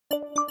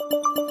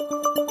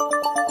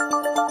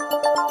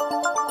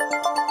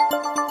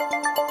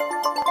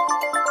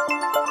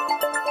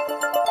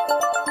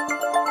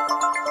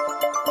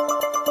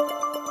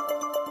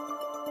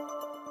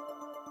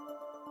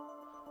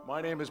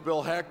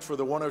for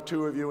the one or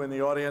two of you in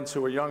the audience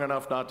who are young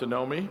enough not to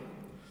know me.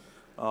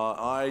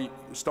 I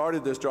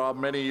started this job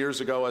many years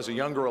ago as a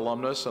younger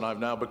alumnus, and I've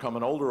now become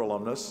an older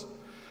alumnus.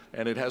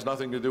 And it has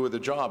nothing to do with the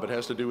job. It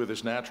has to do with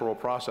this natural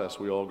process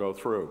we all go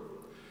through.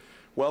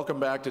 Welcome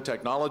back to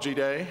Technology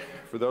Day.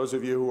 For those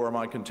of you who are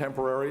my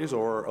contemporaries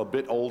or a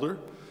bit older,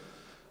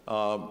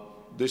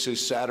 this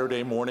is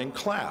Saturday morning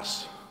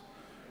class.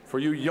 For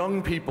you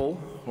young people,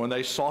 when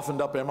they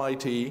softened up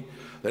MIT,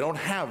 they don't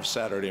have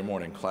Saturday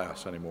morning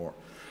class anymore.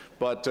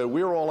 But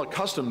we're all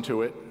accustomed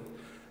to it.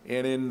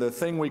 And in the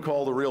thing we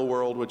call the real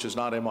world, which is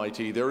not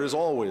MIT, there is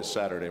always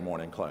Saturday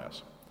morning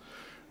class.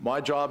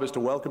 My job is to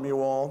welcome you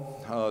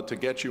all, to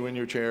get you in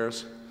your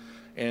chairs,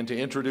 and to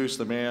introduce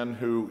the man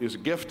who is a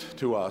gift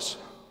to us,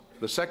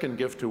 the second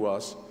gift to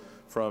us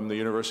from the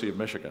University of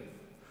Michigan.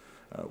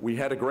 We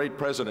had a great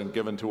president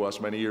given to us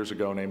many years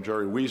ago named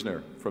Jerry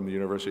Wiesner from the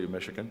University of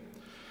Michigan.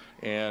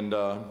 And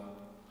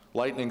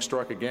lightning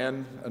struck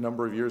again a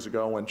number of years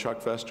ago when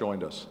Chuck Vest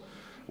joined us.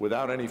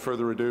 Without any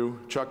further ado,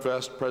 Chuck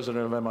Vest,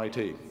 president of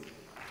MIT.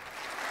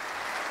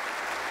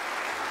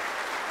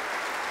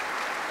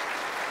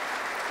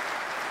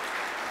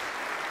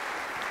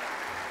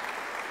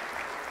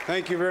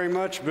 Thank you very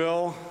much,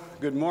 Bill.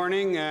 Good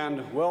morning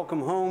and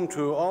welcome home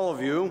to all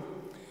of you.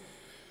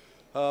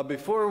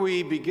 Before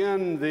we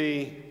begin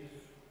the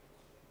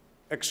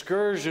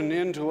excursion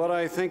into what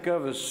I think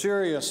of as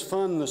serious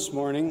fun this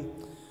morning,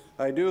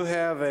 I do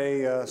have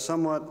a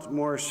somewhat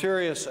more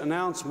serious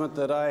announcement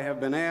that I have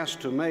been asked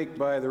to make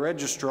by the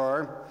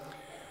registrar.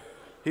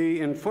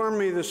 He informed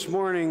me this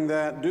morning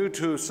that due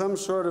to some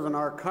sort of an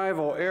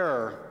archival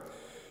error,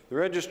 the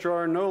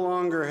registrar no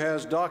longer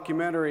has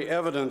documentary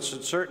evidence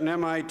that certain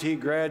MIT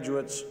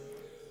graduates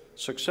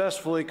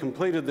successfully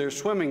completed their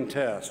swimming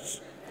tests.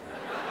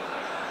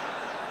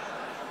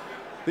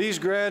 These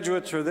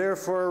graduates are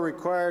therefore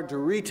required to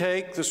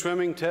retake the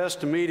swimming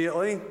test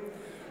immediately.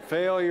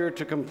 Failure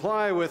to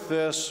comply with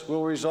this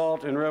will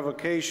result in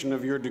revocation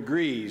of your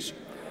degrees.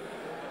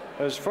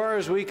 As far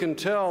as we can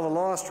tell, the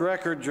lost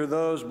records are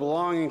those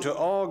belonging to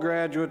all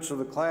graduates of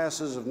the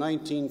classes of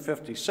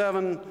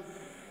 1957,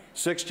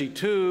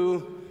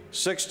 62,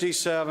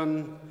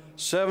 67,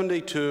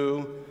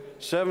 72,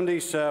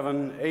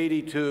 77,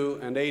 82,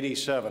 and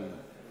 87.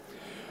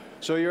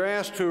 So you're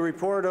asked to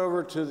report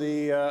over to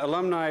the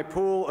alumni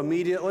pool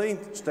immediately.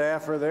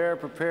 Staff are there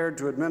prepared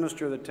to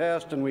administer the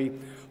test, and we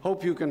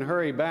hope you can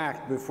hurry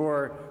back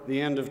before the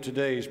end of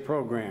today's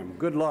program.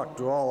 Good luck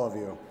to all of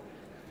you.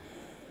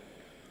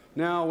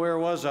 Now, where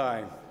was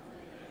I?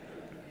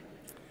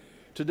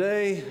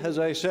 Today, as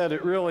I said,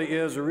 it really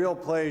is a real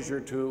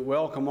pleasure to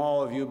welcome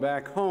all of you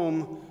back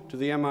home to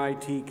the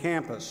MIT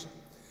campus.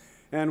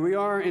 And we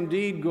are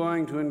indeed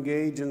going to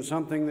engage in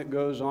something that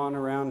goes on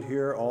around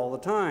here all the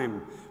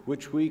time,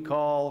 which we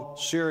call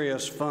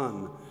serious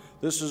fun.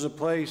 This is a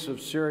place of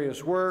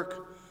serious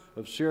work,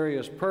 of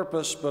serious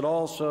purpose, but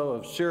also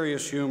of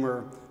serious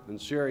humor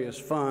and serious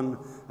fun,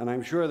 and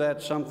I'm sure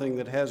that's something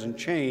that hasn't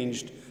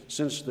changed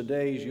since the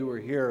days you were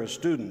here as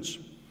students.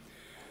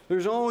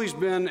 There's always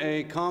been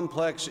a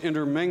complex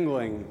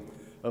intermingling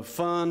of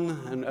fun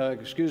and,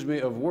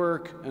 of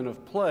work and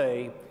of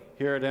play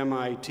here at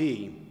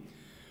MIT.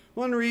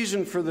 One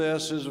reason for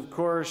this is, of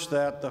course,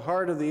 that the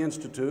heart of the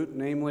Institute,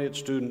 namely its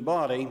student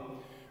body,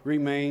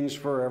 remains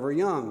forever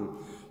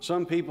young.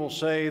 Some people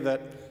say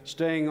that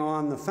staying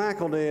on the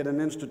faculty at an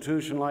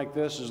institution like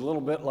this is a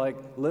little bit like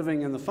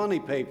living in the funny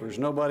papers.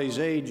 Nobody's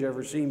age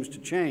ever seems to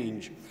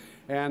change,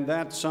 and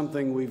that's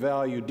something we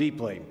value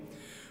deeply.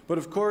 But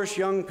of course,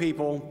 young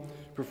people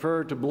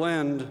prefer to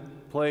blend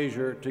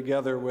pleasure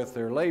together with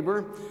their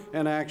labor,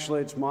 and actually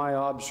it's my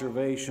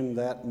observation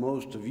that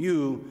most of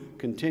you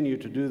continue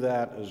to do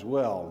that as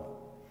well.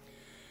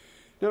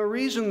 Now, a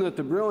reason that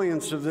the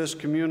brilliance of this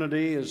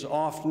community is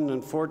often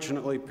and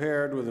fortunately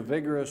paired with a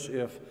vigorous,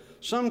 if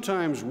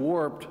sometimes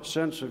warped,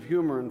 sense of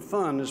humor and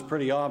fun is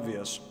pretty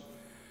obvious.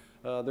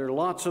 There are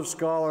lots of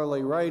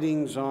scholarly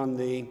writings on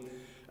the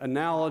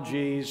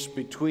analogies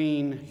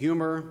between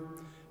humor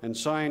and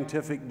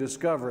scientific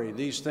discovery.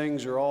 These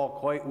things are all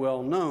quite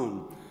well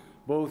known.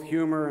 Both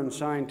humor and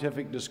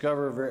scientific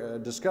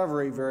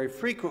discovery very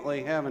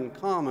frequently have in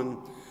common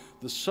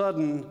the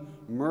sudden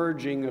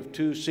merging of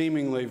two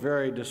seemingly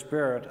very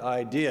disparate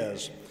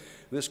ideas.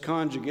 This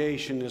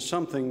conjugation is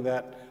something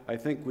that I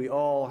think we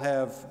all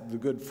have the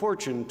good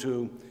fortune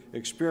to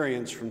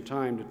experience from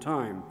time to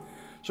time.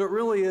 So it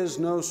really is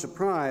no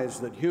surprise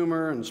that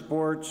humor and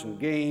sports and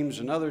games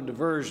and other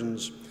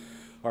diversions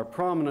are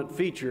prominent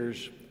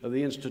features of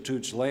the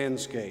Institute's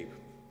landscape.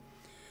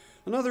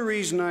 Another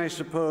reason, I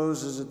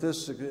suppose, is that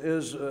this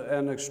is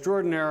an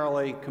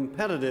extraordinarily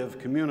competitive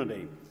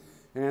community,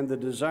 and the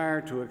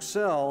desire to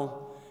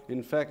excel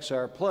infects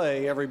our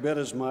play every bit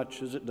as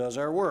much as it does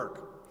our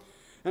work.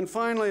 And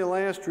finally, a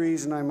last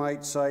reason I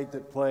might cite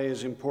that play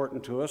is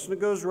important to us, and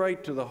it goes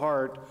right to the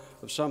heart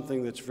of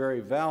something that's very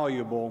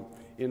valuable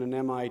in an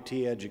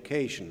MIT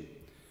education.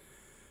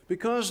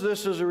 Because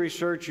this is a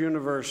research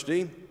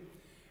university,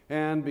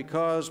 And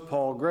because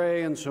Paul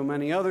Gray and so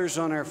many others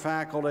on our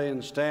faculty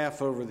and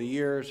staff over the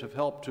years have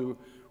helped to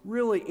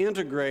really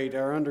integrate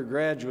our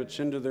undergraduates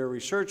into their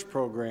research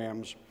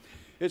programs,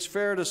 it's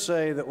fair to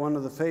say that one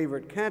of the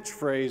favorite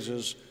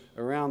catchphrases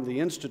around the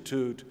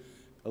Institute,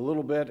 a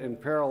little bit in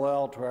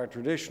parallel to our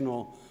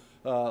traditional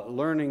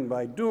learning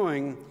by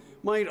doing,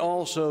 might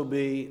also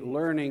be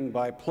learning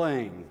by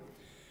playing.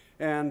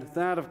 And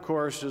that, of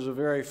course, is a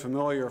very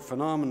familiar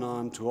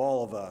phenomenon to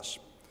all of us.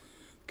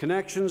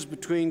 Connections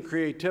between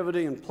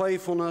creativity and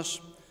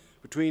playfulness,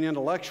 between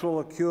intellectual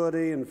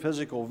acuity and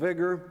physical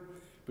vigor,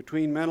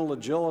 between mental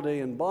agility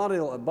and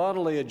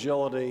bodily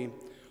agility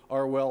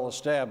are well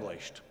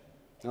established.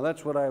 Now,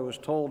 that's what I was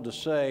told to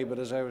say, but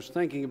as I was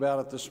thinking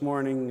about it this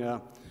morning,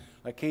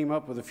 I came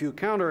up with a few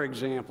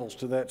counterexamples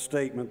to that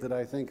statement that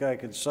I think I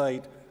could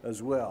cite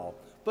as well.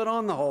 But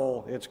on the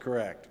whole, it's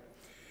correct.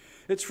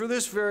 It's for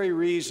this very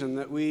reason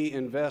that we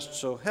invest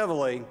so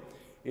heavily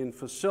in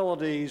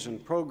facilities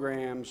and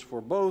programs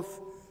for both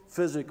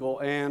physical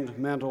and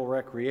mental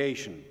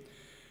recreation.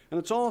 And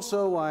it's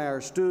also why our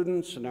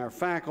students and our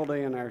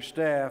faculty and our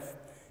staff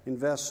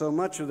invest so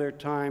much of their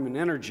time and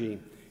energy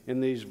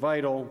in these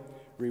vital,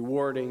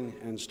 rewarding,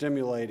 and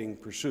stimulating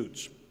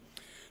pursuits.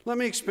 Let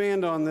me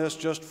expand on this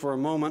just for a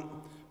moment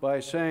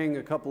by saying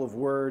a couple of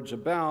words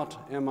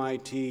about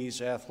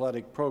MIT's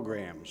athletic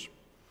programs.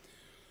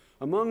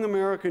 Among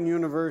American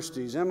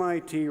universities,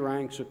 MIT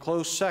ranks a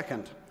close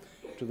second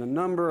to the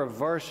number of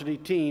varsity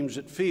teams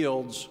it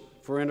fields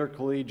for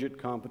intercollegiate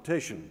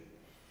competition.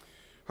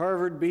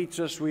 Harvard beats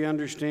us, we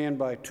understand,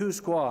 by 2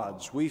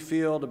 squads. We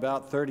field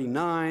about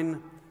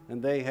 39,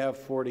 and they have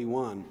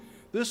 41.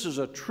 This is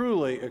a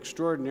truly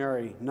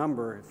extraordinary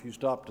number if you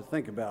stop to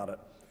think about it.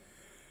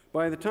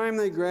 By the time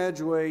they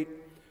graduate,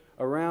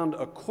 around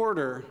a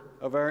quarter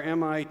of our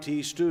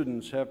MIT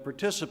students have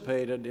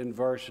participated in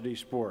varsity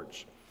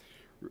sports,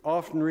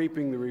 often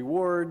reaping the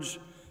rewards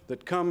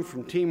that come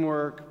from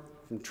teamwork,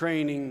 from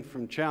training,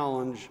 from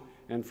challenge,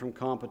 and from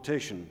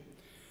competition.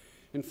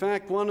 In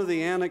fact, one of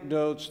the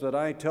anecdotes that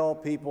I tell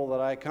people that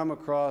I come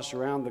across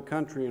around the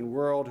country and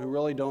world who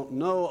really don't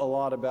know a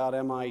lot about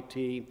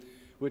MIT,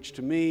 which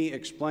to me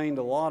explained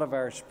a lot of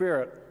our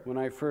spirit when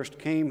I first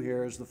came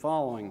here, is the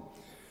following.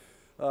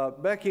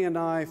 Becky and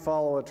I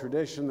follow a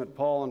tradition that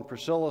Paul and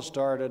Priscilla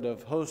started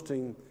of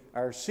hosting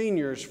our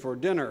seniors for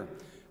dinner,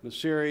 in a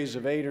series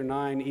of 8 or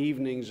 9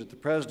 evenings at the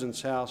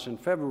President's house in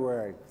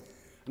February.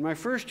 In my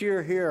first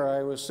year here,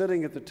 I was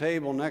sitting at the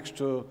table next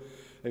to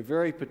a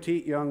very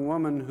petite young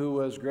woman who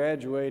was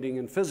graduating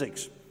in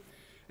physics.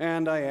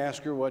 And I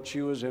asked her what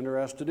she was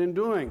interested in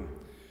doing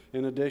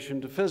in addition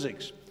to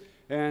physics.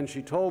 And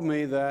she told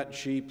me that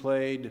she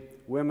played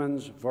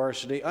women's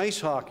varsity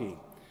ice hockey.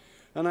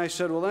 And I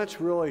said, well,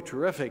 that's really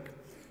terrific.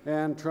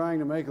 And trying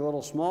to make a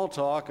little small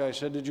talk, I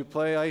said, did you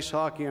play ice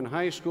hockey in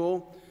high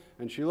school?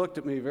 And she looked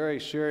at me very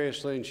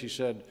seriously and she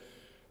said,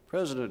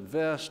 President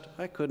Vest,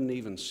 I couldn't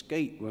even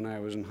skate when I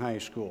was in high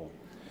school.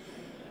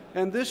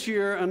 And this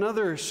year,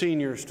 another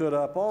senior stood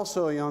up,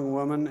 also a young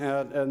woman,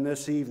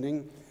 this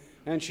evening,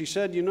 and she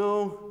said, you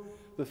know,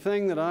 the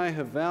thing that I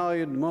have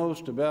valued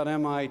most about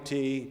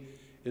MIT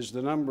is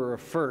the number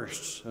of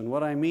firsts. And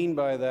what I mean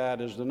by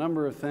that is the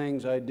number of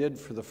things I did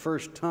for the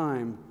first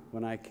time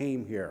when I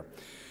came here.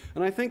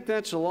 And I think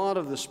that's a lot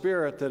of the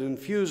spirit that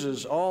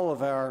infuses all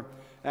of our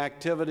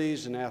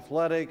activities in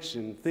athletics,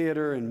 in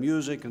theater, and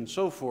music, and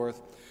so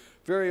forth.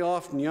 Very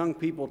often young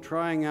people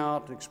trying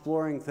out,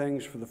 exploring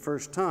things for the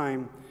first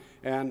time,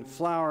 and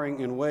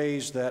flowering in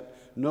ways that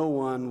no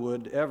one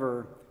would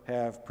ever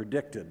have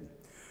predicted.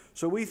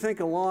 So we think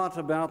a lot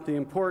about the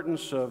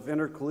importance of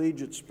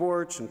intercollegiate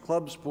sports and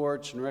club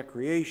sports and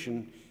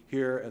recreation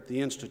here at the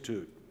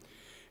Institute.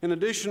 In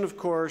addition, of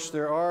course,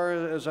 there are,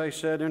 as I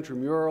said,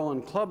 intramural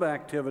and club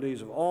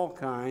activities of all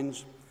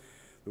kinds: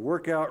 the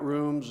workout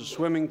rooms, the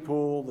swimming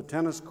pool, the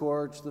tennis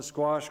courts, the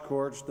squash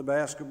courts, the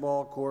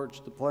basketball courts,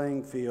 the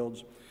playing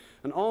fields,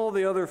 and all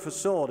the other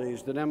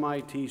facilities that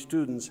MIT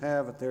students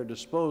have at their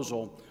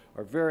disposal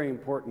are very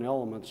important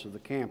elements of the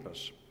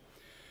campus.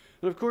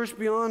 And of course,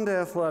 beyond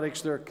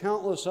athletics, there are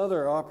countless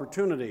other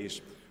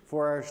opportunities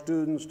for our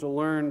students to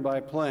learn by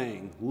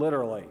playing,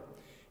 literally,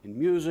 in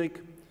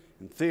music,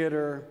 in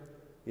theater,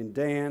 in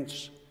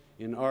dance,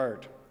 in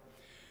art.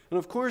 And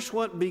of course,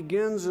 what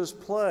begins as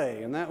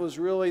play, and that was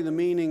really the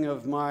meaning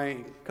of my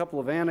couple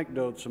of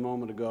anecdotes a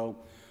moment ago,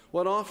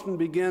 what often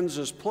begins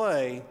as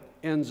play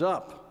ends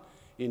up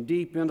in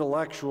deep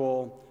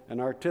intellectual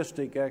and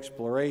artistic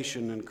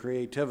exploration and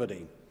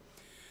creativity.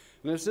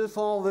 And as if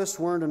all this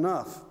weren't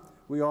enough,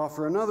 we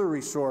offer another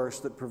resource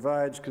that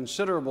provides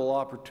considerable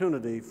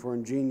opportunity for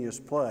ingenious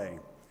play.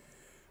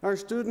 Our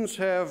students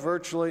have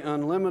virtually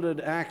unlimited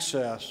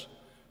access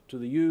to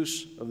the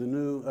use of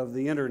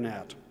the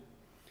internet.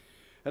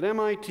 At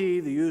MIT,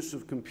 the use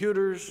of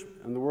computers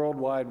and the World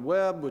Wide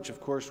Web, which of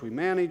course we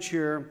manage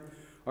here,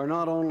 are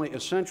not only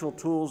essential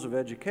tools of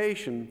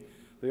education,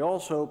 they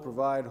also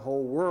provide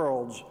whole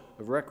worlds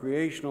of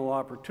recreational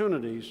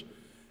opportunities,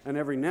 and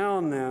every now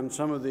and then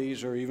some of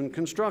these are even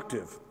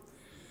constructive.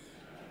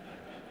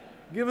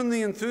 Given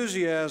the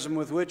enthusiasm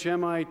with which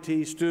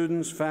MIT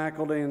students,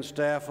 faculty, and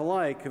staff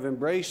alike have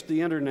embraced the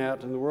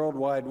Internet and the World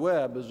Wide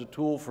Web as a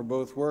tool for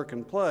both work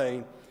and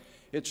play,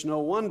 it's no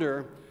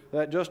wonder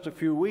that just a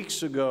few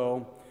weeks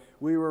ago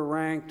we were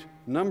ranked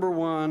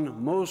 #1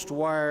 most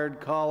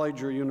wired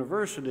college or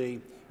university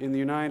in the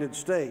United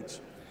States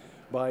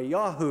by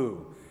Yahoo,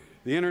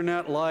 the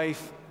Internet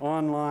Life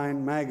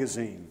online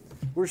magazine.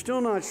 We're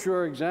still not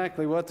sure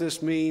exactly what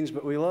this means,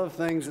 but we love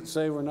things that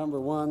say we're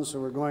 #1, so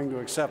we're going to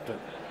accept it.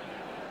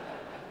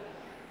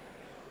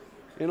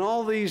 In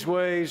all these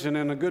ways, and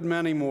in a good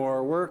many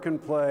more, work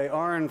and play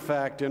are in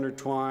fact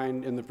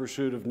intertwined in the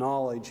pursuit of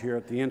knowledge here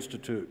at the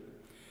Institute.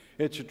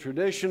 It's a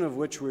tradition of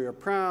which we are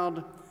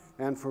proud,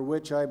 and for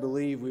which I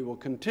believe we will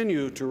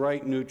continue to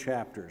write new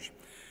chapters.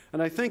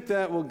 And I think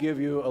that will give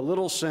you a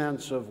little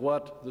sense of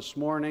what this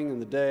morning and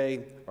the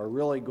day are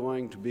really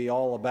going to be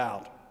all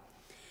about.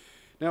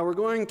 Now, we're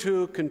going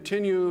to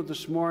continue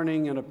this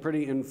morning in a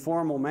pretty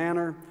informal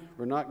manner.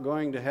 We're not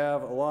going to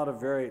have a lot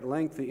of very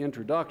lengthy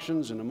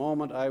introductions. In a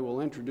moment, I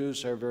will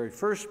introduce our very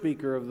first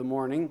speaker of the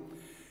morning,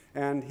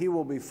 and he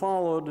will be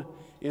followed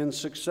in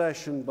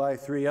succession by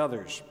 3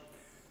 others.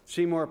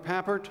 Seymour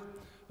Papert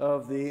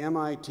of the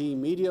MIT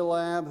Media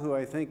Lab, who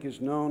I think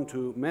is known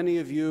to many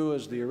of you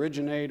as the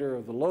originator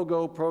of the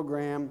LOGO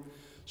program,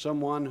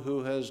 someone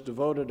who has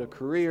devoted a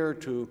career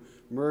to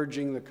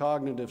merging the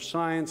cognitive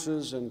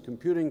sciences and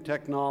computing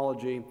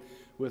technology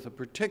with a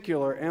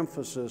particular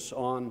emphasis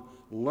on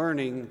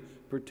learning,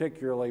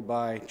 particularly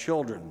by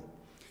children.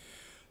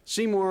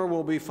 Seymour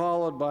will be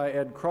followed by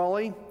Ed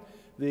Crawley,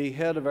 the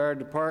head of our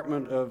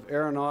Department of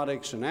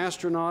Aeronautics and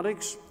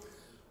Astronautics,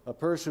 a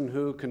person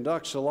who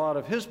conducts a lot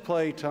of his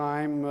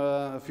playtime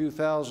a few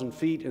thousand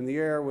feet in the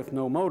air with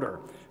no motor.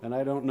 And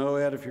I don't know,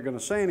 Ed, if you're going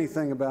to say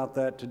anything about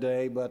that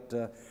today, but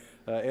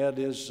Ed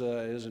is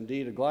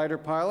indeed a glider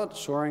pilot,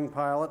 soaring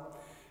pilot,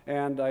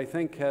 and I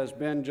think has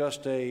been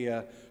just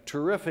a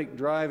terrific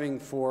driving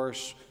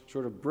force,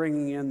 sort of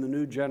bringing in the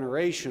new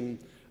generation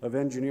of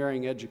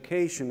engineering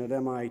education at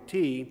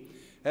MIT,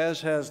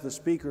 as has the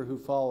speaker who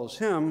follows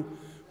him,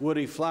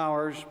 Woody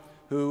Flowers,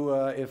 who,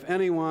 if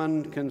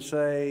anyone can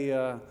say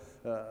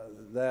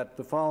that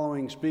the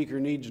following speaker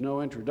needs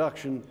no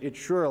introduction, it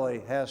surely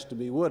has to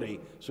be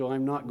Woody, so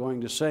I'm not going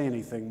to say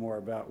anything more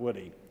about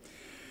Woody.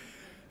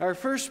 Our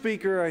first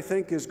speaker, I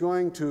think, is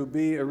going to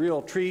be a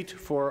real treat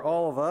for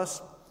all of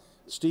us,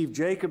 Steve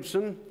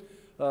Jacobsen.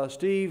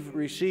 Steve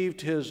received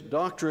his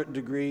doctorate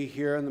degree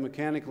here in the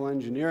Mechanical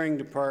Engineering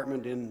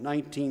Department in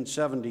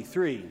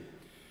 1973.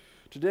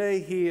 Today,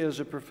 he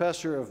is a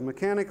professor of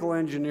mechanical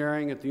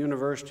engineering at the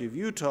University of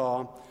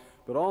Utah,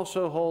 but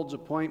also holds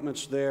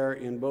appointments there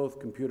in both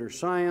computer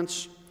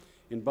science,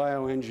 in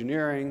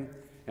bioengineering,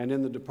 and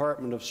in the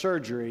Department of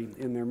Surgery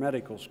in their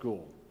medical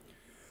school.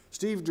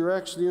 Steve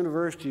directs the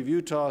University of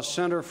Utah's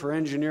Center for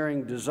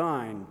Engineering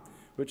Design,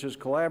 which has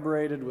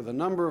collaborated with a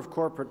number of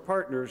corporate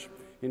partners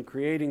in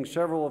creating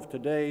several of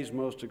today's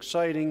most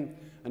exciting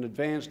and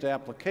advanced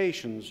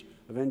applications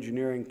of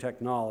engineering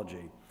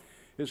technology.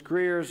 His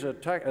career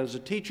as a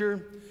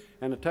teacher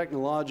and a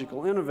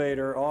technological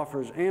innovator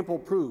offers ample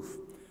proof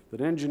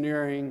that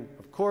engineering,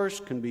 of course,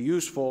 can be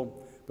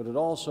useful, but it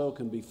also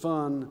can be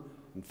fun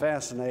and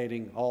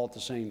fascinating all at the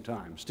same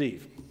time.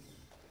 Steve.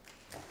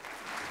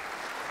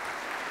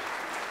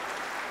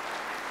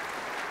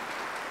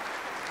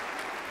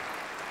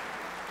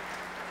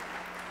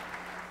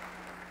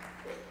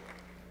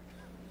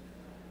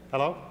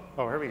 Hello?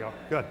 Oh, here we go.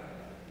 Good.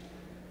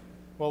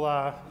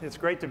 Well, it's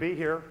great to be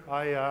here.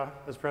 I,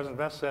 as President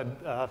Vest said,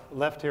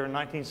 left here in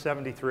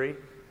 1973, and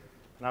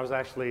I was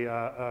actually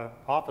an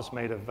office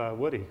mate of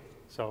Woody,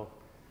 so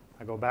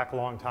I go back a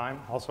long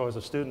time. Also, as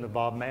a student of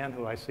Bob Mann,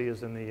 who I see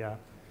is in the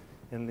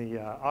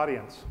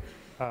audience.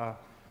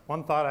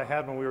 One thought I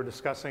had when we were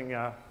discussing,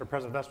 or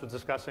President Vest was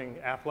discussing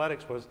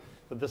athletics, was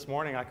that this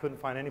morning I couldn't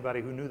find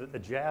anybody who knew that the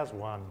Jazz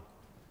won.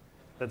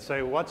 They'd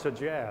say, "What's a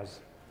Jazz?"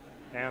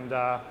 And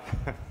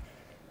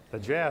the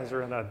Jazz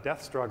are in a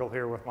death struggle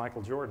here with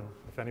Michael Jordan,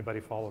 if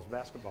anybody follows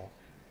basketball.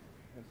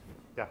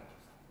 Yeah.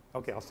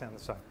 Okay, I'll stand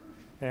this side.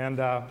 And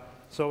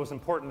so it was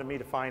important to me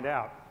to find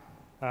out.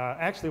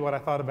 Actually, what I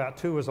thought about,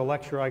 too, was a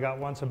lecture I got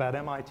once about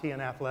MIT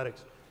and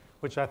athletics,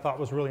 which I thought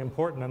was really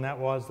important, and that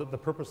was that the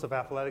purpose of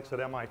athletics at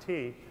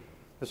MIT,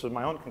 this was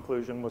my own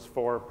conclusion, was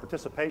for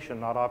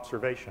participation, not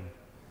observation.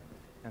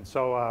 And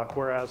so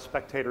whereas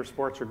spectator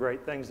sports are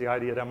great things, the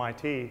idea at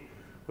MIT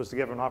was to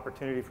give an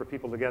opportunity for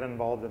people to get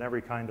involved in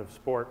every kind of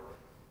sport.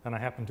 And I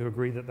happen to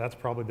agree that that's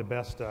probably the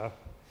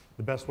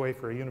best way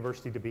for a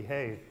university to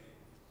behave.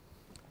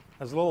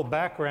 As a little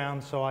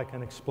background, so I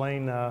can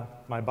explain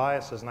my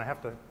biases, and I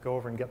have to go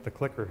over and get the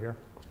clicker here,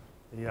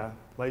 the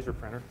laser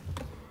printer,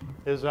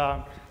 is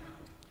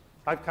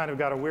I've kind of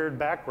got a weird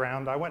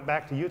background. I went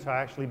back to Utah,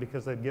 actually,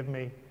 because they'd give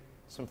me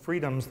some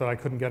freedoms that I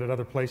couldn't get at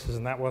other places,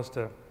 and that was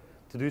to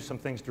do some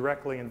things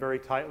directly and very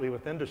tightly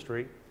with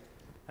industry.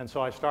 And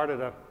so I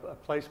started a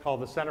place called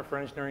the Center for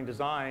Engineering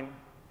Design,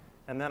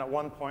 and then at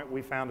one point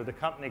we founded a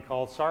company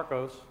called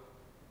Sarcos,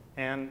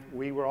 And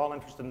we were all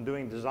interested in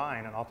doing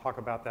design, and I'll talk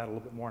about that a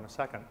little bit more in a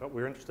second. But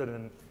we're interested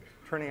in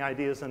turning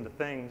ideas into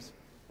things,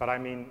 but I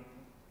mean,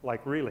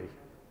 like really,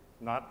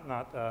 not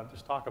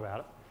just talk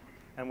about it.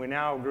 And we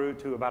now grew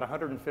to about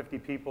 150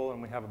 people,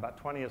 and we have about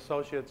 20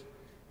 associates,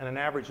 and an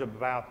average of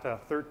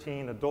about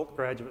 13 adult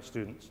graduate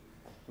students.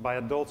 By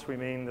adults, we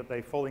mean that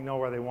they fully know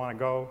where they want to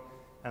go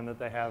and that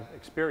they have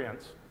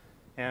experience.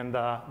 And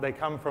they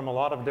come from a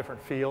lot of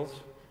different fields.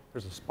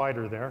 There's a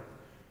spider there.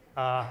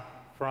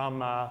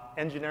 From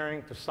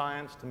engineering to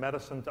science to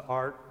medicine to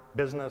art,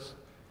 business,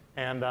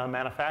 and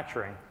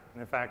manufacturing.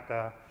 And in fact,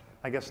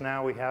 I guess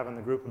now we have in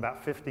the group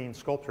about 15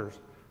 sculptors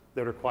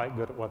that are quite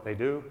good at what they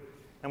do.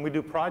 And we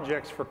do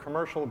projects for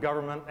commercial,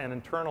 government, and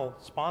internal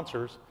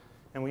sponsors.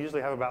 And we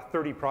usually have about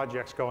 30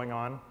 projects going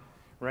on,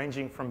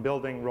 ranging from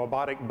building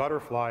robotic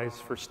butterflies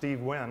for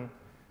Steve Wynn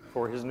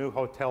for his new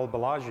Hotel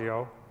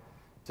Bellagio,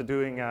 to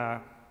doing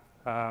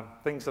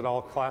things that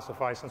I'll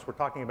classify, since we're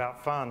talking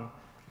about fun,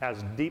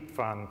 as deep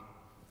fun.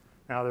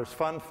 Now there's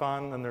fun,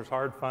 and there's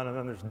hard fun, and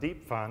then there's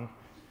deep fun.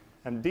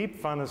 And deep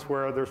fun is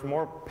where there's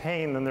more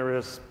pain than there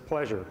is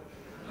pleasure.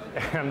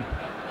 And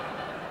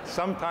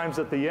sometimes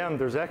at the end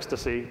there's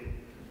ecstasy.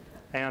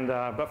 And,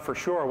 but for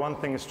sure, one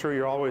thing is true,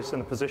 you're always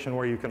in a position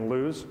where you can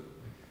lose.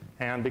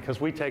 And because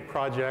we take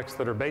projects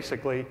that are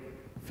basically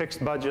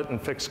fixed budget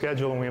and fixed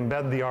schedule, and we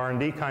embed the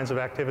R&D kinds of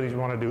activities we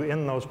want to do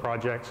in those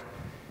projects.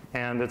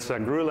 And it's a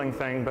grueling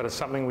thing, but it's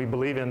something we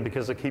believe in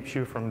because it keeps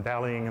you from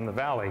dallying in the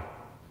valley.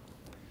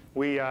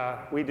 We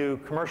do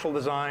commercial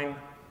design,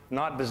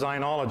 not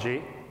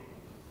designology.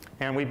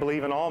 And we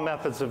believe in all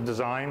methods of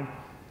design,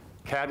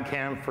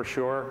 CAD/CAM for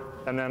sure,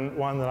 and then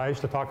one that I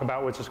used to talk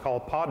about, which is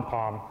called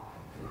PodPalm.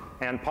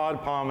 And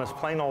PodPalm is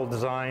plain old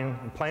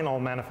design, plain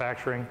old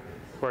manufacturing,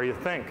 where you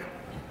think.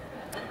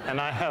 And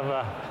I have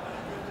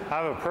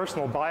a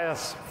personal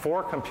bias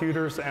for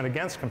computers and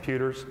against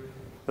computers.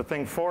 The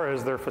thing for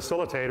is they're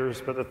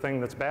facilitators, but the thing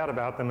that's bad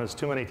about them is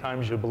too many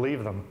times you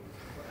believe them.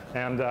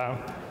 And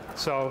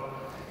so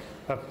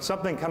if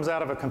something comes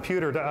out of a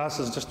computer to us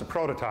is just a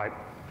prototype.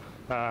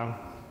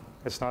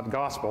 It's not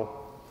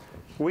gospel.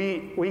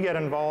 We get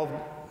involved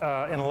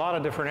in a lot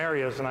of different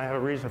areas, and I have a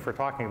reason for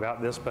talking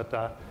about this,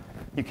 but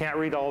you can't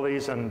read all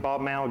these, and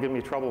Bob Mann will give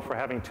me trouble for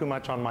having too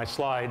much on my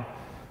slide.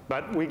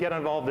 But we get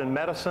involved in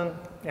medicine,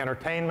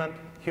 entertainment,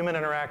 human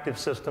interactive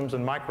systems,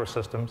 and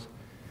microsystems.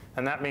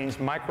 And that means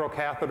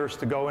microcatheters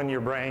to go in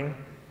your brain,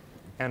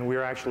 and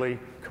we're actually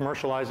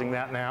commercializing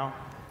that now.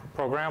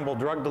 Programmable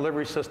drug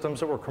delivery systems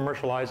that we're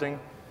commercializing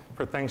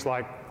for things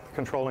like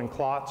controlling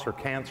clots or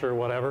cancer or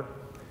whatever.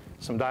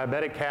 Some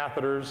diabetic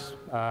catheters,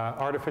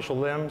 artificial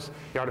limbs.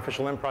 The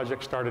artificial limb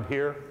project started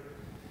here.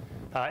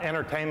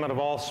 Entertainment of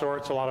all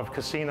sorts, a lot of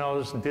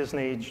casinos,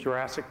 Disney,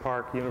 Jurassic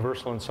Park,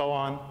 Universal, and so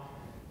on.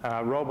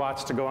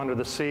 Robots to go under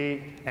the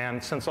sea.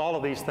 And since all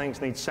of these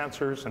things need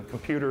sensors and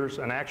computers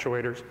and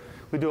actuators,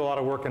 we do a lot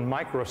of work in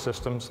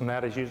microsystems, and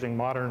that is using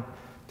modern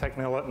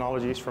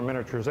technologies for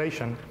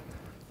miniaturization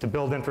to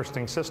build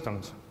interesting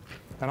systems.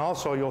 And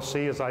also you'll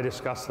see as I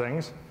discuss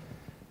things,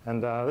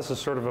 and this is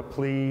sort of a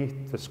plea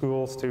to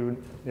schools to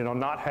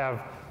not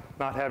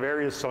have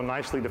areas so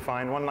nicely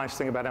defined. One nice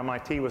thing about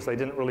MIT was they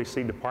didn't really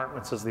see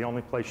departments as the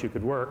only place you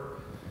could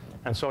work.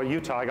 And so at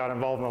Utah, I got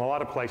involved in a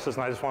lot of places,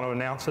 and I just want to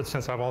announce it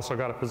since I've also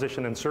got a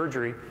position in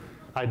surgery.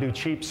 I do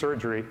cheap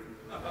surgery.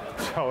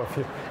 So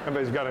if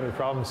anybody's got any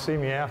problems, see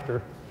me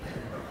after.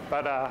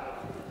 But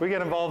we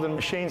get involved in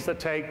machines that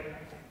take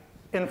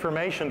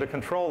information to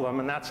control them,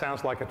 and that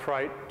sounds like a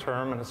trite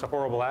term, and it's a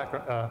horrible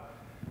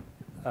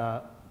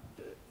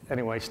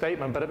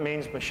statement, but it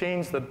means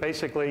machines that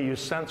basically use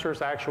sensors,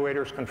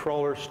 actuators,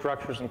 controllers,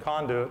 structures, and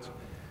conduits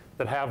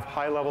that have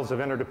high levels of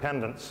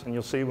interdependence. And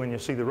you'll see when you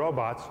see the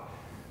robots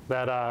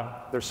that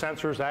there's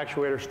sensors,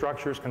 actuators,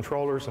 structures,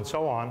 controllers, and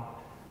so on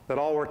that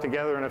all work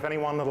together, and if any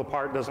one little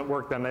part doesn't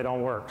work, then they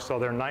don't work. So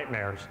they're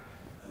nightmares.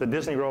 The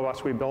Disney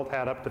robots we built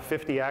had up to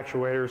 50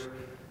 actuators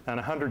and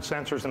 100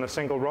 sensors in a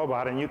single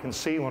robot, and you can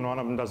see when one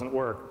of them doesn't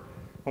work.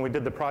 When we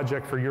did the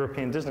project for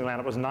European Disneyland,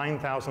 it was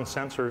 9,000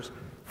 sensors,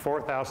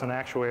 4,000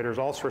 actuators,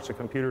 all sorts of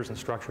computers and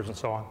structures and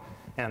so on,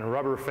 and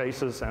rubber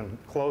faces and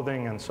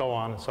clothing and so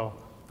on, and so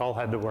it all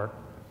had to work.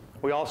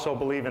 We also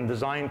believe in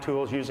design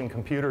tools using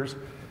computers,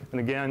 and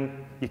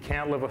again, you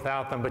can't live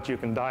without them, but you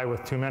can die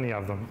with too many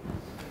of them.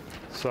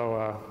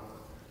 So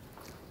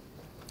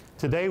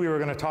today we were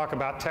going to talk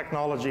about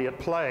technology at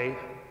play,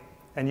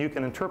 and you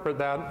can interpret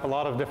that a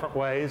lot of different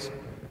ways.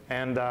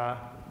 And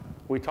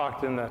we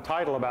talked in the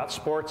title about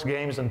sports,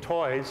 games, and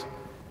toys,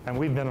 and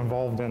we've been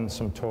involved in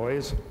some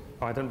toys.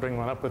 Oh, I didn't bring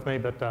one up with me,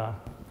 but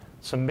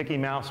some Mickey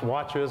Mouse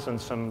watches and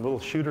some little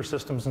shooter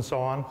systems and so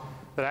on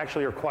that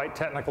actually are quite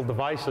technical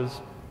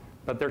devices,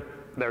 but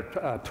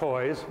they're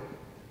toys.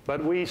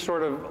 But we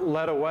sort of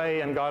led away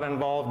and got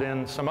involved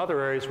in some other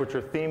areas, which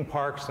are theme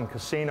parks and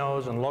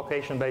casinos and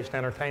location-based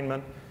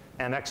entertainment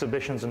and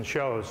exhibitions and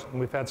shows. And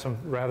we've had some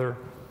rather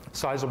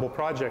sizable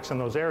projects in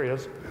those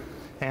areas.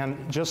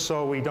 And just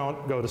so we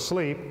don't go to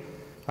sleep,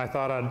 I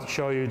thought I'd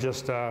show you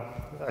just a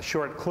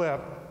short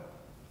clip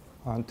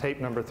on tape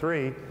number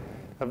 3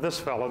 of this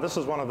fellow. This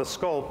is one of the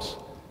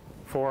sculpts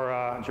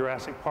for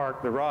Jurassic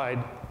Park, the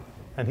ride,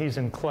 and he's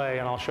in clay,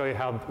 and I'll show you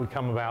how we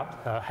come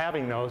about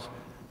having those.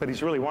 But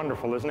he's really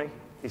wonderful, isn't he?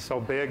 He's so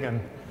big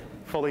and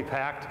fully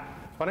packed.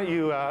 Why don't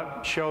you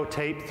show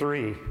tape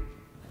 3,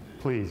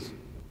 please?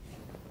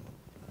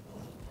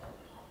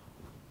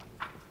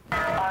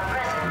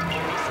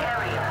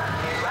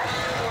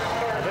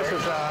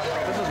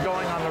 This is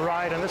going on the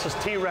ride, and this is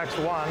T-Rex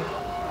 1.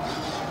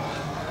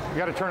 You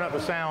got to turn up the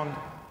sound.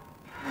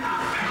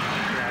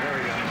 Yeah, there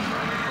we go.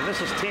 And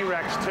this is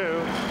T-Rex 2.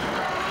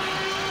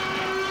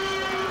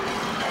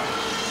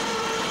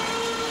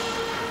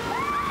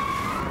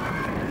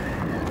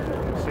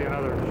 See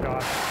another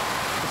shot.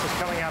 This is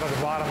coming out of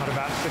the bottom at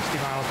about 60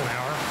 miles an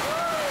hour.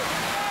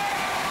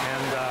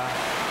 And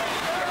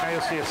now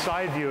you'll see a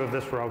side view of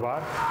this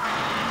robot.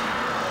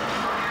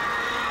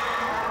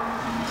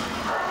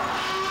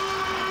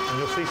 And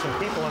you'll see some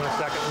people in a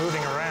second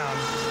moving around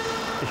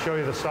to show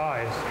you the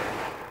size.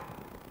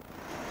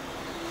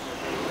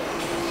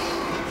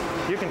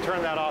 You can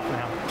turn that off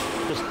now.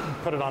 Just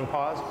put it on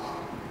pause.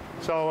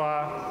 So,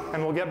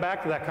 and we'll get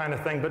back to that kind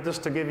of thing, but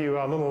just to give you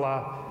a little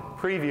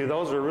preview,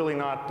 those are really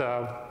not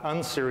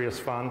unserious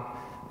fun.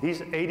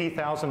 He's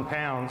 80,000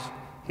 pounds.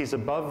 He's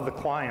above the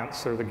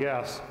clients or the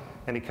guests,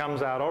 and he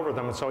comes out over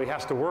them, and so he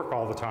has to work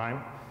all the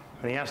time,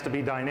 and he has to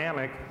be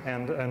dynamic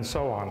and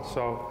so on.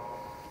 So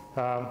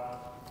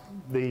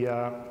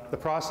the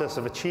process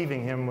of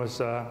achieving him was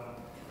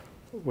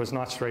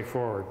not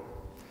straightforward.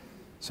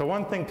 So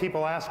one thing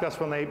people ask us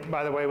when they,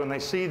 by the way, when they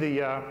see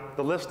the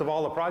list of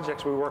all the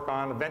projects we work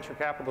on, venture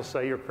capitalists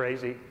say you're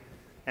crazy,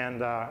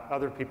 and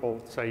other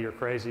people say you're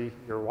crazy.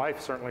 Your wife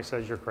certainly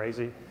says you're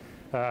crazy.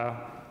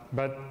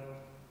 But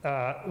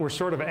we're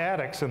sort of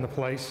addicts in the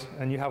place,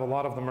 and you have a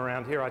lot of them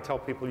around here. I tell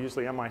people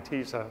usually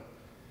MIT's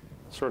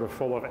sort of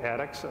full of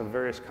addicts of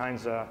various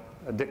kinds,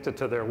 addicted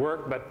to their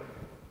work. But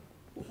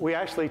we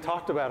actually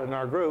talked about it in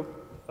our group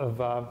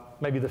of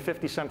maybe the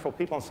 50 central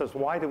people, and says,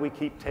 why do we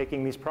keep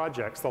taking these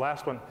projects? The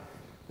last one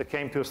that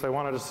came to us, they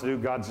wanted us to do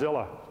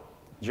Godzilla,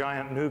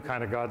 giant new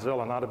kind of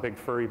Godzilla, not a big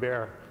furry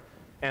bear.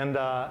 And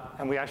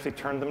we actually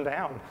turned them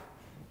down.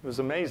 It was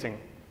amazing.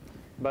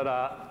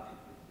 But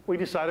we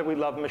decided we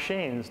love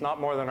machines,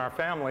 not more than our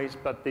families,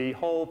 but the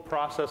whole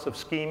process of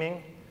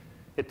scheming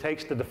it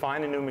takes to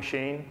define a new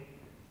machine,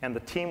 and the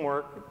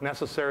teamwork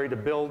necessary to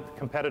build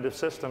competitive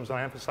systems. And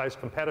I emphasize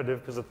competitive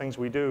because the things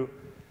we do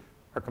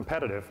are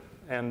competitive,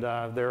 and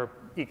they're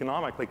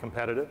economically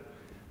competitive.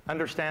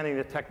 Understanding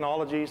the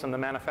technologies and the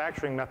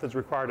manufacturing methods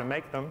required to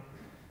make them.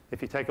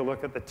 If you take a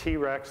look at the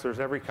T-Rex, there's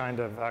every kind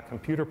of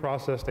computer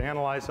process to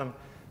analyze them.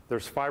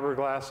 There's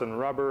fiberglass and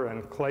rubber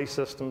and clay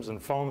systems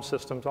and foam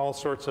systems, all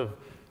sorts of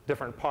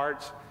different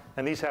parts.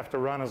 And these have to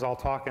run, as I'll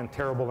talk, in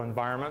terrible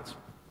environments.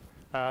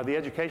 The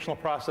educational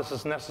process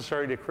is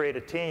necessary to create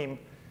a team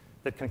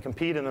that can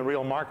compete in the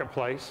real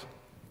marketplace.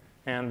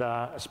 And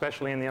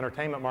especially in the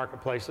entertainment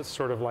marketplace, it's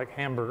sort of like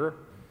hamburger.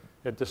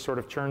 It just sort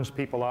of churns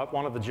people up.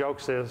 One of the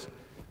jokes is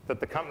that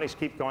the companies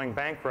keep going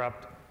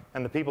bankrupt,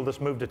 and the people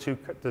just move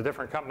to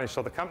different companies.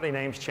 So the company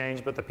names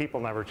change, but the people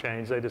never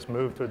change. They just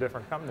move to a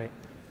different company.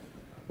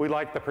 We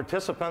like the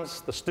participants,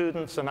 the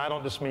students, and I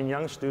don't just mean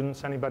young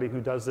students. Anybody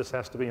who does this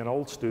has to be an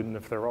old student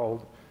if they're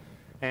old.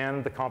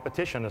 And the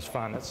competition is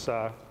fun.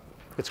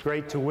 It's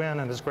great to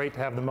win, and it's great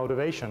to have the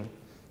motivation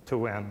to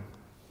win.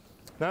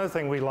 Another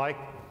thing we like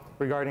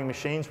regarding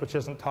machines, which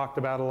isn't talked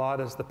about a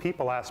lot, is the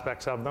people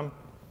aspects of them.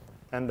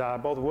 And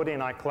both Woody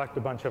and I collect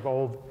a bunch of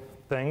old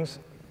things,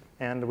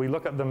 and we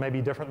look at them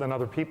maybe different than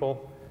other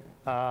people.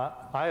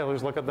 I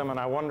always look at them and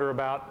I wonder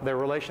about their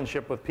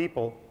relationship with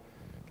people,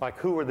 like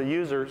who were the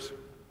users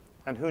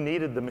and who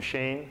needed the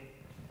machine,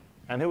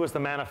 and who was the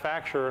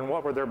manufacturer and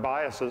what were their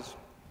biases.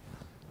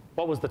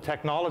 What was the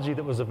technology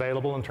that was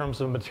available in terms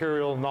of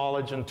material,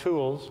 knowledge, and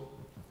tools?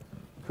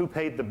 Who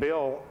paid the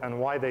bill and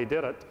why they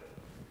did it?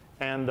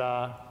 And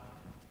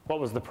what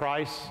was the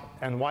price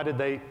and why did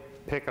they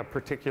pick a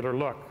particular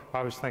look? I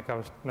always think I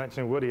was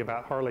mentioning Woody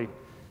about Harley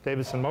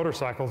Davidson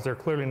motorcycles. They're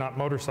clearly not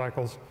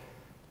motorcycles,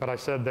 but I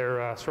said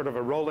they're sort of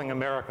a rolling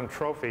American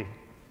trophy,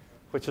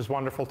 which is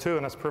wonderful too,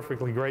 and it's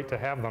perfectly great to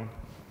have them.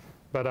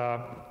 But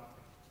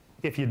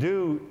if you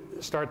do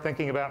start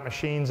thinking about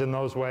machines in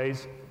those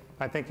ways,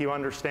 I think you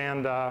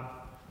understand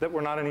that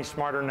we're not any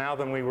smarter now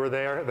than we were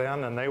there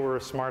then, and they were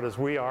as smart as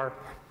we are.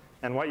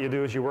 And what you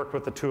do is you work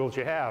with the tools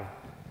you have.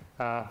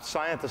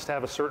 Scientists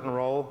have a certain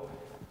role,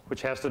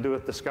 which has to do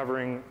with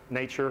discovering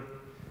nature,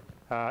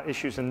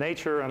 issues in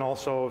nature, and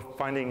also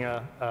finding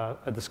a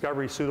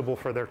discovery suitable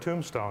for their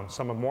tombstone,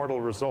 some immortal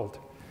result.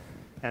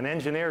 And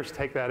engineers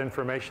take that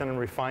information and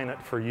refine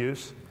it for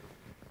use.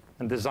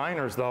 And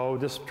designers, though,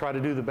 just try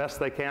to do the best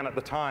they can at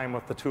the time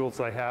with the tools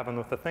they have and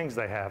with the things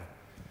they have.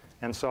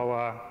 And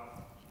so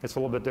it's a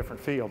little bit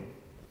different field.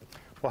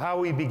 Well, how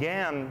we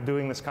began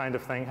doing this kind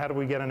of thing, how do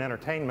we get an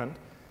entertainment,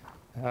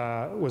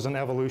 was an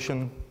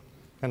evolution.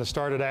 And it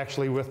started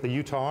actually with the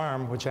Utah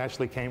arm, which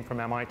actually came from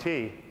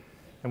MIT.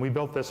 And we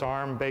built this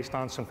arm based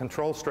on some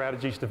control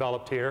strategies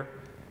developed here.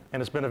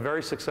 And it's been a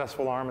very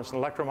successful arm. It's an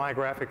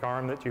electromyographic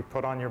arm that you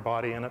put on your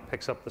body, and it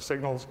picks up the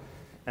signals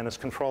and is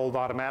controlled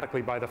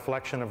automatically by the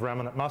flexion of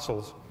remnant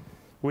muscles.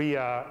 We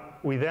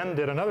then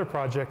did another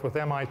project with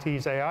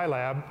MIT's AI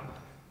lab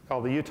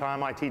called the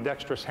Utah-MIT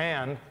Dexterous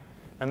Hand.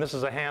 And this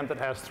is a hand that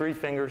has 3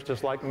 fingers,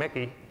 just like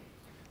Mickey,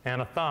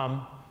 and a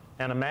thumb,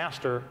 and a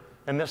master.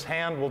 And this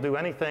hand will do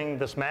anything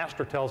this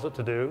master tells it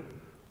to do,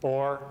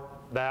 or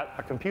that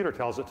a computer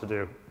tells it to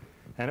do.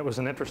 And it was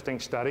an interesting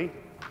study.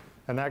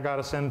 And that got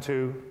us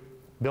into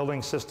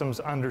building systems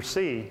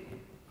undersea.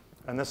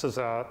 And this is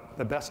the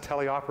best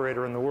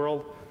teleoperator in the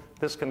world.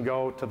 This can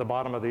go to the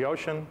bottom of the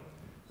ocean,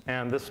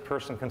 and this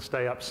person can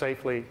stay up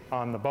safely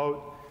on the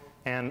boat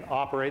and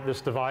operate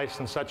this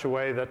device in such a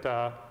way that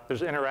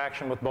there's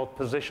interaction with both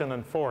position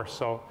and force.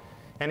 So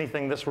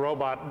anything this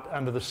robot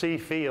under the sea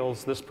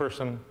feels, this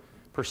person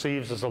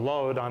perceives as a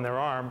load on their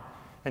arm,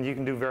 and you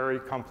can do very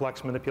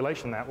complex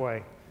manipulation that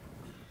way.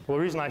 Well,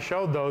 the reason I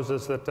showed those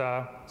is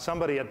that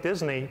somebody at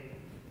Disney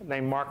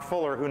named Mark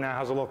Fuller, who now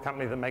has a little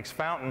company that makes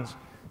fountains,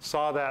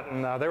 saw that,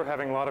 and they were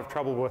having a lot of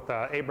trouble with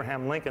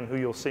Abraham Lincoln, who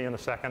you'll see in a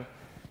second,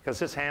 because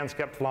his hands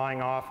kept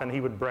flying off and he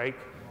would break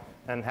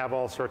and have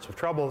all sorts of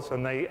troubles.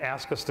 And they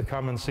asked us to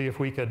come and see if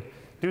we could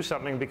do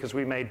something, because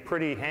we made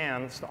pretty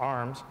hands,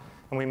 arms,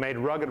 and we made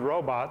rugged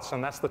robots,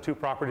 and that's the 2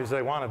 properties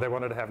they wanted. They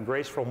wanted to have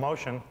graceful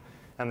motion,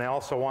 and they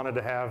also wanted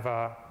to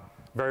have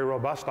very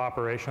robust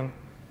operation.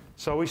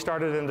 So we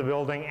started into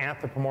building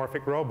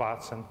anthropomorphic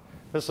robots. And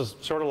this is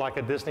sort of like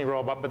a Disney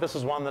robot, but this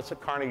is one that's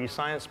at Carnegie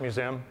Science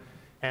Museum,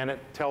 and it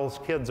tells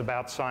kids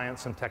about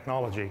science and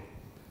technology.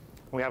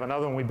 We have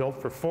another one we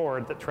built for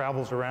Ford that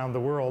travels around the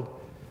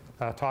world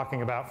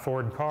talking about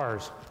Ford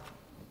cars.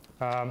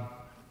 But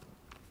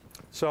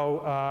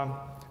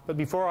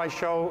before I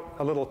show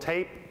a little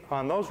tape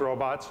on those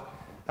robots,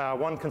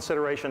 one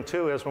consideration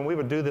too is when we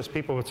would do this,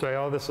 people would say,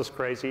 oh, this is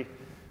crazy.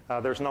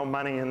 There's no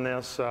money in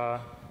this. I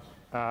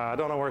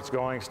don't know where it's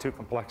going. It's too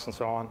complex and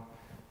so on.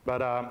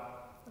 But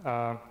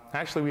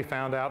actually, we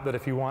found out that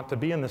if you want to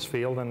be in this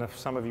field, and if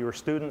some of you are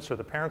students or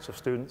the parents of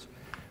students,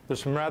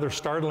 there's some rather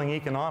startling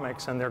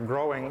economics, and they're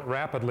growing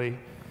rapidly,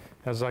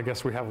 as I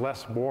guess we have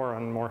less war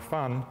and more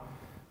fun.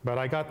 But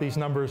I got these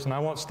numbers, and I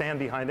won't stand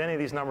behind any of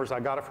these numbers.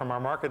 I got it from our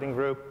marketing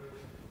group.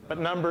 But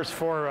numbers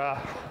for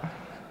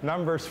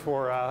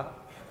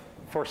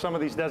some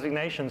of these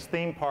designations: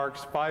 theme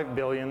parks, 5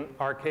 billion;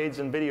 arcades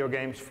and video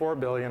games, 4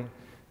 billion;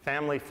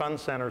 family fun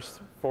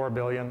centers, 4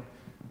 billion.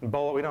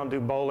 We don't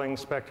do bowling,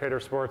 spectator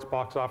sports,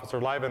 box office,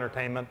 or live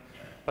entertainment,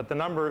 but the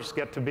numbers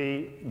get to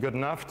be good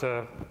enough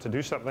to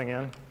do something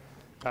in.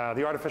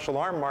 The artificial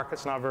arm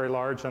market's not very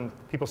large, and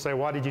people say,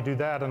 why did you do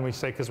that? And we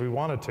say, because we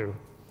wanted to.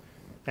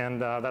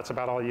 And that's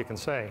about all you can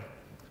say.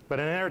 But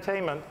in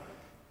entertainment,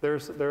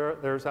 there's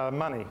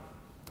money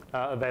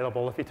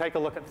available. If you take a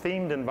look at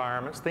themed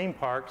environments, theme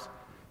parks,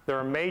 there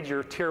are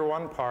major Tier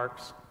 1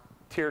 parks,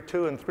 Tier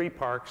 2 and 3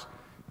 parks.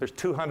 There's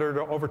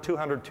over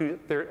 200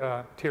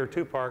 Tier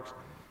 2 parks,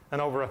 and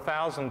over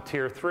 1,000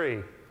 Tier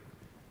 3.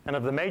 And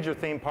of the major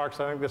theme parks,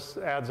 I think this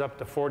adds up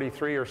to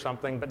 43 or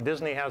something, but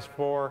Disney has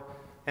 4,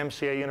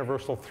 MCA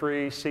Universal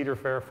 3, Cedar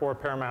Fair 4,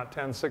 Paramount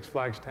 10, Six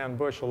Flags 10,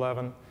 Busch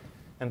 11,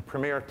 and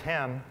Premier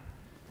 10.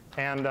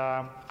 And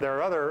there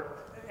are other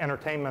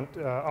entertainment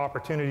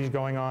opportunities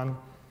going on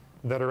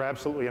that are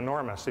absolutely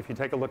enormous. If you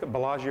take a look at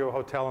Bellagio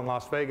Hotel in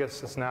Las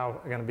Vegas, it's now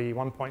going to be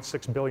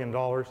 $1.6 billion.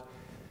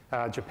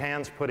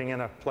 Japan's putting in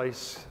a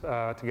place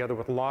together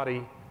with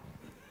Lottie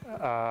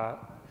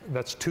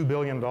that's $2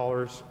 billion.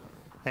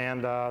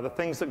 And the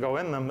things that go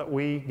in them that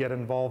we get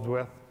involved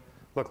with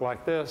look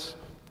like this.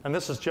 And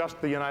this is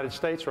just the United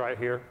States right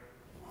here.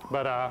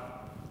 But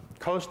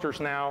coasters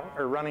now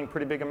are running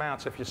pretty big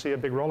amounts. If you see a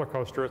big roller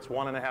coaster, it's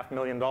 $1.5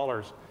 million.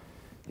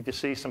 If you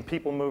see some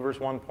people movers,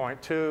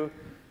 1.2. If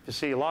you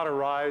see a lot of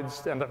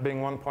rides, end up being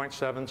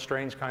 1.7,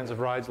 strange kinds of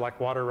rides like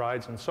water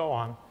rides and so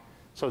on.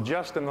 So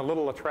just in the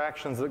little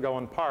attractions that go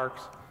in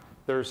parks,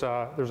 there's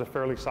a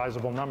fairly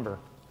sizable number.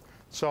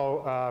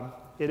 So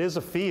it is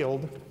a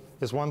field,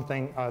 is one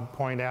thing I'd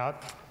point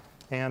out,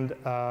 and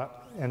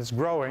it's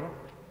growing.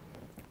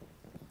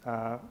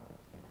 And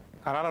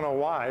I don't know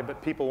why,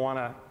 but people want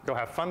to go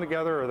have fun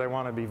together, or they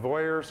want to be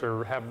voyeurs,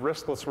 or have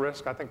riskless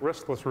risk. I think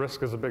riskless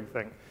risk is a big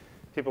thing.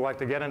 People like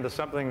to get into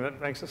something that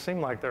makes it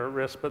seem like they're at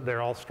risk, but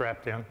they're all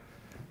strapped in.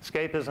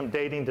 Escapism,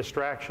 dating,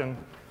 distraction,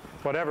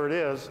 whatever it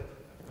is,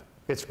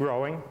 it's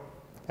growing.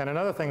 And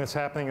another thing that's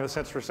happening that's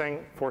interesting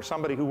for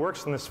somebody who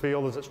works in this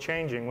field is it's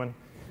changing.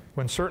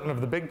 When certain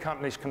of the big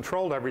companies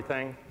controlled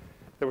everything,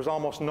 there was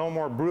almost no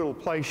more brutal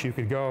place you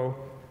could go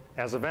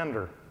as a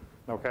vendor.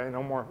 Okay,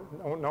 no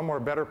more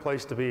better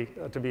place to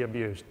be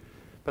abused.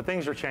 But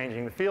things are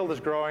changing. The field is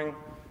growing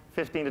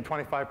 15 to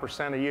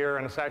 25% a year,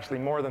 and it's actually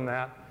more than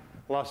that.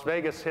 Las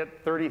Vegas hit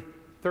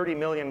 30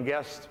 million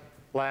guests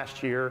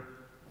last year,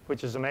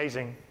 which is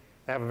amazing.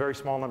 They have a very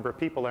small number of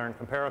people there in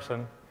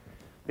comparison.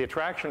 The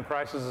attraction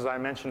prices, as I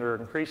mentioned, are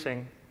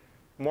increasing.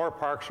 More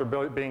parks are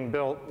being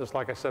built. Just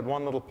like I said,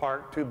 one little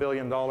park, $2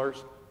 billion.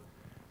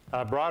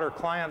 A broader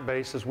client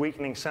base is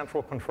weakening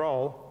central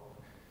control.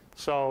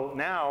 So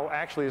now,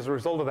 actually, as a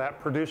result of that,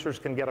 producers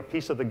can get a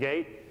piece of the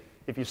gate.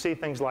 If you see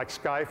things like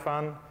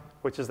SkyFun,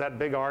 which is that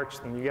big arch,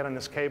 and you get on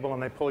this cable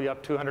and they pull you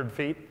up 200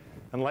 feet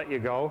and let you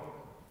go.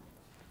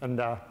 And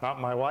not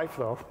my wife,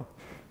 though.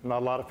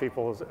 Not a lot of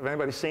people. Have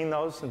anybody seen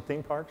those in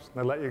theme parks?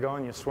 They let you go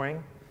and you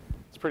swing.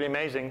 It's pretty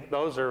amazing.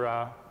 Those are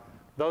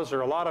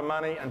a lot of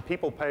money, and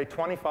people pay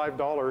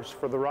 $25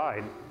 for the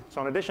ride.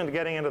 So in addition to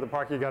getting into the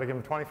park, you got to give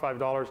them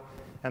 $25,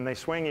 and they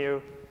swing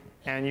you,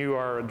 and you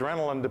are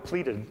adrenaline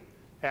depleted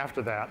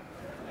after that.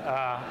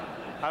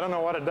 I don't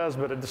know what it does,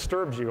 but it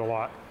disturbs you a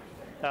lot.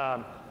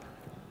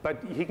 But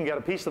he can get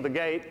a piece of the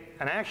gate,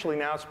 and actually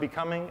now it's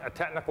becoming a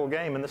technical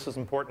game, and this is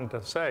important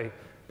to say.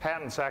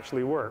 Patents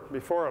actually work.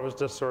 Before it was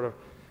just sort of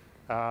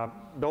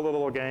build a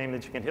little game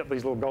that you can hit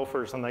these little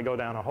gophers and they go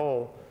down a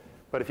hole.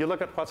 But if you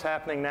look at what's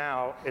happening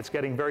now, it's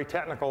getting very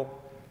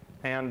technical,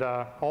 and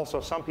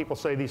also some people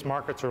say these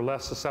markets are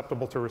less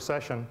susceptible to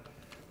recession,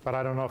 but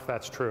I don't know if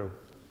that's true.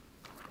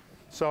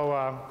 So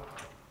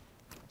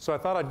I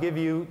thought I'd give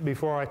you,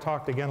 before I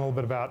talked again a little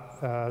bit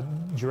about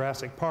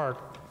Jurassic Park,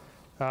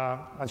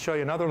 I'll show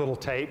you another little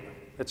tape.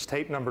 It's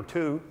tape number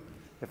 2,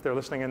 if they're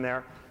listening in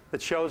there,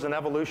 that shows an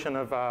evolution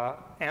of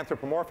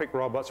anthropomorphic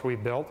robots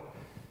we've built.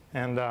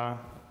 And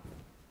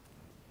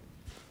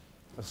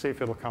let's see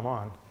if it'll come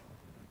on.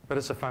 But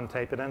it's a fun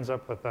tape. It ends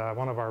up with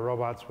one of our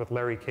robots with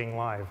Larry King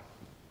live.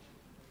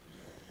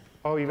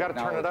 Oh, you've got to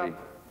turn it up?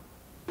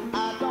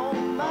 I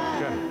don't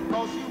mind,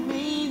 'cause you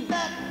mean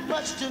that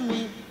much to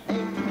me.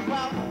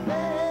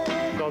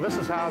 So this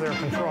is how they're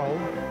controlled.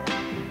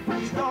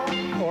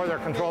 Or they're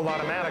controlled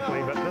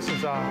automatically, but this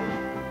is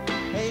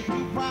he's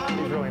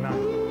really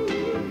nice.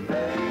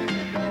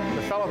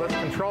 The fellow that's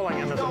controlling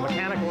him is a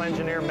mechanical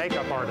engineer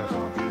makeup artist,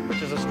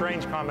 which is a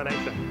strange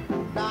combination.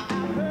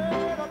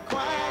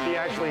 He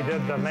actually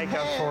did the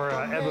makeup for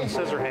Edwin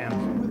Scissorhands.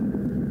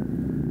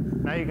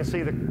 Now you can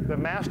see the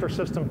master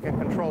system can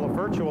control a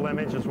virtual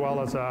image as well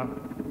as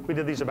we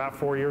did these about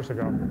 4 years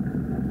ago.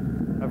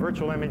 A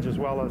virtual image as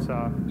well as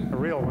a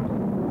real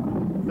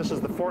one. This is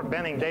the Fort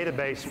Benning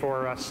database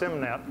for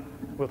SimNet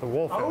with a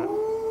wolf in it.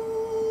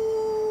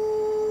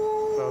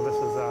 So this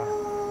is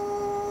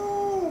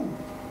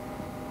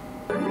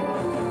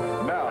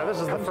now this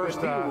is the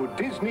first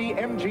Disney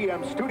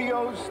MGM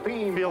Studios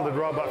theme fielded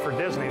robot for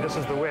Disney. This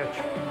is the witch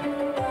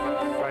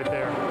right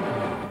there.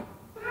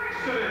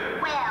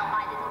 Well,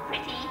 my little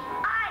pretty,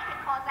 I can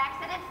cause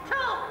accidents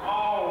too.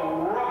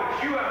 Oh,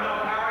 rubbish. You have no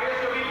power here,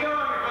 so be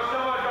gone because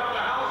someone dropped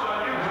the house on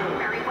you two.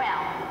 Very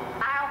well.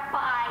 I'll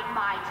bide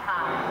my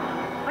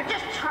time. But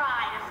just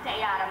try to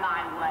stay out of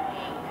my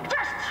way.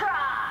 Just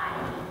try.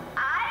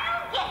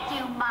 I'll get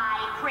you, my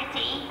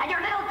pretty, and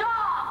your little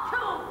dog,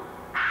 too.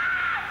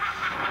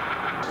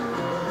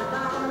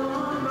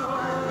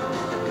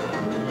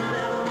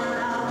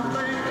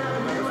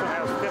 This one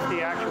has 50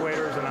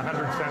 actuators and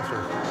 100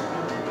 sensors.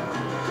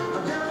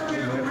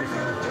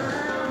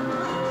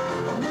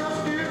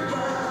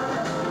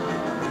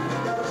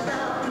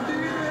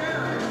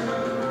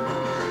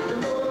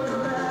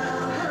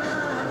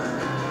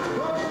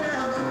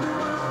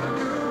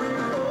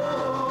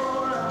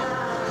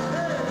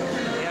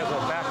 He has a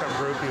backup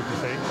group, you can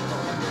see.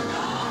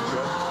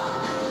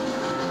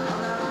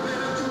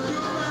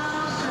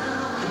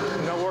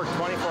 No work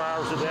 24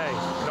 hours a day,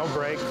 no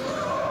breaks.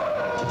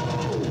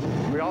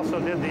 We also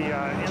did the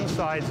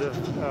insides of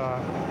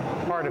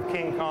part of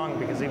King Kong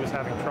because he was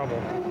having trouble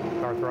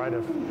with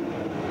arthritis.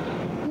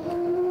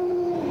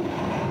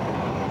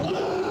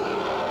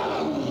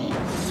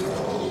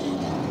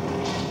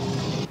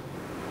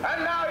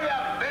 And now, you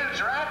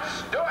bilge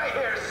rats, do I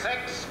hear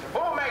 6?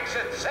 Who makes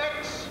it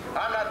 6?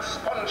 I'm not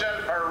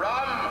sponging for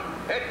rum.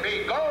 It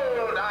be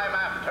gold I'm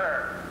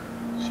after.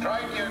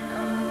 Strike your...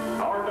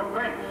 Our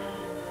defense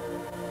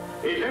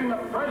is in the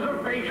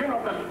preservation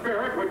of the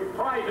spirit which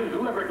prizes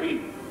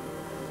liberty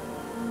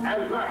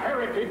as the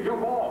heritage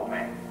of all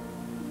men,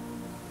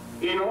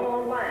 in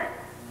all lands,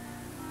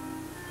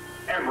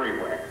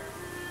 everywhere.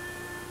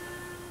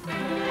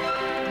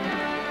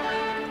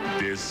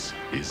 This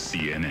is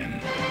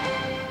CNN.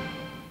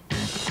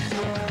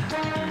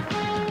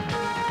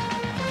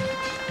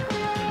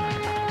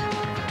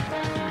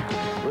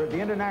 We're at the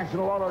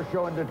International Auto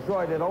Show in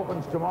Detroit. It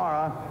opens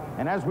tomorrow.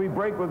 And as we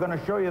break, we're going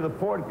to show you the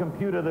Ford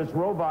computer, this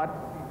robot,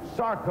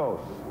 Sarcos.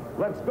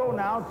 Let's go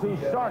now to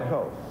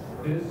Sarcos.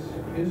 This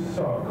is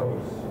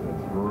Sarcos,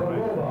 the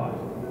robot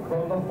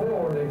from the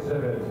Ford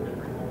exhibit.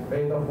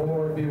 May the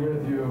Ford be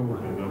with you.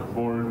 May the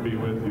Ford be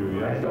with you,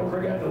 yes. And don't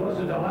forget to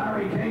listen to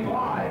Larry King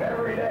live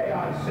every day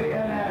on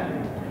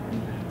CNN.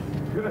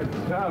 Good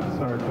job,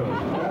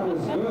 Sarcos. That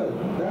was good.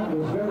 That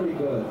was very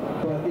good.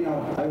 But, you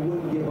know, I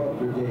wouldn't give up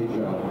your day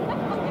job.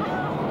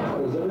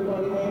 Is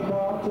everybody named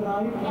Bob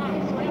tonight?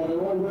 And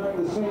they're all wearing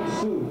the same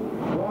suit.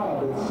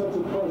 Bob, it's such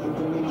a pleasure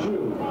to meet you.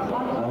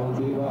 I'll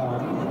be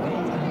back.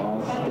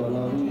 Hasta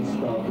la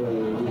vista,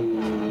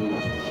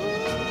 baby.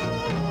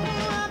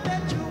 I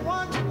bet you're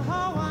wondering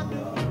how I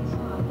do.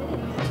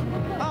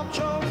 I'm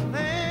chosen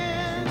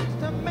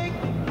to make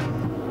me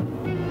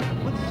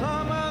with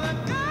some other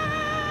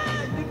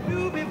guy you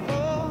knew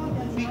before.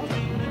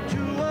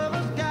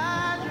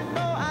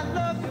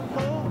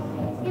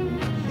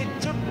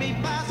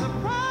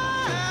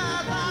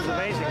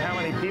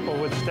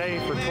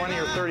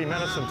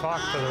 minutes and talk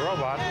to the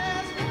robot,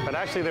 but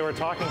actually they were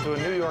talking to a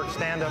New York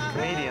stand-up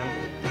comedian,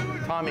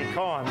 Tommy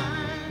Cohen,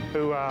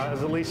 who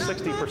is at least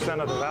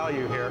 60% of the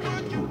value here.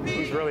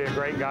 He's really a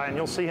great guy, and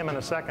you'll see him in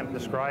a second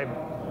describe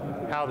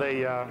how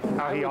he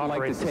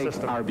operates the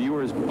system. I would like to take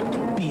our viewers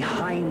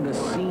behind the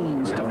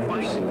scenes to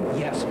find,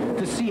 yes,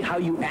 to see how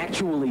you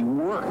actually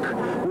work,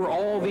 where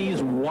all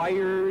these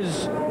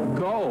wires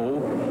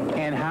go,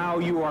 and how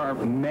you are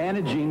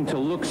managing to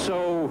look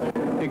so,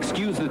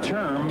 excuse the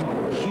term,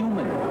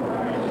 human.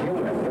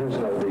 There's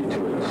no need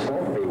to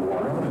insult me,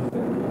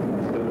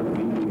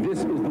 Warren. This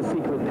is the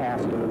secret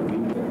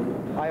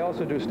password. I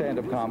also do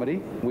stand-up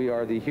comedy. We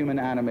are the human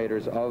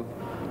animators of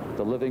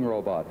the living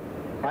robot.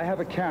 I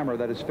have a camera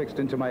that is fixed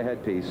into my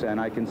headpiece,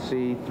 and I can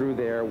see through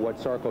there what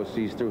Sarko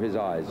sees through his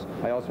eyes.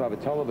 I also have a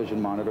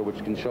television monitor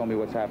which can show me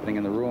what's happening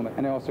in the room,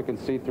 and I also can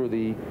see through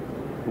the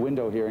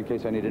window here in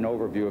case I need an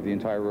overview of the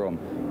entire room.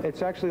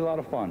 It's actually a lot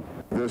of fun.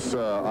 This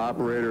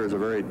operator is a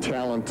very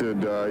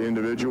talented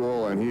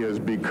individual, and he has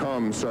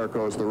become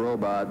Sarkos the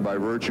robot by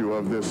virtue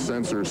of this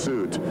sensor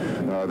suit.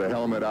 The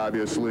helmet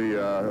obviously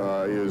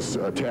is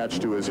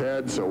attached to his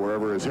head, so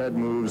wherever his head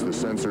moves, the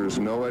sensors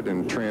know it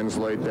and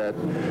translate that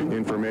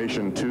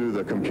information to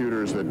the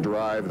computers that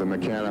drive the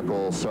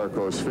mechanical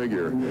Sarkos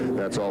figure.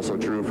 That's also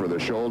true for the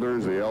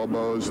shoulders, the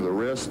elbows, the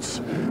wrists.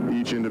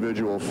 Each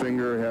individual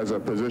finger has a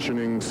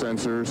positioning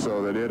sensor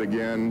so that it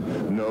again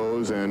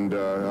knows and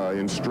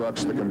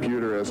instructs the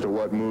computer as to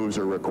what moves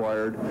are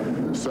required.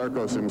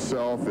 Sarkos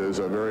himself is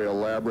a very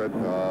elaborate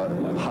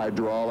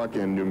hydraulic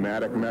and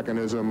pneumatic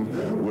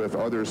mechanism with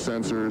other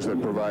sensors that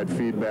provide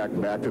feedback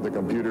back to the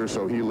computer,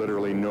 so he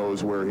literally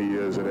knows where he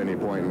is at any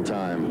point in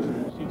time.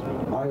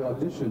 I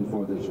auditioned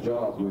for this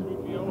job with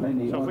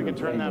many So if we other could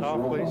turn that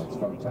off, please. robots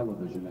from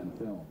television and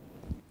film.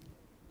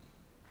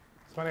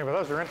 So anyway,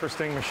 those are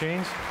interesting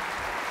machines.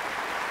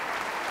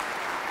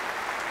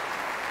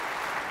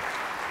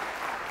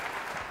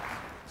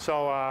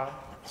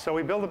 So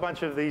we build a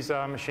bunch of these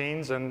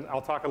machines, and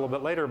I'll talk a little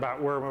bit later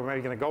about where we're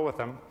maybe going to go with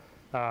them.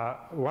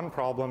 One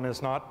problem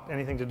is not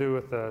anything to do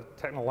with the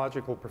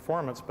technological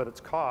performance, but its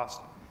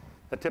cost.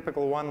 A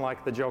typical one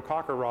like the Joe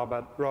Cocker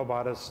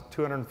robot is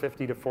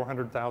 $250,000 to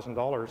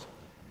 $400,000,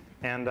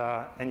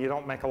 and you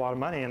don't make a lot of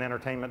money in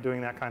entertainment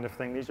doing that kind of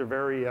thing. These are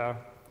very,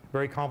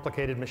 very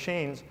complicated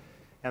machines,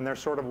 and they're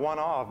sort of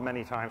one-off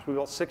many times. We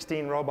built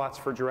 16 robots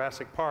for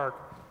Jurassic Park,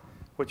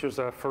 which was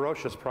a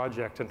ferocious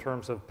project in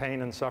terms of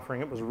pain and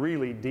suffering. It was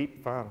really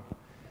deep fun.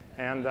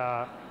 And,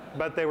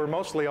 but they were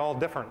mostly all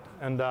different.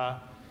 And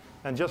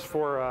just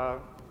for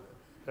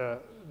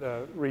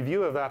the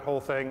review of that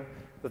whole thing,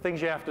 the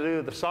things you have to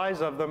do, the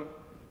size of them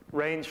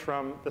range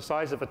from the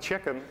size of a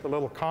chicken, the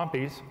little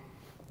compies,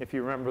 if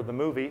you remember the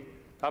movie,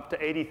 up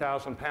to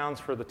 80,000 pounds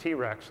for the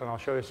T-Rex, and I'll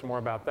show you some more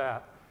about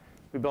that.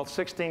 We built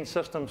 16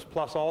 systems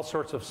plus all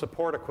sorts of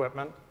support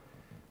equipment.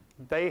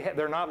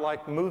 They're not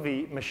like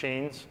movie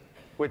machines,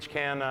 which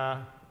can,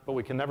 but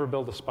we can never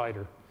build a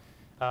spider.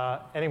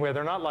 Anyway,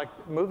 they're not like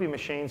movie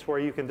machines where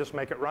you can just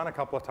make it run a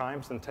couple of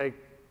times and take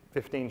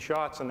 15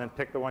 shots and then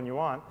pick the one you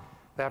want.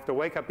 They have to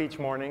wake up each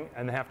morning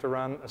and they have to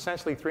run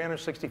essentially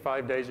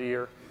 365 days a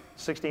year,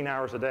 16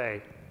 hours a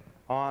day,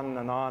 on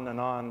and on and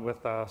on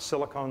with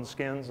silicone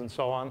skins and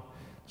so on.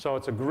 So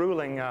it's a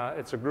grueling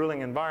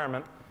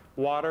environment.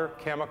 Water,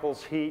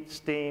 chemicals, heat,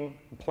 steam,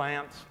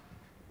 plants,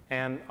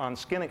 and on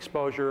skin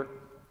exposure,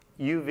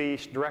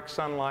 UV, direct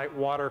sunlight,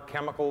 water,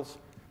 chemicals,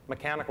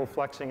 mechanical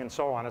flexing, and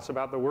so on. It's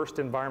about the worst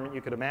environment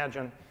you could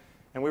imagine.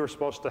 And we were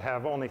supposed to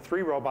have only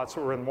 3 robots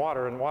that were in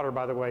water. And water,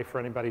 by the way, for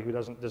anybody who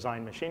doesn't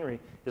design machinery,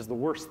 is the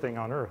worst thing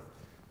on Earth.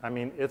 I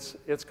mean,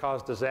 it's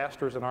caused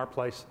disasters in our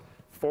place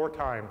 4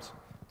 times,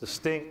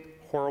 distinct,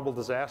 horrible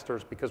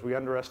disasters, because we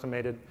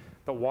underestimated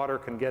that water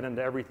can get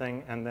into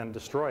everything and then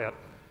destroy it.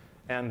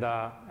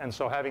 And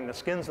so having the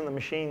skins in the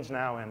machines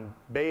now and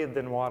bathed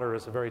in water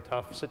is a very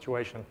tough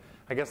situation.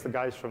 I guess the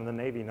guys from the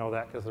Navy know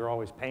that because they're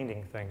always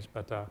painting things.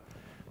 But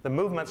the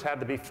movements had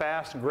to be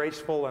fast,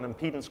 graceful, and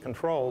impedance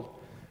controlled.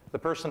 The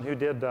person who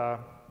did the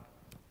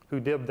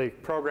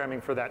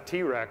programming for that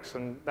T-Rex,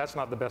 and that's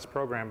not the best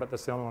program, but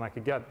that's the only one I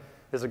could get,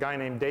 is a guy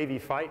named Davey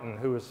Feighton,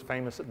 who was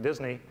famous at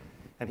Disney.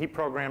 And he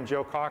programmed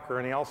Joe Cocker,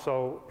 and he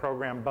also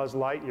programmed Buzz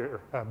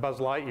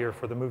Lightyear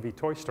for the movie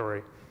Toy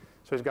Story.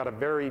 So he's got a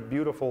very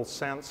beautiful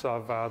sense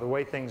of the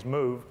way things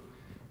move,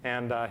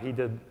 and he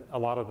did a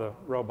lot of the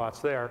robots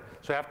there.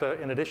 So you have to,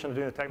 in addition to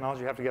doing the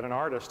technology, you have to get an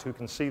artist who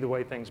can see the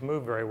way things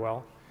move very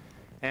well.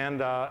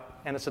 And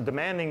it's a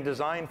demanding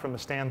design from the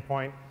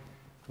standpoint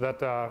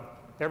that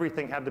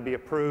everything had to be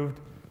approved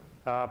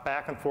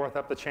back and forth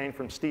up the chain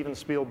from Steven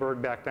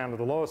Spielberg back down to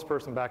the lowest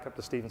person, back up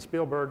to Steven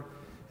Spielberg.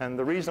 And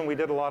the reason we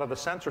did a lot of the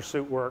sensor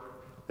suit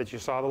work that you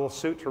saw, the little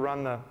suit to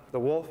run the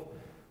wolf,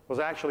 was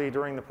actually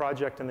during the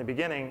project in the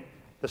beginning,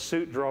 the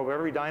suit drove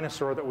every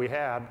dinosaur that we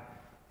had,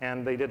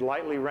 and they did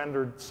lightly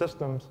rendered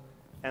systems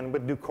and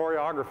would do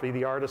choreography.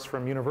 The artists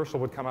from Universal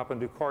would come up and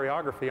do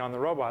choreography on the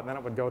robot, and then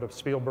it would go to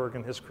Spielberg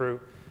and his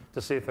crew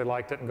to see if they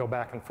liked it and go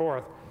back and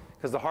forth.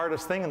 because the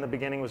hardest thing in the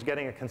beginning was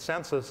getting a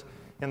consensus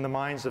in the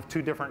minds of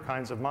two different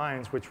kinds of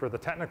minds, which were the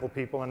technical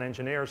people and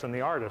engineers and the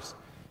artists.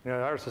 You know,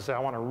 the artists would say, I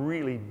want a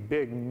really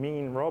big,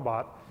 mean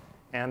robot,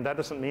 and that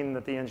doesn't mean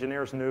that the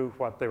engineers knew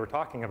what they were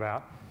talking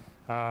about.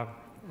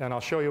 And I'll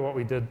show you what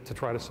we did to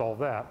try to solve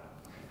that.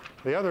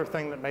 The other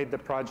thing that made the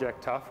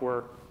project tough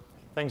were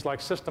things like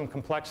system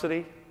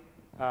complexity,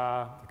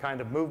 the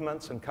kind of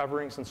movements and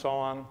coverings and so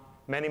on,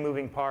 many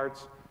moving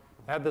parts.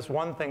 I had this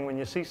one thing, when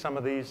you see some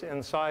of these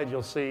inside,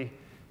 you'll see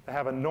they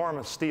have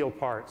enormous steel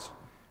parts.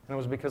 And it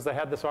was because they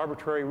had this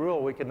arbitrary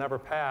rule we could never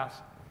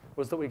pass,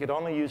 was that we could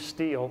only use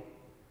steel,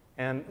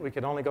 and we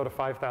could only go to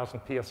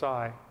 5,000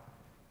 PSI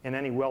in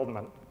any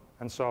weldment.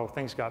 And so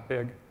things got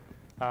big.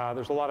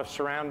 There's a lot of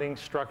surrounding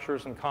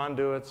structures and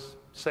conduits,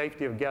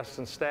 safety of guests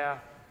and staff.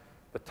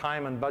 The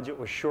time and budget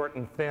was short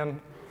and thin.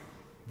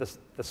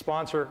 The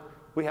sponsor,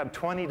 we had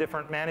 20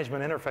 different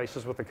management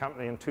interfaces with the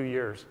company in 2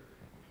 years.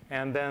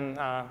 And then,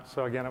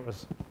 so again, it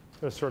was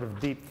sort of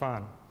deep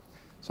fun.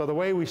 So the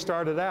way we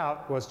started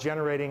out was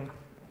generating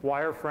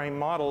wireframe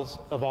models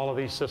of all of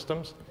these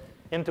systems,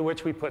 into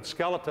which we put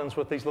skeletons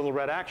with these little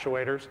red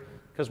actuators,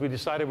 because we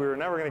decided we were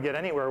never going to get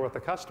anywhere with the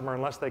customer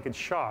unless they could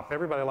shop.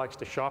 Everybody likes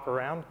to shop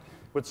around.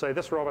 Would say,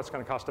 this robot's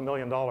going to cost $1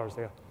 million. They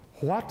go,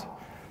 what?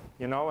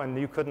 You know, and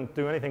you couldn't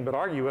do anything but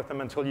argue with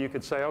them until you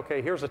could say,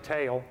 okay, here's a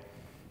tail,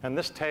 and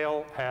this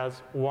tail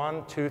has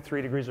 1, 2,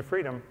 3 degrees of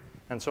freedom,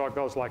 and so it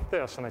goes like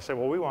this. And they say,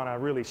 well, we want a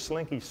really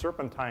slinky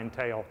serpentine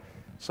tail.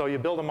 So you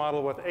build a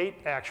model with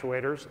 8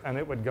 actuators, and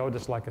it would go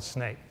just like a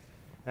snake.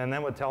 And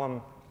then would tell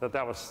them that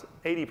that was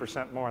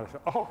 80% more. They say,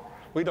 oh,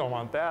 we don't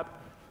want that.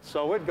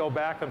 So we'd go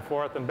back and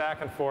forth and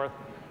back and forth,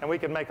 and we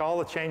could make all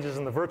the changes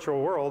in the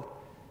virtual world.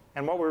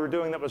 And what we were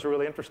doing that was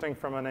really interesting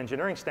from an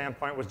engineering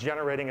standpoint was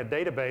generating a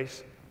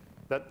database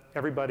that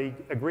everybody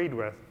agreed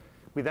with.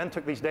 We then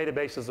took these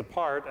databases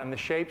apart, and the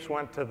shapes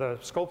went to the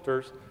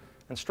sculptors,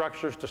 and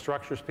structures to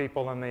structures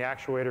people, and the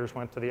actuators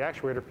went to the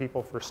actuator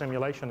people for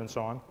simulation and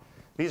so on.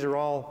 These are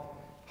all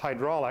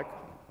hydraulic,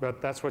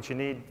 but that's what you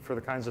need for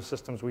the kinds of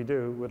systems we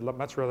do. Would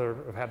much rather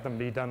have had them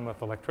be done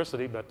with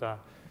electricity. But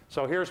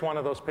so here's one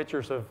of those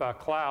pictures of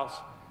Klaus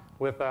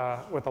with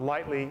a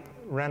lightly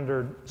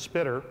rendered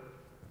spitter.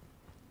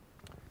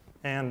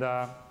 And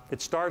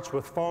it starts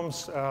with foam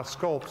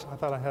sculpts. I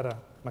thought I had a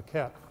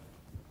maquette.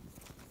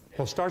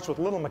 Well, it starts with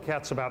little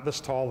maquettes about this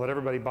tall that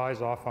everybody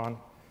buys off on.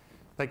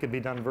 They could be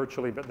done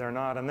virtually, but they're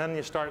not. And then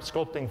you start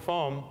sculpting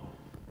foam.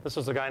 This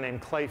is a guy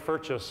named Clay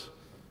Furchess,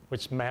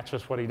 which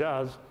matches what he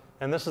does.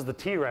 And this is the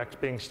T-Rex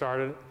being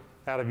started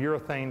out of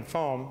urethane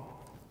foam.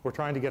 We're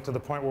trying to get to the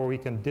point where we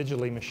can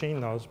digitally machine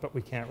those, but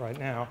we can't right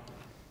now.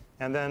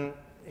 And then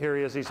here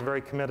he is. He's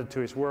very committed to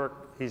his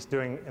work. He's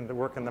doing the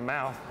work in the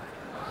mouth.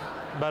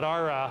 But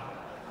our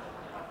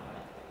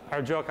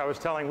joke I was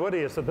telling Woody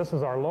is that this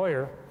is our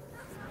lawyer.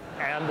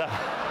 And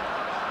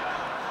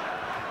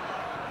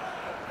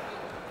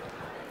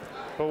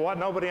but what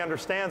nobody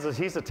understands is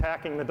he's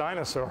attacking the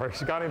dinosaur.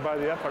 He's got him by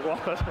the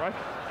epiglottis, right?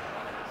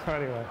 So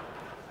anyway.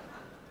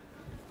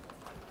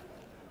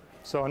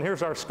 So, and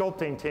here's our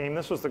sculpting team.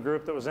 This was the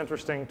group that was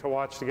interesting to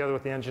watch together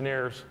with the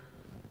engineers.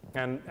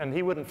 And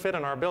he wouldn't fit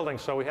in our building,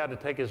 so we had to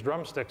take his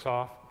drumsticks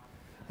off.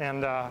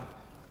 And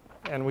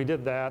we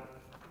did that,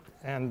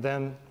 and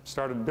then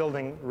started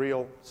building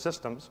real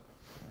systems.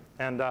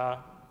 And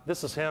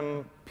this is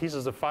him,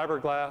 pieces of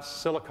fiberglass,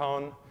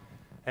 silicone,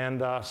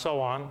 and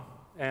so on.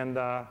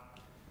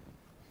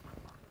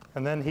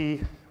 And then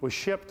he was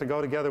shipped to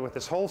go together with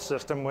this whole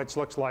system, which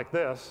looks like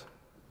this.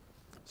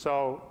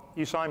 So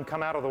you saw him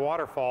come out of the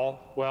waterfall.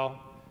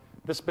 Well,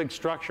 this big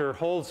structure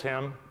holds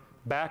him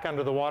back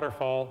under the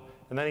waterfall,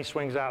 and then he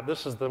swings out.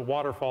 This is the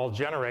waterfall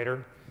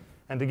generator.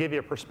 And to give you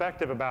a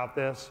perspective about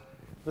this,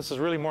 this is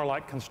really more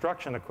like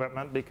construction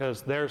equipment,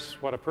 because there's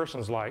what a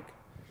person's like.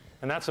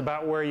 And that's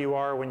about where you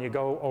are when you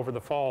go over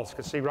the falls.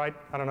 Because see, right,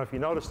 I don't know if you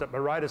noticed it,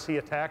 but right as he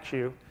attacks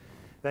you,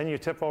 then you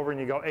tip over and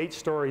you go 8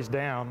 stories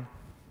down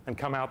and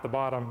come out the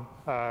bottom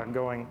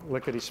going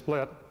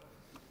lickety-split.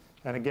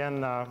 And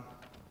again,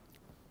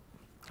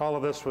 all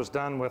of this was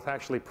done with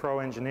actually Pro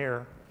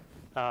Engineer.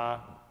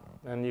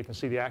 And you can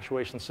see the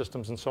actuation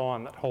systems and so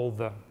on that hold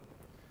the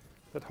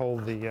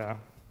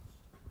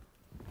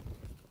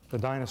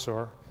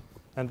dinosaur.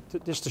 And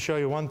just to show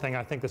you one thing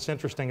I think that's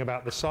interesting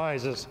about the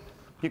size is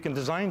you can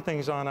design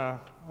things on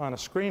a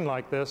screen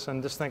like this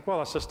and just think, well,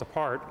 it's just a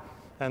part.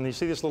 And you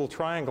see this little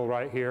triangle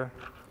right here.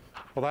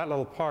 Well, that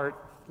little part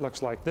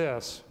looks like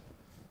this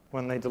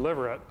when they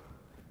deliver it.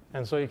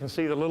 And so you can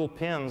see the little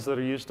pins that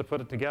are used to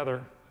put it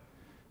together,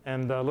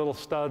 and little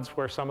studs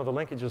where some of the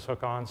linkages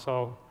hook on.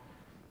 So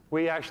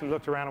we actually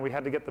looked around, and we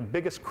had to get the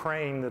biggest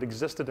crane that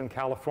existed in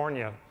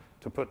California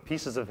to put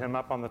pieces of him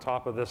up on the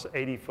top of this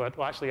 80-foot,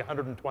 well, actually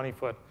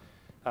 120-foot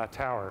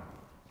tower.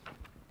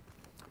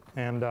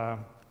 And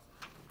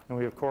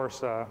we, of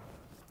course,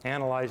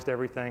 analyzed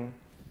everything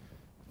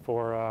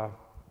for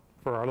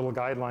our little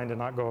guideline to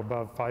not go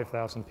above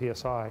 5,000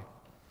 PSI.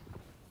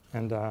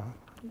 And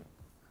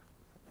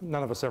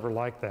none of us ever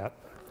liked that.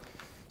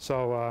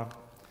 So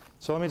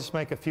let me just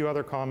make a few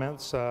other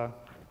comments.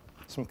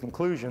 some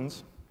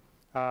conclusions.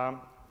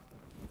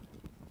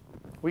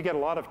 We get a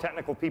lot of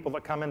technical people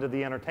that come into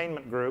the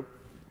entertainment group,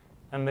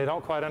 and they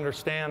don't quite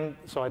understand,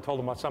 so I told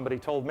them what somebody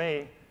told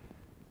me.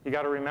 You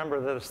got to remember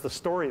that it's the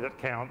story that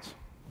counts,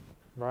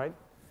 right?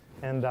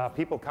 And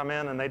people come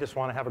in and they just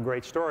want to have a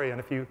great story. And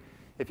if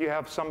you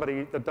have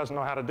somebody that doesn't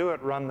know how to do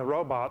it run the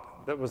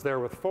robot that was there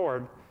with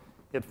Ford,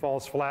 it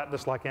falls flat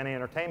just like any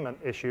entertainment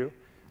issue.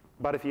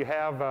 But if you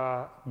have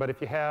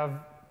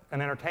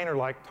an entertainer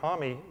like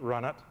Tommy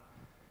run it,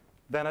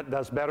 then it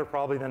does better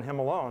probably than him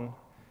alone.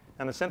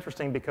 And it's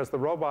interesting because the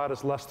robot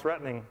is less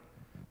threatening.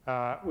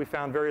 We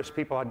found various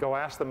people, I'd go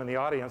ask them in the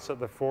audience at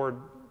the Ford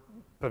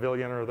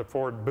Pavilion or the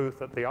Ford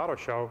booth at the auto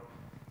show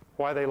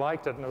why they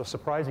liked it, and it was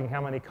surprising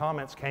how many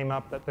comments came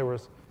up that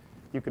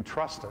you could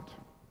trust it.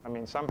 I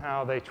mean,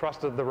 somehow they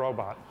trusted the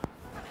robot.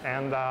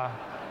 And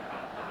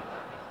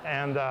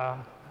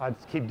I'd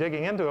keep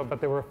digging into it, but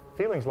there were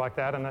feelings like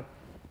that. And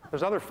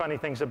there's other funny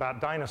things about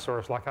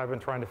dinosaurs, like I've been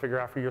trying to figure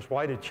out for years.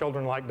 Why did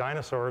children like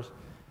dinosaurs?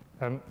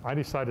 And I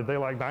decided they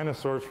like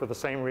dinosaurs for the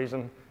same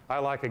reason I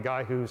like a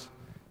guy who's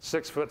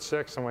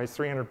 6'6" and weighs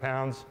 300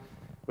 pounds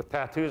with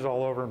tattoos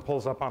all over and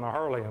pulls up on a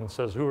Harley and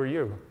says, "Who are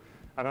you?"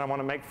 And I want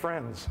to make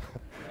friends.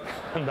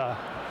 And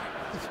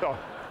so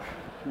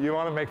you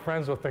want to make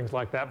friends with things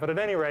like that. But at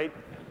any rate,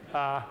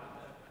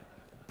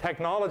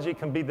 technology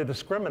can be the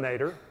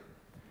discriminator,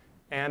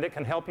 and it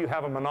can help you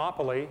have a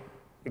monopoly,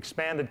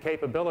 expanded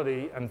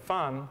capability, and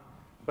fun,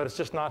 but it's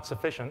just not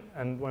sufficient.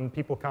 And when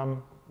people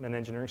come in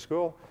engineering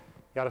school,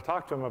 you got to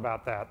talk to them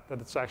about that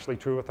it's actually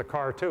true with the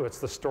car too. It's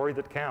the story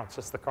that counts.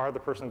 It's the car the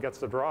person gets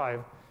to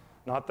drive,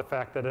 not the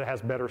fact that it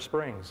has better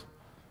springs.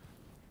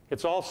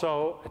 It's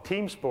also a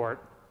team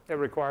sport. It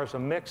requires a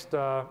mixed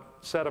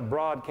set of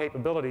broad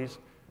capabilities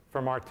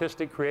from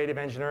artistic, creative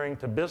engineering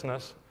to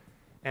business,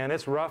 and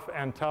it's rough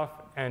and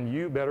tough, and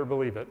you better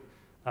believe it.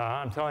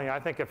 I'm telling you, I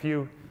think if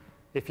you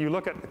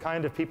look at the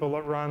kind of people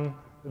that run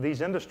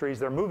these industries,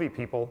 they're movie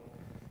people,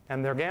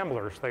 and they're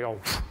gamblers. They go,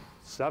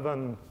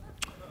 7,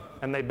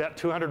 and they bet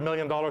 $200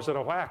 million at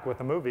a whack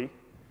with a movie,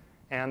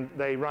 and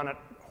they run it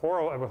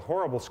with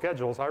horrible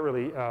schedules. I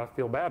really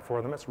feel bad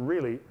for them. It's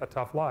really a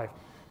tough life.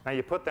 Now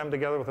you put them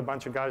together with a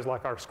bunch of guys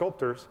like our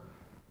sculptors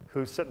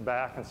who sit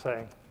back and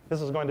say,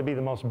 this is going to be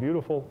the most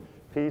beautiful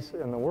piece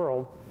in the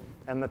world,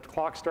 and the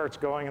clock starts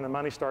going and the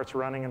money starts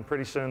running, and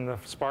pretty soon the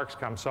sparks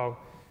come. So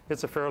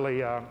it's a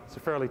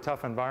fairly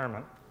tough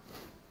environment.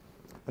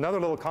 Another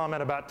little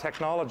comment about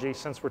technology,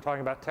 since we're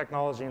talking about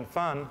technology and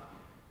fun,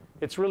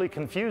 it's really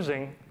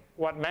confusing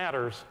what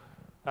matters.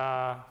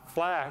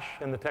 Flash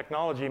in the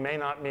technology may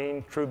not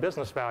mean true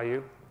business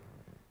value,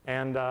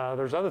 and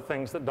there's other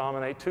things that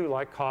dominate too,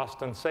 like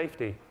cost and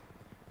safety.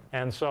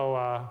 And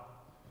so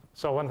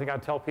one thing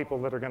I'd tell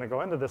people that are going to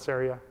go into this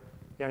area,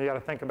 you got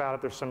to think about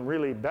it. There's some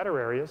really better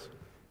areas.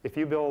 If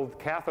you build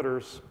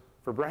catheters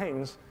for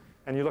brains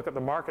and you look at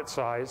the market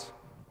size,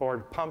 or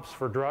pumps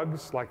for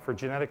drugs, like for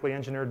genetically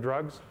engineered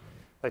drugs,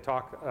 they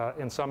talk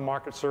in some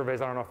market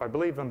surveys, I don't know if I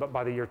believe them, but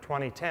by the year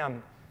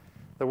 2010,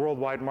 the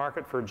worldwide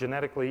market for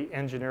genetically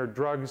engineered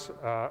drugs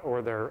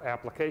or their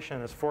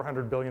application is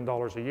 $400 billion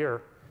a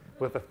year,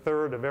 with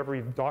 1/3 of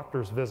every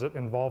doctor's visit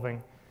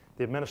involving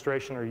the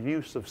administration or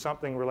use of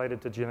something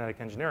related to genetic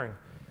engineering.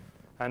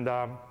 And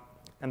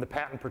the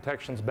patent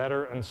protection's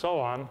better and so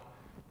on.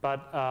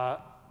 But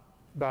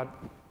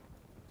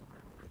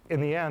in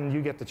the end,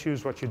 you get to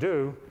choose what you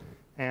do.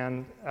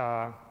 And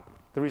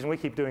the reason we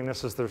keep doing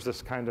this is there's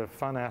this kind of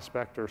fun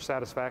aspect or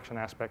satisfaction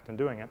aspect in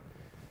doing it.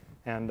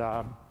 And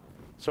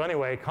so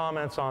anyway,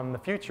 comments on the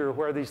future,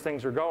 where these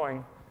things are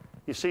going.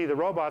 You see the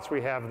robots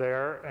we have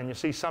there, and you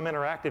see some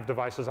interactive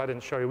devices I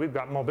didn't show you. We've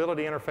got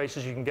mobility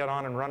interfaces you can get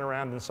on and run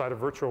around inside of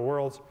virtual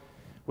worlds.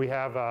 We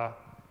have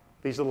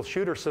these little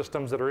shooter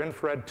systems that are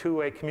infrared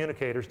two-way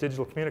communicators,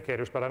 digital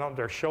communicators, but I don't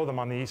dare show them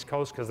on the East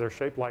Coast because they're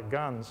shaped like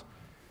guns.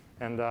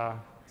 And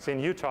it's in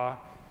Utah.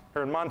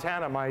 Or in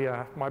Montana,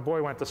 my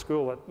boy went to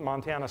school at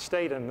Montana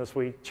State, and as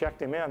we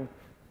checked him in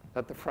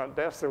at the front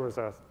desk, there was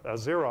a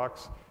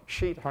Xerox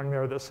sheet hung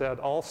there that said,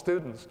 "All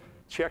students,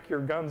 check your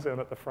guns in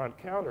at the front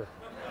counter."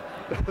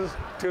 This was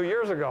 2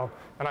 years ago,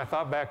 and I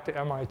thought back to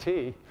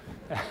MIT,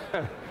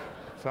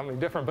 something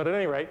different. But at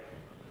any rate,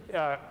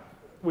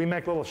 we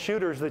make little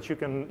shooters that you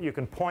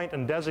can point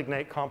and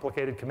designate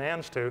complicated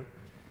commands to.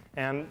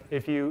 And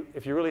if you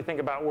really think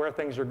about where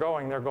things are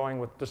going, they're going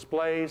with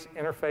displays,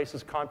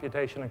 interfaces,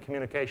 computation, and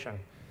communication.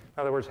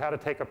 In other words, how to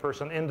take a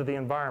person into the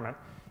environment.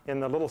 In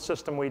the little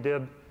system we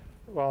did,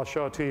 well, I'll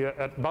show it to you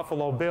at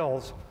Buffalo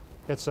Bills.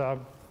 It's a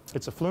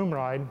flume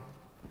ride.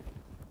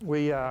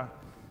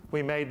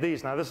 We made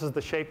these. Now this is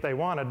the shape they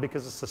wanted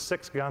because it's a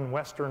 6-gun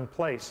Western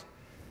place,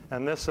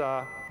 and this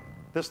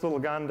little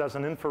gun does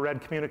an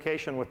infrared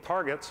communication with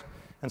targets,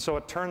 and so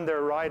it turned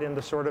their ride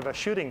into sort of a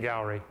shooting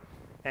gallery,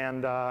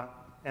 and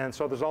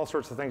so there's all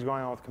sorts of things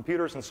going on with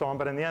computers and so on.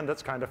 But in the end,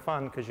 it's kind of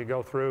fun because you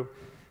go through,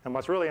 and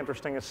what's really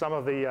interesting is some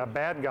of the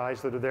bad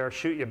guys that are there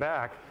shoot you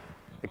back.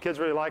 The kids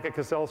really like it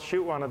because they'll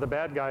shoot one of the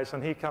bad guys,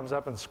 and he comes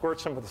up and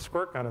squirts them with a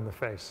squirt gun in the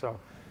face. So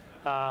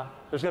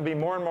there's going to be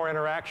more and more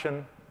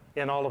interaction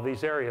in all of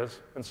these areas.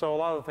 And so a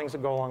lot of the things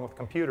that go along with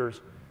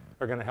computers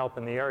are going to help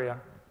in the area.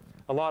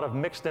 A lot of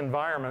mixed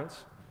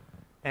environments,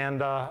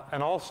 and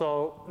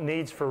also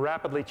needs for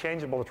rapidly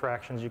changeable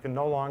attractions. You can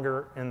no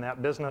longer, in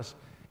that business,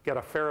 get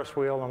a Ferris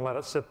wheel and let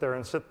it sit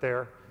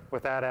there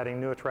without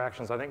adding new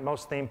attractions. I think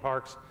most theme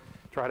parks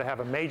try to have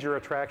a major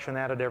attraction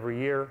added every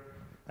year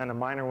and a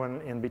minor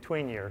one in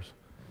between years.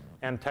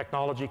 And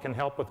technology can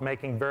help with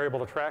making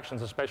variable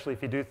attractions, especially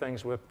if you do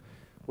things with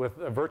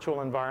a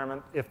virtual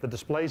environment. If the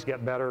displays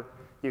get better,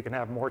 you can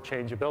have more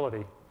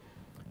changeability.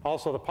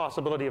 Also, the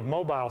possibility of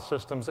mobile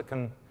systems that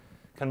can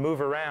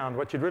move around.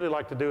 What you'd really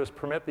like to do is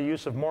permit the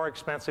use of more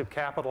expensive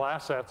capital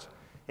assets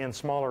in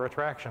smaller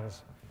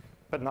attractions,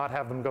 but not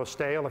have them go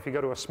stale. If you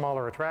go to a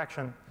smaller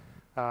attraction,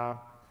 and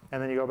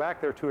then you go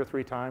back there 2 or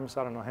 3 times,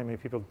 I don't know how many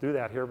people do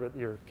that here, but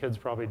your kids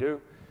probably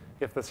do.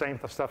 If the same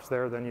stuff's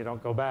there, then you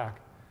don't go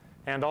back.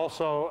 And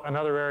also,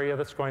 another area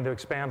that's going to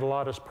expand a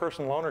lot is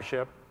personal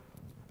ownership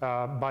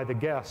by the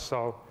guests.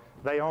 So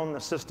they own the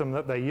system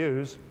that they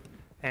use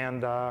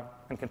and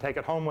can take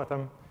it home with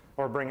them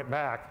or bring it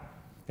back.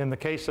 In the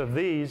case of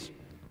these,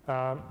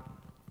 we're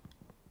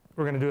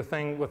going to do a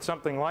thing with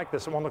something like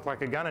this. It won't look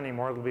like a gun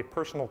anymore. It'll be a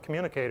personal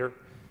communicator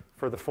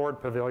for the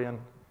Ford Pavilion.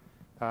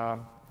 We're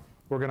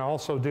going to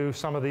also do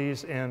some of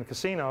these in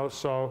casinos.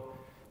 So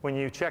when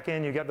you check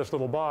in, you get this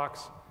little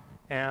box,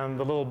 and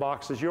the little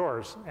box is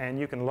yours. And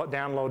you can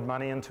download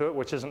money into it,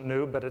 which isn't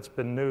new, but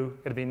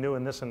it'll be new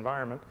in this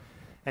environment.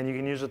 And you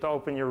can use it to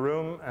open your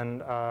room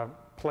and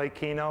play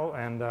Keno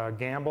and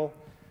gamble,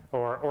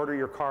 or order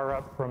your car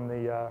up from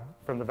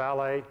the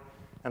valet,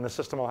 and the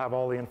system will have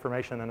all the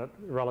information in it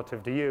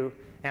relative to you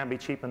and be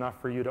cheap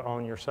enough for you to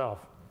own yourself.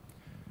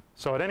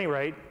 So at any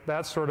rate,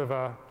 that's sort of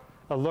a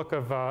look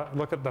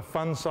at the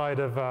fun side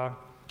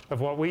of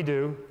what we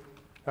do.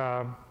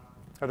 Are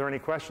there any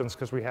questions?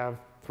 Because we have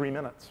 3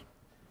 minutes,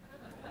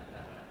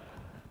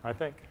 I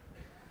think.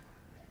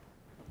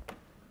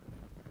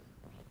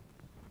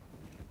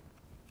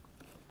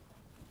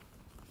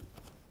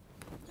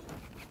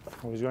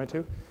 Who's going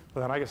to?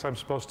 Well, then I guess I'm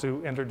supposed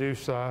to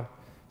introduce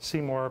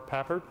Seymour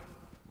Papert,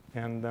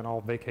 and then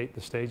I'll vacate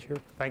the stage here.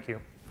 Thank you.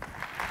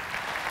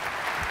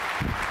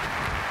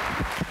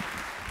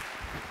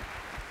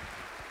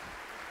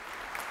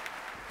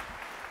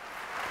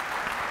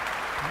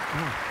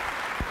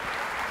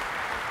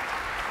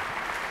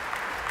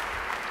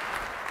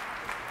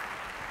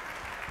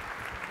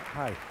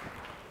 Hi.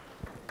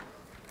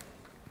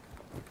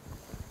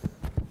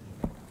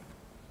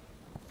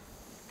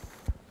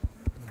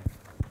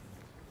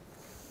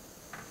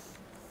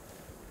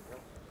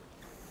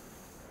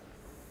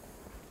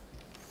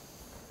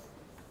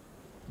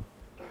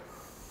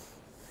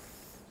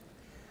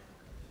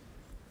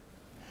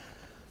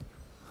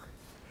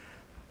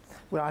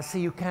 Well, I see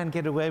you can't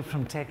get away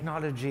from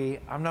technology.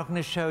 I'm not going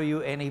to show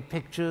you any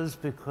pictures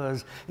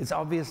because it's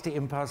obviously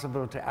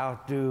impossible to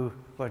outdo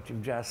what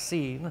you've just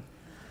seen.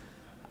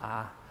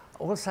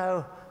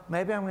 Also,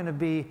 maybe I'm going to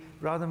be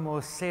rather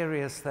more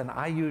serious than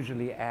I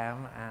usually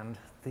am and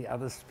the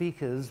other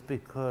speakers,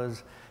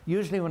 because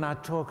usually when I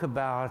talk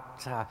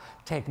about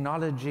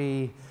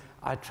technology,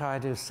 I try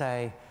to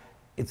say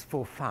it's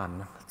for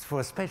fun. It's for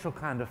a special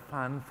kind of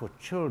fun for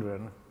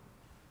children.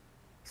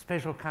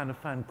 Special kind of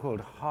fun called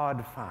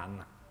hard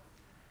fun.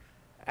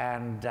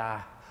 And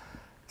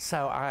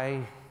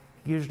so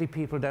usually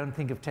people don't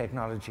think of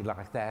technology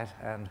like that,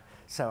 and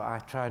so I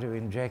try to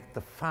inject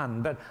the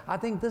fun. But I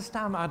think this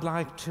time I'd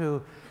like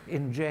to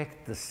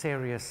inject the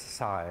serious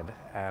side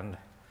and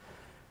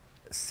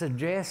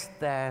suggest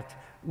that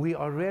we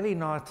are really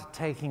not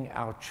taking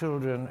our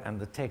children and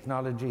the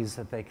technologies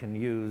that they can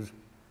use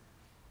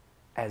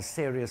as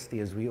seriously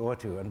as we ought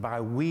to. And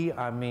by we,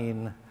 I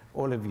mean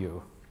all of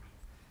you.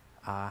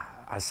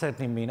 I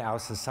certainly mean our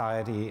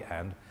society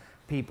and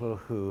people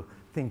who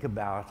think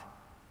about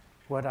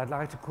what I'd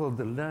like to call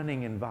the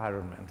learning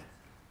environment.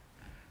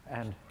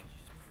 And,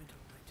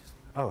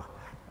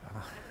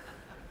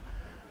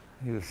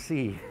 you'll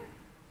see,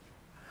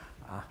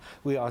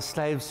 we are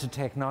slaves to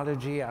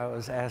technology. I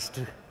was asked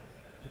to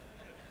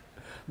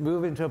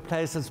move into a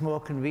place that's more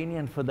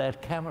convenient for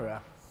that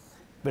camera,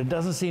 but it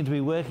doesn't seem to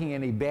be working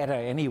any better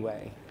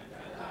anyway.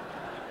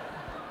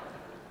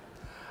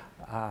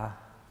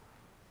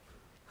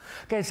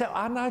 Okay, so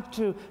I'd like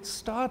to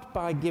start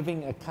by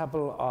giving a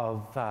couple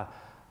of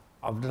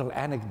little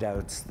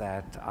anecdotes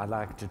that I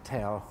like to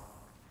tell.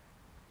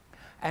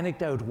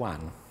 Anecdote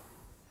 1.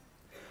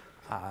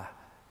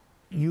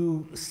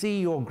 You see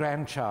your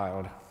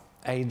grandchild,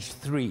 age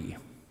 3,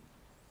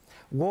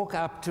 walk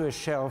up to a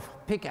shelf,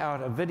 pick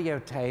out a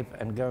videotape,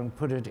 and go and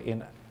put it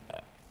in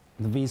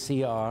the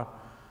VCR,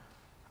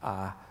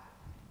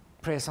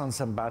 press on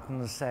some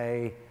buttons,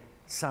 say,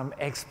 some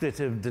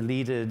expletive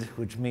deleted,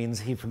 which means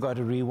he forgot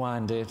to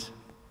rewind it.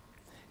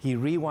 He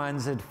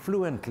rewinds it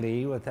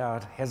fluently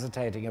without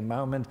hesitating a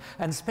moment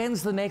and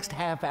spends the next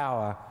half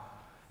hour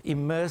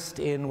immersed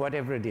in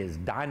whatever it is,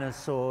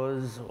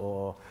 dinosaurs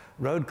or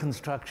road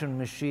construction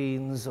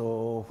machines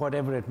or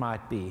whatever it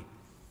might be.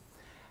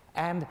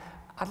 And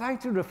I'd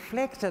like to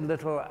reflect a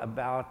little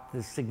about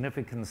the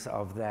significance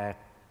of that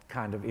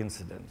kind of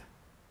incident.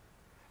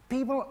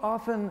 People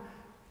often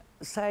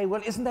say,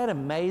 well, isn't that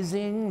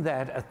amazing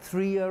that a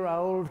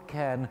 3-year-old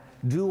can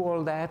do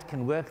all that,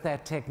 can work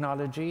that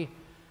technology?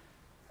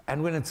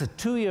 And when it's a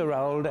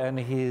 2-year-old and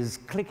he's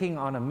clicking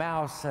on a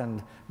mouse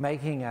and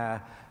making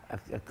a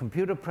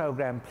computer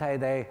program play,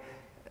 they're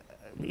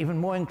even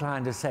more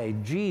inclined to say,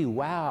 gee,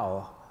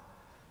 wow.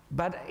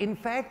 But in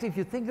fact, if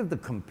you think of the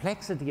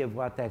complexity of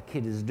what that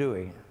kid is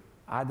doing,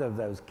 either of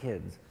those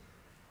kids,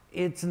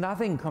 it's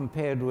nothing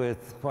compared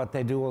with what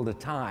they do all the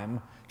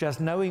time,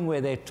 just knowing where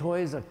their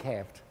toys are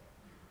kept,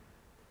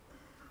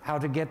 how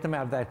to get them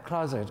out of that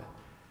closet,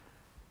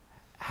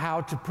 how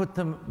to put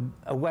them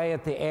away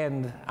at the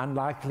end,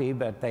 unlikely,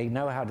 but they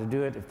know how to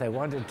do it if they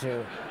wanted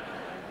to.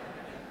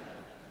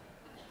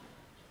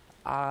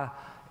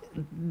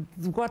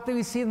 What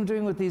we see them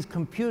doing with these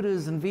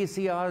computers and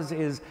VCRs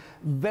is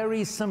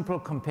very simple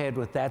compared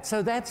with that.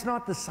 So that's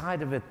not the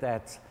side of it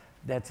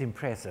that's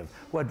impressive.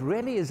 What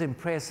really is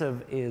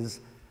impressive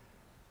is,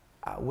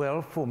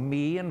 well, for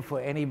me and for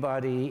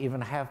anybody even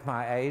half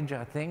my age,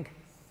 I think,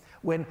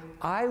 when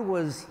I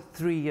was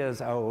 3 years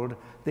old,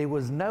 there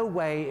was no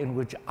way in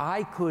which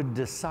I could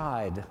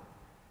decide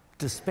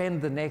to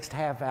spend the next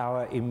half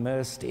hour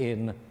immersed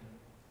in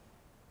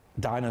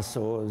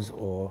dinosaurs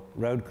or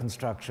road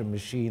construction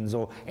machines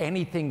or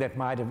anything that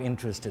might have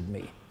interested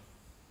me.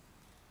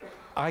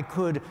 I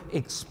could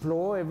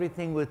explore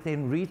everything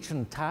within reach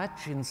and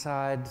touch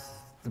inside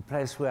the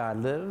place where I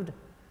lived,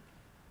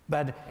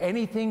 but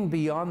anything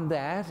beyond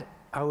that,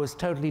 I was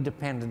totally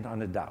dependent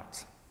on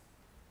adults.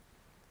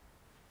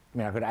 I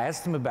mean, I could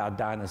ask them about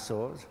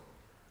dinosaurs,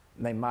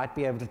 and they might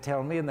be able to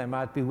tell me, and they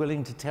might be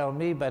willing to tell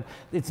me, but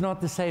it's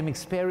not the same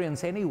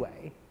experience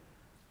anyway.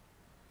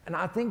 And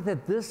I think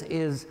that this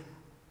is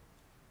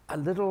a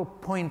little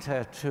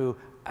pointer to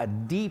a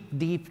deep,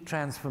 deep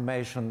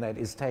transformation that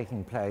is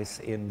taking place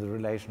in the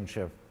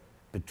relationship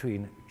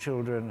between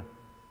children,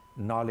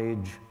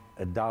 knowledge,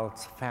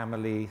 adults,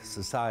 family,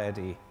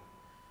 society.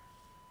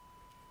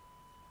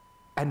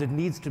 And it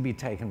needs to be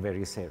taken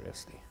very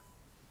seriously.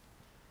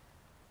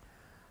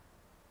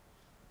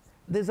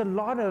 There's a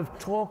lot of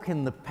talk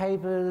in the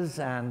papers,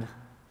 and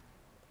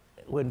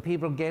when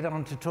people get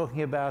on to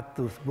talking about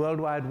the World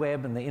Wide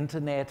Web and the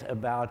internet,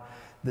 about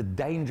the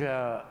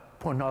danger,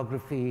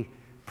 pornography,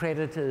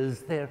 predators,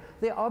 they're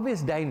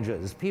obvious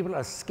dangers. People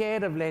are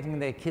scared of letting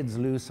their kids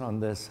loose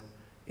on this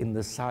in the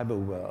cyber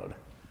world.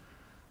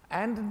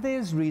 And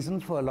there's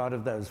reason for a lot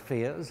of those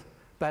fears,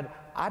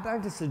 but I'd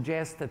like to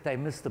suggest that they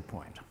miss the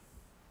point.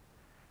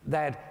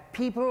 That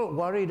people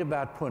worried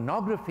about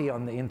pornography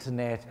on the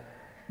internet,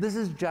 this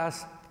is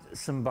just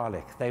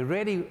symbolic. They're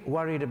really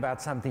worried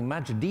about something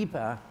much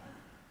deeper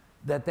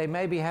that they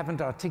maybe haven't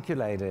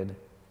articulated.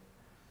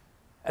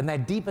 And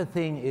that deeper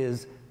thing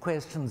is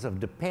questions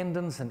of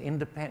dependence and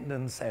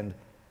independence and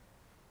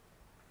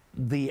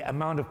the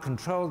amount of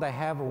control they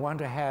have or want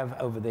to have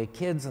over their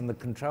kids, and the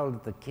control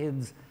that the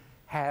kids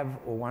have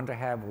or want to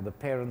have, or the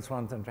parents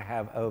want them to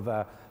have,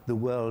 over the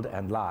world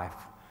and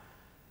life.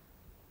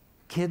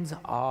 Kids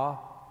are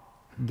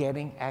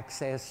getting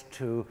access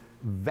to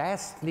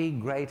vastly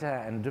greater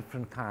and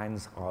different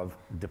kinds of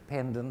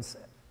dependence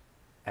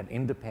and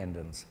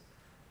independence.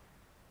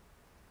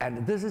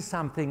 And this is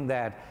something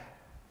that,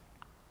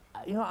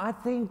 you know, I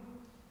think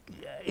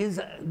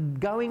is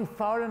going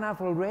far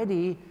enough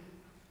already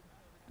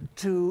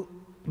to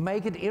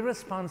make it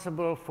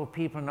irresponsible for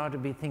people not to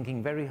be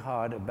thinking very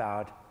hard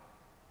about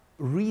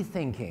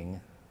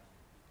rethinking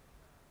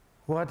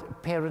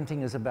what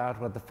parenting is about,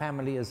 what the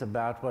family is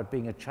about, what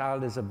being a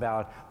child is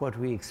about, what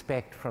we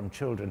expect from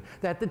children.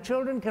 That the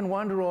children can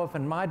wander off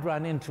and might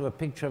run into a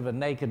picture of a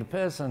naked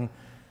person,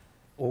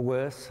 or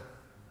worse,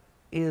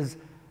 is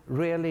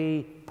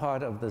really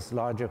part of this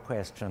larger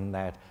question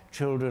that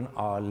children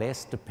are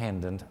less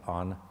dependent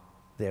on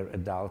their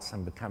adults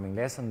and becoming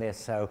less and less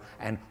so.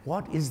 And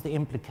what is the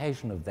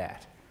implication of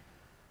that?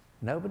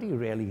 Nobody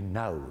really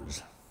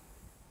knows.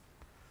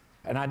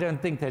 And I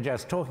don't think they're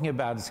just talking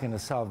about it's going to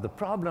solve the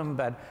problem,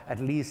 but at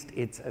least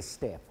it's a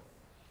step.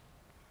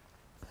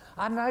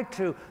 I'd like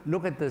to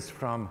look at this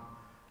from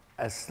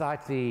a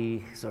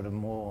slightly sort of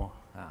more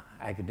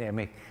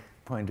academic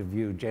point of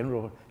view,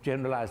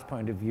 generalized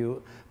point of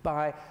view,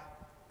 by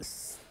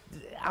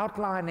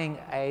outlining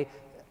a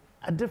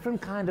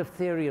different kind of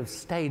theory of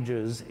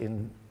stages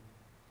in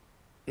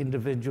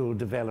individual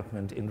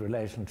development in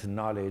relation to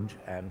knowledge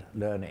and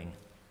learning.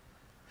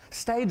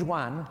 Stage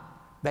one,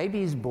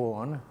 baby is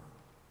born,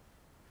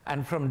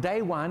 and from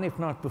day one, if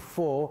not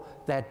before,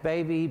 that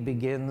baby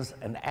begins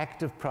an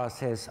active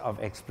process of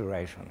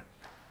exploration.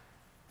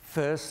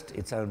 First,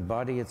 its own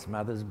body, its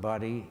mother's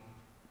body,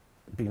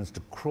 it begins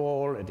to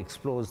crawl, it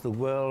explores the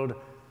world.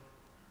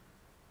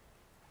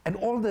 And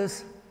all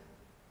this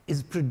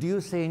is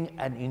producing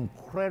an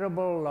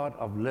incredible lot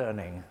of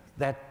learning.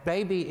 That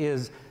baby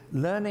is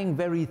learning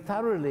very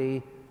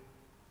thoroughly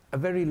a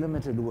very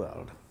limited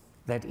world,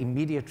 that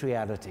immediate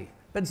reality.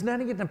 But it's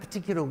learning it in a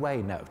particular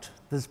way, note.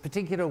 This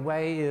particular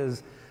way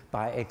is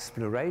by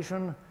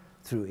exploration,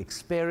 through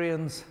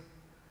experience,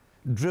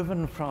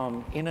 driven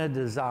from inner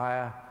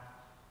desire.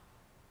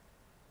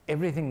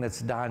 Everything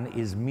that's done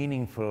is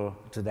meaningful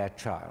to that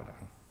child.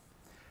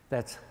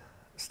 That's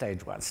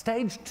stage one.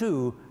 Stage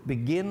two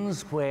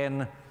begins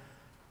when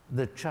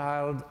the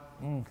child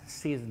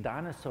sees a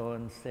dinosaur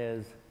and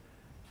says,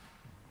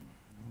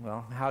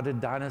 well, how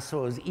did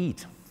dinosaurs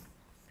eat?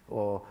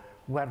 Or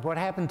what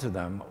happened to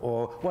them?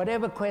 Or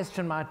whatever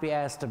question might be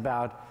asked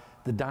about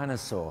the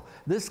dinosaur.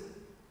 This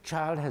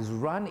child has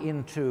run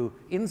into,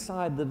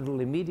 inside the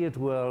little immediate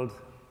world,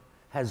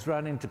 has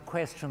run into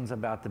questions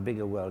about the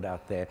bigger world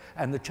out there.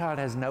 And the child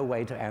has no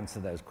way to answer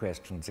those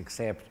questions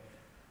except,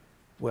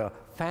 well,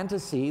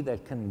 fantasy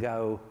that can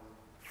go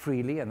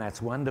freely, and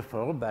that's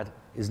wonderful, but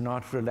is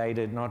not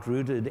related, not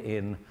rooted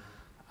in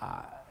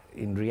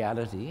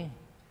reality,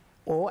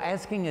 or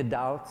asking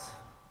adults,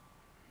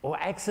 or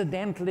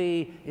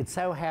accidentally it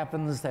so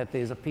happens that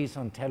there's a piece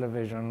on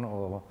television,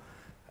 or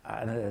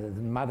the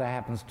mother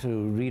happens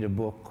to read a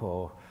book,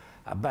 or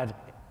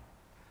but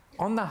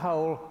on the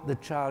whole, the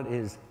child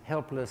is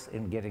helpless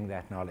in getting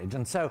that knowledge.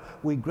 And so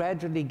we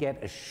gradually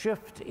get a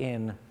shift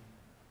in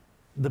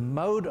the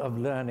mode of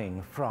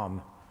learning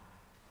from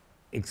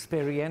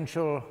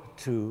experiential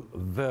to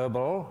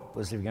verbal,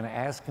 because if you're going to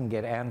ask and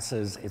get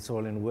answers, it's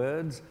all in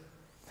words.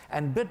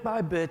 And bit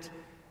by bit,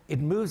 it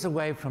moves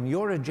away from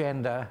your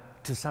agenda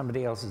to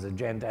somebody else's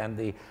agenda.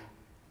 And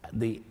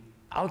the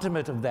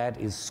ultimate of that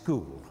is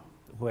school,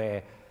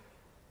 where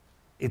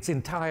it's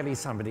entirely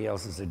somebody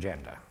else's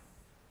agenda.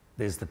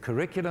 There's the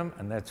curriculum,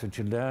 and that's what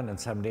you learn, and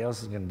somebody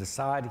else is going to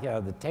decide, here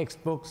are the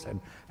textbooks,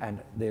 and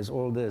there's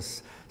all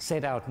this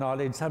set out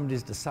knowledge.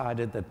 Somebody's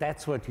decided that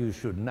that's what you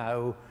should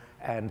know.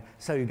 And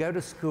so you go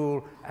to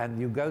school, and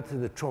you go through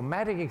the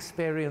traumatic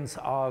experience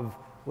of,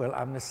 well,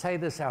 I'm going to say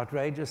this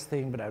outrageous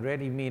thing, but I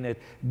really mean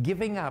it,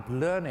 giving up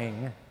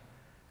learning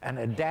and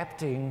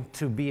adapting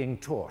to being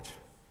taught.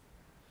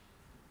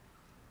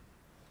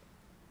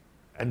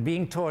 And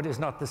being taught is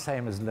not the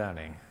same as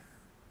learning.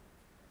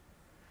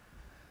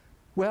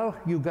 Well,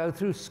 you go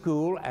through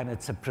school, and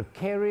it's a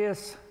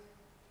precarious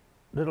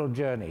little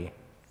journey.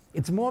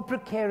 It's more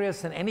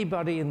precarious than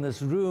anybody in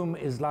this room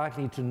is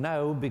likely to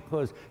know,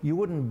 because you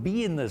wouldn't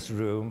be in this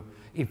room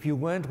if you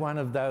weren't one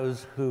of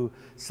those who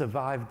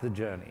survived the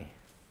journey.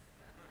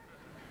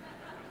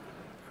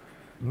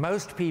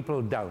 Most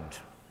people don't.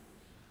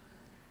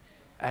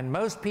 And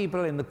most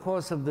people in the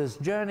course of this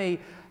journey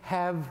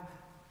have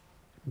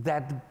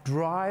that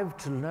drive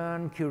to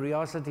learn,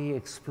 curiosity,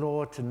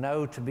 explore, to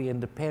know, to be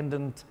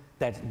independent,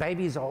 that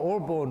babies are all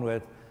born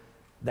with.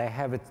 They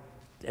have it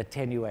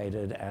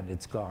attenuated, and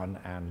it's gone,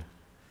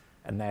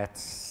 and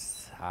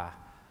that's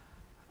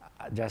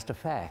just a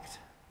fact.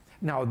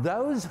 Now,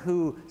 those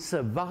who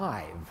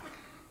survive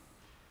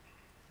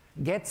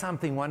get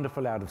something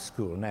wonderful out of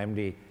school,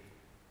 namely,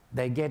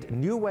 they get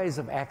new ways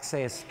of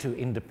access to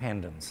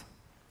independence.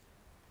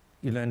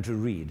 You learn to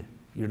read.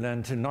 You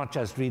learn to not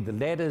just read the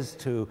letters,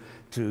 to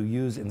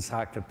use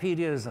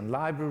encyclopedias and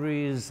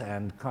libraries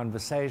and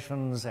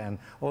conversations and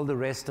all the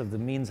rest of the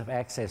means of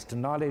access to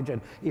knowledge.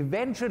 And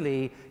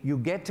eventually, you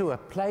get to a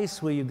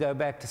place where you go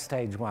back to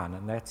stage one,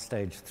 and that's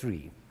stage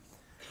three.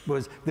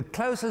 Was the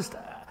closest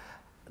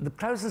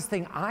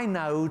thing I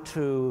know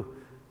to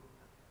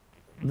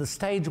the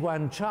stage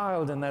one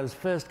child in those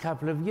first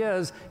couple of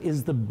years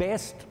is the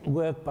best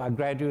work by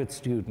graduate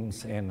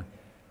students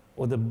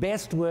or the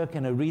best work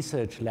in a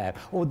research lab,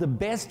 or the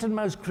best and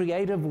most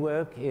creative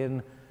work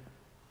in,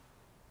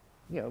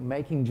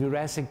 making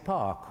Jurassic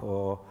Park,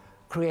 or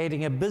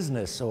creating a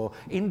business, or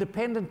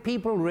independent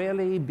people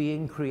really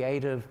being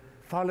creative,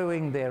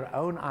 following their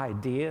own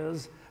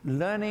ideas,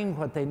 learning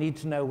what they need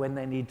to know when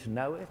they need to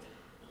know it,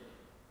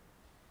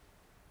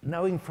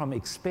 knowing from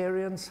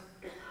experience.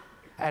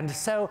 And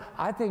so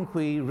I think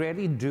we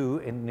really do,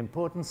 in an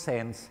important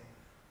sense,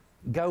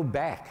 go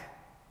back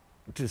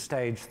to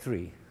stage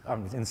three.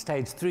 In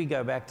stage three,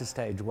 go back to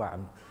stage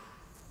one.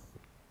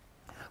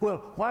 Well,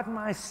 what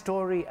my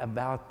story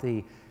about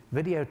the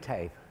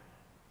videotape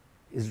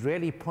is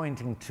really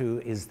pointing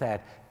to is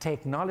that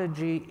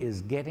technology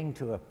is getting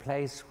to a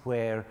place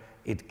where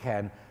it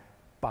can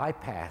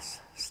bypass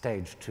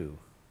stage two.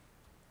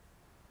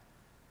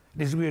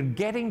 We're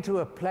getting to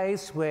a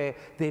place where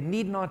there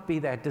need not be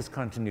that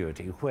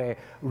discontinuity, where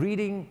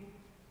reading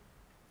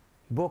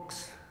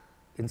books,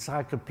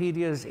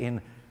 encyclopedias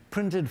in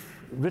printed,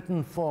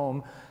 written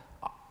form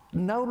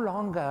no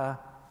longer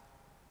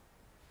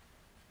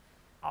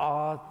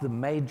are the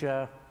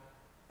major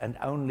and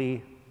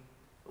only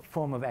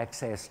form of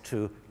access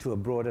to a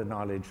broader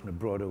knowledge and a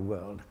broader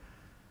world.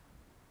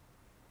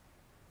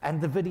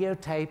 And the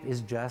videotape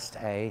is just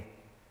a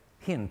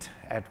hint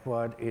at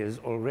what is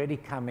already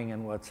coming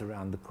and what's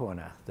around the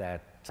corner,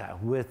 that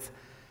with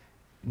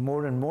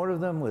more and more of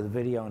them, with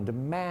video on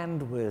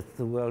demand, with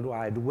the World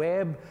Wide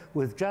Web,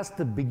 with just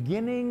the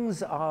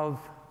beginnings of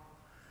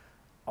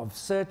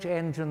search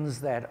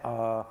engines that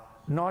are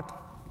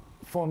not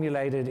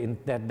formulated,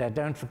 that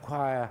don't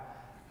require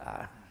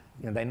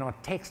they're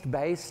not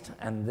text-based,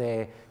 and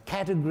their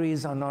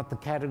categories are not the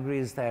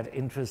categories that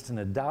interest an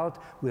adult.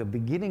 We're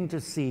beginning to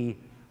see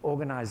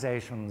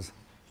organizations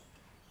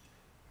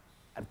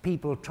and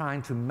people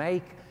trying to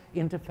make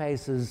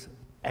interfaces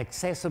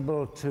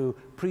accessible to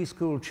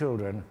preschool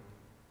children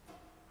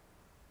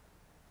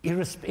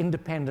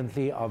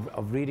independently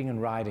of reading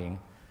and writing,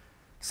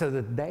 so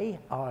that they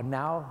are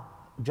now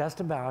just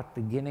about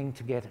beginning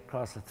to get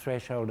across the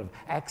threshold of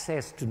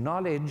access to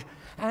knowledge,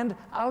 and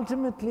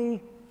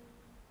ultimately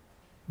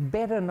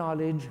better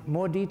knowledge,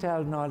 more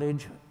detailed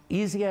knowledge,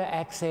 easier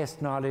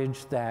accessed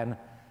knowledge than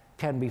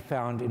can be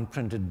found in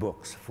printed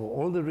books, for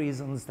all the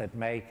reasons that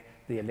make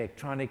the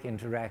electronic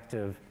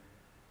interactive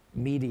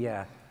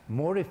media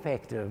more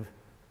effective.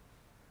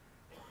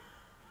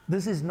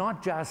 This is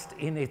not just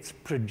in its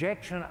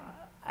projection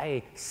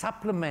a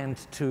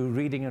supplement to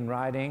reading and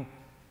writing,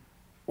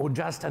 or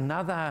just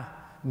another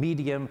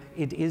medium.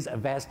 It is a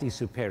vastly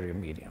superior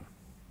medium.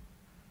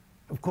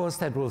 Of course,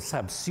 that will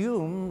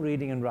subsume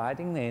reading and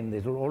writing, and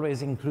it will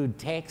always include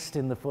text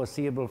in the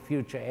foreseeable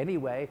future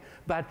anyway,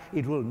 but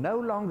it will no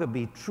longer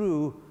be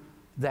true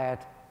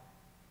that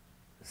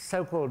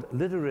so-called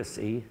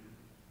literacy,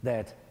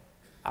 that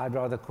I'd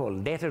rather call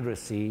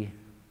letteracy,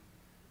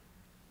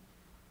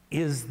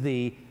 is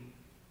the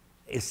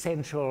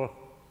essential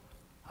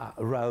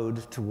road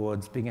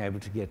towards being able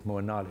to get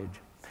more knowledge.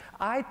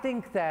 I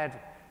think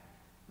that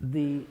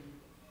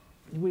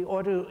we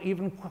ought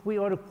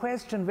to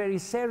question very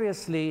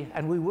seriously,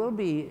 and we will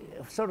be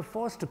sort of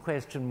forced to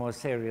question more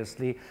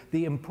seriously,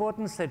 the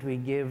importance that we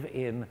give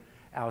in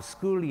our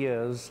school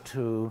years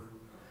to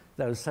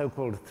those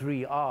so-called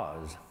 3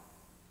 R's,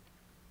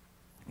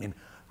 in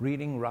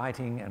reading,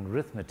 writing, and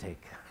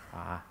arithmetic.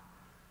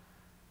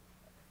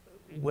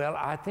 Well,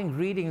 I think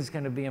reading is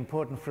going to be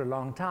important for a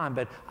long time,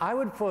 but I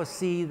would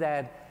foresee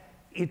that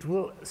it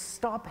will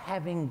stop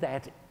having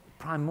that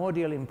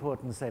primordial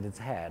importance that it's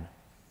had.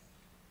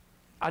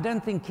 I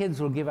don't think kids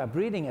will give up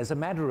reading. As a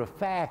matter of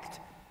fact,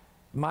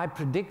 my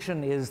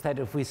prediction is that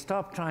if we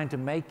stop trying to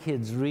make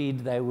kids read,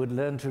 they would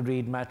learn to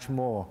read much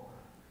more.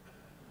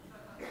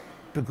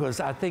 Because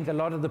I think a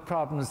lot of the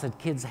problems that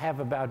kids have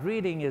about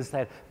reading is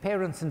that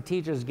parents and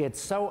teachers get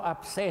so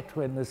upset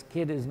when this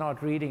kid is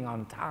not reading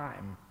on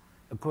time,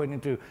 according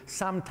to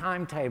some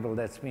timetable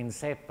that's been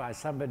set by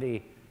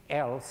somebody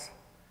else,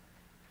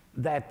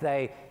 that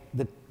they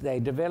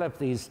develop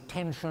these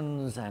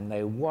tensions, and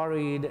they're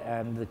worried,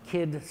 and the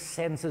kid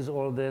senses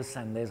all this,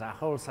 and there's a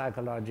whole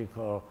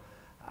psychological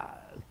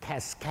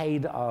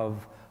cascade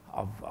of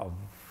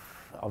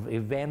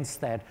events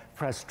that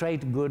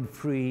frustrate good,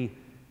 free,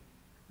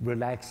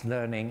 relaxed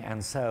learning,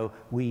 and so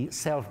we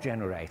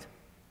self-generate.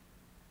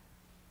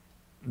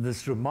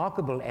 This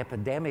remarkable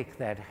epidemic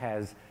that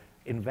has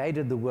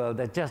invaded the world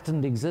that just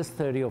didn't exist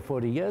 30 or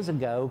 40 years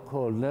ago,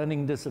 called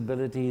learning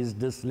disabilities,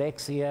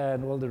 dyslexia,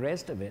 and all the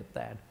rest of it,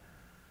 that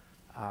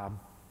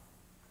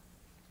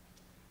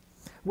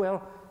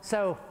well,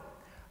 so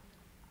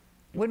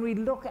when we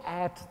look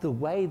at the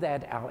way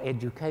that our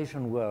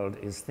education world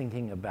is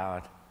thinking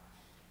about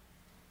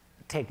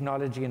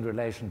technology in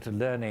relation to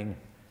learning,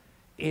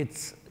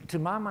 it's, to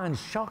my mind,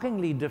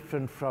 shockingly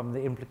different from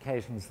the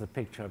implications of the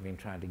picture I've been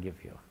trying to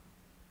give you.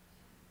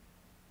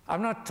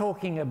 I'm not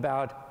talking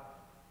about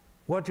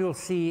what you'll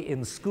see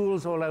in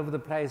schools all over the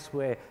place,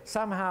 where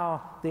somehow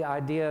the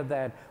idea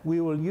that we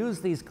will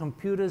use these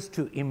computers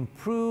to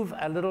improve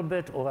a little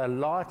bit or a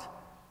lot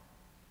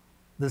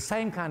the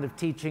same kind of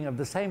teaching of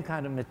the same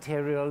kind of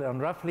material on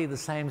roughly the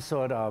same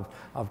sort of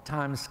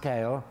time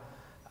scale.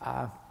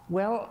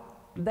 Well,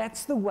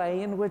 that's the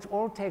way in which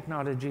all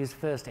technologies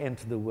first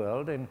enter the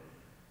world. And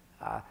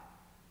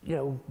you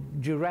know,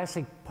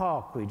 Jurassic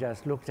Park we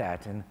just looked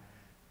at, and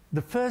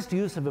the first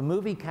use of a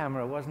movie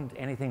camera wasn't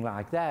anything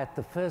like that.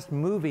 The first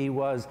movie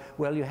was,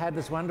 well, you had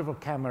this wonderful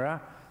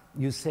camera.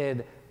 You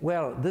said,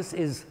 well, this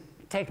is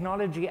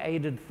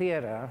technology-aided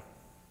theater,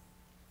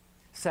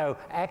 so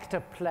act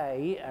a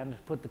play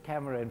and put the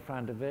camera in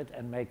front of it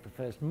and make the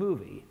first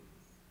movie.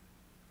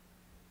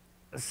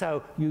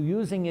 So you're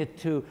using it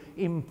to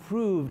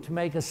improve, to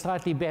make a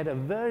slightly better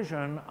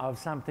version of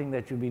something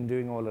that you've been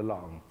doing all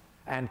along.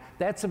 And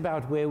that's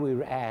about where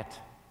we're at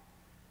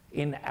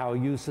in our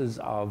uses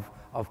of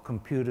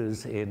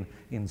computers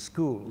in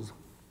schools.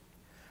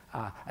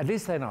 At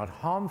least they're not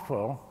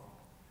harmful.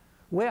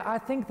 Where I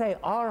think they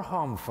are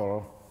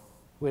harmful,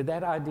 where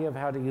that idea of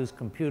how to use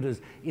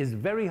computers is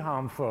very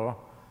harmful,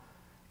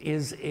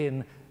 is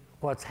in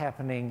what's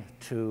happening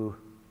to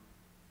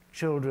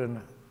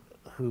children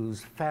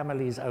whose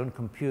families own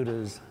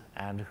computers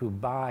and who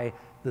buy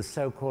the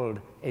so-called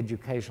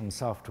education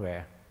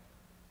software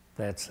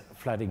that's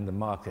flooding the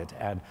market.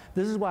 And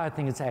this is why I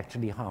think it's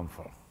actually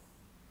harmful.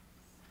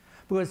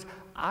 Because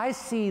I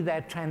see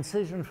that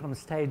transition from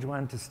stage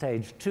 1 to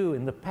stage 2.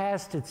 In the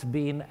past, it's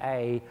been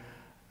a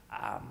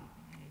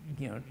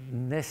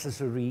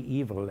necessary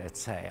evil, let's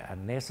say, a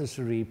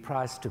necessary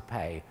price to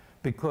pay,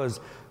 because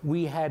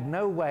we had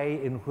no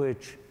way in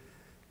which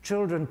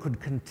children could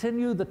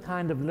continue the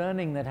kind of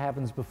learning that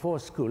happens before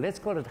school. Let's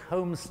call it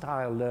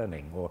home-style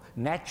learning or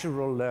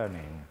natural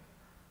learning.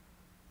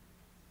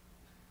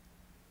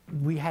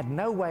 We had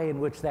no way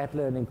in which that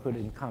learning could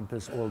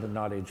encompass all the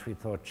knowledge we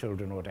thought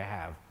children ought to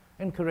have,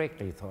 and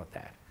correctly thought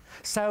that.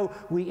 So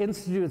we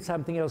instituted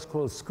something else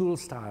called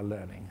school-style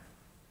learning.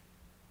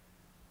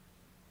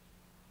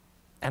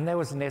 And that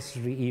was a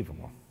necessary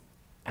evil.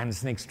 And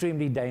it's an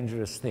extremely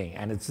dangerous thing.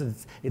 And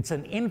it's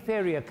an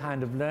inferior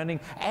kind of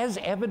learning, as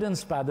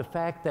evidenced by the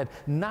fact that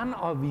none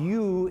of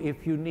you,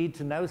 if you need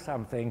to know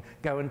something,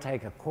 go and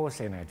take a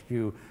course in it.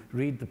 You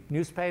read the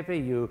newspaper,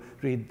 you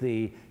read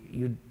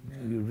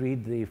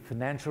the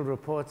financial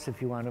reports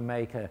if you want to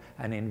make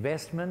an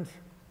investment.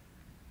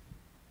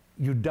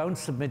 You don't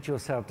submit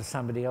yourself to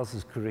somebody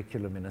else's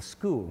curriculum in a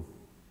school.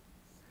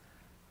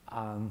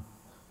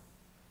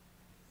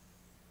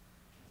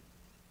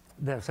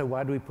 So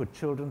why do we put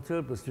children through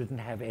it? Because we didn't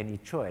have any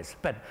choice.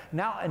 But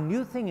now a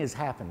new thing is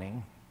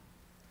happening,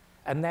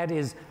 and that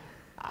is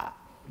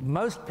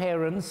most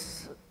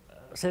parents,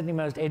 certainly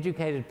most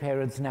educated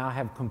parents, now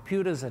have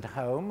computers at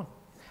home,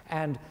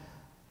 and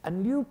a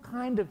new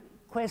kind of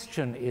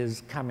question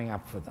is coming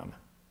up for them.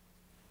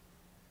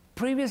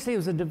 Previously, it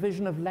was a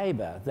division of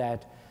labor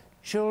that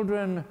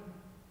children,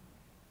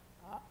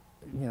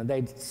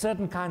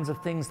 certain kinds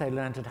of things they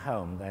learned at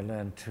home. They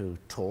learned to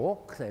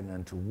talk, they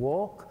learned to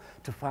walk,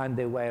 to find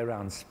their way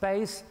around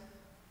space,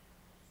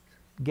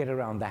 get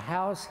around the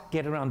house,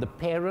 get around the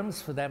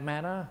parents for that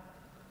matter,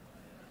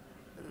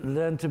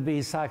 learn to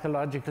be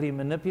psychologically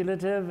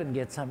manipulative and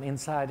get some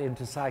insight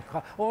into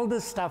all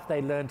this stuff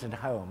they learned at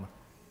home.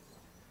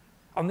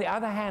 On the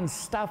other hand,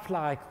 stuff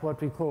like what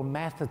we call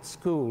math at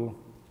school,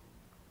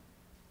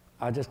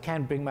 I just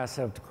can't bring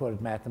myself to call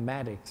it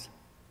mathematics.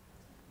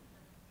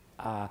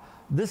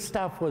 This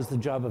stuff was the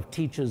job of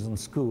teachers and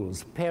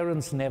schools.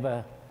 Parents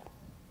never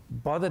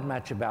bothered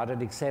much about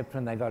it except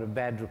when they got a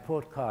bad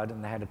report card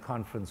and they had a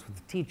conference with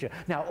the teacher.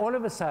 Now, all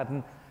of a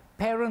sudden,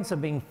 parents are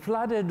being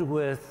flooded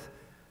with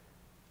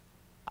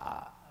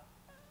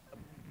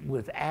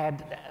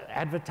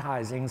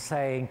advertising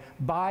saying,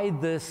 buy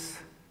this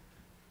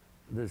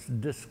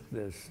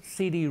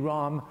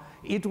CD-ROM,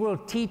 it will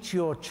teach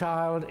your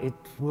child, it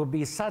will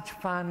be such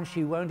fun,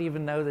 she won't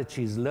even know that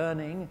she's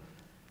learning,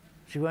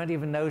 she won't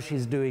even know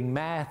she's doing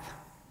math.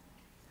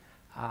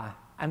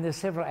 And there's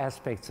several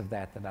aspects of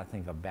that that I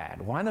think are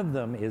bad. One of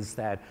them is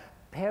that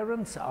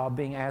parents are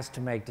being asked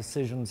to make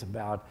decisions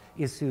about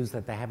issues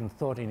that they haven't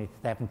thought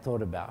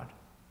about.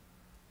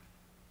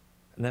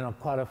 And they're not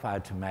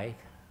qualified to make.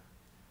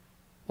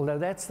 Although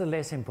that's the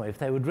less important. If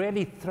they would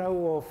really throw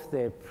off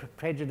their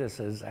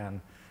prejudices and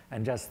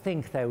just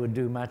think, they would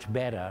do much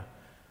better.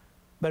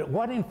 But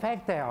what in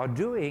fact they are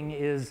doing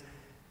is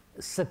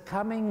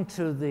succumbing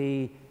to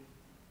the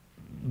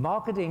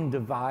marketing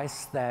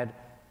device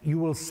that you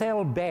will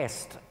sell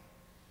best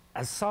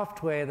a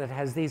software that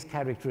has these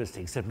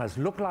characteristics. It must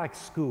look like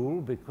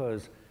school,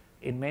 because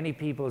in many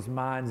people's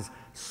minds,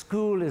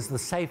 school is the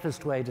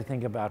safest way to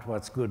think about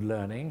what's good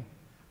learning.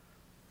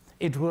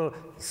 It will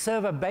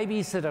serve a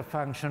babysitter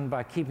function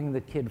by keeping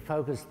the kid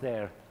focused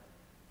there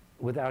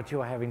without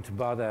you having to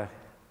bother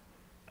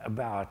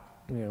about,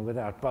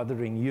 without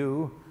bothering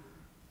you.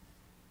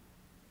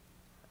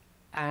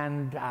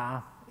 And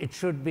it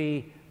should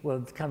be, well,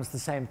 it comes the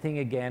same thing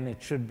again.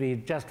 It should be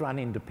just run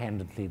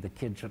independently. The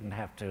kid shouldn't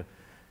have to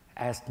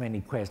ask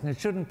many questions. It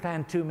shouldn't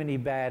plant too many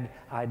bad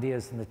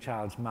ideas in the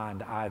child's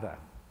mind either.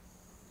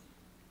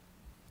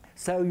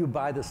 So you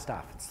buy the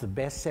stuff. It's the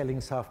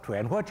best-selling software.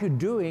 And what you're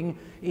doing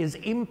is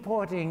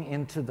importing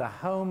into the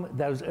home,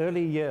 those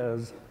early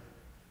years,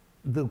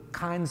 the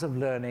kinds of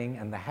learning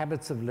and the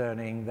habits of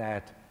learning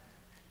that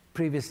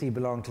previously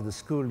belonged to the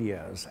school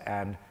years.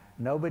 And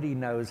nobody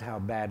knows how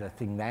bad a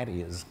thing that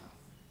is.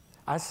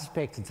 I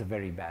suspect it's a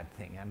very bad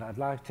thing, and I'd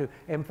like to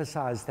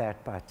emphasize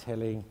that by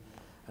telling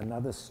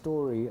another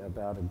story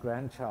about a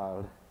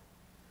grandchild.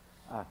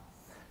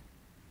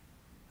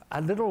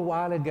 A little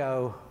while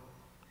ago,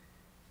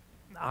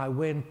 I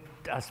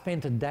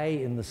spent a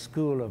day in the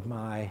school of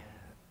my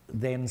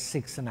then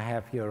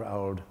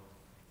 6.5-year-old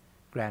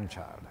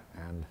grandchild,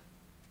 and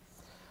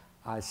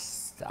I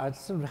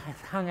sort of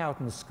hung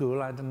out in the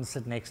school. I didn't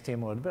sit next to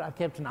him, but I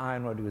kept an eye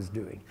on what he was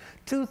doing.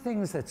 Two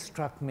things that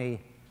struck me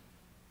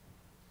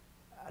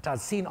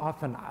I've seen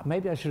often,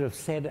 maybe I should have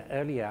said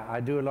earlier,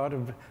 I do a lot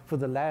of, for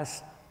the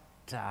last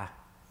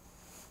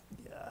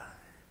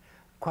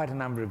quite a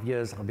number of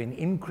years, I've been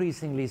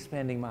increasingly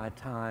spending my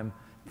time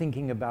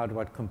thinking about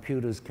what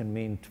computers can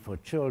mean for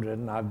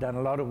children. I've done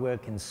a lot of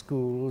work in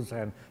schools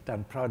and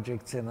done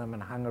projects in them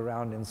and hung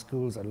around in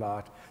schools a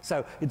lot.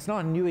 So it's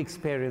not a new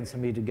experience for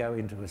me to go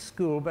into a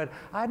school, but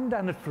I hadn't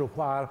done it for a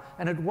while,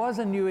 and it was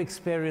a new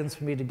experience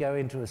for me to go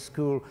into a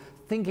school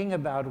thinking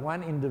about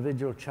one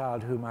individual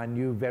child whom I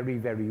knew very,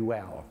 very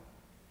well.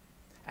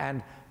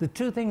 And the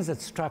two things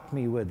that struck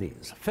me were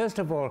these. First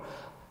of all,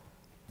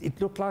 it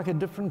looked like a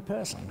different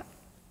person.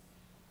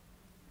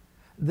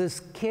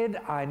 This kid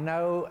I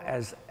know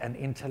as an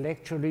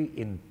intellectually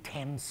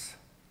intense,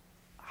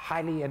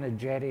 highly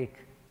energetic,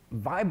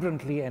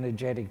 vibrantly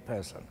energetic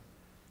person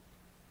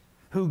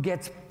who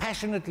gets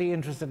passionately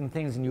interested in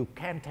things, and you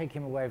can't take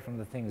him away from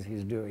the things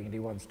he's doing and he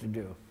wants to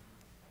do.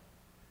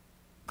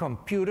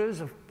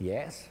 Computers,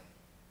 yes.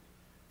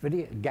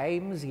 Video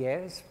games,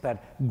 yes.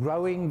 But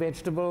growing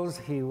vegetables,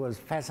 he was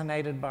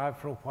fascinated by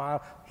for a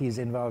while. He's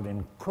involved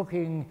in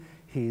cooking.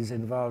 He's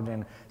involved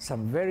in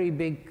some very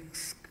big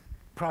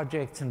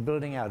projects and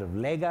building out of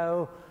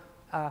Lego.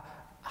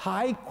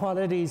 High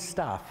quality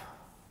stuff,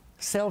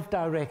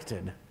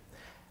 self-directed.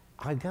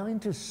 I go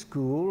into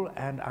school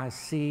and I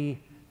see,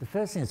 the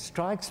first thing that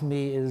strikes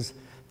me is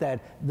that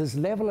this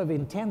level of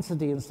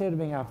intensity, instead of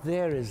being up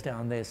there, is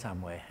down there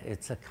somewhere.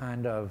 It's a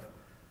kind of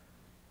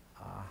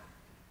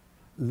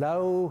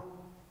low,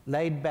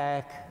 laid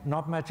back,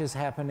 not much is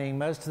happening.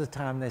 Most of the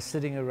time they're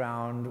sitting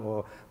around,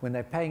 or when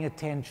they're paying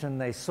attention,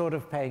 they're sort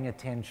of paying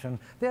attention.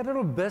 There are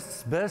little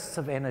bursts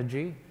of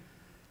energy.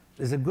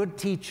 There's a good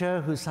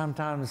teacher who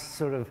sometimes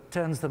sort of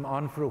turns them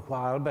on for a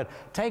while, but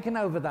taken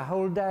over the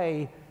whole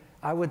day,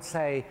 I would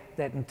say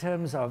that in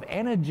terms of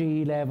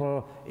energy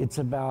level, it's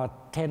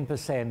about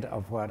 10%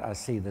 of what I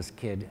see this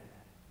kid.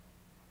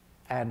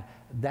 And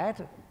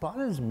that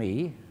bothers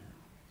me,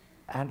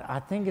 and I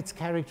think it's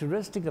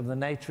characteristic of the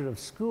nature of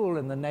school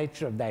and the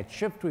nature of that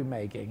shift we're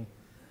making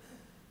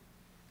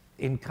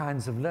in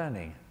kinds of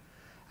learning.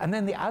 And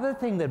then the other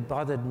thing that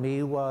bothered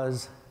me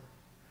was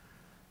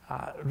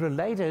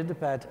related,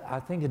 but I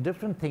think a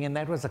different thing, and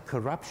that was a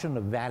corruption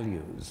of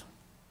values.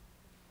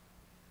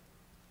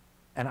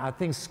 And I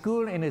think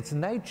school in its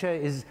nature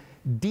is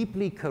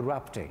deeply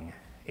corrupting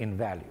in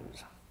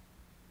values.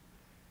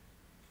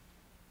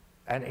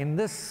 And in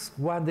this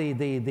one,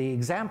 the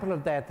example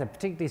of that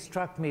particularly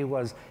struck me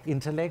was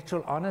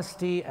intellectual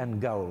honesty and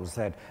goals,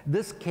 that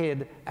this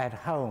kid at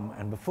home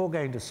and before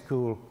going to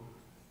school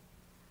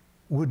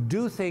would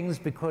do things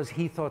because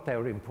he thought they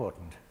were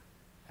important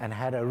and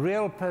had a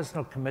real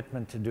personal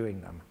commitment to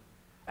doing them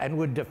and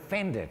would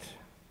defend it,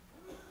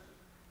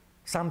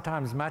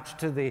 sometimes much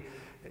to the,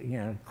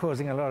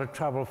 causing a lot of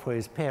trouble for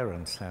his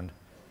parents. And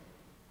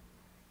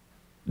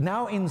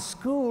now in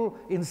school,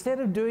 instead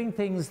of doing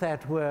things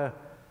that were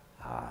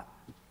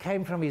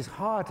came from his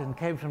heart and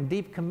came from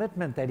deep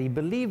commitment that he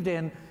believed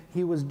in,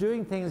 he was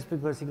doing things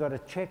because he got a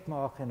check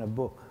mark in a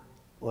book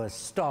or a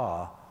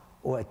star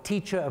or a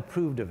teacher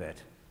approved of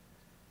it.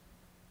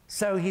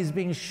 So he's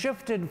being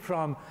shifted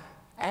from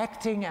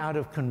acting out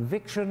of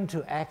conviction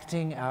to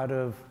acting out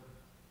of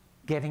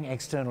getting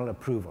external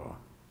approval.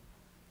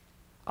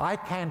 I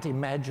can't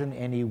imagine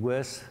any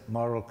worse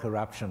moral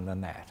corruption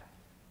than that.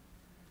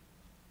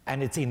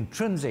 And it's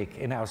intrinsic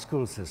in our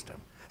school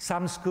system.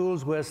 Some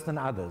schools worse than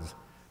others,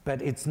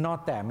 but it's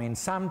not that. I mean,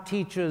 some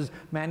teachers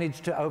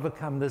manage to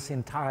overcome this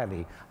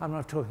entirely. I'm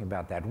not talking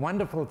about that.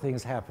 Wonderful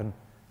things happen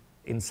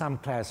in some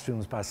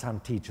classrooms by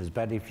some teachers,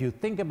 but if you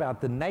think about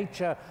the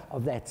nature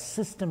of that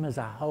system as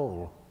a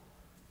whole,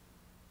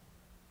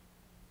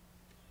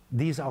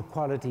 these are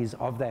qualities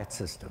of that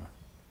system.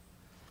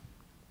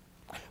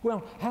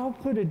 Well, how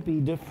could it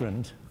be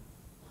different?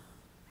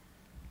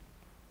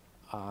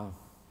 How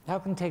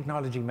can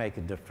technology make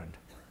it different?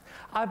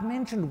 I've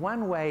mentioned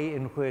one way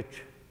in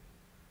which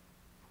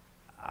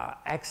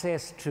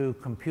access to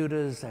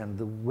computers and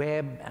the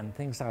web and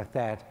things like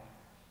that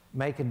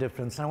make a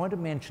difference. And I want to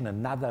mention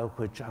another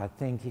which I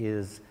think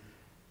is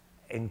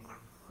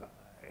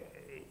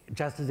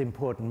just as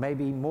important,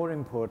 maybe more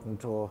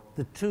important, or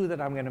the two that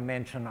I'm going to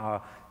mention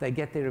are, they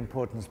get their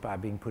importance by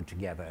being put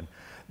together. And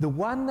the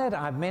one that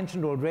I've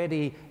mentioned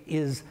already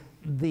is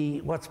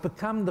what's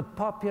become the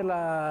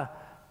popular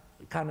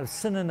kind of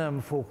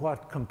synonym for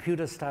what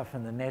computer stuff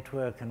and the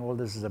network and all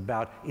this is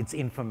about. It's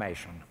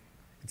information.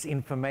 It's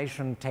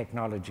information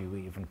technology,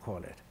 we even call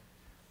it.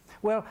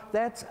 Well,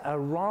 that's a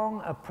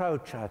wrong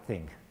approach, I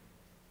think,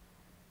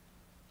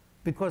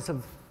 because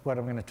of what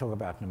I'm going to talk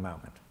about in a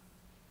moment.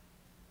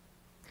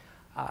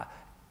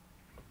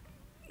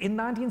 In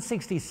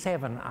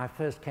 1967, I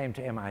first came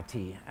to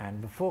MIT,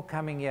 and before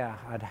coming here,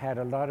 I'd had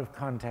a lot of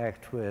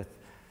contact with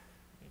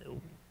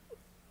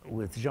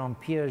Jean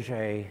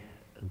Piaget,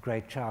 a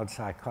great child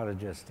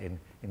psychologist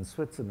in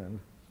Switzerland.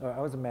 I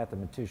was a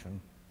mathematician.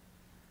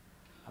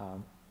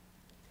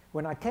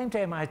 When I came to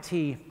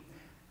MIT,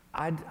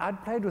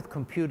 I'd played with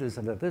computers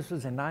a little. This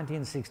was in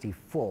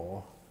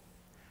 1964.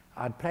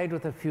 I'd played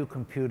with a few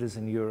computers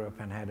in Europe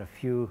and had a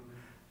few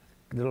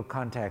little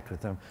contact with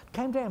them.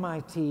 Came to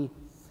MIT,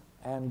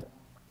 and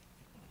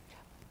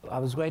I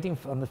was waiting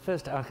for,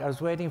 I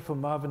was waiting for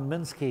Marvin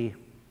Minsky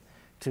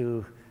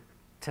to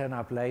turn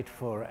up late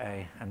for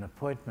an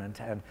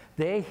appointment, and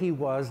there he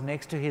was.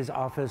 Next to his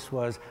office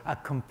was a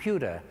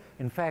computer.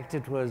 In fact,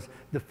 it was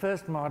the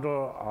first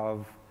model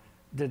of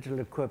digital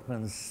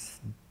equipment's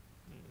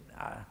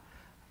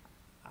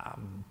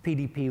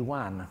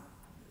PDP-1,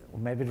 or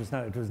maybe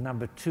it was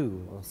number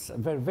 2, or a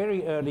very,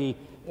 very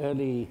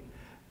early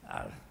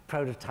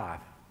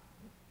prototype.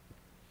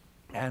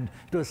 And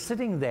it was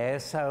sitting there,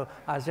 so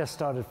I just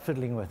started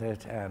fiddling with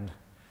it and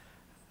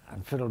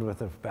fiddled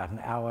with it for about an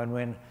hour. And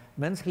when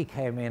Minsky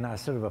came in, I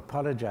sort of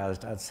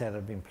apologized. I'd said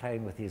I'd been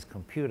playing with his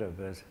computer,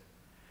 but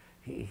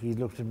he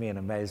looked at me in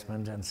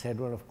amazement and said,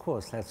 well, of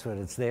course, that's what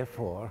it's there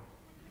for.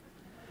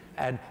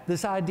 And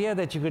this idea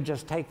that you could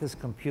just take this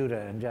computer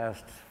and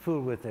just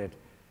fool with it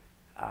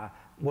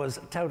was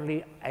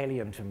totally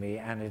alien to me,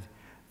 and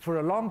for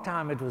a long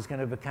time it was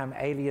going to become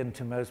alien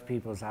to most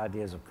people's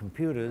ideas of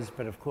computers,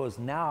 but of course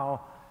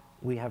now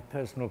we have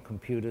personal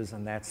computers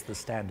and that's the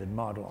standard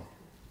model.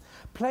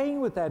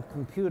 Playing with that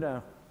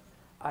computer,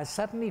 I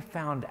suddenly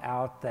found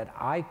out that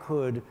I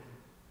could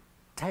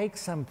take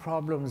some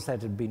problems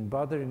that had been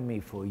bothering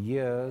me for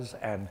years,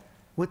 and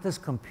with this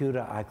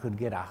computer I could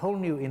get a whole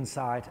new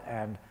insight,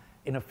 and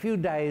in a few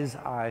days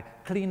I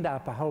cleaned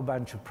up a whole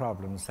bunch of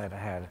problems that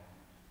had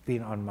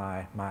been on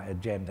my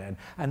agenda.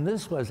 And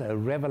this was a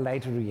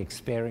revelatory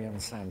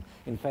experience, and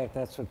in fact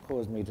that's what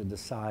caused me to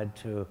decide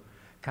to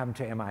come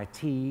to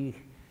MIT.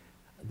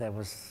 That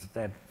was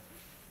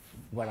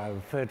what I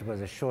referred to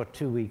as a short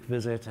 2-week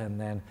visit, and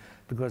then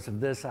because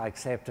of this I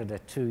accepted a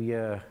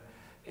 2-year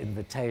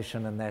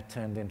invitation, and that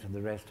turned into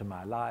the rest of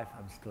my life.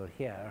 I'm still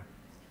here.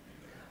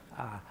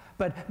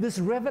 But this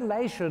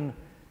revelation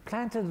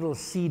planted a little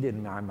seed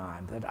in my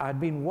mind that I'd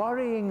been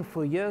worrying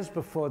for years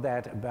before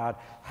that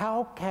about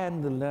how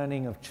can the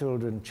learning of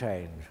children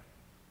change.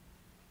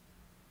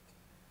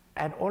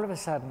 And all of a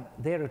sudden,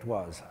 there it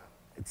was.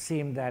 It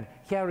seemed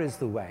that here is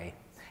the way.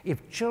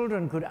 If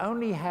children could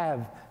only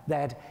have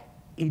that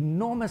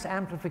enormous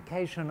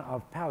amplification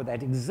of power,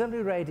 that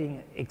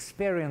exhilarating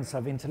experience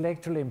of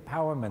intellectual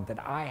empowerment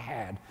that I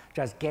had,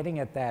 just getting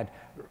at that,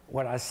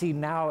 what I see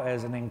now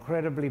as an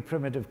incredibly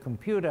primitive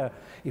computer,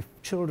 if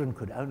children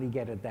could only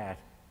get at that,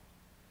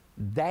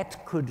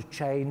 that could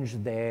change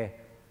their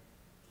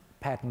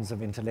patterns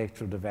of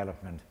intellectual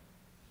development.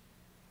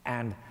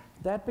 And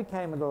that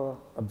became a little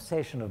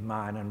obsession of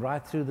mine, and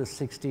right through the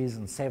 60s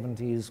and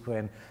 70s,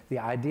 when the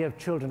idea of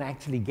children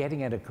actually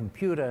getting at a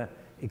computer,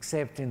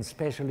 except in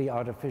specially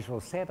artificial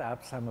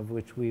setups, some of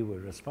which we were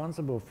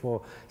responsible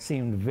for,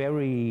 seemed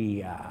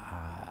very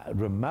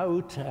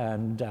remote,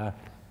 and I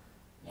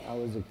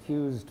was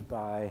accused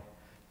by,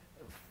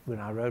 when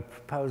I wrote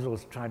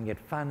proposals trying to get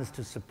funds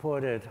to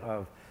support it,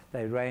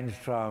 they ranged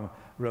from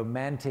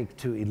romantic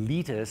to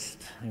elitist.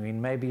 I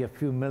mean, maybe a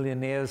few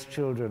millionaires'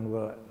 children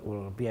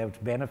will be able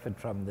to benefit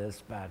from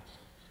this, but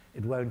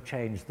it won't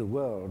change the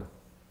world.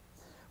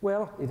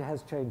 Well, it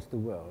has changed the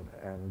world,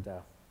 and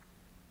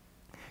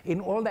in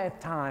all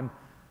that time,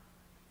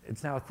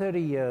 it's now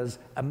 30 years,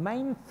 a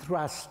main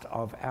thrust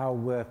of our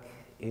work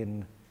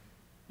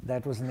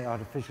that was in the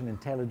artificial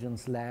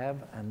intelligence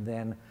lab, and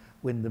then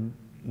when the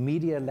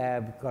media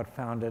lab got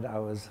founded, I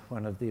was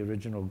one of the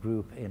original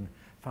group in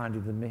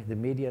founding the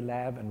media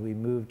lab, and we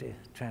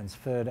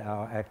transferred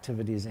our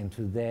activities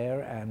into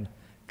there and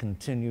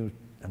continue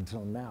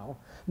until now.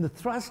 And the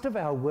thrust of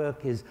our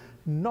work is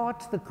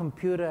not the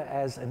computer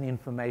as an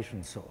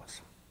information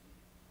source,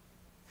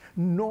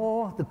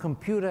 nor the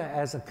computer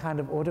as a kind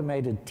of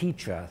automated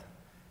teacher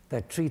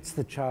that treats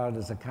the child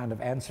as a kind of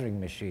answering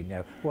machine. You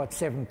know, what's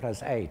 7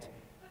 + 8?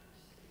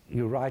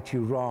 You're right,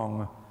 you're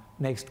wrong,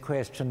 next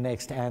question,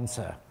 next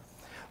answer.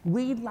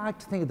 We like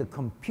to think of the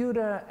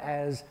computer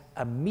as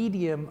a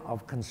medium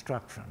of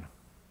construction.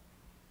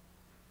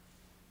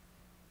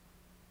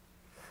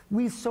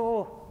 We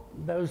saw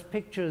those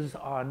pictures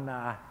of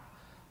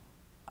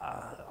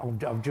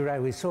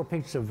Juraj. We saw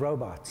pictures of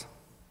robots.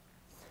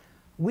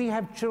 We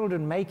have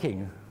children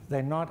making,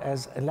 they're not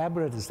as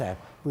elaborate as that.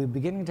 We're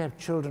beginning to have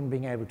children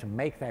being able to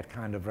make that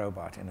kind of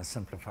robot in a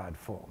simplified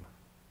form.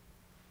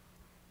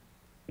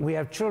 We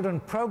have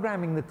children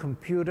programming the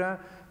computer,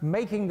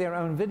 making their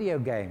own video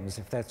games,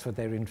 if that's what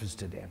they're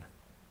interested in.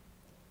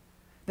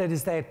 That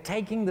is, they're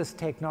taking this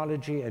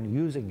technology and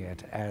using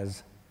it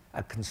as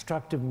a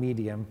constructive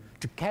medium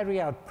to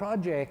carry out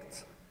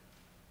projects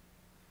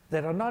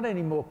that are not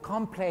any more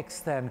complex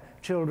than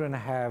children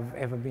have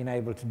ever been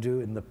able to do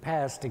in the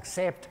past,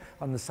 except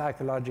on the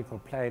psychological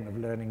plane of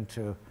learning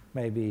to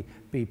maybe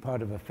be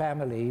part of a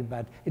family,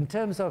 but in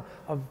terms of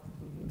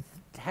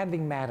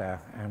handling matter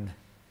and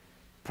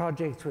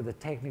projects with a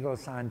technical,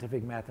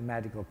 scientific,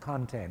 mathematical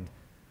content.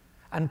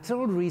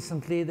 Until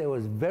recently, there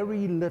was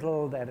very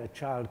little that a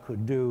child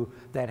could do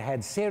that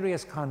had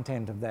serious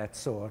content of that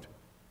sort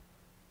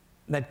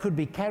that could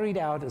be carried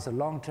out as a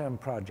long-term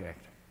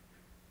project,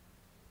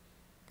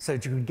 so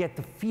that you could get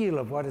the feel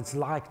of what it's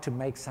like to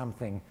make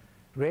something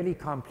really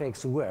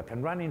complex work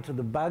and run into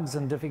the bugs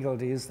and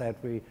difficulties that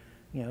we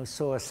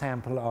saw a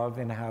sample of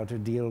in how to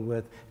deal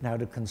with and how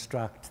to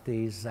construct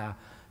these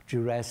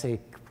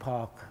Jurassic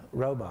Park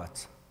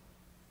robots.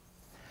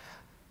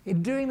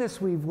 In doing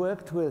this, we've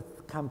worked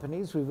with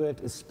companies. We've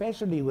worked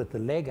especially with the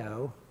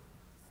Lego,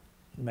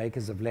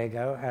 makers of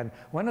Lego, and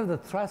one of the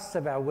thrusts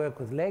of our work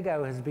with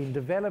Lego has been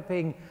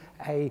developing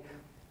a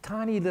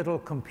tiny little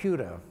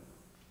computer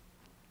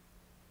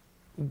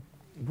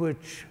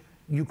which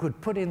you could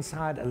put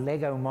inside a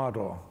Lego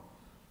model,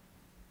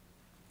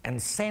 and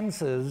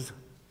sensors,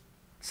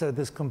 so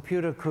this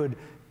computer could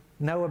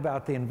know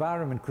about the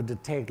environment, could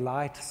detect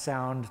light,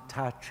 sound,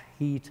 touch,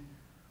 heat.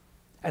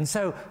 And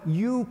so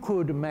you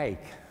could make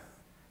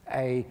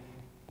a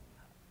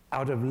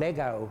out of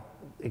Lego,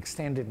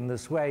 extended in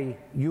this way,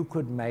 you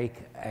could make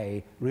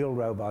a real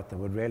robot that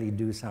would really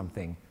do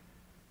something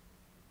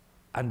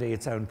under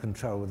its own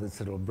control with its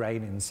little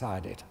brain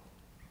inside it.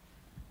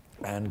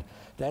 And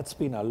that's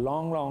been a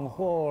long, long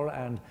haul,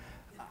 and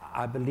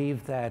I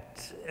believe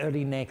that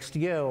early next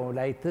year or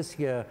late this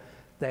year,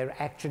 they're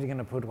actually going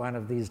to put one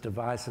of these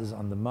devices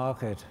on the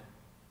market.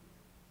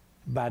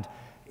 But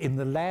in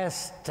the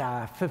last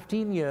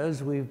 15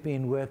 years, we've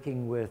been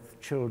working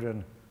with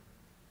children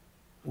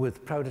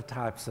with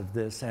prototypes of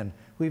this, and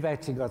we've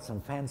actually got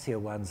some fancier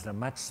ones that are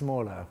much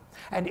smaller.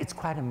 And it's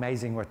quite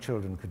amazing what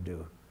children could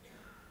do.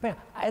 But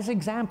as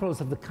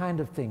examples of the kind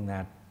of thing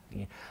that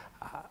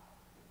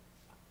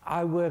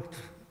I worked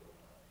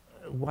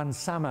one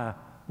summer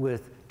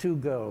with two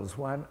girls,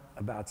 one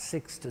about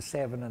 6 to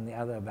 7 and the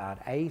other about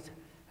 8,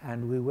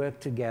 and we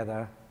worked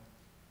together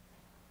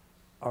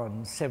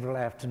on several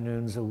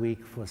afternoons a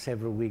week for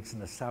several weeks in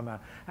the summer.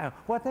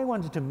 What they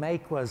wanted to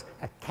make was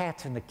a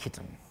cat and a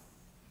kitten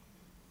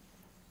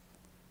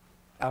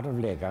out of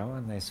Lego,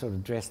 and they sort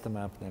of dressed them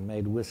up, they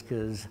made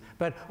whiskers,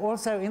 but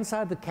also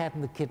inside the cat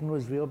and the kitten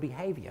was real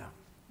behavior.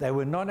 They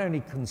were not only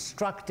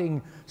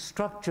constructing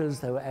structures,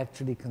 they were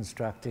actually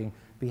constructing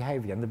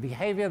behavior. And the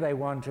behavior they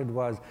wanted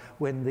was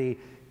when the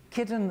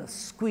kitten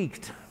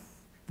squeaked,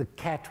 the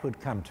cat would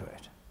come to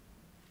it.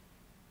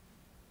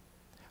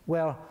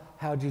 Well,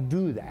 how do you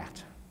do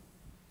that?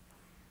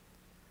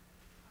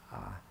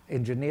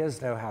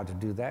 Engineers know how to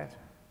do that.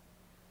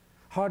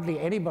 Hardly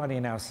anybody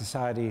in our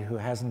society who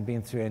hasn't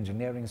been through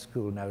engineering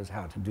school knows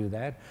how to do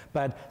that,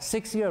 but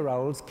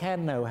 6-year-olds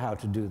can know how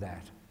to do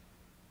that.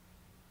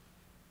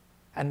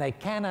 And they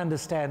can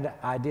understand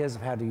ideas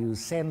of how to use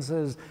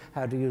sensors,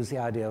 how to use the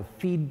idea of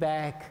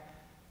feedback,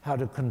 how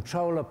to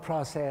control a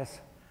process,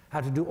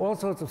 how to do all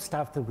sorts of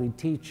stuff that we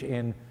teach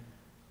in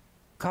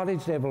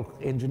college-level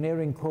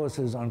engineering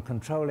courses on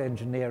control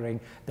engineering.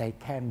 They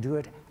can do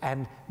it,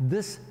 and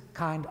this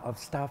kind of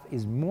stuff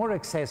is more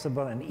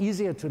accessible and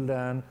easier to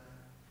learn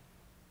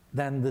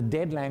than the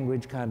dead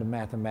language kind of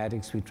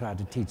mathematics we try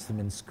to teach them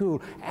in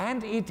school.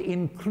 And it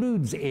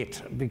includes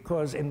it,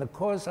 because in the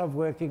course of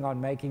working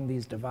on making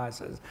these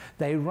devices,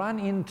 they run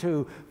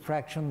into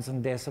fractions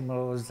and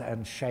decimals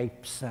and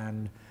shapes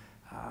and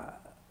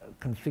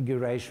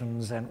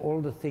configurations and all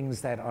the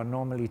things that are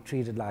normally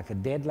treated like a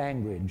dead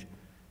language.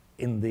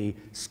 In the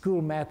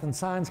school math and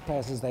science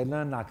classes, they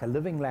learn like a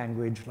living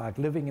language, like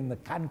living in the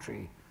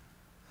country.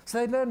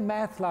 So they learn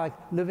math like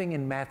living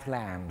in math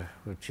land,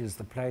 which is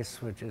the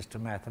place which is to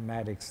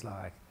mathematics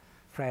like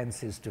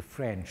France is to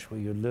French, where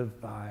you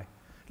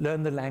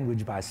learn the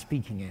language by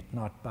speaking it,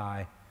 not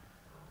by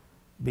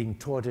being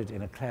taught it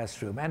in a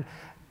classroom. And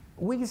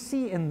we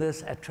see in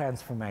this a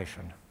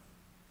transformation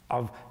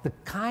of the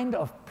kind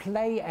of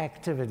play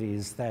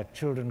activities that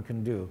children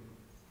can do.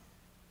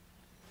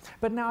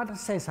 But now I'll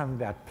say something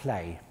about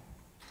play.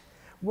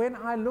 When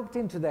I looked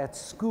into that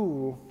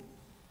school,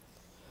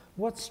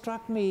 what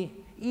struck me,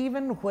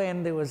 even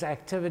when there was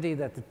activity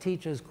that the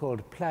teachers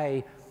called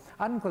play,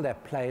 I didn't call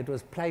that play, it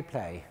was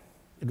play-play.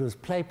 It was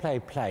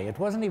play-play-play. It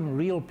wasn't even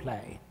real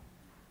play.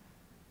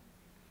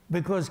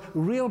 Because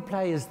real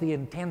play is the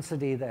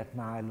intensity that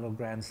my little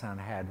grandson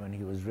had when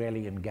he was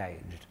really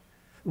engaged.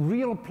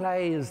 Real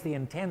play is the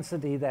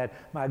intensity that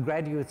my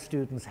graduate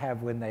students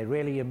have when they're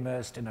really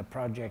immersed in a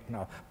project and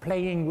are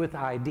playing with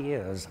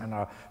ideas and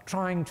are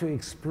trying to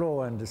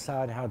explore and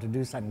decide how to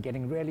do something,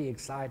 getting really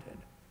excited.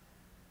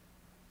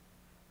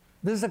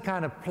 This is the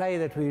kind of play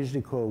that we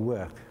usually call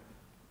work.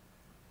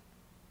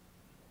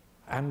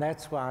 And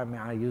that's why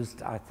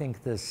I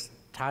think this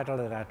title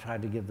that I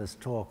tried to give this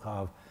talk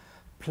of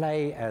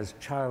Play as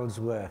Child's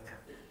Work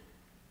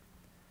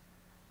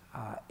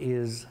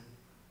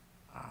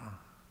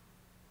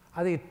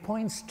I think it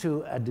points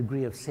to a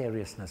degree of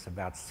seriousness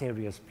about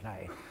serious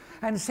play.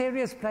 And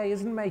serious play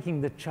isn't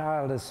making the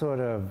child a sort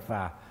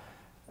of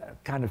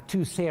kind of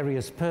too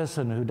serious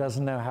person who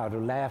doesn't know how to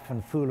laugh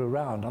and fool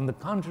around. On the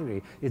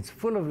contrary, it's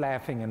full of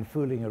laughing and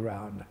fooling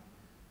around,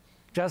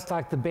 just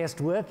like the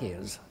best work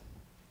is.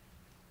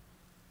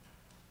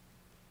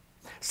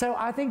 So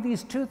I think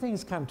these two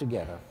things come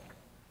together.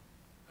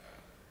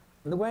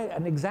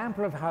 An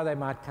example of how they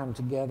might come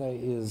together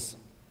is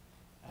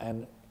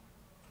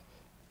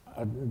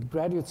a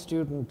graduate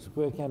student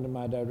working under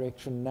my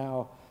direction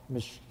now,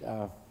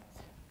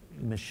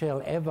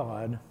 Michelle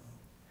Evard,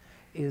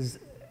 is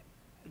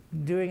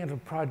doing a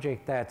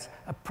project that's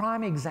a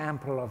prime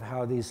example of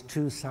how these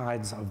two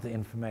sides of the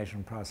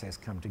information process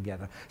come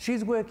together.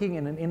 She's working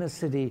in an inner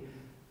city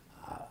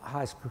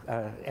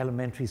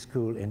elementary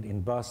school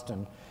in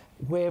Boston,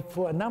 where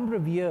for a number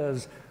of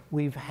years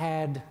we've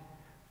had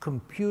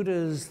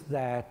computers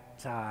that,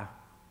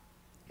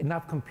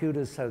 enough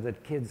computers so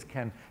that kids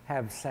can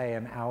have, say,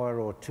 an hour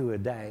or two a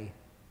day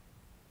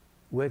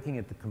working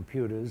at the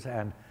computers,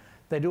 and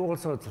they do all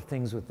sorts of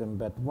things with them.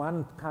 But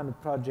one kind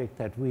of project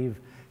that we've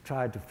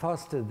tried to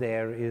foster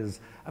there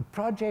is a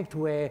project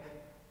where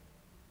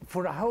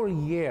for a whole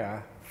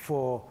year,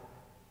 for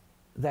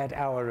that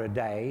hour a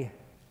day,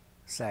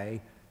 say,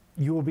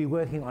 you will be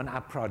working on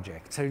a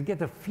project. So you get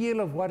the feel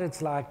of what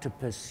it's like to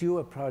pursue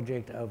a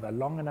project over a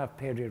long enough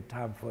period of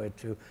time for it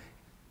to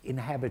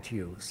inhabit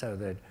you, so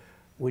that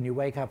when you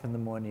wake up in the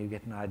morning, you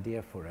get an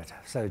idea for it,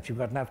 so that you've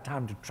got enough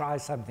time to try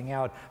something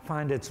out,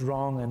 find it's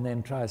wrong, and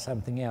then try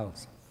something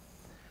else.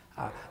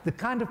 The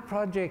kind of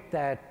project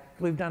that,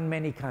 we've done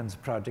many kinds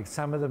of projects,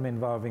 some of them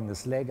involving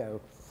this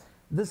Lego.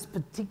 This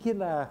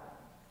particular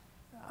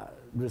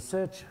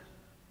research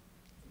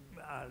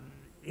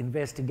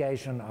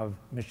investigation of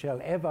Michelle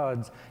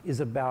Evard's is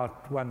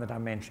about one that I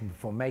mentioned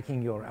before,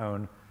 making your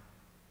own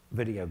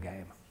video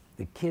game.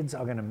 The kids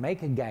are going to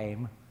make a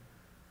game,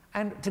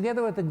 and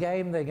together with the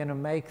game, they're going to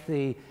make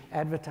the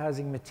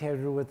advertising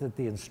material with it,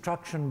 the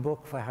instruction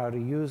book for how to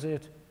use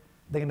it.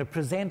 They're going to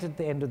present at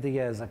the end of the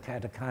year as a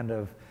kind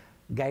of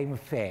game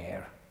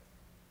fair,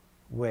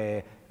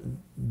 where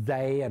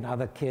they and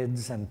other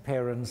kids and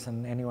parents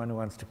and anyone who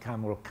wants to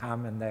come will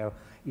come, and they'll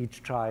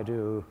each try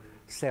to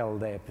sell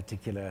their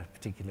particular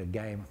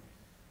game.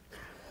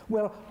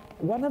 Well,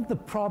 one of the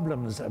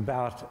problems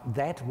about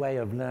that way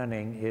of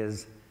learning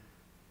is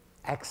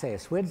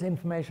access. Where does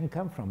information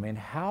come from? And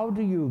how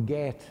do you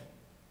get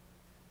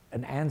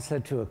an answer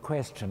to a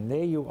question?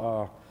 There you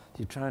are,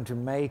 you're trying to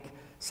make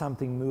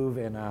something move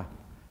in a,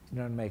 you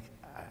know, make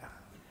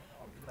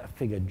a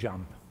figure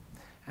jump.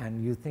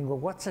 And you think, well,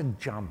 what's a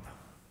jump?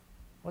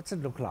 What's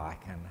it look like?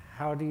 And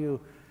how do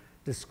you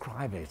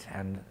describe it?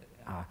 And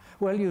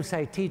well, you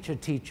say teacher,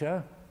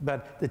 teacher,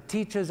 but the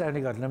teacher's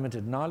only got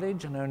limited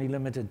knowledge and only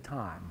limited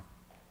time.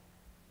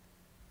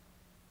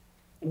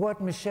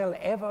 What Michelle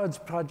Evard's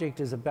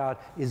project is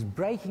about is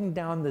breaking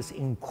down this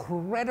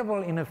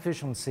incredible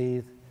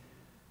inefficiency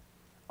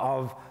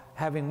of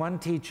having one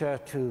teacher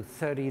to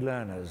 30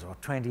 learners or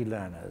 20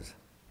 learners.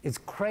 It's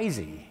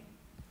crazy.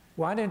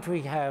 Why don't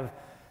we have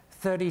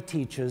 30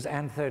 teachers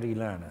and 30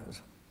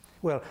 learners?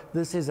 Well,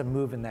 this is a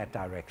move in that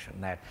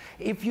direction, that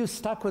if you're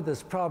stuck with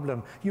this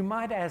problem, you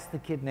might ask the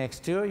kid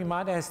next to you, you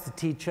might ask the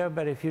teacher,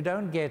 but if you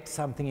don't get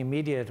something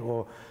immediate,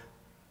 or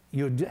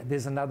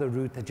there's another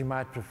route that you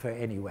might prefer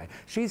anyway.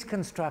 She's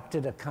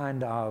constructed a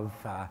kind of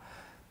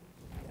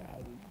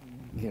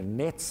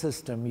net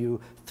system.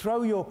 You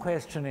throw your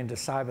question into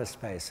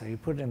cyberspace, so you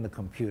put it in the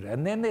computer,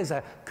 and then there's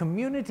a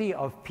community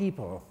of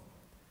people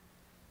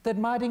that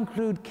might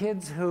include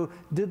kids who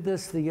did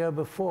this the year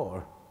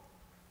before,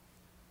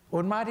 or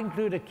it might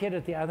include a kid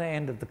at the other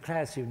end of the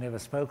class you've never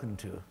spoken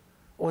to,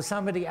 or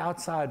somebody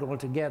outside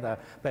altogether,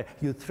 but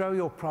you throw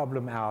your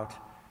problem out,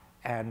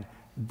 and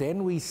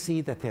then we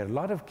see that there are a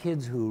lot of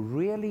kids who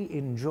really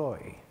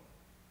enjoy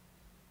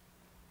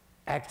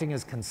acting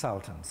as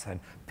consultants and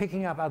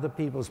picking up other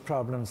people's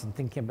problems and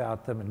thinking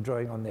about them and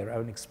drawing on their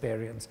own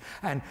experience.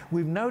 And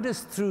we've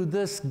noticed through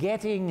this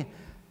getting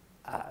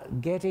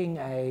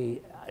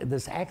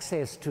this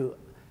access to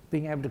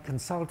being able to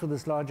consult with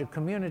this larger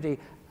community,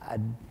 a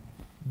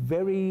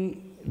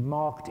very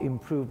marked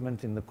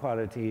improvement in the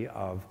quality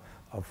of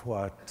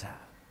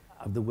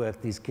the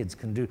work these kids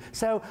can do.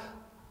 So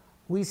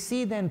we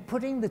see then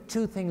putting the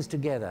two things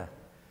together.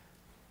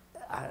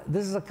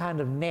 This is a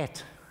kind of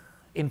net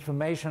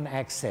information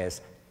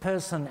access,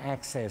 person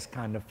access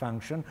kind of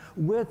function,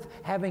 with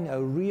having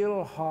a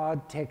real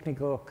hard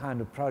technical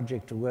kind of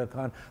project to work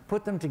on,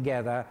 put them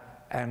together,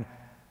 and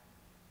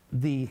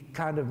the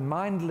kind of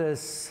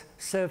mindless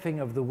surfing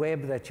of the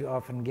web that you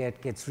often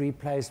get gets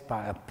replaced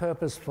by a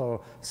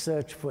purposeful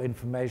search for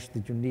information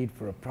that you need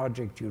for a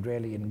project you're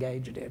really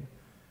engaged in.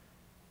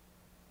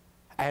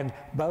 And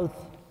both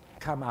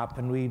come up,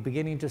 and we're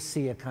beginning to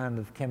see a kind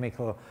of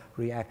chemical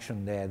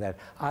reaction there that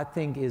I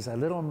think is a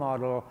little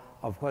model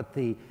of what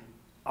the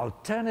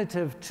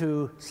alternative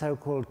to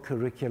so-called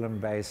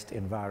curriculum-based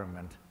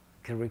environment,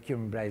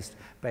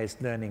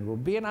 curriculum-based learning will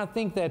be. And I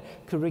think that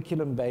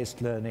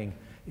curriculum-based learning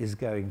is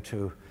going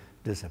to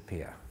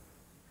disappear.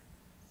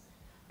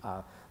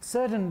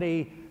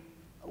 Certainly,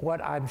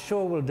 what I'm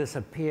sure will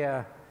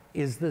disappear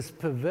is this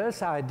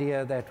perverse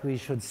idea that we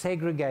should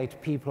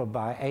segregate people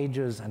by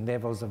ages and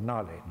levels of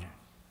knowledge.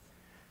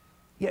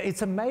 Yeah,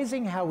 it's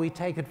amazing how we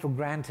take it for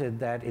granted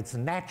that it's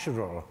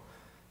natural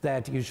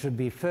that you should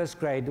be first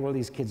grade, all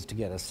these kids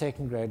together,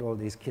 second grade, all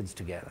these kids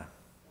together.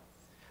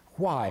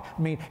 Why? I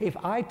mean, if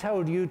I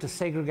told you to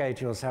segregate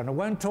yourself, and I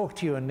won't talk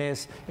to you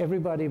unless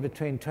everybody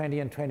between 20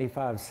 and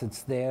 25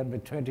 sits there,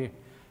 but 20,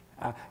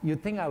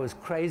 you'd think I was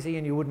crazy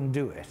and you wouldn't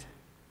do it.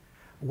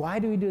 Why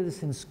do we do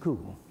this in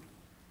school?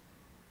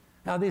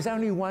 Now, there's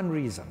only one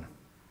reason,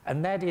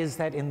 and that is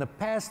that in the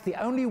past, the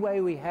only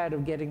way we had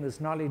of getting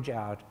this knowledge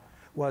out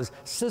was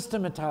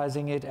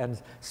systematizing it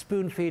and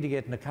spoon-feeding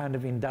it in a kind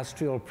of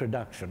industrial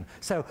production.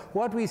 So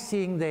what we're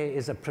seeing there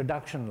is a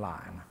production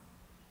line,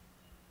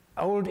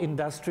 old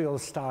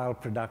industrial-style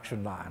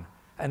production line.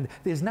 And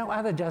there's no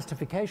other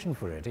justification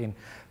for it.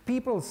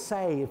 People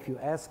say, if you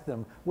ask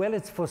them, well,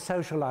 it's for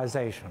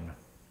socialization.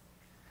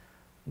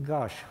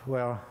 Gosh,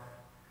 well,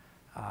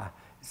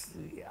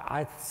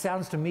 it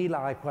sounds to me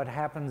like what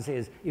happens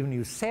is, when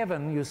you're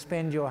 7, you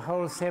spend your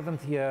whole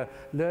 7th year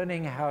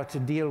learning how to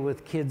deal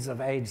with kids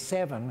of age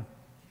 7,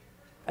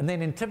 And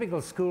then in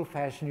typical school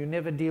fashion, you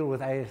never deal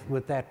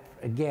with that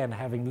again,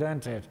 having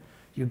learnt it.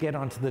 You get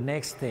on to the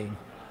next thing.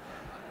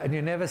 And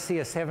you never see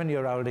a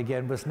 7-year-old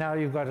again, because now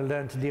you've got to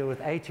learn to deal with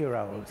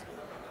 8-year-olds.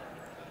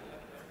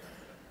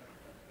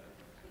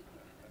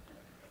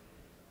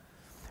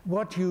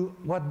 What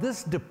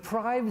this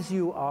deprives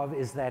you of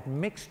is that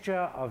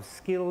mixture of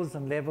skills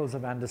and levels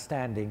of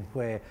understanding,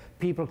 where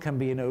people can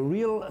be in a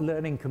real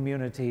learning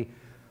community,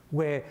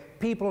 where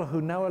people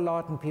who know a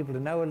lot and people who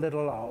know a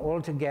little are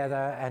all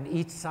together, and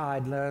each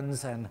side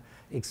learns and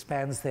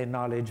expands their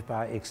knowledge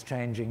by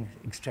exchanging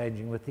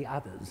with the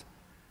others.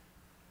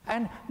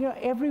 And you know,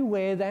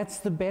 everywhere that's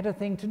the better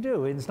thing to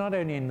do. It's not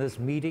only in this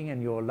meeting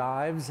and your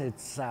lives,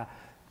 it's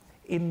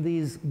in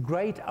these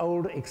great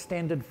old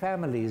extended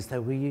families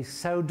that we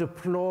so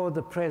deplore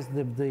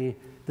the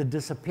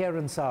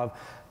disappearance of.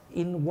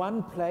 In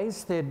one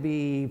place there'd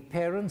be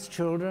parents,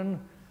 children,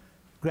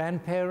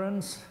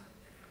 grandparents,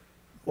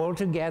 all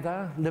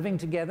together, living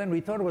together, and we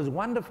thought it was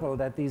wonderful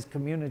that these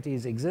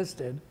communities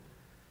existed,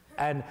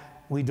 and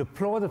we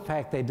deplore the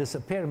fact they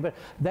disappeared, but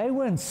they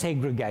weren't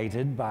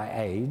segregated by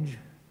age.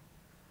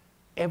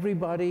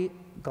 Everybody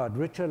got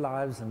richer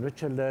lives and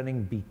richer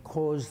learning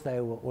because they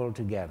were all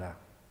together.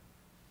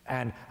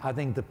 And I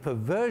think the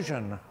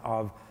perversion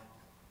of,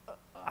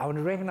 I want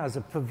to recognize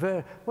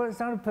well,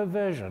 it's not a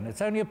perversion.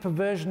 It's only a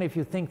perversion if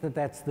you think that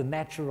that's the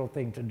natural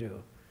thing to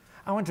do.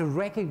 I want to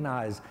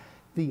recognize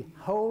the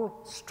whole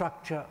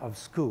structure of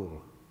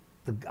school,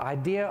 the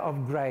idea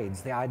of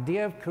grades, the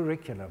idea of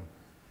curriculum,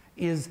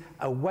 is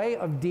a way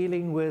of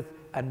dealing with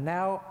a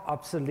now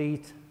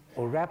obsolete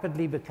or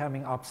rapidly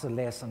becoming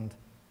obsolescent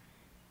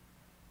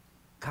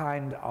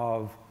kind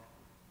of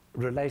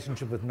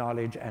relationship with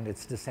knowledge and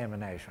its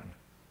dissemination.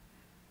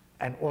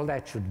 And all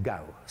that should go.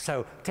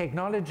 So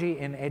technology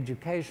in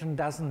education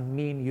doesn't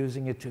mean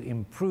using it to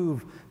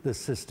improve the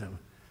system.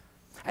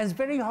 And it's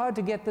very hard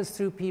to get this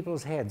through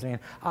people's heads. I mean,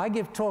 I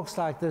give talks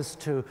like this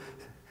to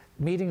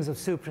meetings of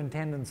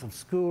superintendents of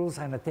schools,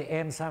 and at the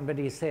end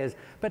somebody says,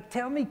 but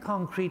tell me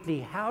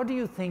concretely, how do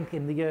you think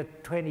in the year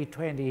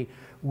 2020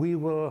 we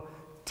will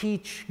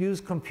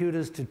use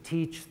computers to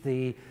teach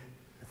the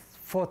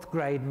 4th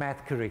grade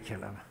math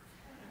curriculum?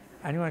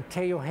 And you want to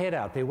tear your head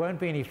out. There won't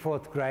be any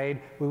 4th grade.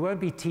 We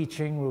won't be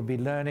teaching, we'll be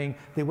learning.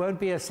 There won't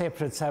be a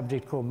separate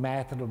subject called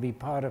math. It'll be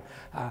part of,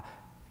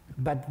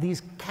 but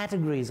these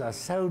categories are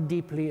so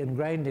deeply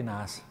ingrained in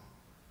us,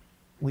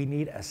 we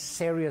need a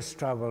serious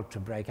struggle to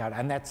break out.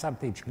 And that's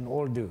something you can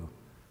all do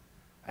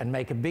and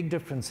make a big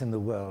difference in the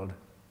world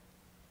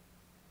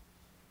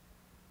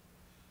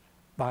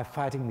by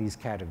fighting these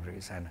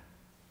categories and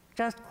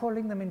just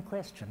calling them in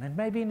question. And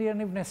maybe you don't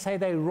even say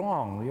they're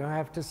wrong. You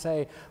have to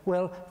say,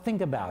 well,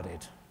 think about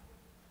it.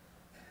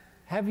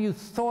 Have you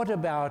thought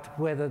about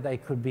whether they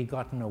could be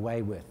gotten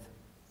away with?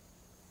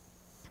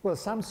 Well,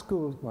 some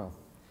schools, well,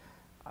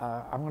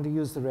 I want to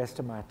use the rest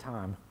of my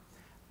time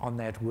on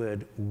that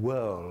word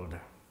world.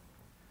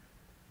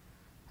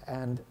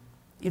 And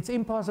it's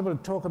impossible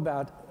to talk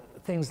about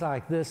things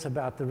like this,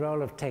 about the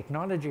role of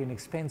technology and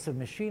expensive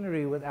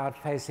machinery, without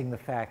facing the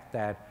fact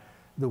that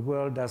the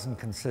world doesn't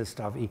consist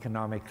of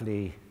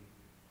economically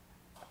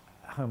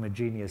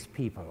homogeneous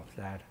people,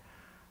 that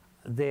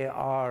there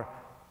are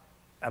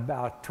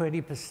about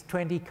 20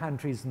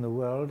 countries in the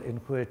world in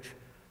which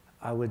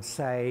I would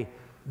say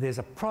there's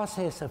a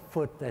process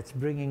afoot that's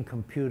bringing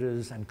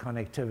computers and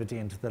connectivity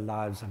into the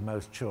lives of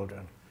most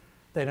children.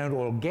 They don't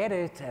all get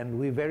it, and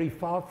we're very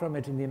far from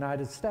it in the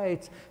United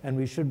States, and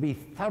we should be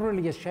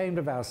thoroughly ashamed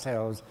of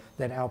ourselves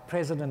that our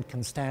president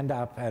can stand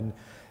up and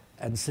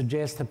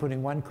suggest that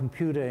putting one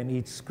computer in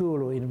each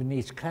school or even in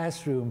each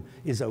classroom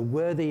is a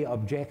worthy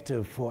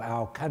objective for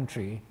our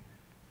country.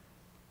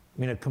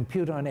 I mean, a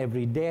computer on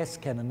every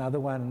desk and another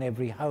one in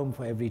every home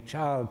for every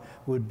child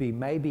would be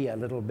maybe a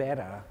little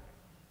better,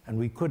 and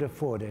we could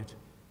afford it.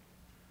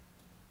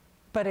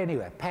 But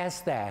anyway,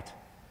 past that,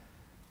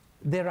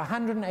 there are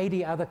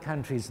 180 other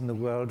countries in the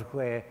world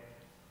where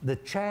the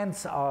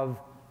chance of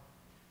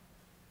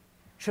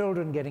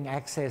children getting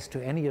access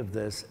to any of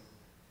this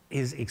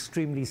is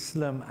extremely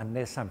slim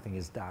unless something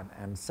is done.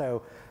 And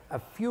so a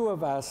few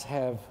of us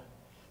have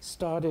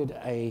started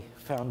a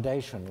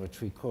foundation which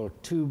we call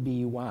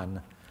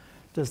 2B1.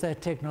 Does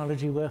that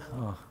technology work?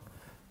 Oh.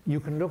 You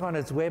can look on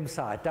its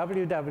website,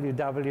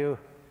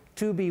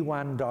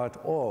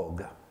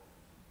 www.2b1.org.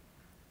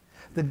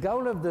 The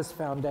goal of this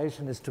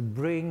foundation is to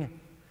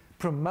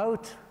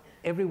promote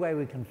every way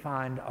we can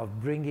find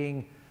of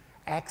bringing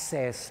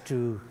access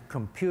to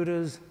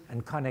computers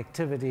and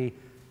connectivity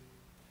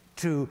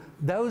to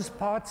those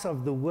parts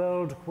of the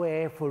world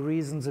where, for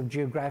reasons of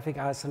geographic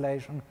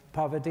isolation,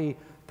 poverty,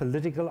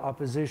 political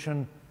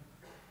opposition,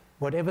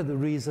 whatever the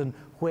reason,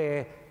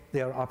 where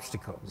there are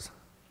obstacles.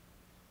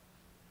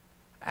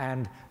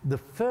 And the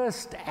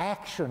first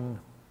action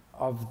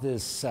of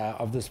this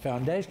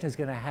foundation is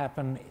going to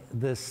happen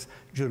this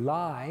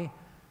July,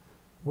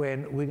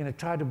 when we're going to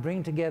try to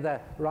bring together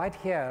right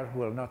here,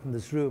 well, not in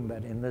this room,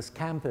 but in this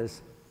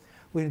campus,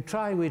 we're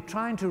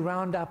trying to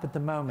round up at the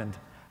moment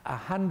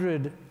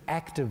 100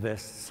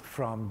 activists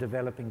from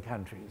developing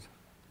countries.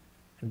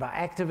 And by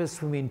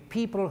activists, we mean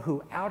people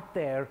who out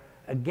there,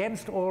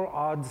 against all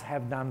odds,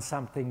 have done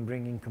something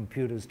bringing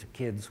computers to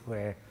kids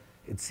where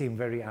it seemed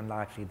very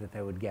unlikely that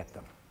they would get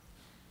them.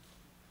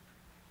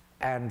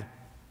 And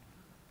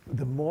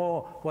the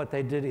more what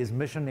they did is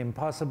mission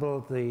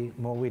impossible, the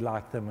more we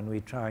like them, and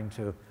we're trying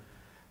to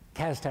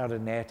cast out a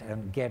net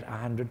and get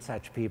 100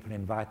 such people,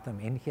 invite them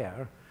in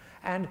here.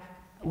 And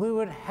we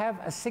would have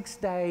a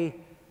 6-day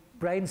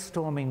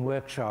brainstorming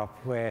workshop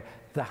where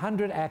the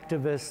 100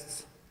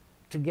 activists,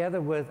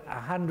 together with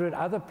 100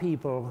 other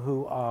people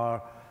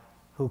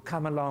who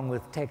come along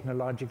with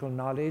technological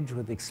knowledge,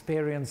 with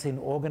experience in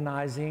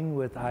organizing,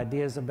 with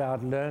ideas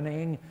about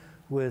learning,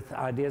 with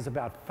ideas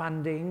about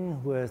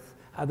funding, with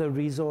other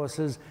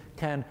resources,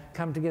 can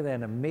come together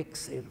in a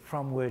mix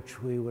from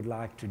which we would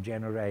like to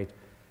generate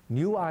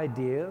new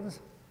ideas,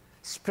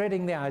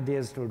 spreading the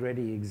ideas that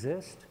already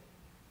exist,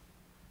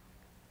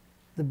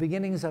 the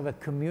beginnings of a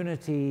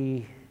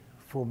community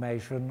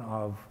formation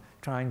of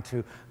trying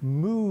to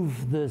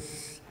move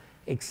this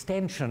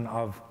extension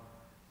of,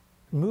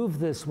 move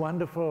this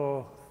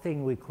wonderful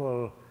thing we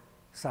call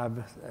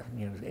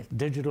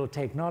digital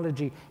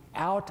technology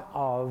out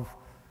of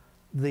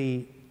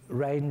the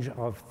range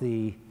of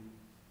the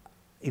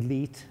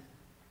elite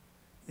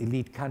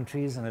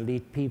countries and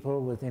elite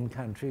people within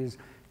countries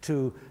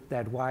to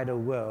that wider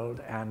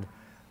world. And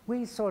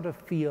we sort of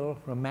feel,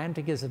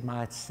 romantic as it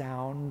might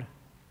sound,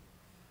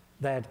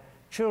 that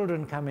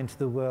children come into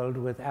the world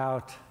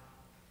without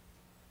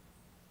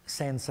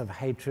sense of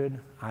hatred,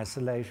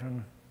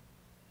 isolation,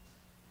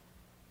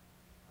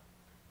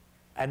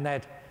 and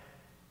that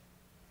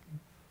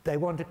they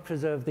want to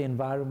preserve the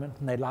environment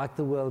and they like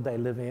the world they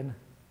live in.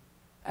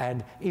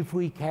 And if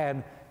we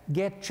can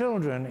get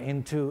children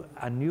into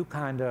a new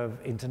kind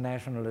of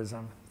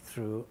internationalism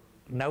through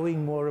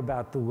knowing more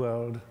about the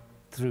world,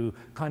 through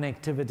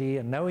connectivity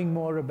and knowing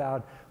more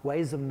about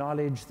ways of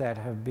knowledge that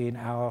have been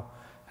our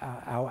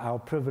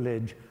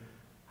privilege,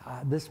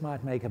 this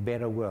might make a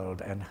better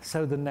world. And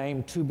so the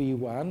name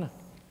 2B1,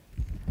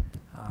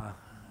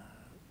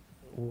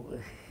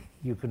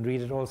 you can read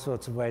it all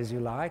sorts of ways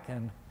you like,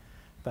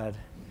 but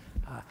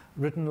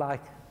written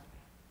like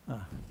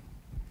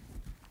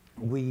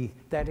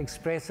that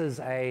expresses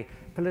a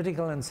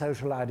political and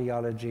social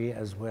ideology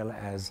as well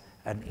as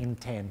an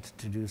intent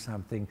to do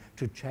something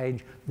to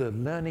change the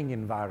learning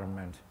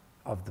environment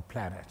of the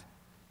planet.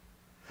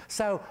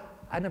 So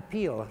an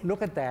appeal,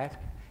 look at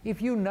that.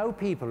 If you know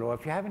people or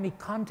if you have any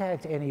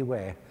contact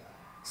anywhere,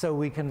 so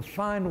we can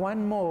find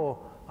one more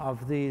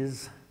of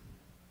these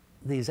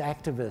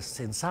activists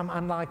in some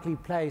unlikely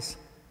place,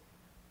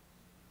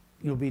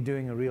 you'll be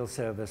doing a real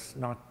service,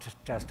 not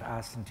just to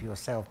us and to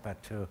yourself,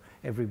 but to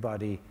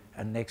everybody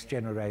and next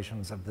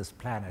generations of this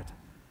planet.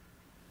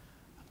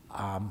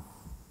 I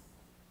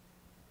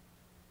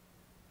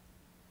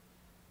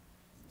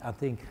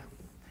think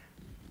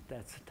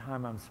that's the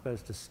time I'm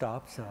supposed to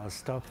stop, so I'll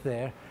stop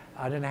there.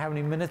 I don't know how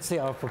many minutes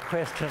there are for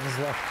questions.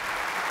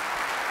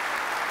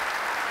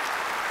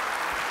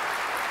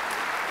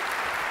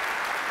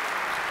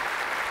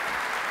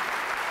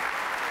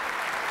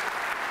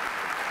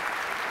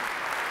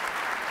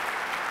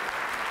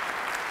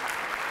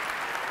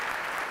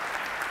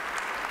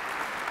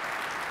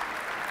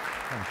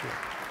 Thank you.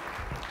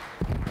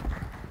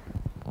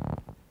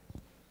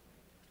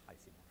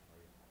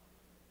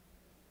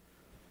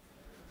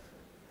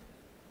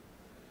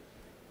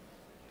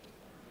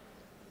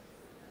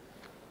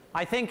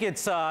 I think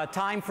it's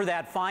time for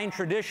that fine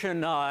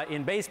tradition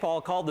in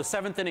baseball called the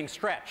 7th inning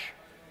stretch.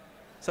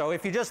 So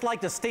if you just like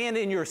to stand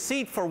in your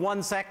seat for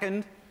 1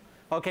 second,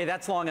 okay,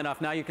 that's long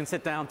enough. Now you can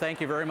sit down.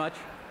 Thank you very much.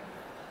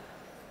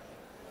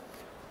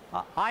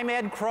 I'm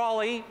Ed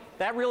Crawley.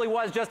 That really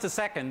was just a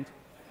second.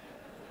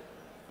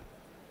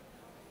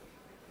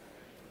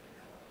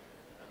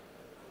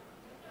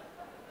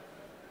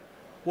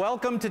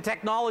 Welcome to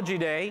Technology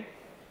Day.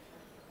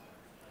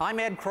 I'm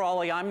Ed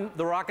Crawley. I'm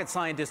the rocket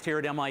scientist here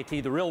at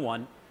MIT, the real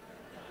one.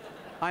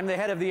 I'm the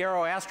head of the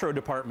Aero-Astro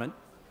department.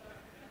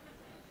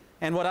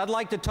 And what I'd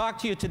like to talk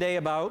to you today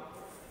about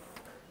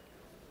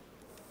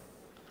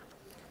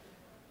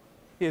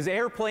is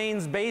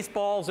airplanes,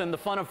 baseballs, and the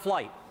fun of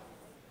flight.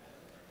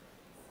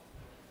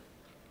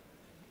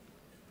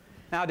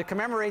 Now, to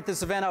commemorate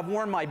this event, I've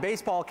worn my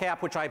baseball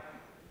cap, which I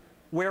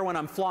wear when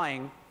I'm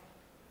flying.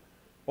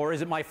 Or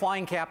is it my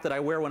flying cap that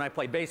I wear when I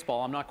play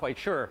baseball? I'm not quite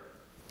sure.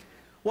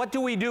 What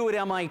do we do at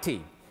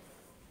MIT?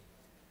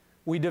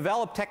 We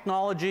develop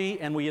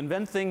technology and we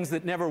invent things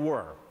that never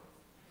were.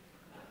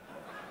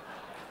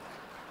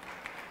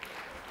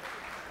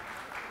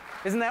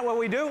 Isn't that what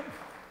we do?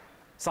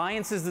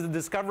 Science is the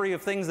discovery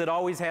of things that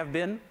always have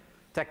been.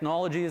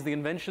 Technology is the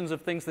inventions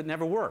of things that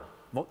never were.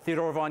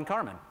 Theodore von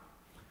Karman.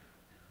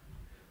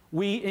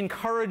 We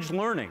encourage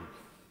learning.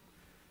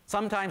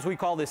 Sometimes we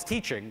call this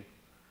teaching,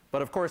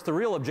 but of course the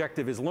real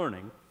objective is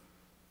learning.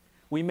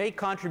 We make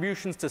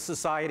contributions to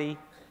society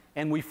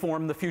and we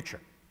form the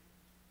future.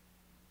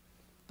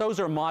 Those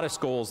are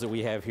modest goals that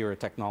we have here at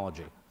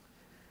Technology.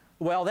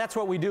 Well, that's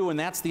what we do, and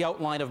that's the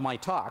outline of my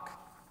talk.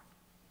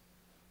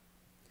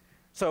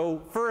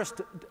 So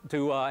first,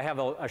 to have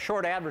a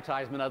short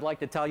advertisement, I'd like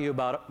to tell you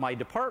about my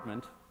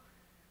department,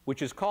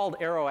 which is called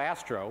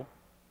AeroAstro,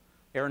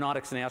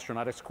 Aeronautics and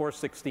Astronautics, Course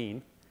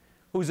 16,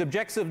 whose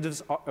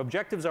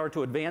objectives are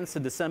to advance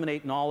and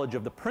disseminate knowledge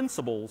of the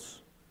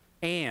principles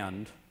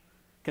and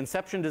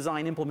conception,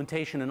 design,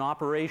 implementation, and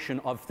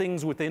operation of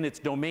things within its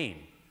domain.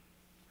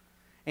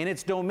 And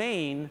its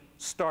domain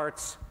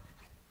starts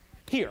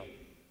here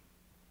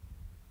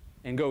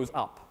and goes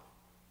up.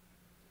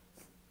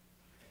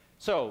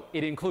 So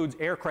it includes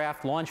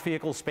aircraft, launch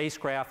vehicles,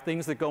 spacecraft,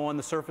 things that go on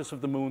the surface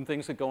of the moon,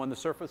 things that go on the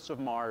surface of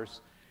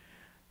Mars,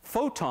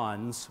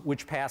 photons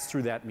which pass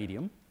through that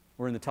medium.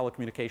 We're in the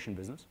telecommunication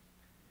business.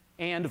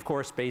 And of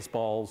course,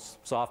 baseballs,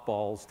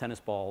 softballs, tennis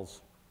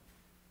balls,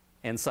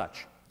 and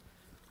such.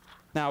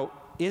 Now,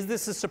 is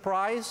this a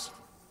surprise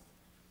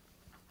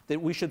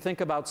that we should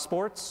think about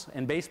sports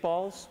and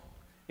baseballs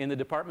in the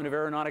Department of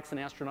Aeronautics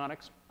and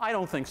Astronautics? I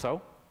don't think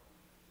so.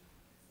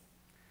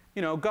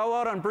 You know, go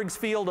out on Briggs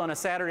Field on a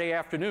Saturday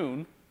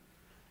afternoon,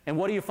 and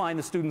what do you find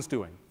the students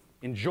doing?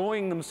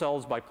 Enjoying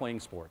themselves by playing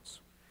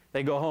sports.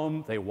 They go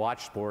home, they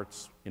watch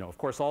sports. You know, of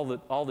course, all the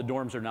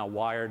dorms are now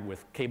wired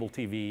with cable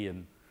TV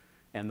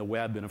and the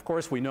web, and of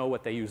course, we know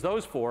what they use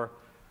those for,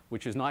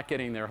 which is not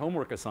getting their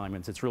homework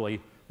assignments. It's really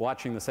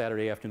watching the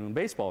Saturday afternoon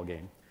baseball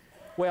game.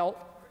 Well,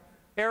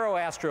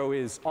 AeroAstro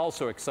is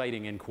also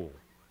exciting and cool.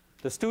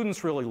 The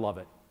students really love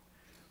it.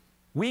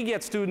 We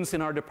get students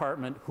in our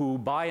department who,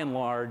 by and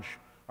large,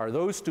 are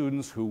those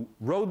students who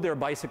rode their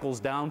bicycles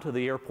down to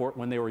the airport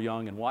when they were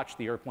young and watched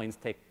the airplanes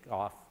take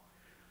off,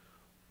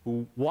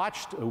 who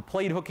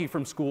played hooky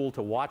from school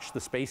to watch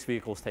the space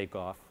vehicles take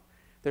off.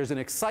 There's an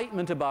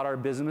excitement about our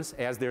business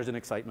as there's an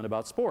excitement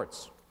about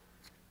sports.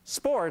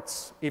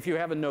 Sports, if you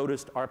haven't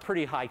noticed, are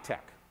pretty high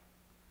tech.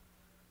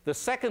 The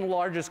second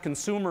largest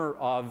consumer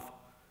of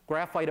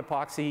graphite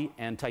epoxy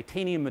and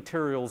titanium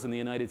materials in the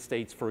United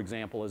States, for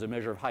example, as a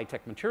measure of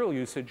high-tech material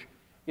usage,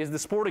 is the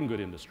sporting good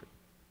industry.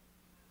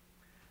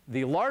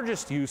 The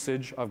largest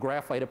usage of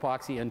graphite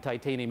epoxy and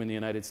titanium in the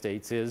United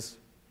States is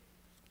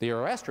the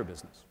AeroAstro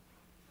business.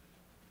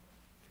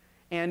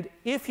 And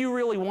if you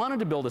really wanted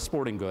to build a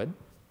sporting good,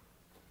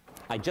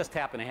 I just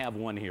happen to have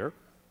one here,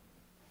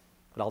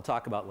 but I'll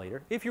talk about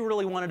later. If you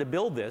really wanted to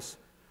build this,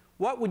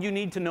 what would you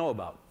need to know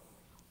about?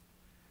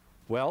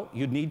 Well,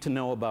 you'd need to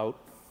know about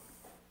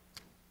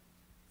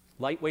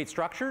lightweight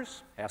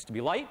structures, has to be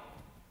light.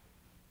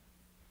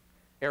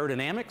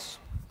 Aerodynamics,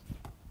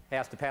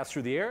 has to pass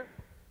through the air.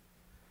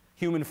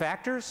 Human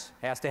factors,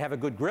 has to have a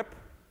good grip,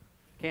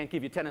 can't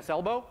give you tennis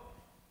elbow.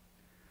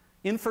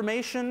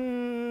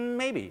 Information,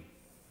 maybe.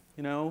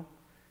 You know,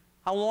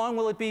 how long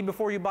will it be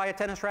before you buy a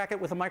tennis racket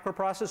with a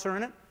microprocessor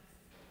in it?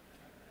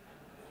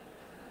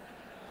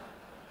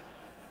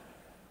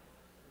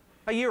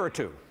 A year or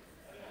two.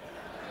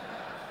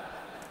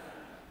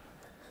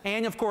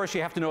 And of course,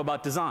 you have to know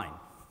about design.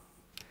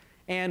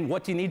 And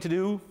what do you need to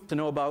do to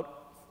know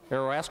about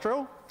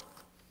AeroAstro?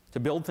 To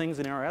build things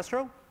in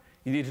AeroAstro?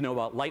 You need to know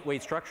about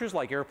lightweight structures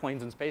like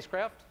airplanes and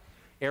spacecraft,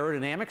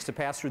 aerodynamics to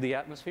pass through the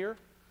atmosphere,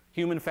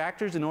 human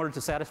factors in order to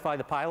satisfy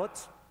the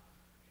pilots,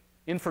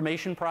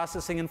 information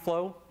processing and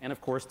flow, and of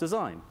course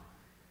design.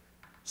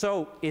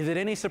 So is it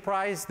any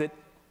surprise that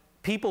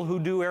people who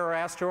do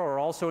AeroAstro are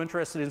also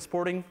interested in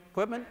sporting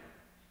equipment?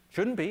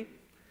 Shouldn't be.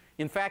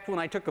 In fact, when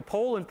I took a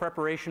poll in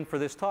preparation for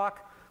this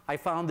talk, I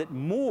found that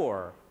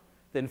more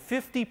than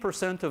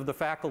 50% of the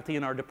faculty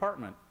in our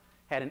department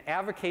had an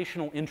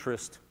avocational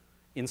interest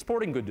in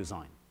sporting good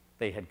design.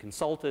 They had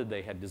consulted,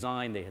 they had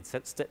designed, they had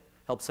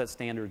helped set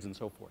standards and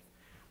so forth.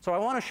 So I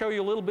want to show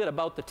you a little bit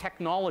about the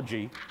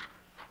technology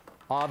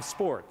of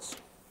sports.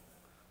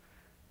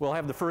 We'll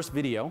have the first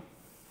video.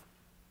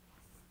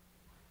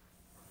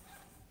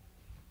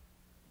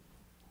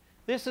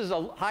 This is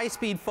a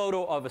high-speed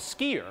photo of a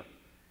skier,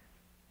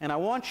 and I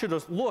want you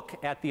to look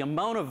at the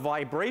amount of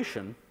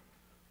vibration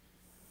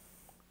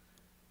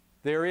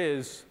there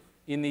is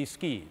in these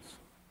skis.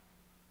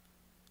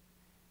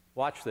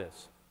 Watch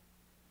this.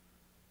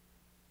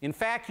 In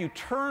fact, you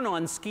turn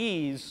on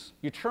skis,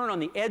 you turn on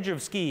the edge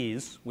of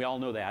skis, we all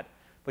know that,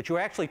 but you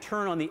actually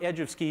turn on the edge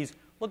of skis.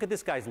 Look at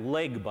this guy's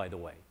leg, by the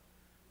way.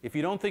 If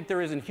you don't think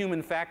there isn't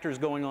human factors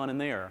going on in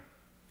there,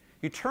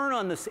 you turn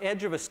on this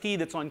edge of a ski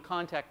that's on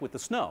contact with the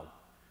snow.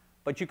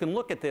 But you can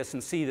look at this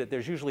and see that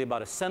there's usually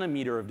about a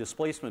centimeter of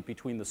displacement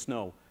between the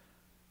snow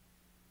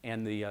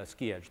and the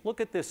ski edge. Look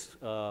at this,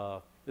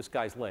 this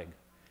guy's leg.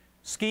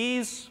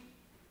 Skis,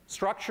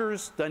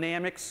 structures,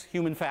 dynamics,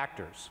 human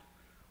factors.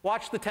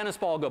 Watch the tennis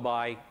ball go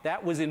by.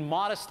 That was in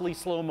modestly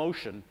slow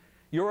motion.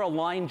 You're a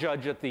line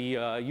judge at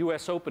the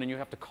US Open and you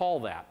have to call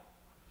that,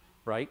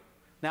 right?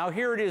 Now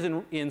here it is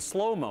in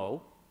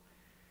slow-mo,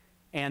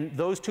 and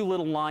those two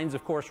little lines,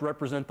 of course,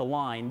 represent the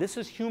line. This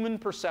is human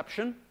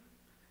perception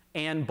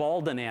and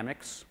ball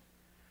dynamics.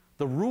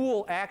 The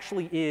rule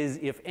actually is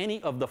if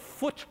any of the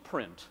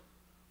footprint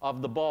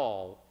of the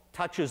ball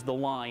touches the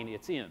line,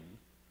 it's in.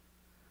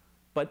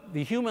 But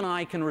the human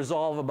eye can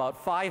resolve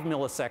about 5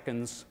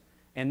 milliseconds,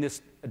 and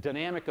this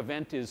dynamic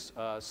event is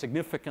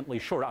significantly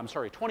short. I'm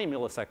sorry, 20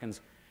 milliseconds.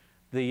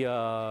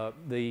 The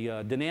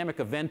dynamic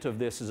event of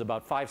this is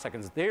about 5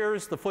 seconds.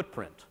 There's the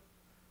footprint.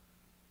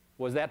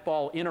 Was that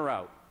ball in or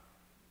out?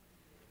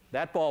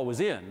 That ball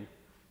was in,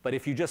 but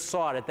if you just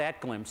saw it at that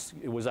glimpse,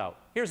 it was out.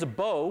 Here's a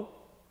bow,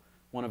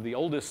 one of the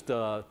oldest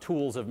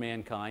tools of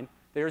mankind.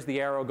 There's the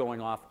arrow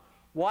going off.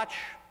 Watch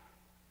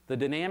the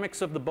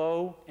dynamics of the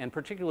bow, and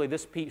particularly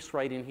this piece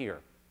right in here.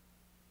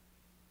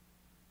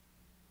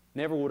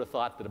 Never would have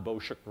thought that a bow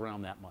shook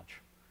around that much.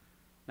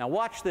 Now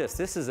watch this.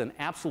 This is an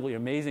absolutely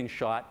amazing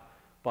shot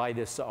by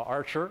this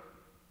archer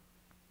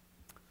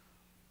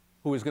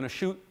who is going to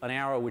shoot an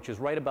arrow which is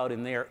right about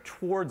in there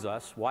towards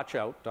us. Watch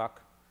out,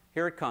 duck.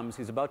 Here it comes.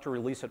 He's about to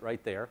release it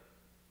right there.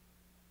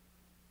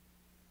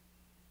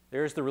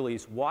 There's the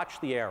release.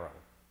 Watch the arrow.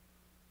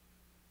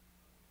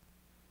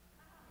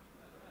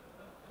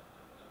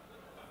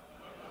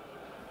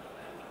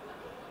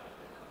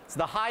 It's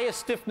the highest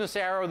stiffness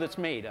arrow that's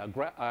made,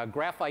 a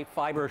graphite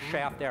fiber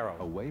shaft arrow.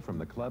 Away from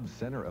the club's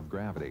center of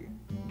gravity,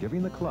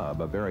 giving the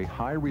club a very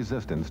high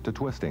resistance to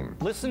twisting.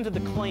 Listen to the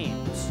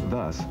claims.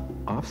 Thus,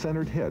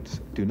 off-centered hits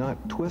do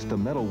not twist a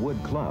metal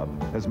wood club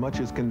as much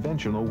as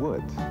conventional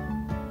woods.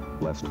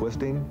 Less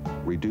twisting,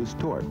 reduced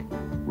torque,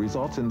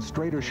 results in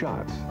straighter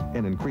shots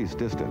and increased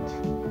distance.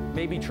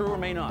 May be true or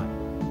may not.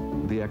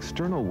 The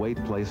external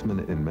weight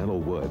placement in metal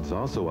woods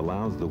also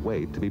allows the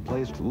weight to be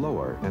placed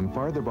lower and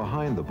farther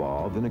behind the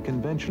ball than a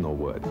conventional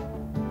would.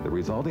 The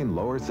resulting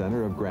lower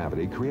center of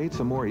gravity creates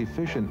a more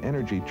efficient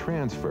energy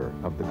transfer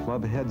of the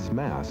club head's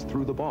mass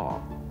through the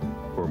ball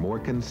for more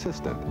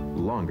consistent,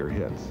 longer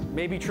hits.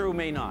 May be true,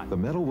 may not. The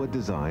metal wood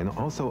design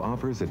also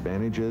offers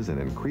advantages in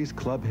increased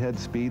club head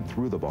speed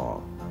through the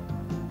ball.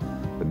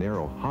 The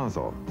narrow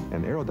hosel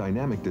and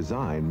aerodynamic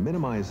design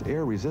minimize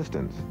air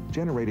resistance,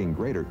 generating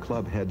greater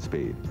club head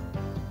speed.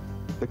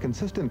 The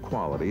consistent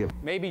quality of...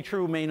 May be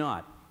true, may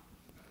not.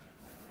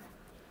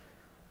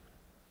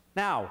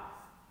 Now,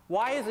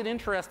 why is it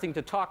interesting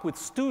to talk with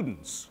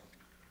students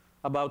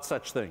about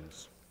such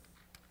things?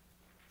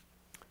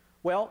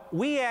 Well,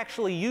 we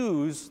actually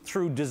use,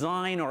 through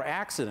design or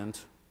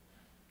accident,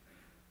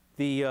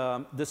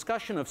 the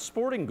discussion of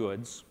sporting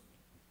goods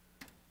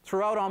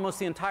throughout almost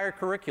the entire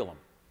curriculum.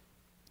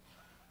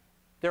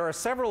 There are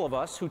several of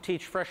us who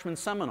teach freshman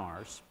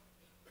seminars.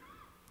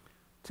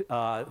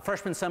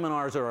 Freshman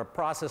seminars are a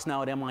process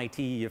now at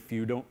MIT, if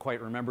you don't quite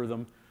remember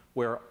them,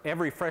 where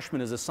every freshman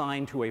is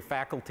assigned to a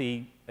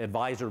faculty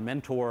advisor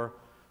mentor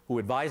who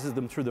advises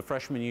them through the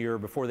freshman year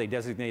before they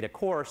designate a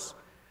course,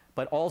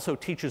 but also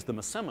teaches them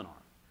a seminar.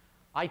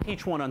 I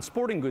teach one on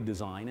sporting good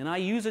design, and I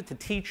use it to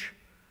teach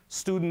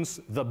students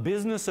the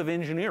business of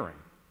engineering,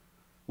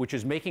 which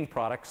is making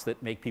products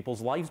that make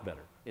people's lives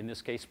better, in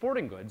this case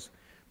sporting goods,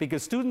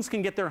 because students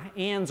can get their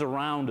hands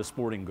around a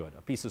sporting good,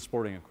 a piece of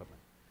sporting equipment.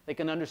 They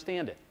can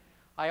understand it.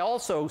 I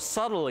also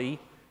subtly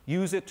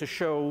use it to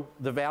show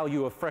the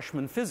value of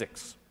freshman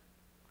physics.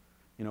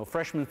 You know,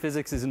 freshman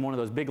physics is in one of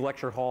those big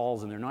lecture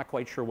halls and they're not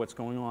quite sure what's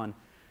going on.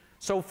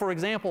 So for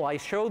example, I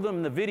show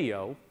them the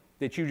video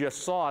that you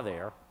just saw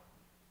there,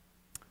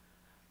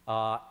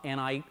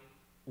 and I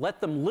let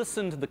them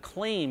listen to the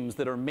claims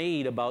that are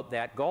made about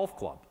that golf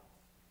club.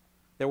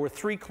 There were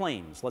 3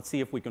 claims. Let's see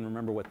if we can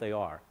remember what they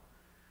are.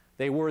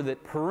 They were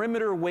that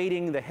perimeter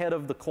weighting the head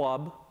of the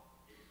club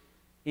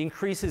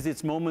increases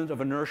its moment of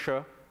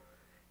inertia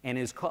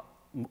and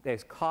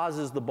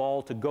causes the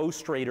ball to go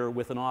straighter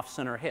with an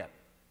off-center hit.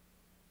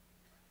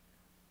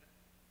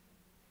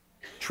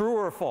 True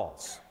or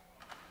false?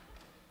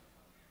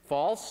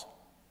 False?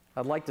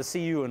 I'd like to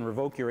see you and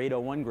revoke your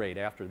 801 grade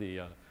after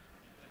the...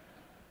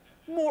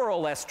 More or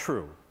less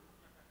true.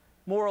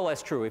 More or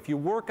less true. If you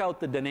work out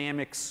the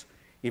dynamics,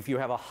 if you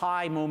have a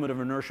high moment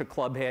of inertia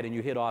club head and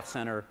you hit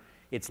off-center,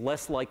 it's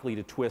less likely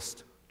to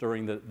twist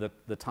during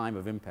the time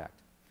of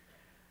impact.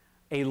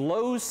 A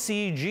low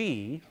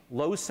CG,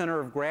 low center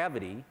of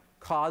gravity,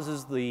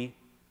 causes the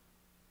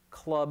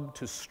club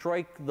to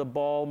strike the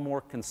ball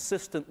more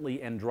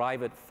consistently and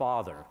drive it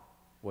farther,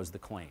 was the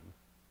claim.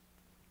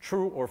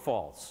 True or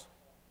false?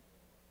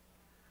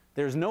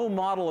 There's no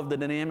model of the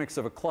dynamics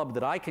of a club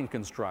that I can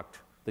construct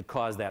that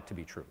caused that to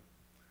be true.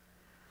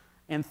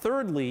 And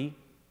thirdly,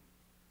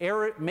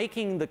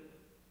 making the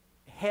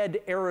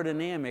head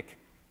aerodynamic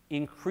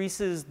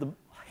increases the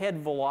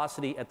head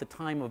velocity at the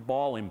time of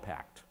ball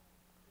impact.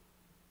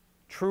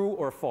 True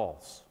or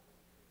false?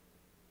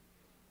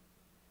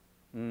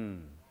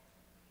 How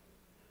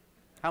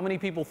many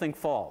people think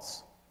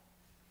false?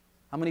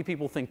 How many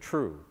people think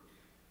true?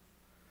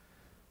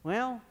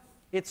 Well,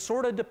 it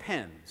sort of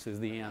depends, is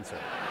the answer.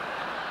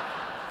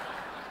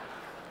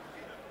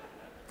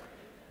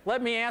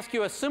 Let me ask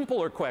you a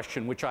simpler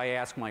question, which I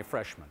ask my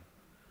freshmen.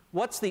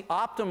 What's the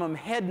optimum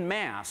head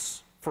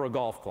mass for a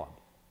golf club?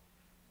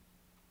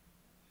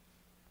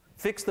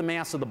 Fix the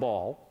mass of the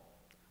ball.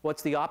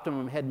 What's the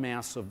optimum head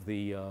mass of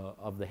the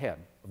head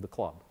of the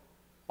club?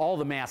 All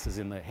the mass is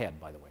in the head,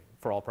 by the way,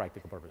 for all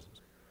practical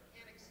purposes.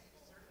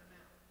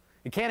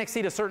 It can't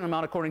exceed a certain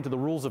amount according to the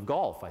rules of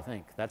golf, I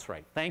think. That's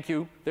right. Thank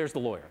you. There's the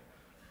lawyer.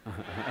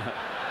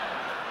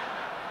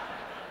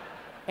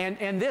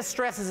 And this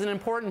stresses an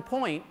important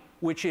point,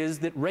 which is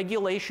that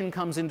regulation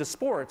comes into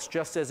sports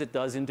just as it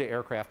does into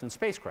aircraft and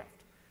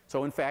spacecraft.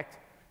 So in fact,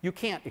 you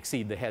can't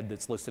exceed the head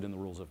that's listed in the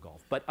rules of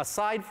golf. But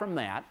aside from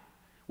that,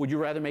 would you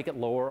rather make it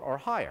lower or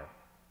higher?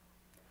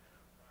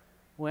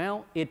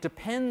 Well, it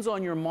depends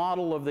on your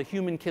model of the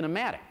human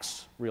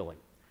kinematics, really.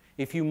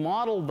 If you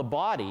model the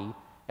body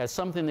as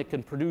something that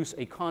can produce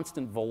a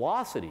constant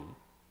velocity,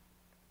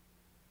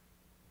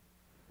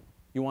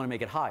 you want to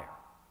make it higher.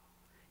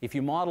 If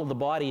you model the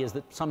body as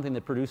something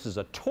that produces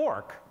a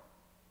torque,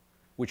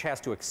 which has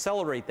to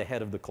accelerate the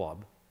head of the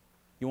club,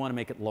 you want to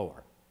make it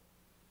lower.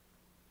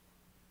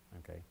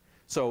 Okay.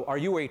 So are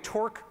you a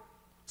torque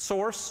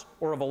source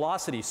or a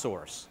velocity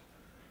source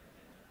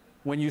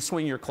when you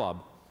swing your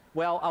club?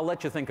 Well, I'll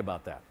let you think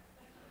about that.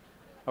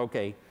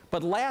 Okay.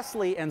 But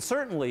lastly, and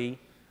certainly,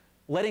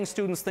 letting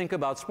students think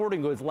about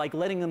sporting goods, like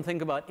letting them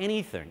think about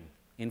anything,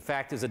 in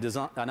fact, is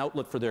an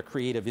outlet for their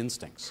creative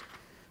instincts.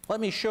 Let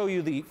me show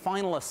you the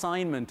final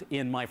assignment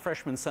in my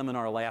freshman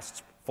seminar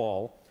last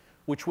fall,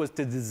 which was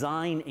to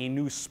design a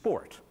new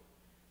sport.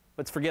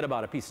 Let's forget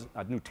about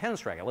a new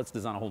tennis racket. Let's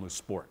design a whole new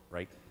sport,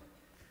 right?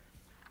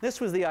 This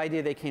was the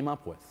idea they came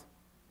up with.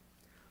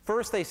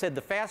 First, they said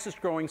the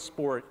fastest growing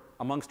sport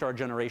amongst our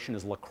generation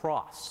is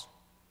lacrosse.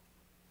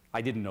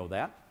 I didn't know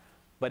that,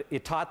 but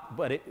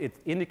it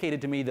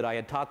indicated to me that I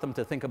had taught them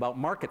to think about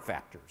market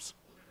factors,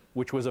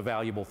 which was a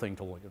valuable thing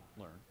to learn.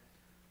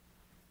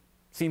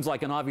 Seems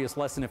like an obvious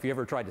lesson if you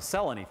ever tried to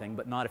sell anything,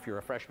 but not if you're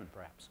a freshman,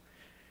 perhaps.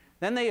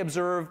 Then they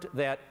observed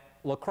that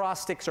lacrosse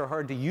sticks are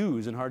hard to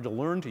use and hard to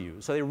learn to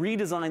use, so they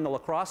redesigned the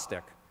lacrosse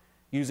stick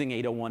using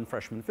 801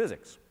 freshman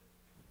physics.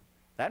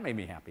 That made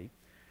me happy.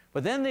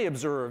 But then they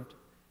observed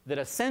that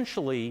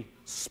essentially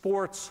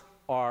sports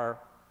are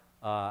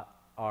a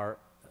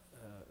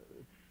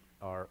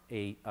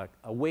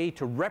way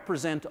to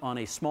represent on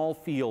a small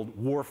field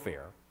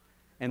warfare.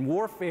 And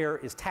warfare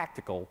is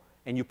tactical,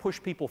 and you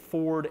push people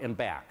forward and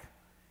back.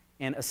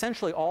 And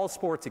essentially all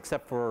sports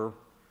except for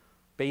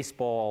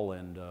baseball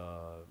and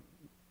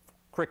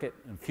cricket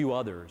and a few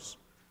others,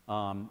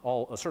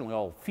 certainly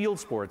all field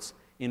sports,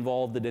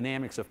 involve the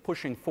dynamics of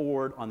pushing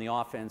forward on the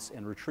offense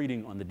and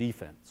retreating on the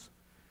defense.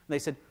 And they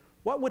said,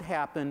 what would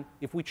happen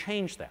if we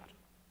changed that?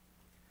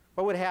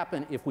 What would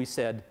happen if we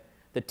said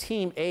the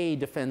team A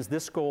defends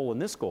this goal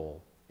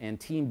and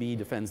team B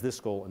defends this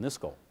goal and this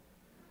goal?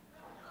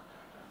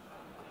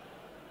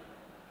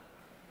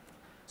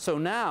 So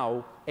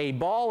now, a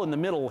ball in the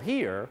middle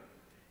here,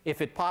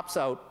 if it pops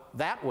out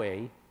that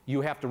way,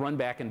 you have to run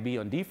back and be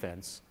on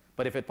defense.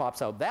 But if it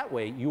pops out that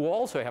way, you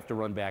also have to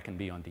run back and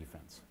be on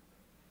defense.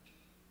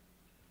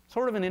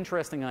 Sort of an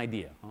interesting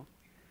idea, huh?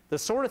 The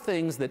sort of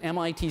things that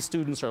MIT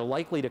students are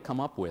likely to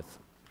come up with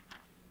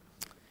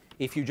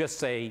if you just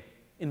say,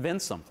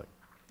 invent something.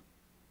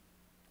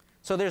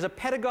 So there's a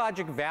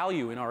pedagogic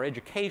value in our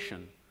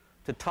education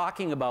to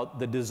talking about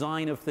the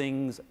design of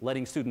things,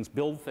 letting students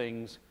build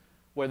things,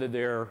 whether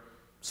they're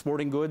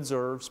sporting goods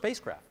or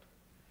spacecraft.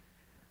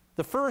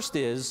 The first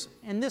is,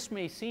 and this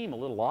may seem a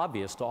little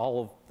obvious to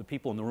all of the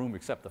people in the room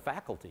except the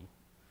faculty,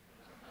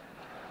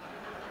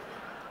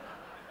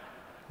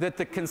 that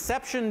the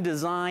conception,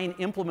 design,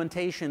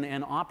 implementation,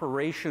 and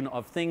operation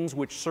of things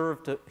which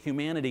serve to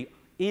humanity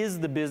is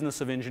the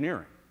business of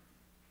engineering.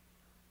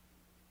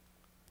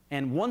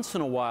 And once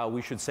in a while,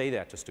 we should say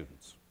that to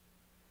students.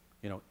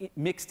 You know,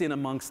 mixed in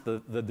amongst the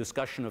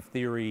discussion of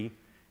theory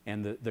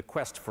and the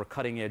quest for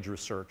cutting-edge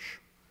research,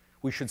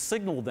 we should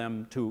signal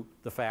them to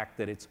the fact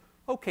that it's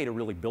okay to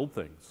really build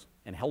things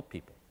and help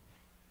people.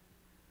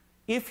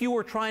 If you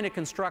were trying to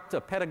construct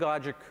a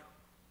pedagogic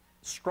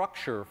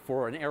structure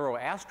for an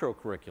aero-astro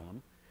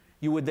curriculum,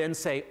 you would then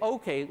say,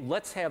 okay,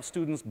 let's have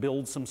students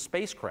build some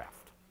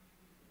spacecraft.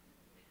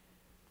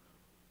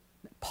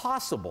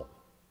 Possible,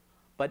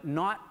 but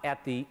not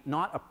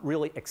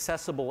really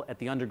accessible at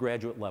the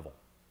undergraduate level.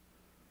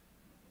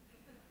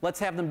 Let's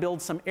have them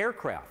build some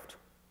aircraft.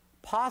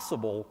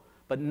 Possible,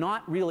 but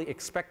not really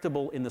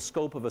expectable in the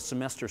scope of a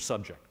semester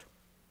subject.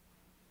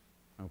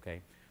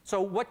 Okay.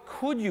 So what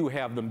could you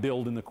have them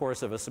build in the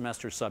course of a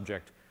semester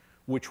subject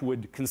which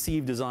would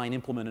conceive, design,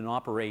 implement, and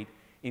operate,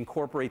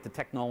 incorporate the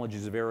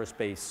technologies of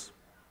aerospace?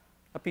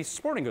 A piece of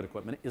sporting good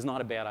equipment is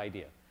not a bad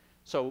idea.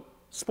 So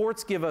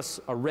sports give us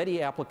a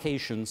ready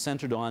application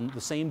centered on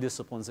the same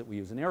disciplines that we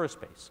use in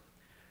aerospace.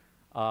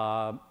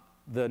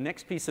 The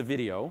next piece of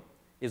video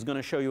is going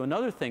to show you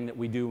another thing that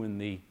we do in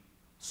the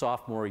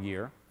sophomore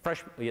year.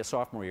 It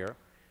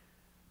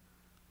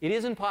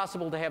isn't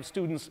possible to have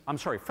students,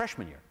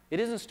 freshman year. It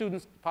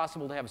isn't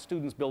possible to have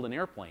students build an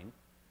airplane,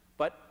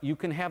 but you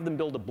can have them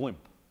build a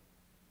blimp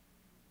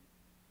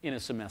in a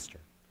semester.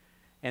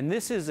 And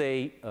this is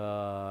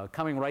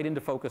coming right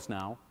into focus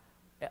now,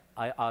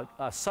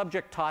 a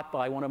subject taught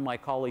by one of my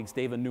colleagues,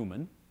 David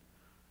Newman.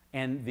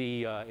 And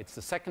it's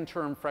the second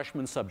term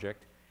freshman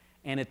subject.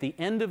 And at the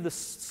end of the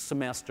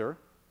semester,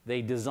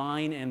 they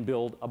design and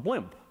build a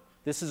blimp.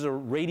 This is a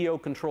radio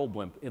control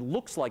blimp. It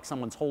looks like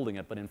someone's holding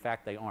it, but in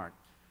fact they aren't.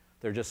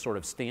 They're just sort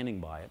of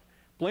standing by it.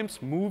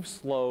 Blimps move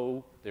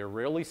slow, they're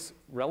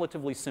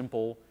relatively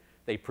simple,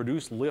 they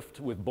produce lift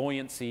with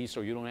buoyancy,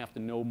 so you don't have to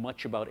know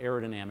much about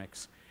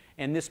aerodynamics.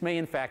 And this may,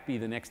 in fact, be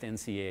the next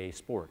NCAA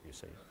sport, you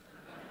see.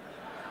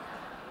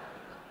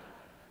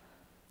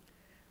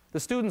 The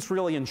students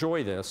really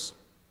enjoy this,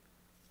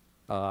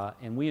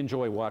 and we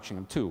enjoy watching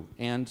them too.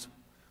 And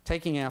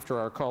taking after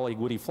our colleague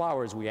Woody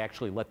Flowers, we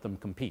actually let them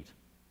compete.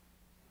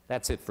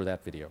 That's it for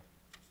that video.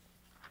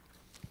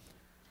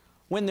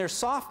 When they're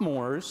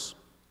sophomores,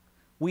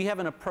 we have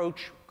an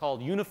approach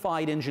called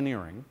unified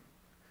engineering,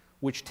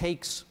 which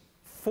takes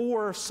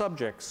 4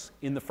 subjects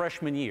in the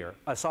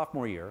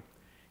sophomore year,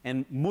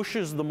 and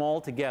mushes them all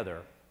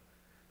together.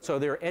 So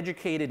they're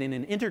educated in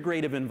an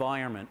integrative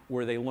environment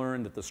where they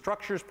learn that the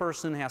structures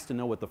person has to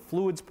know what the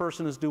fluids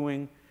person is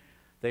doing.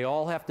 They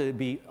all have to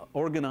be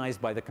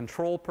organized by the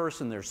control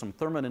person. There's some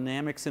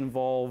thermodynamics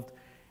involved.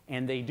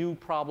 And they do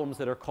problems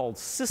that are called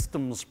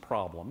systems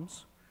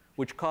problems,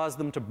 which cause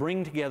them to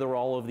bring together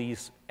all of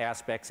these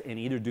aspects and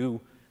either do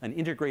an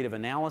integrative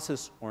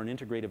analysis or an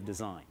integrative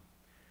design.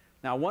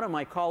 Now, one of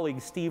my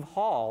colleagues, Steve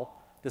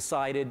Hall,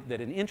 decided that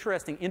an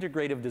interesting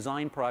integrative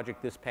design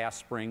project this past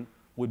spring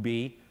would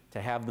be to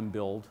have them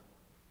build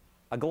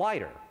a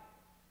glider,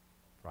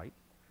 right?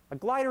 A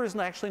glider is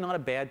actually not a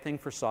bad thing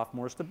for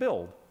sophomores to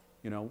build.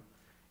 You know,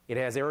 it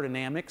has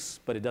aerodynamics,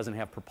 but it doesn't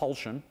have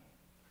propulsion.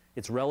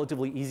 It's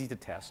relatively easy to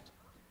test.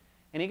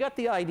 And he got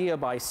the idea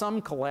by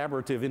some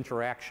collaborative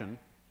interaction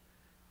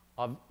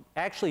of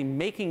actually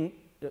making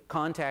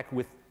contact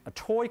with a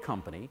toy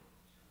company,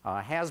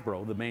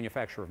 Hasbro, the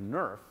manufacturer of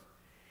Nerf,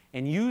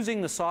 and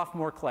using the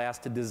sophomore class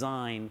to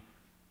design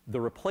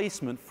the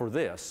replacement for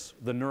this,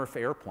 the Nerf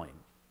airplane,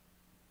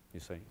 you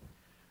see.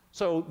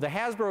 So the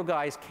Hasbro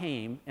guys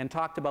came and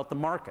talked about the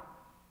market.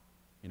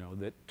 You know,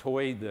 that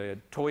the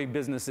toy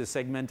business is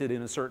segmented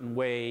in a certain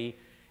way,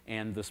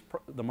 and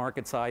the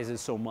market size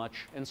is so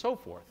much, and so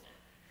forth.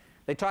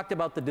 They talked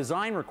about the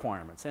design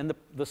requirements, and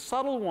the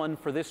subtle one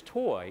for this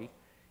toy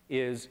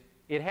is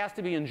it has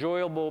to be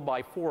enjoyable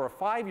by 4 or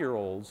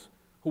 5-year-olds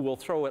who will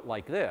throw it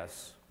like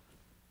this.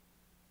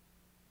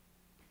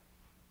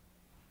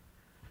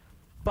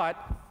 But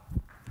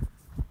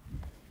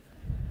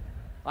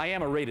I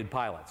am a rated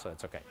pilot, so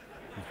it's okay.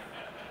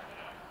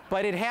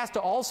 But it has to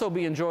also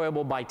be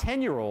enjoyable by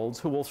 10-year-olds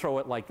who will throw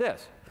it like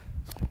this.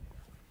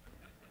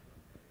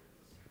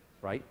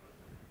 Right?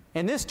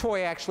 And this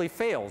toy actually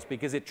fails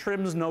because it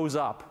trims nose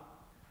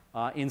up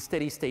in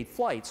steady state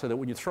flight so that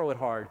when you throw it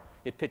hard,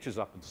 it pitches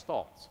up and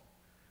stalls.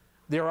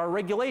 There are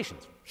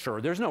regulations.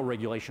 Sure, there's no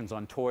regulations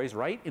on toys,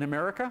 right, in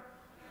America?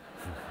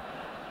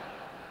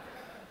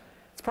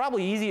 It's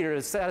probably easier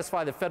to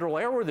satisfy the federal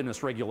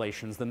airworthiness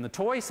regulations than the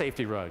toy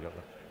safety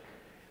regulations.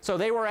 So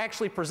they were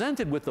actually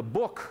presented with a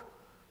book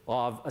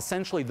of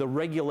essentially the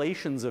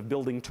regulations of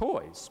building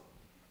toys.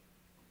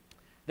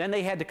 Then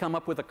they had to come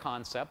up with a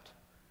concept.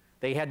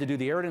 They had to do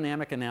the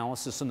aerodynamic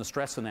analysis and the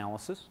stress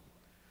analysis.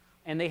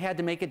 And they had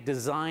to make it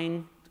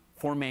designed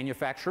for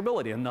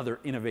manufacturability,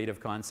 another innovative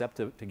concept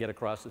to get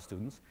across to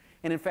students.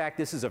 And in fact,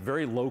 this is a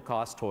very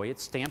low-cost toy.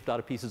 It's stamped out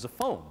of pieces of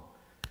foam.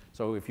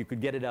 So if you could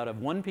get it out of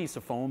 1 piece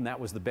of foam, that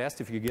was the best.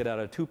 If you could get it out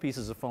of 2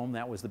 pieces of foam,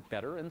 that was the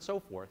better, and so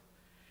forth.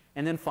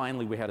 And then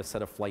finally, we had a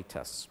set of flight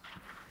tests.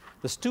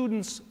 The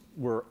students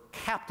were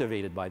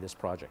captivated by this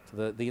project.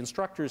 The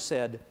instructors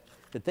said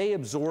that they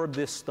absorbed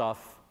this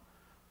stuff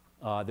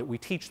that we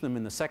teach them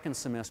in the 2nd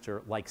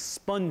semester like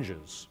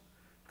sponges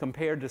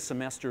compared to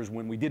semesters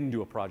when we didn't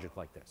do a project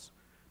like this.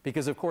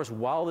 Because, of course,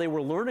 while they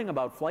were learning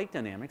about flight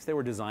dynamics, they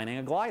were designing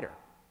a glider.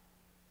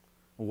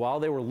 While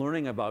they were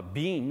learning about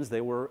beams, they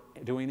were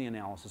doing the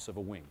analysis of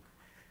a wing.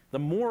 The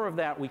more of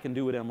that we can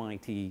do at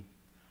MIT,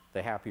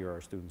 the happier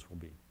our students will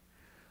be.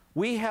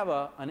 We have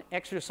an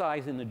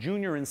exercise in the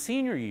junior and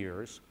senior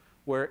years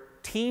where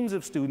teams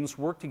of students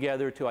work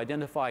together to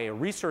identify a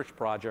research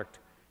project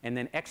and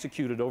then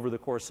execute it over the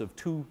course of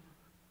 2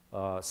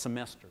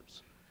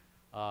 semesters.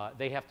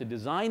 They have to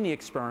design the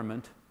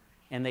experiment,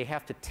 and they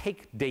have to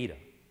take data.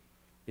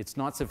 It's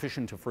not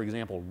sufficient to, for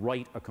example,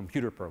 write a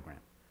computer program.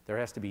 It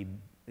has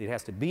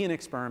to be an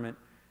experiment.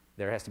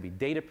 There has to be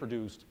data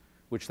produced,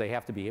 which they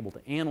have to be able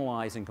to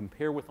analyze and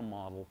compare with a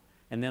model.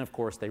 And then, of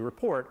course, they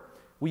report.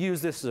 We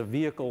use this as a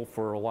vehicle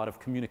for a lot of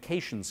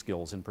communication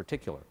skills in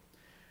particular.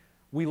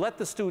 We let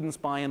the students,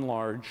 by and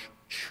large,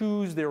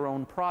 choose their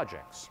own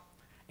projects.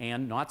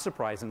 And not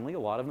surprisingly, a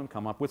lot of them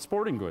come up with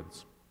sporting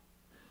goods.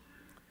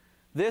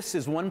 This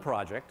is one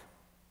project,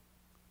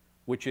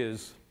 which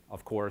is,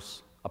 of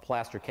course, a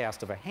plaster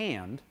cast of a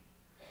hand,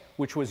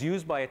 which was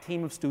used by a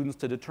team of students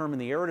to determine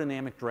the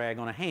aerodynamic drag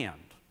on a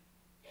hand.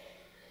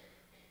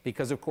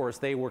 Because, of course,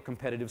 they were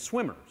competitive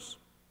swimmers.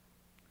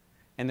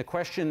 And the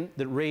question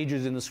that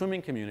rages in the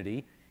swimming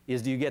community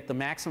is, do you get the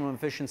maximum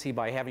efficiency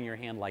by having your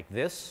hand like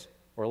this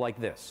or like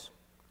this?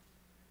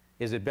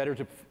 Is it better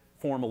to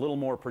form a little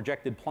more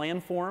projected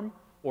plan form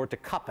or to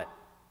cup it?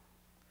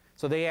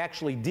 So they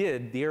actually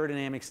did the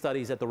aerodynamic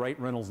studies at the right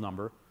Reynolds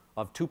number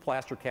of 2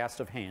 plaster casts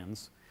of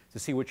hands to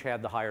see which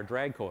had the higher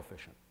drag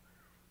coefficient.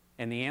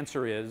 And the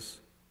answer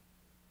is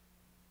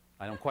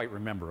I don't quite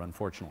remember,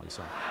 unfortunately.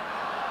 So.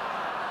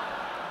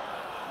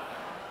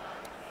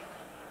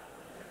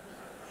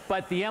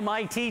 But the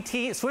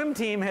MIT swim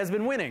team has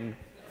been winning.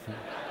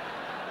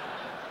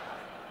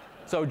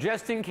 So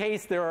just in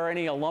case there are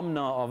any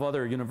alumna of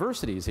other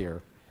universities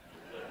here,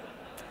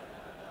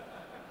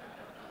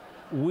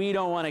 we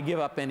don't want to give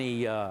up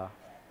any.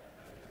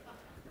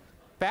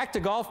 Back to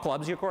golf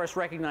clubs, you of course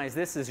recognize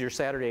this as your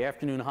Saturday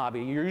afternoon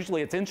hobby.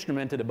 Usually it's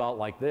instrumented about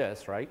like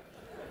this, right?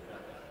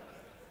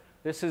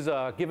 This is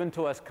given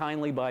to us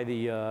kindly by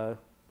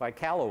by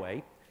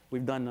Callaway.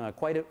 We've done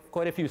quite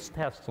a few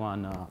tests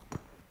on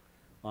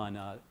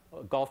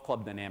golf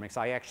club dynamics.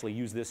 I actually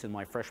use this in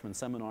my freshman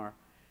seminar,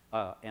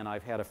 and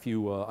I've had a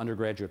few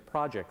undergraduate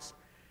projects.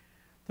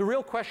 The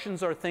real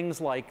questions are things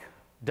like,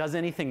 does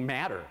anything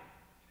matter?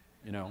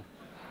 You know?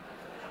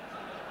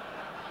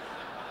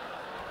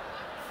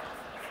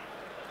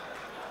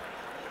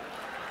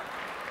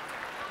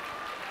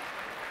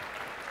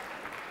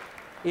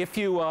 If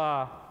you,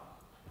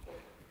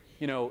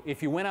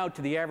 if you went out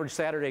to the average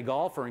Saturday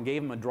golfer and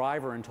gave him a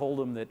driver and told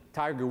him that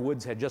Tiger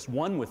Woods had just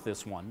won with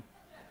this one,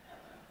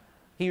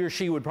 he or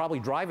she would probably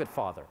drive it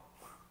farther,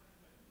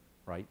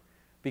 right?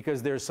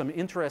 Because there's some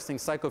interesting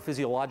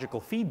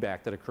psychophysiological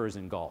feedback that occurs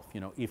in golf.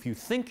 You know, if you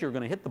think you're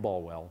going to hit the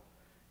ball well,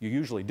 you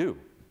usually do.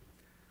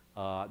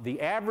 The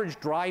average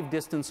drive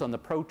distance on the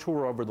Pro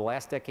Tour over the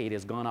last decade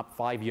has gone up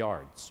 5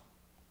 yards.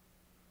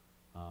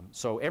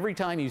 So every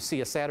time you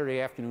see a Saturday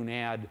afternoon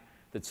ad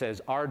that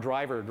says, our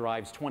driver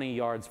drives 20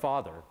 yards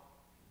farther,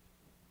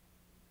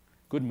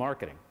 good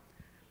marketing.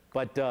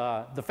 But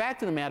the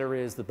fact of the matter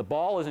is that the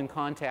ball is in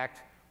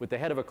contact with the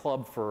head of a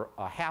club for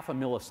a half a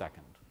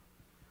millisecond.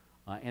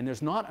 And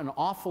there's not an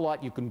awful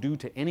lot you can do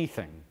to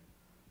anything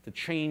to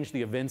change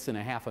the events in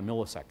a half a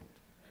millisecond.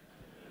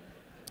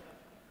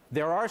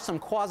 There are some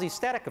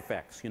quasi-static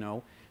effects, you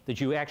know,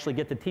 that you actually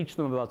get to teach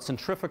them about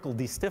centrifugal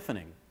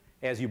de-stiffening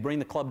as you bring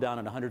the club down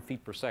at 100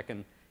 feet per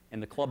second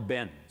and the club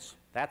bends.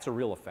 That's a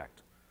real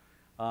effect.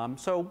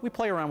 So we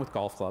play around with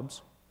golf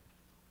clubs.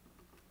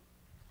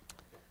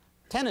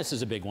 Tennis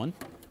is a big one.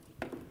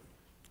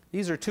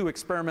 These are 2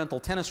 experimental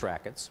tennis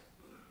rackets.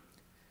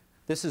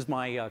 This is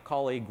my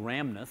colleague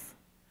Ramnath.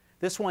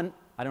 This one,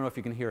 I don't know if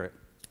you can hear it.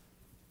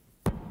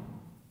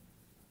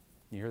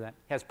 You hear that?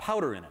 Has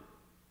powder in it.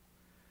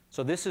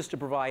 So this is to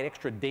provide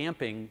extra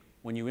damping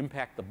when you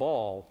impact the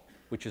ball,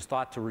 which is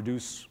thought to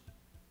reduce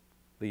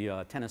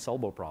the tennis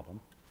elbow problem.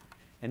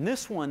 And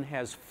this one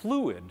has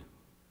fluid,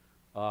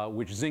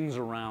 which zings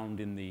around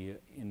in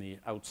the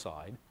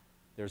outside.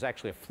 There's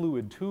actually a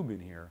fluid tube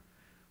in here,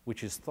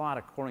 which is thought,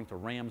 according to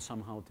RAM,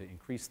 somehow to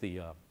increase the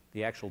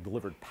actual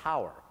delivered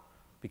power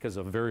because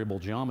of variable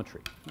geometry.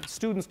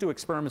 Students do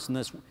experiments in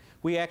this.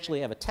 We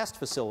actually have a test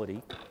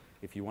facility,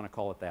 if you want to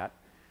call it that,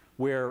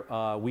 where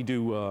we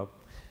do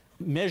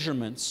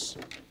measurements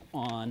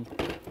on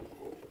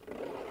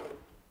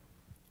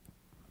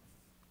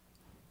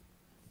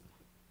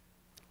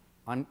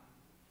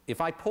if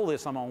I pull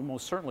this, I'm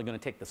almost certainly going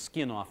to take the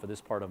skin off of this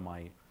part of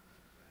my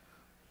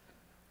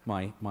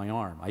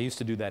arm. I used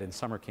to do that in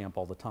summer camp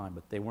all the time,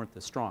 but they weren't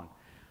this strong.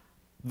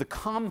 The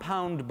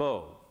compound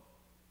bow,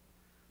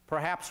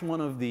 perhaps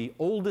one of the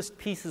oldest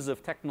pieces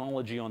of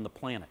technology on the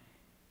planet,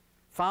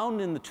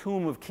 found in the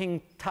tomb of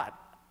King Tut,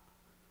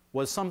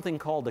 was something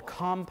called a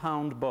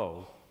compound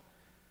bow,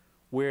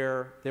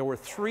 where there were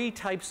 3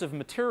 types of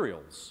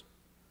materials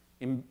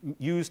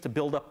used to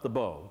build up the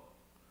bow,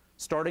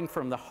 starting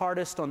from the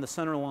hardest on the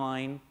center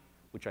line,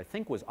 which I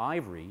think was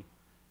ivory,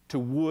 to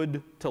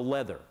wood to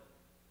leather.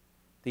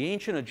 The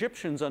ancient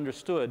Egyptians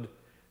understood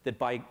that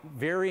by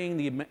varying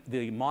the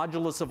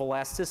modulus of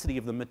elasticity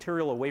of the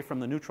material away from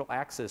the neutral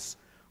axis,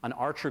 an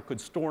archer could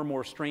store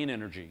more strain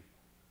energy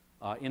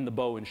in the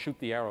bow and shoot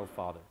the arrow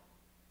farther.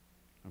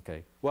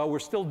 Okay. Well, we're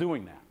still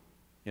doing that,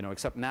 you know,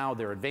 except now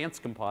they're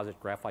advanced composite,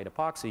 graphite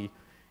epoxy,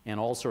 and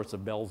all sorts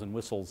of bells and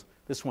whistles.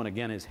 This one,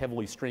 again, is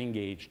heavily strain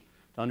gauged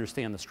to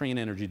understand the strain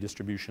energy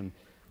distribution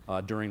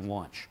during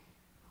launch.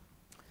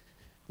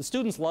 The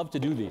students love to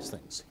do these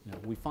things. You know,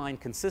 we find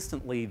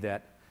consistently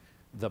that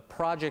the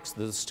projects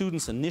that the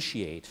students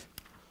initiate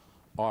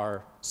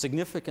are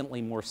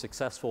significantly more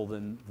successful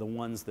than the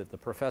ones that the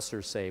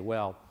professors say,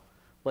 well,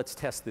 let's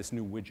test this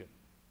new widget.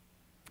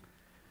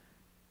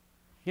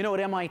 You know, at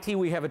MIT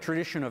we have a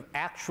tradition of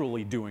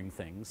actually doing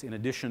things in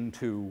addition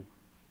to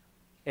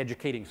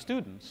educating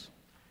students.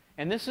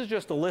 And this is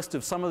just a list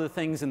of some of the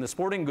things in the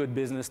sporting good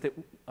business that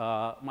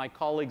my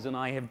colleagues and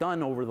I have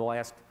done over the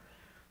last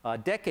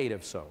decade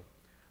or so.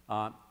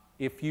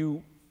 If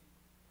you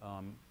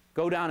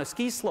go down a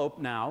ski slope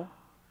now,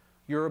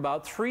 you're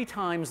about 3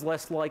 times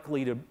less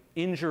likely to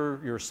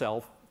injure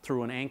yourself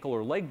through an ankle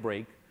or leg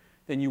break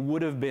than you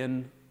would have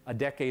been a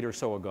decade or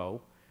so ago,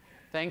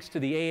 thanks to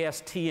the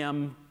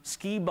ASTM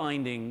ski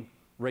binding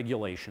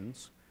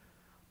regulations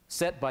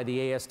set by the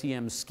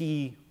ASTM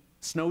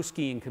Snow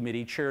Skiing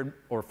Committee, chaired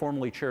or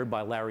formerly chaired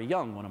by Larry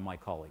Young, one of my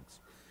colleagues.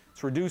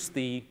 It's reduced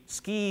the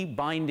ski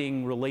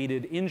binding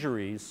related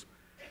injuries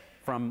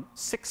from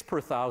 6 per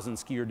 1,000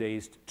 skier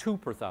days to 2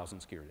 per 1,000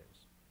 skier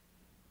days.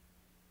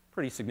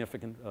 Pretty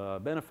significant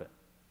benefit.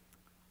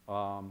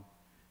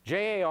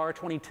 JAR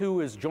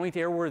 22 is Joint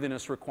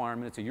Airworthiness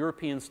Requirement. It's a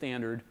European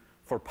standard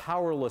for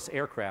powerless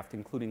aircraft,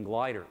 including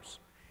gliders.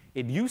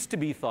 It used to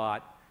be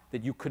thought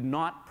that you could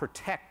not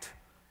protect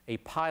a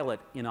pilot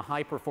in a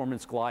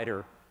high-performance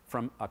glider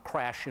from a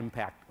crash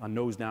impact, a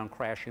nose-down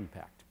crash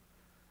impact.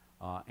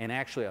 And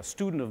actually, a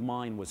student of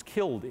mine was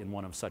killed in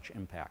one of such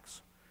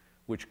impacts,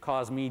 which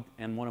caused me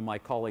and one of my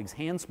colleagues,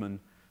 Hansman,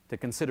 to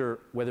consider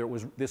whether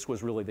this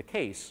was really the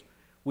case.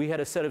 We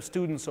had a set of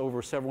students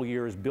over several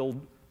years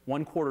build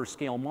 1/4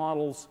 scale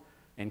models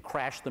and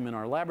crash them in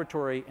our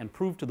laboratory and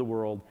prove to the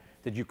world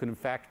that you can in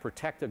fact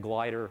protect a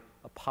glider,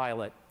 a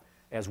pilot,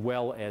 as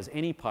well as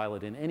any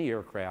pilot in any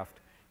aircraft.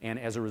 And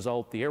as a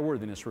result, the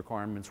airworthiness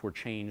requirements were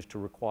changed to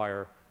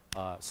require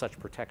such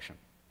protection.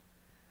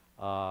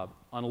 On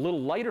a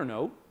little lighter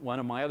note, one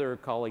of my other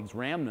colleagues,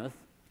 Ramnath,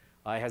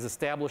 has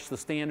established the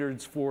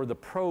standards for the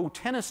Pro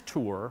Tennis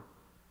Tour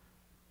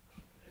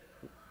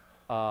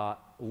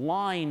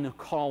line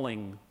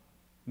calling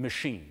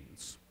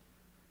machines.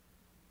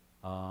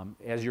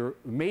 As you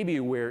may be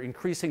aware,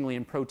 increasingly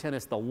in pro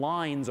tennis, the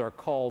lines are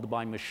called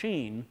by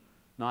machine,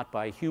 not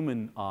by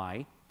human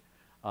eye.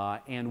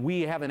 And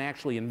we haven't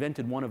actually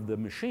invented one of the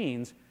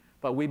machines,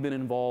 but we've been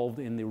involved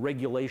in the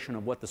regulation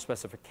of what the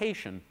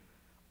specification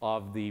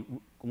of the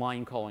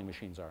line calling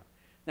machines are.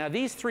 Now,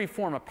 these three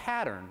form a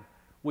pattern,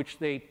 which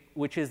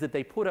is that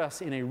they put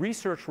us in a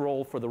research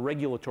role for the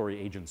regulatory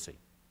agency.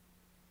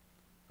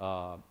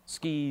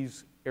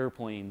 Skis,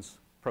 airplanes,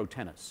 pro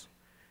tennis.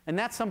 And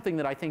that's something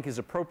that I think is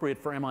appropriate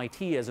for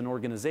MIT as an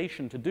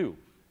organization to do.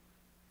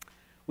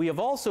 We have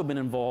also been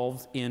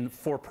involved in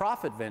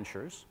for-profit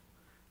ventures,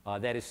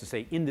 that is to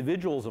say,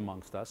 individuals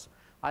amongst us.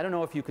 I don't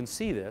know if you can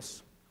see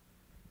this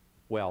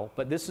well,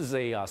 but this is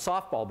a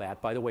softball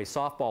bat. By the way,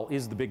 softball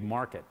is the big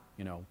market,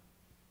 you know.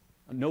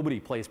 Nobody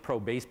plays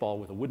pro baseball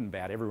with a wooden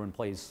bat. Everyone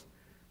plays,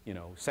 you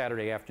know,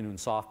 Saturday afternoon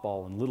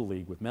softball and Little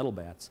League with metal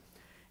bats.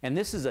 And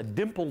this is a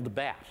dimpled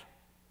bat,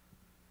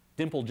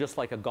 dimpled just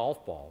like a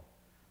golf ball,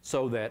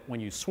 so that when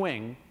you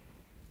swing,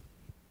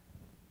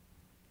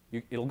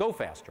 it'll go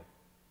faster.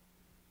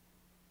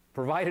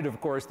 Provided,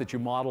 of course, that you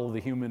model the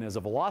human as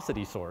a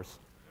velocity source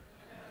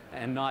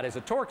and not as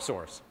a torque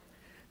source.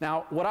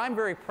 Now, what I'm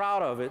very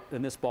proud of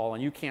in this ball,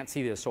 and you can't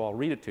see this, so I'll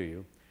read it to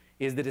you,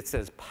 is that it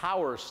says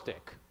power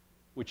stick,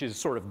 which is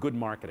sort of good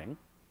marketing,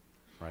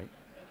 right?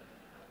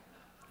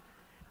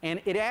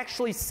 And it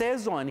actually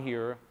says on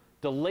here,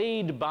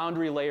 delayed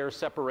boundary layer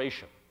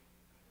separation.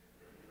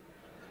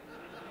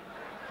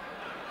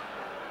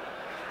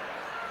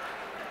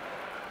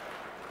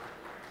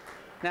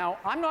 Now,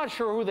 I'm not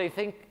sure who they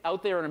think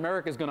out there in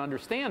America is going to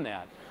understand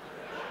that.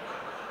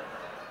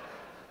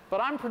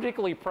 But I'm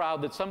particularly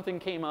proud that something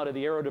came out of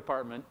the Aero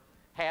department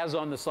has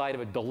on the side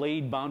of a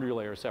delayed boundary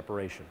layer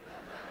separation.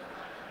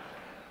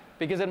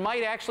 Because it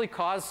might actually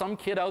cause some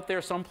kid out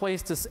there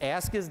someplace to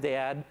ask his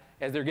dad,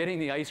 as they're getting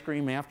the ice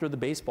cream after the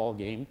baseball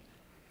game,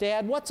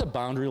 Dad, what's a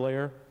boundary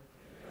layer?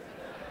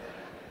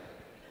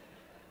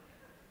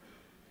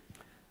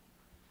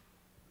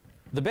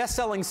 The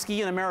best-selling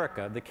ski in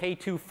America, the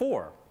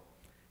K24,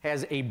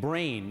 has a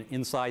brain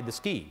inside the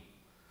ski,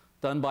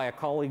 done by a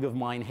colleague of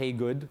mine,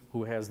 Haygood,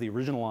 who has the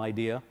original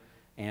idea,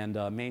 and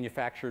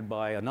manufactured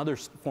by another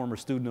former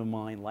student of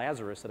mine,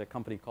 Lazarus, at a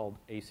company called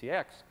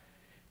ACX.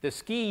 The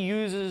ski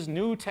uses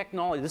new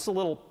technology. This is a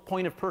little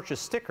point-of-purchase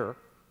sticker,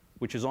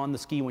 which is on the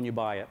ski when you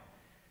buy it.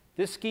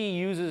 This ski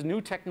uses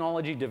new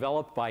technology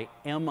developed by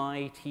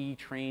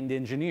MIT-trained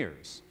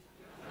engineers.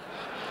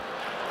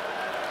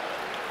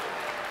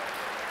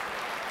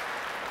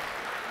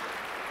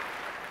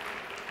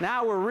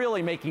 Now we're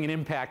really making an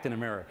impact in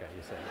America,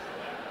 you see.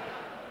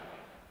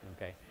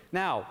 Okay.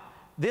 Now,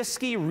 this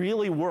ski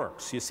really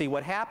works. You see,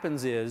 what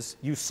happens is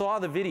you saw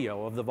the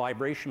video of the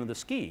vibration of the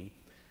ski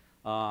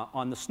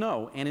on the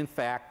snow, and in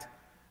fact,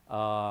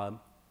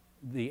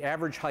 the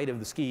average height of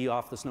the ski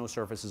off the snow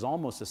surface is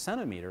almost a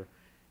centimeter.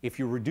 If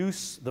you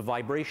reduce the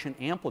vibration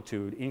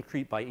amplitude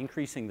by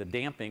increasing the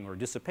damping or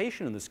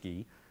dissipation of the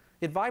ski,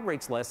 it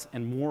vibrates less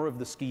and more of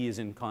the ski is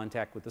in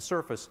contact with the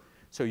surface,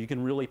 so you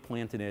can really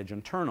plant an edge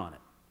and turn on it.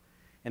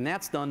 And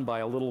that's done by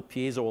a little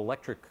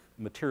piezoelectric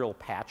material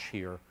patch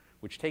here,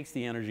 which takes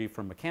the energy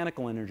from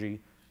mechanical energy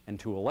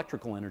into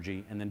electrical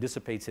energy and then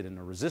dissipates it in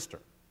a resistor,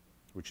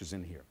 which is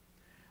in here.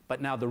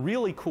 But now the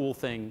really cool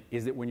thing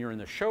is that when you're in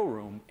the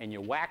showroom and you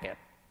whack it,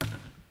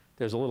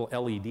 there's a little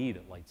LED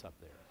that lights up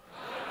there.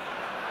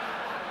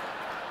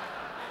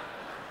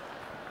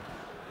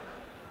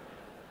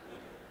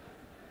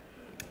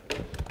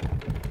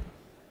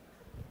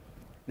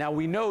 Now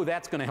we know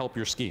that's going to help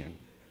your skiing.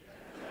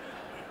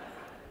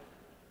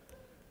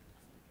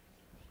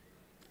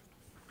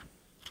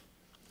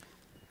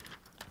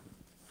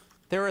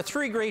 There are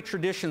three great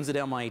traditions at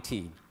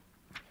MIT: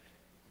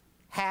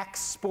 hacks,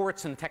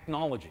 sports, and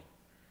technology.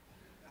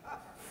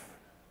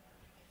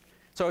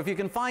 So if you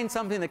can find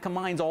something that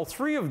combines all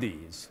three of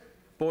these,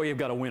 boy, you've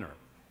got a winner,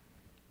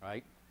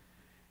 right?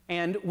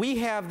 And we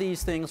have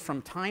these things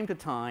from time to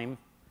time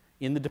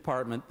in the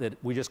department that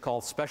we just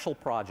call special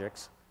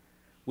projects.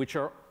 which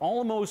are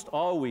almost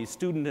always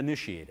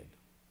student-initiated.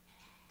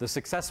 The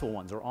successful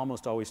ones are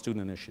almost always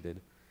student-initiated,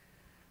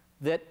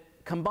 that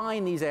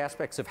combine these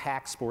aspects of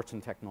hack, sports,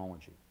 and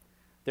technology.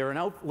 They're an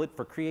outlet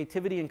for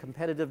creativity and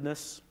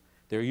competitiveness.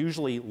 They're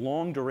usually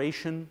long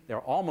duration. They're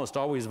almost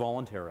always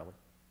voluntarily.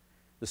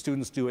 The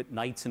students do it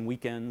nights and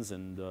weekends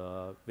and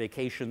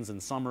vacations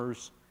and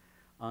summers.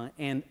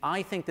 And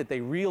I think that they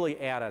really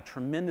add a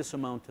tremendous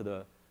amount to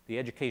the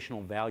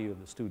educational value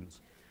of the students.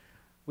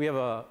 We have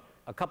a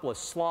couple of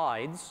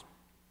slides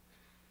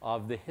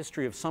of the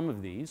history of some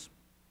of these.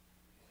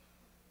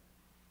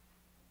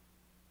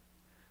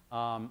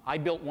 I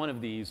built one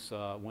of these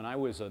when I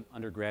was an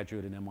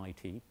undergraduate at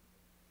MIT.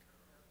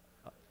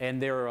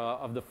 And they're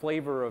of the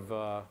flavor of,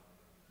 oh,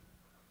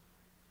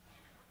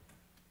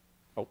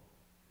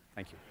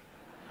 thank you.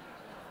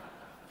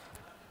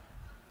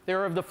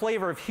 They're of the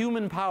flavor of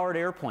human-powered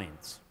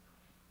airplanes.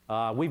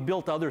 We've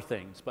built other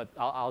things, but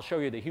I'll show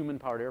you the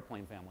human-powered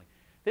airplane family.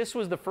 This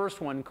was the first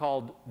one,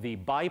 called the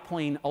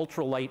Biplane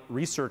Ultralight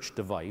Research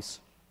Device,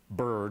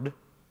 BIRD,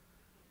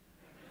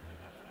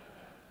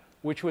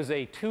 which was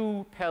a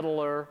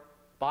two-pedaler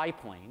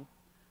biplane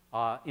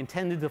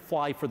intended to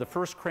fly for the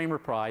first Kramer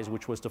Prize,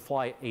 which was to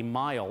fly a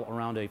mile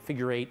around a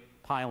figure-8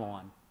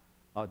 pylon.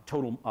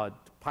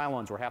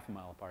 Pylons were half a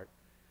mile apart.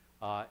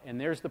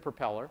 And there's the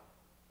propeller.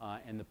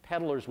 And the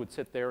pedalers would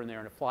sit there and there,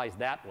 and it flies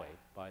that way,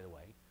 by the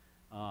way.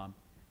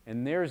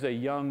 And there's a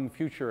young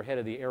future head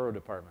of the aero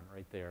department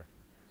right there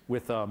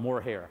with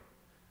more hair.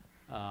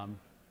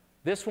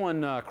 This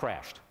one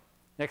crashed.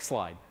 Next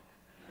slide.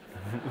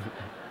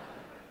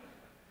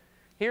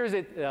 Here's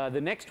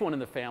the next one in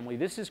the family.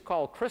 This is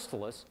called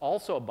Chrysalis,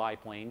 also a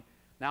biplane.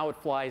 Now it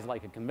flies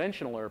like a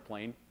conventional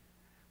airplane,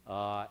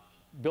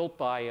 built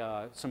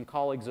by some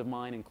colleagues of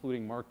mine,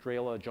 including Mark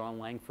Drela, John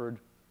Langford,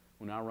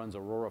 who now runs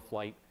Aurora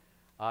Flight.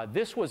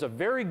 This was a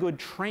very good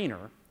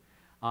trainer,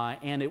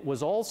 and it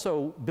was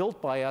also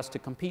built by us to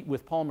compete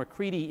with Paul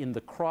McCready in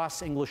the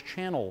Cross English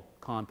Channel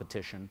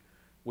competition,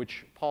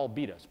 which Paul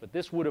beat us. But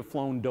this would have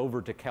flown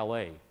Dover to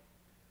Calais.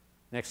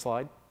 Next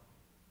slide.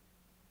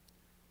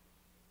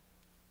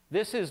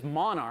 This is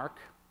Monarch.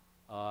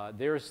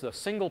 There's the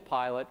single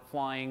pilot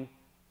flying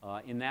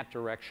in that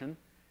direction.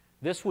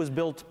 This was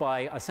built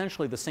by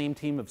essentially the same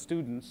team of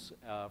students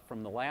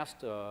from the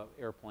last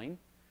airplane.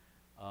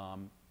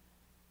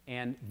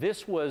 And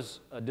this was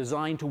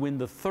designed to win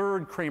the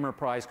third Kramer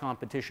Prize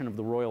competition of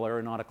the Royal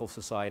Aeronautical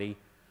Society,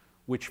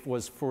 which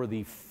was for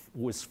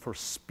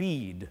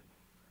speed,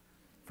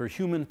 for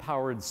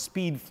human-powered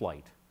speed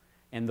flight.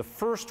 And the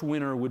first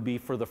winner would be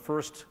for the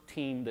first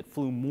team that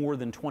flew more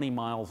than 20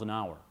 miles an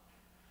hour.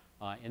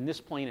 And this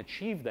plane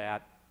achieved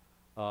that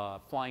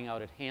flying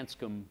out at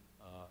Hanscom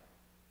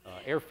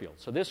Airfield.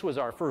 So this was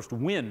our first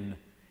win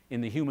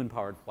in the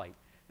human-powered flight.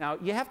 Now,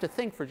 you have to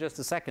think for just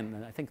a second,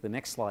 and I think the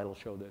next slide will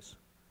show this,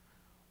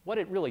 what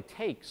it really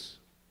takes.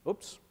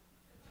 Oops.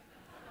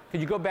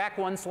 Could you go back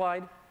one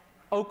slide?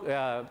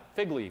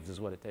 Fig leaves is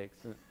what it takes.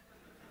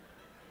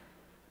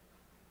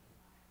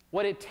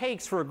 What it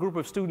takes for a group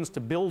of students to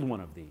build one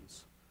of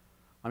these.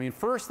 I mean,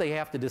 first they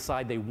have to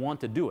decide they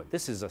want to do it.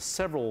 This is a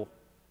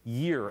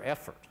several-year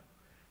effort.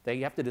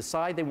 They have to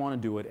decide they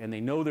want to do it, and they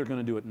know they're going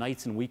to do it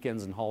nights and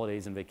weekends and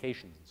holidays and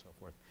vacations and so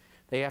forth.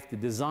 They have to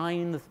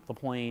design the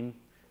plane.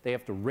 They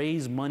have to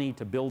raise money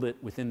to build it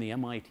within the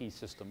MIT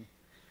system.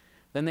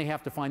 Then they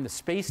have to find the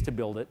space to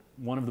build it,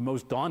 one of the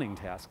most daunting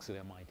tasks at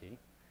MIT.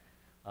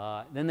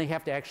 Then they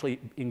have to actually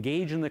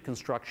engage in the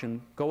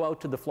construction, go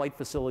out to the flight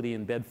facility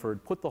in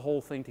Bedford, put the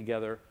whole thing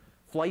together,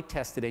 flight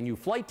test it. And you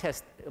flight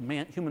test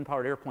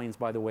human-powered airplanes,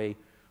 by the way,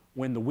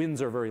 when the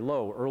winds are very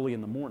low, early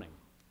in the morning.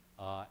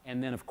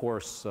 And then, of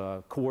course,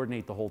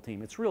 coordinate the whole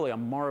team. It's really a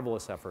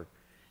marvelous effort.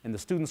 And the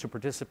students who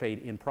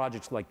participate in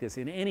projects like this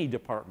in any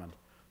department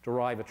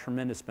derive a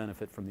tremendous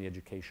benefit from the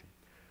education.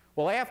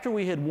 Well, after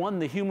we had won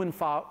the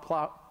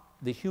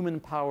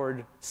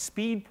human-powered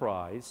speed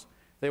prize,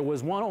 there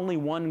was only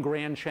one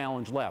grand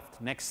challenge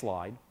left. Next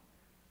slide.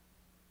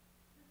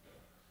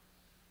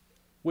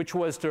 Which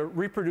was to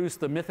reproduce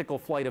the mythical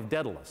flight of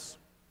Daedalus.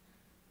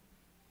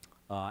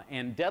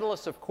 And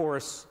Daedalus, of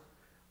course,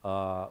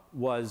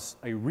 was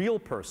a real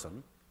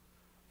person.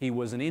 He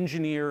was an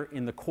engineer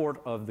in the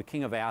court of the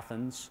king of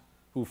Athens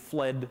who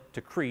fled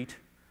to Crete,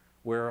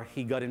 where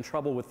he got in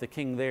trouble with the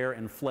king there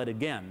and fled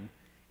again.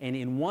 And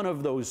in one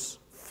of those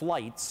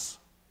flights,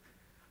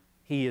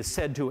 he is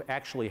said to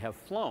actually have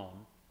flown.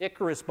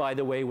 Icarus, by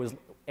the way, was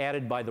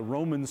added by the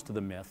Romans to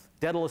the myth.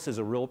 Daedalus is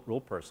a real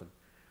person.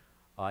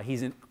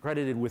 He's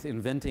credited with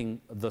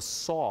inventing the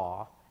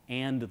saw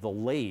and the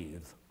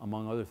lathe,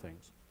 among other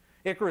things.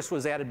 Icarus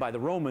was added by the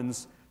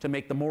Romans to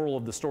make the moral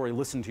of the story,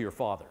 listen to your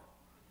father.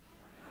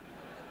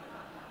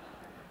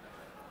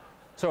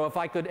 So if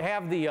I could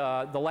have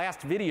the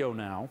last video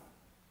now.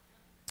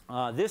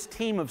 This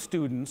team of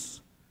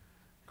students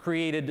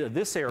created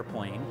this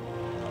airplane.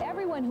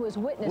 Everyone Anyone who has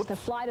witnessed the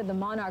flight of the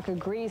Monarch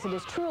agrees it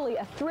is truly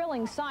a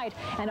thrilling sight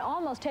and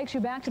almost takes you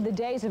back to the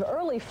days of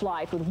early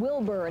flight with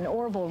Wilbur and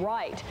Orville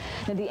Wright.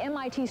 Now, the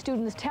MIT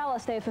students tell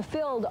us they have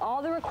fulfilled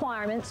all the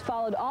requirements,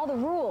 followed all the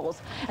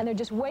rules, and they're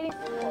just waiting.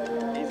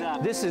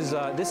 This is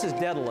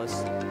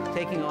Daedalus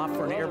taking off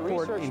for an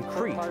airport in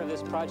Crete. Part of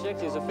this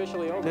project is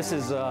officially over. This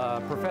is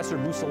Professor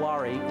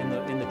Bussolari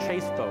in the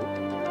chase boat.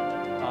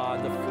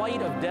 The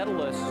flight of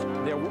Daedalus,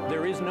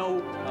 there is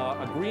no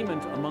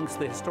agreement amongst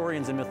the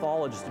historians and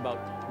mythologists about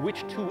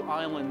which two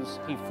islands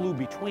he flew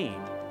between.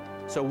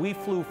 So we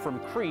flew from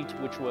Crete,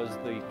 which was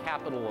the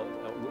capital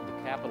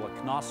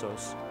of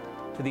Knossos,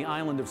 to the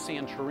island of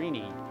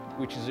Santorini,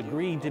 which is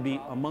agreed to be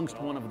amongst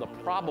one of the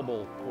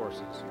probable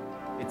courses.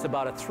 It's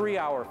about a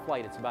 3-hour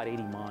flight. It's about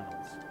 80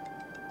 miles.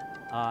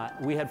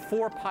 We had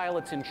 4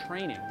 pilots in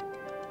training.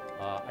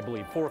 I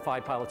believe 4 or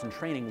 5 pilots in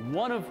training,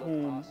 one of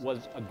whom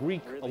was a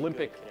Greek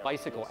Olympic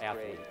bicycle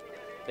athlete.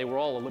 They were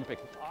all Olympic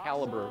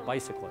caliber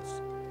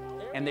bicyclists.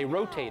 And they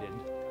rotated,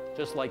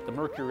 just like the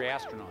Mercury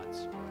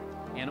astronauts.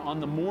 And on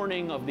the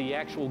morning of the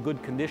actual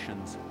good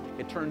conditions,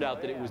 it turned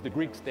out that it was the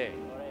Greeks' day,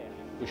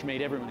 which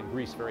made everyone in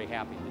Greece very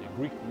happy, that a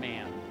Greek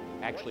man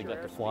actually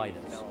got to fly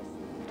this.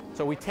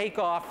 So we take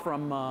off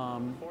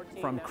from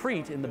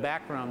Crete in the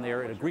background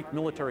there at a Greek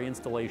military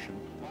installation.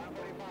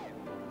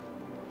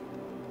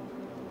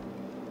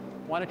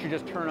 Why don't you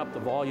just turn up the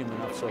volume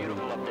enough so we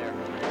up there?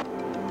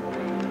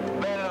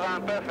 Better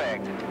than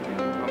perfect.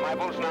 My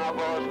pulse now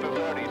goes to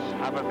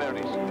 30s, upper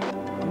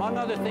 30s. Among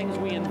other things,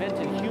 we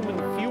invented human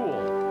fuel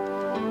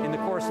in the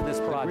course of this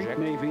project. The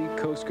Greek Navy,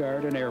 Coast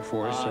Guard, and Air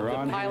Force are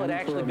on the pilot hand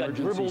actually for got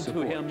dribbled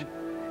support, to him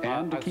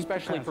and to a keep the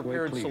specially pathway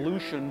prepared clear.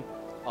 solution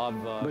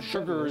of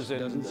sugars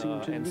and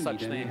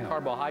such things, help.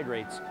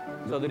 carbohydrates,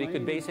 so that he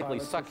could basically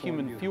suck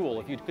human fuel.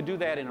 If you could do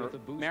that in a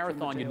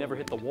marathon, you'd never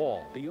hit the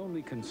wall. The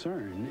only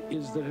concern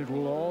is that it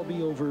will all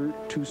be over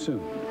too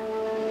soon.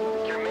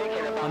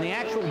 On the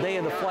actual day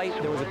of the flight,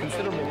 there was a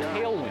considerable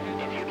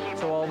tailwind.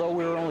 So although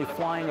we were only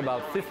flying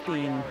about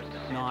 15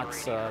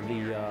 knots,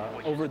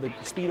 the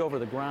speed over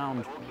the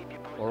ground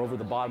or over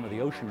the bottom of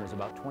the ocean was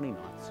about 20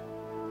 knots.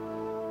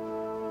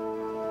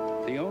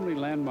 The only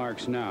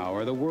landmarks now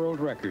are the world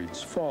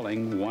records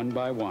falling one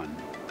by one.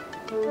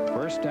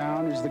 First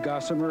down is the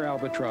Gossamer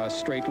Albatross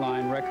straight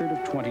line record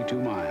of 22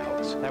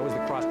 miles. That was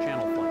the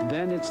cross-channel flight.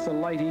 Then it's the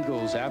Light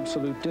Eagle's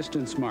absolute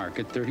distance mark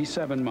at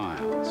 37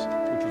 miles.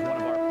 Which is one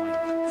of our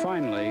planes.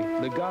 Finally,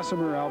 the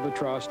Gossamer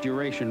Albatross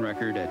duration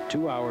record at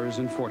 2 hours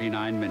and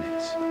 49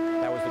 minutes.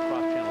 That was the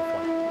cross-channel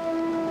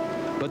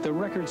flight. But the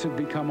records have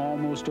become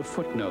almost a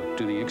footnote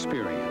to the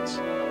experience.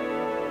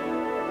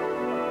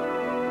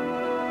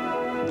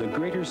 The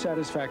greater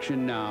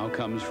satisfaction now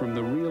comes from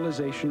the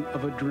realization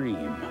of a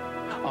dream,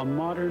 a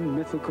modern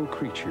mythical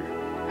creature,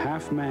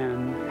 half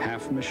man,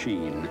 half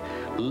machine,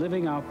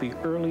 living out the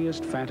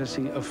earliest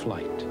fantasy of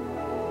flight.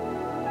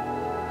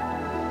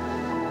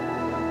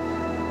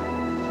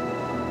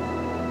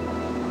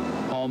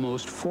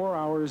 Almost 4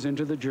 hours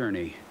into the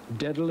journey,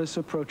 Daedalus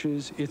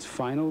approaches its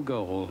final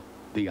goal,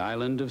 the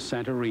island of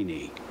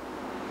Santorini.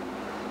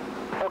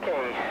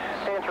 Okay,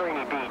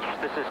 Santorini Beach.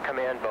 This is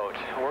Command Boat.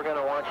 We're going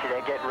to want you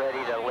to get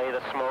ready to lay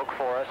the smoke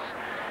for us.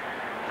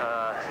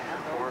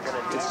 We're going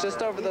to. It's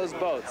just over those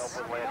boats.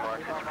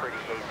 It's pretty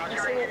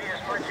hazy.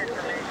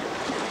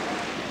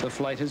 The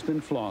flight has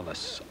been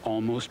flawless,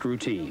 almost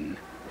routine.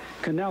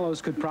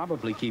 Canelos could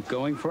probably keep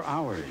going for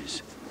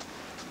hours.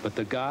 But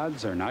the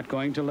gods are not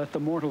going to let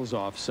the mortals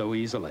off so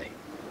easily.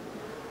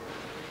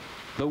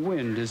 The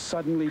wind has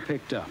suddenly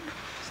picked up.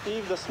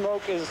 Steve, the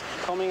smoke is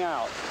coming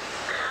out.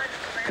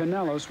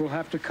 Canelos will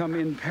have to come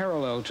in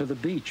parallel to the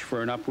beach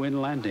for an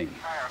upwind landing.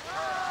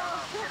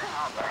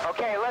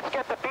 Okay, let's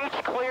get the beach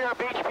clear,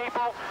 beach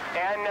people.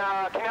 And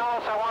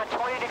Canelos, I want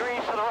 20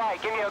 degrees to the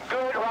right. Give me a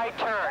good right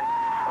turn.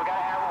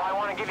 I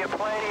want to give you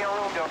plenty of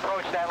room to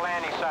approach that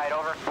landing site.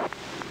 Over.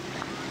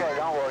 Okay,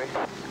 don't worry.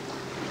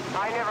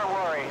 I never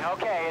worry.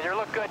 Okay, they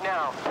look good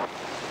now.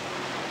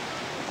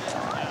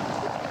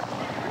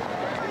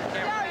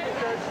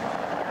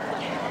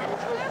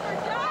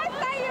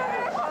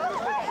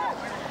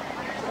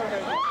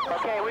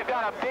 Okay, we've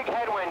got a big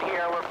headwind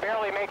here. We're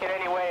barely making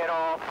any way at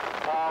all.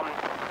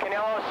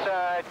 Canelos,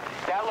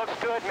 that looks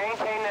good.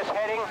 Maintain this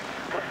heading.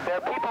 There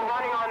are people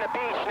running on the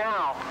beach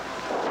now.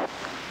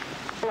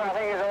 I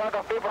think there's a lot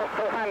of people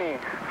running.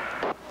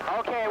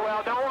 Okay,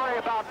 well, don't worry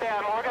about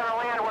them. We're going to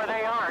land where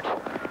they aren't.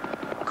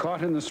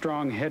 Caught in the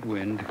strong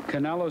headwind,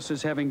 Canelos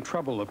is having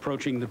trouble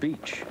approaching the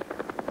beach.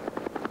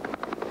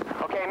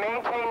 Okay,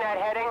 maintain that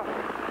heading.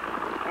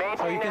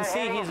 So you can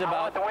see he's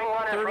about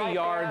 30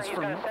 yards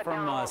from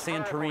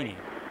Santorini.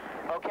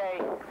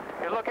 Okay,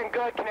 you're looking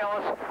good,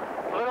 Canelos.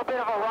 A little bit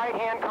of a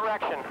right-hand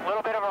correction. A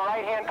little bit of a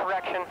right-hand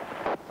correction.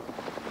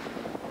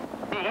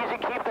 Easy,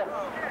 keep the...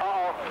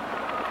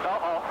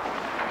 Uh-oh.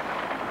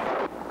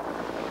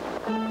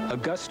 A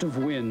gust of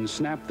wind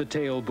snapped the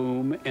tail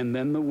boom and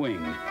then the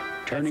wing,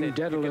 turning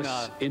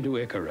Daedalus into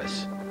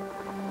Icarus.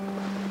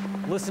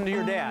 Listen to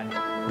your dad.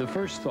 The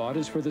first thought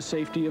is for the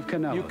safety of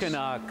Canelos. You can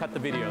cut the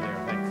video there,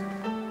 thanks.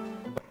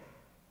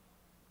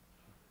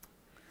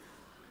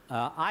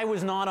 I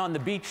was not on the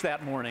beach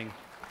that morning.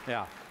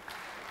 Yeah.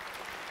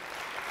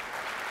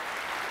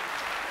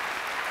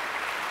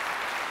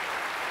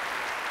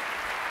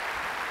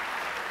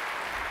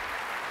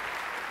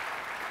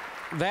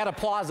 That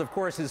applause, of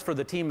course, is for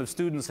the team of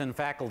students and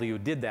faculty who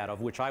did that,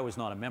 of which I was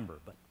not a member,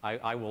 but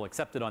I will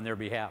accept it on their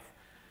behalf.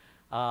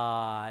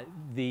 I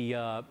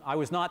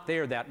was not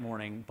there that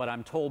morning, but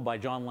I'm told by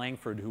John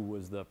Langford, who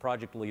was the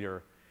project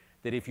leader,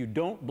 that if you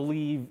don't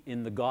believe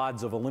in the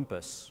gods of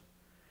Olympus,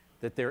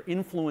 that their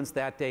influence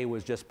that day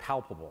was just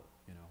palpable.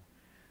 You know,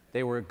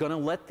 they were going to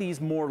let these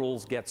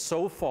mortals get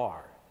so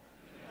far,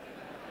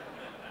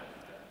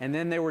 and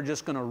then they were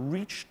just going to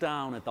reach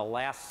down at the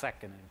last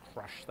second and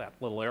crush that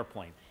little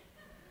airplane.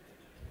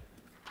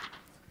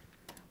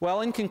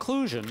 Well, in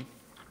conclusion,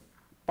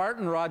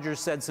 Barton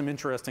Rogers said some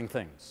interesting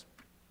things.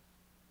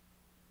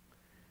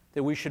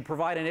 That we should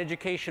provide an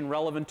education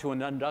relevant to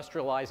an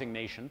industrializing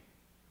nation.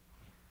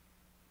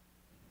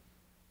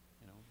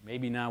 You know,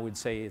 maybe now we'd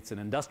say it's an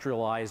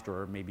industrialized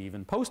or maybe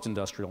even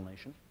post-industrial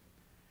nation.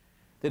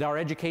 That our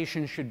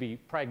education should be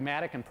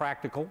pragmatic and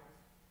practical.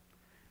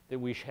 That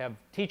we should have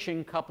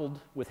teaching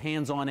coupled with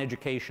hands-on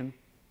education.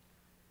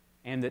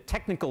 And that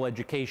technical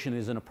education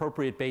is an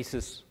appropriate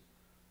basis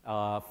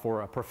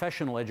for a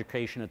professional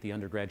education at the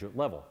undergraduate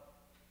level.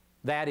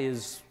 That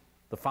is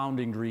the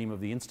founding dream of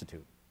the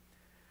Institute.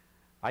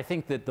 I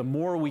think that the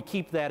more we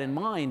keep that in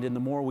mind and the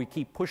more we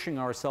keep pushing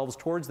ourselves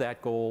towards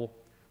that goal,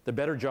 the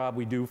better job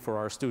we do for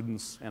our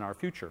students and our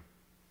future.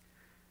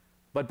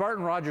 But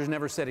Barton Rogers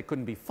never said it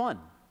couldn't be fun.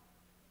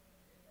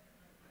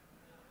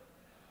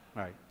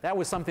 All right. That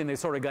was something that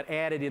sort of got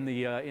added in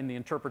the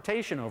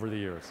interpretation over the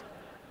years.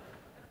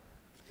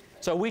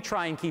 So we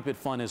try and keep it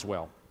fun as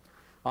well.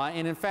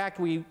 And in fact,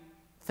 we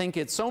think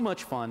it's so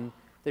much fun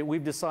that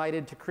we've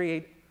decided to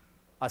create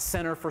a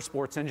Center for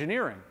Sports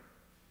Engineering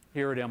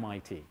here at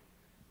MIT.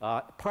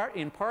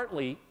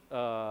 Partly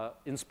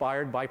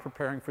inspired by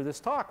preparing for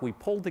this talk. We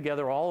pulled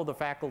together all of the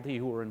faculty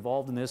who were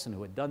involved in this and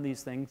who had done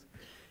these things,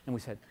 and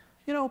we said,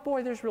 you know,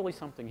 boy, there's really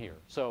something here.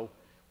 So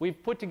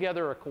we've put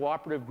together a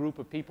cooperative group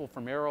of people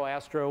from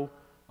AeroAstro,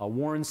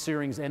 Warren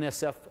Searing's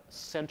NSF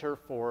Center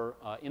for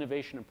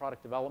Innovation and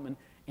Product Development,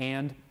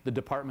 and the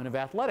Department of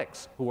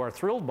Athletics, who are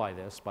thrilled by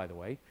this, by the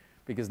way,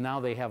 because now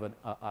they have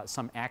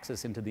some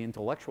access into the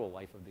intellectual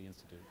life of the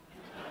Institute.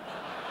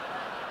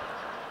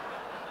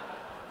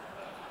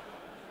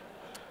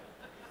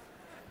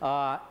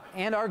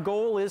 And our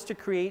goal is to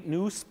create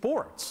new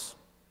sports,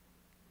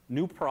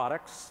 new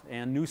products,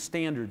 and new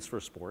standards for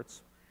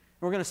sports.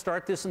 And we're going to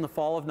start this in the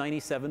fall of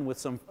 '97 with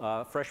some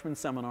freshman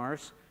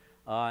seminars,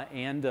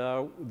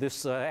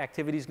 this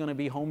activity is going to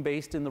be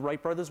home-based in the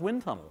Wright Brothers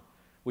wind tunnel,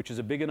 which is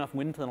a big enough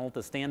wind tunnel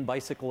to stand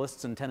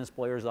bicyclists and tennis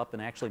players up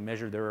and actually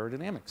measure their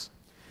aerodynamics.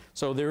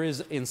 So there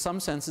is, in some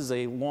senses,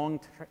 a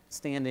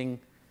long-standing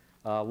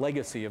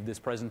legacy of this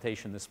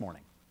presentation this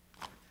morning.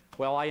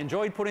 Well, I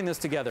enjoyed putting this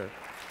together.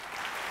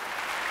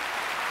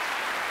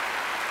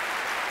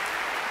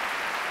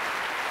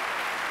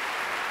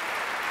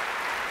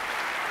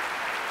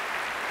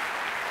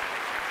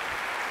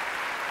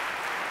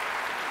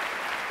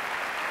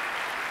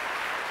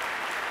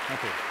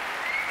 Thank you.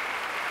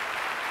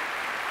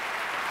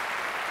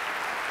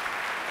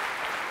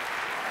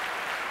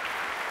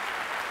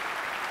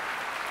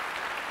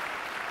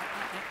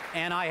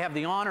 And I have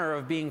the honor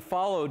of being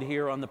followed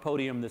here on the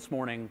podium this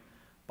morning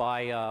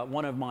by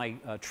one of my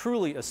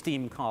truly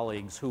esteemed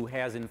colleagues who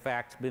has in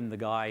fact been the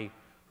guy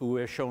who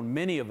has shown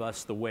many of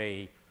us the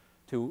way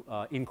to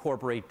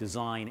incorporate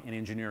design and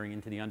engineering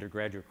into the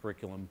undergraduate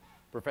curriculum,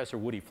 Professor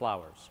Woody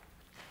Flowers.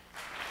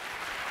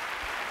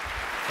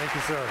 Thank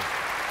you, sir.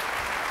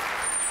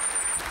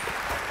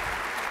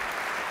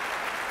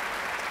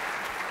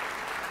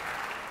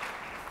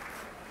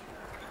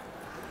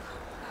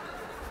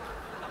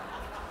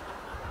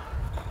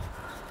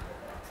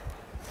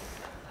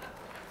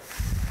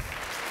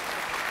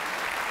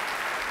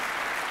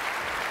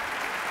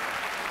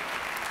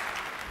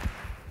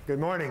 Good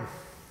morning.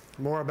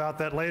 More about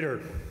that later.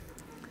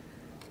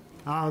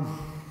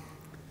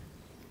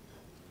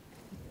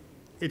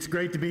 It's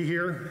great to be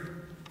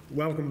here.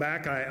 Welcome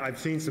back. I've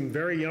seen some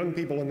very young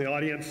people in the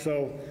audience,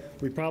 so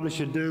we probably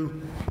should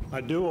do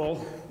a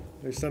duel.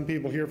 There's some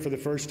people here for the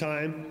first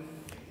time.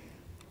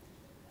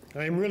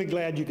 I am really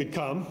glad you could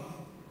come.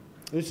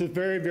 This is a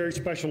very, very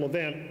special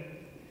event.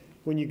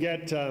 When you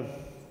get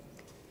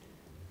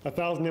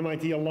 1,000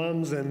 MIT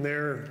alums and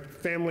their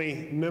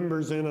family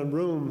members in a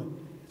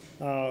room,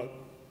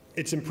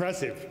 it's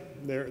impressive.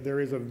 There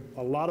is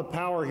a lot of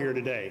power here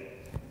today.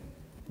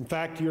 In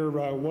fact, you're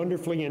a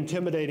wonderfully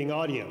intimidating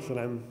audience, and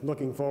I'm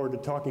looking forward to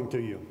talking to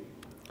you.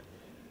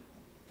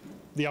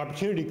 The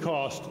opportunity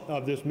cost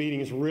of this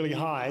meeting is really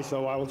high,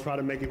 so I will try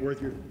to make it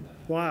worth your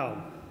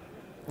while.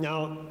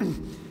 Now,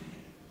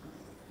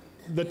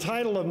 the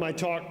title of my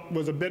talk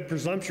was a bit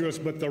presumptuous,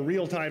 but the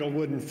real title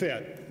wouldn't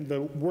fit.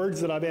 The words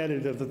that I've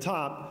added at the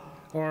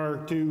top are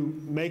to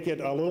make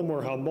it a little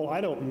more humble. I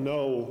don't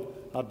know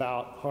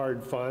about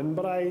hard fun,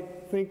 but I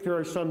think there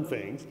are some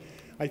things.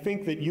 I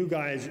think that you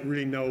guys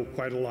really know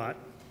quite a lot.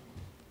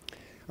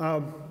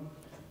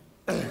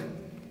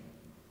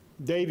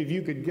 Dave, if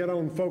you could get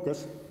on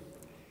focus.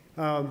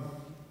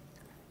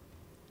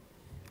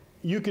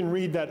 You can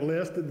read that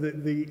list.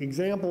 The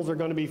examples are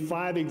going to be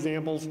 5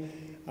 examples.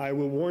 I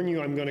will warn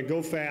you, I'm going to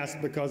go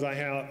fast because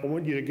I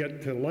want you to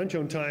get to lunch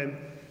on time.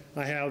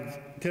 I have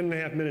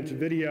 10.5 minutes of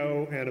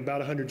video and about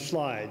 100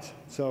 slides,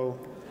 so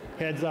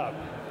heads up.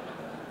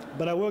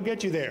 But I will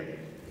get you there.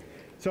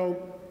 So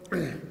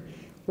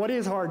what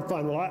is hard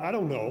fun? Well, I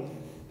don't know.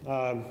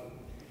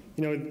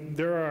 You know,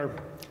 there are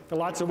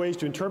lots of ways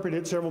to interpret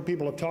it. Several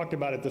people have talked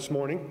about it this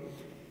morning.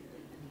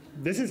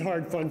 This is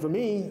hard fun for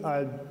me.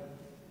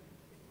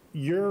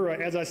 You're,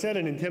 as I said,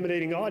 an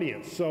intimidating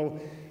audience. So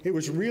it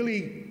was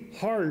really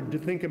hard to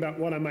think about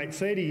what I might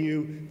say to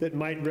you that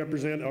might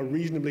represent a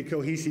reasonably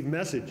cohesive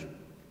message.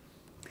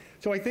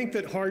 So I think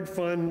that hard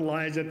fun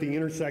lies at the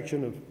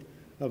intersection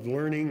of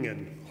learning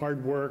and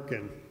hard work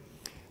and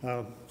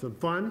some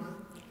fun.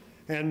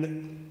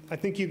 And I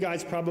think you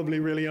guys probably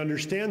really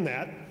understand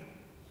that.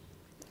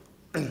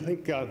 I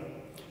think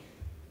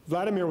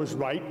Vladimir was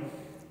right.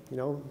 You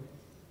know,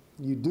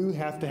 you do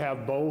have to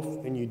have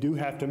both, and you do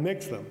have to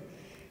mix them.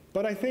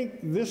 But I think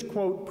this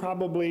quote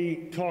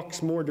probably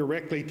talks more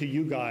directly to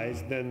you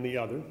guys than the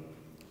other.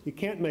 You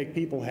can't make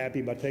people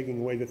happy by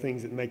taking away the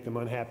things that make them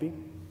unhappy.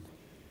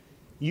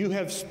 You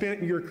have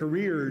spent your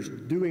careers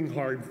doing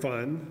hard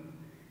fun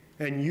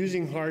and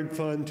using hard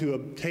fun to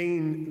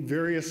obtain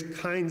various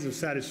kinds of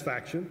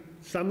satisfaction,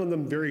 some of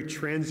them very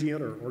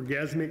transient or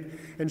orgasmic,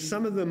 and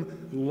some of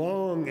them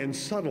long and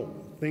subtle,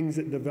 things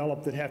that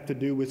develop that have to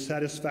do with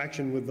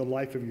satisfaction with the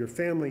life of your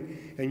family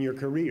and your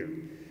career.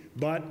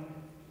 But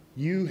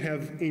you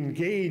have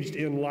engaged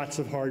in lots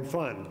of hard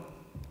fun.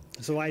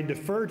 So I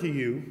defer to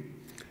you.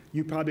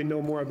 You probably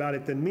know more about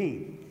it than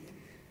me.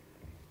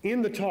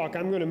 In the talk,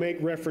 I'm going to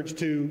make reference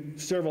to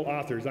several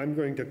authors. I'm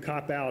going to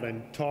cop out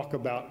and talk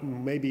about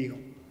maybe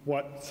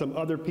what some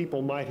other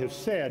people might have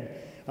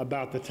said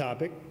about the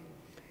topic.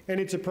 And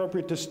it's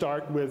appropriate to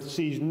start with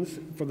seasons.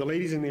 For the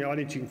ladies in the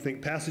audience, you can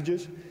think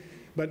passages.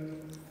 But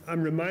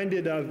I'm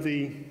reminded of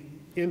the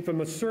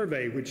infamous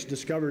survey which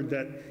discovered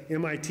that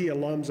MIT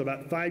alums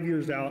about 5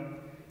 years out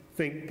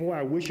think, boy,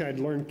 I wish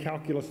I'd learned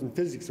calculus and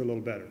physics a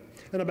little better.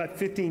 And about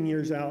 15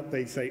 years out,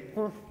 they say,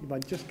 oh, if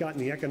I'd just gotten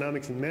the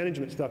economics and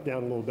management stuff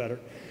down a little better.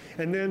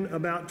 And then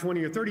about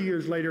 20 or 30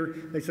 years later,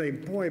 they say,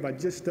 boy, if I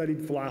just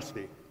studied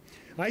philosophy.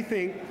 I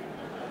think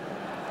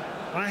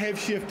I have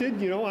shifted.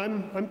 You know,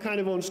 I'm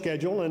kind of on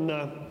schedule, and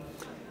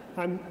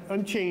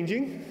I'm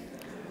changing.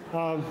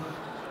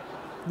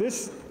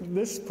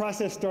 This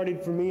process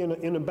started for me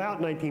in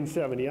about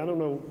 1970. I don't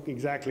know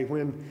exactly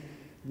when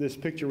this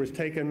picture was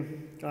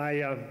taken.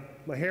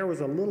 My hair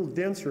was a little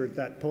denser at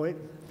that point,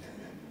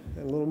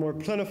 and a little more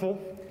plentiful.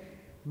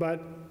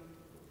 But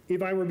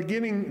if I were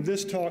giving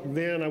this talk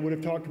then, I would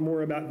have talked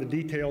more about the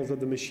details of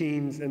the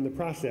machines and the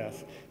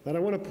process. But I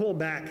want to pull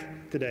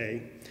back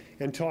today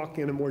and talk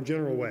in a more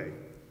general way.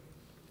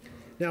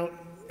 Now,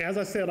 as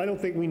I said, I don't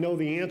think we know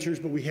the answers,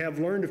 but we have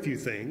learned a few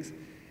things.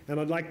 And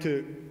I'd like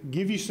to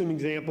give you some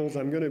examples.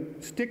 I'm going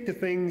to stick to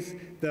things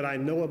that I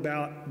know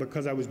about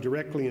because I was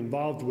directly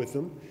involved with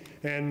them,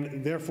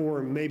 and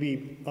therefore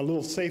maybe a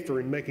little safer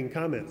in making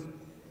comments.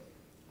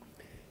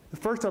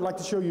 First, I'd like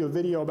to show you a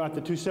video about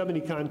the 270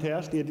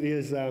 contest. It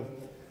is a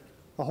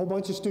whole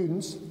bunch of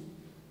students,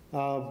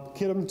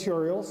 kit of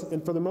materials,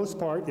 and for the most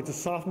part, it's a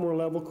sophomore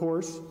level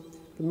course.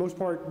 For the most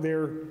part,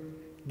 they're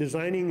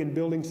designing and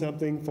building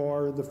something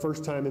for the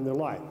first time in their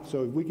life.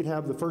 So if we could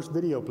have the first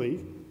video,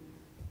 please.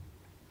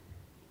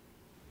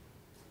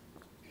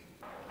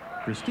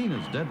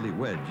 Christina's deadly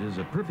wedge is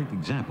a perfect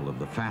example of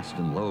the fast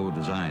and low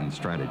design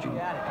strategy. You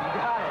got it. Oh,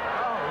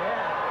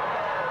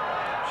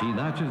 yeah. She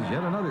notches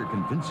yet another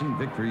convincing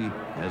victory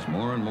as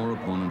more and more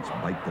opponents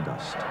bite the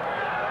dust.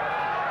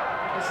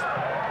 This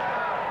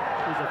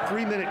is a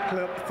 3-minute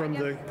clip from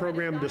the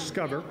program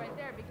Discover. Right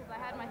there, because I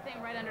had my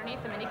thing right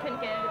underneath him and he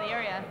couldn't get into the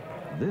area.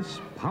 This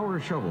power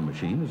shovel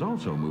machine is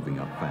also moving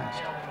up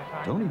fast.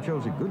 Tony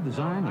chose a good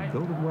design and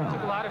built it well. It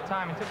took a lot of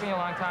time. It took me a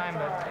long time,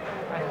 but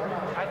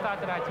I thought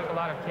that I took a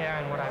lot of care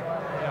in what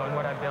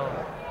I built.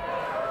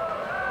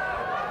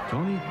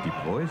 Tony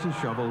deploys his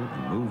shovel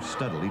and moves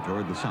steadily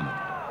toward the summit.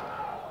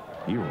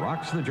 He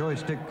rocks the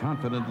joystick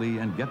confidently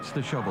and gets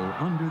the shovel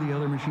under the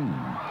other machine.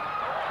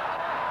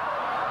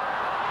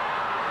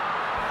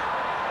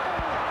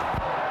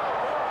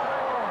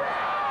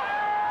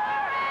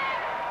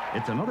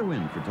 It's another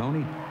win for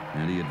Tony,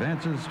 and he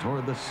advances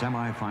toward the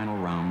semi-final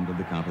round of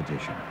the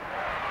competition.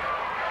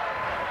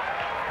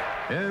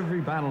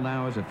 Every battle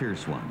now is a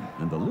fierce one,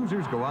 and the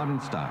losers go out in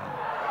style.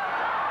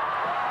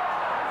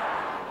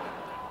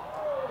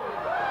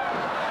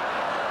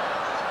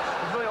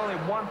 There's really only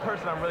one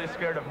person I'm really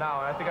scared of now,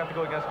 and I think I have to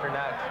go against her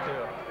next,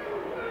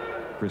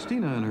 too.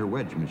 Christina and her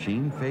wedge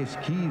machine face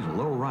Key's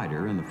low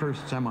rider in the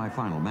first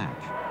semi-final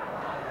match.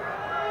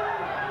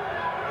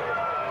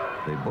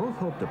 They both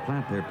hope to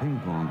plant their ping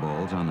pong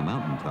balls on the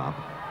mountaintop,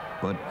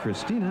 but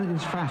Christina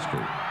is faster.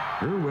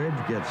 Her wedge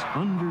gets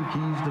under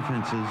Key's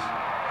defenses,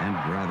 and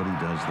gravity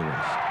does the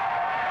rest.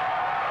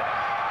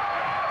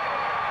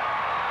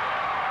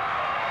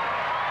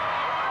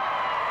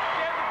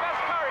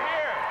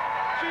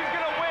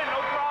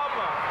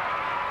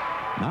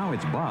 Now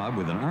it's Bob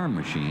with an arm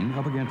machine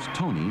up against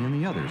Tony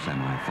in the other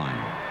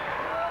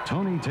semifinal.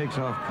 Tony takes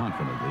off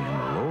confidently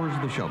and lowers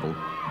the shovel.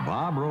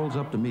 Bob rolls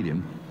up to meet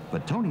him,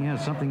 but Tony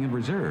has something in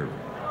reserve.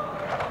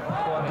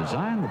 A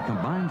design that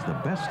combines the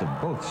best of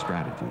both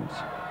strategies.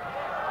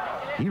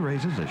 He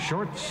raises a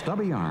short,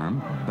 stubby arm,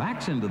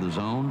 backs into the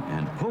zone,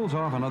 and pulls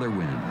off another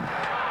win.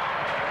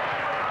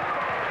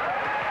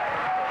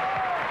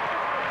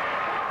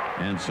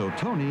 And so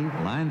Tony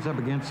lines up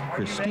against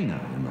Christina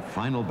in the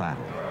final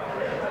battle.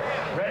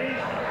 Ready,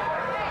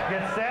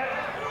 get set,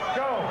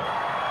 go!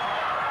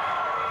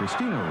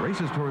 Christina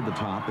races toward the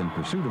top in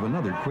pursuit of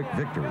another quick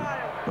victory,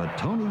 but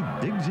Tony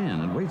digs in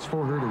and waits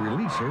for her to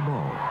release her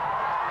ball.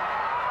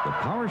 The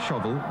power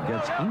shovel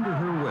gets under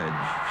her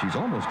wedge. She's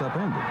almost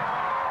upended.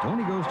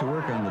 Tony goes to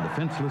work on the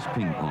defenseless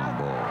ping pong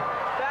ball.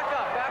 Back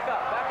up, back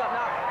up, back up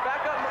now.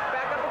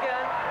 Back up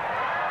again.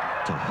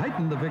 To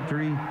heighten the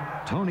victory,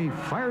 Tony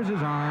fires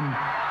his arm,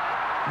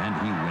 and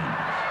he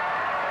wins.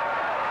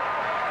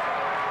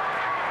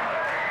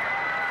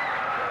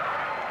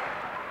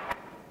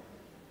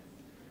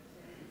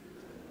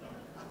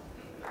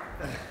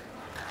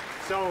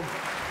 So,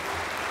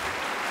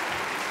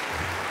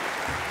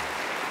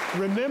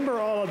 remember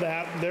all of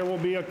that. There will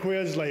be a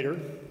quiz later.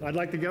 I'd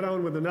like to get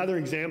on with another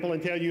example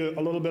and tell you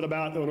a little bit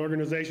about an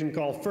organization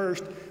called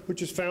FIRST,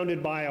 which is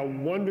founded by a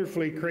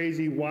wonderfully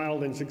crazy,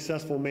 wild, and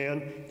successful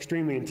man,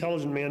 extremely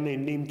intelligent man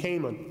named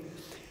Kamen.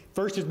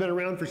 FIRST has been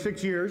around for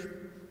 6 years.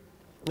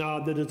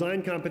 The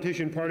design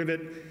competition part of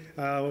it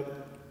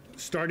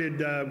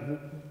started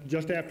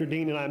just after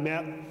Dean and I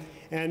met,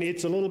 and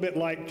it's a little bit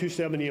like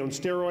 270 on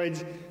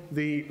steroids.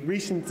 The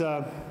recent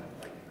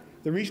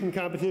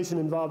competition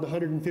involved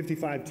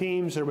 155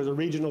 teams. There was a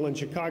regional in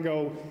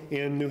Chicago,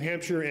 in New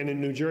Hampshire, and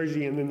in New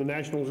Jersey, and then the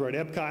nationals were at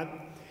Epcot.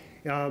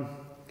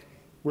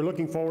 We're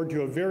looking forward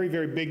to a very,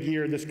 very big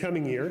year this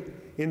coming year.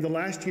 In the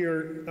last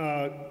year,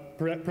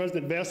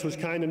 President Vest was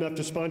kind enough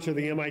to sponsor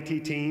the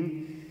MIT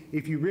team.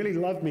 If you really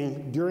love me,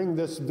 during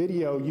this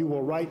video, you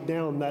will write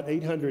down that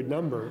 800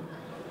 number.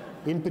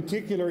 In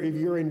particular, if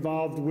you're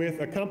involved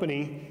with a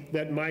company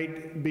that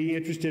might be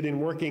interested in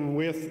working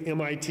with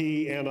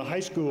MIT and a high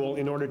school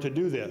in order to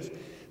do this.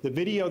 The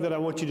video that I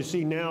want you to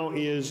see now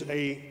is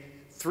a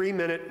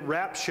 3-minute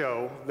rap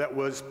show that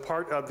was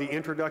part of the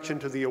introduction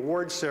to the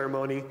awards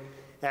ceremony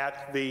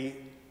at the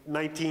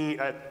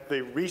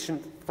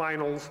recent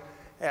finals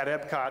at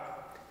Epcot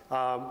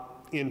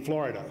in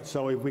Florida.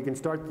 So if we can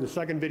start the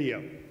second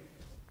video.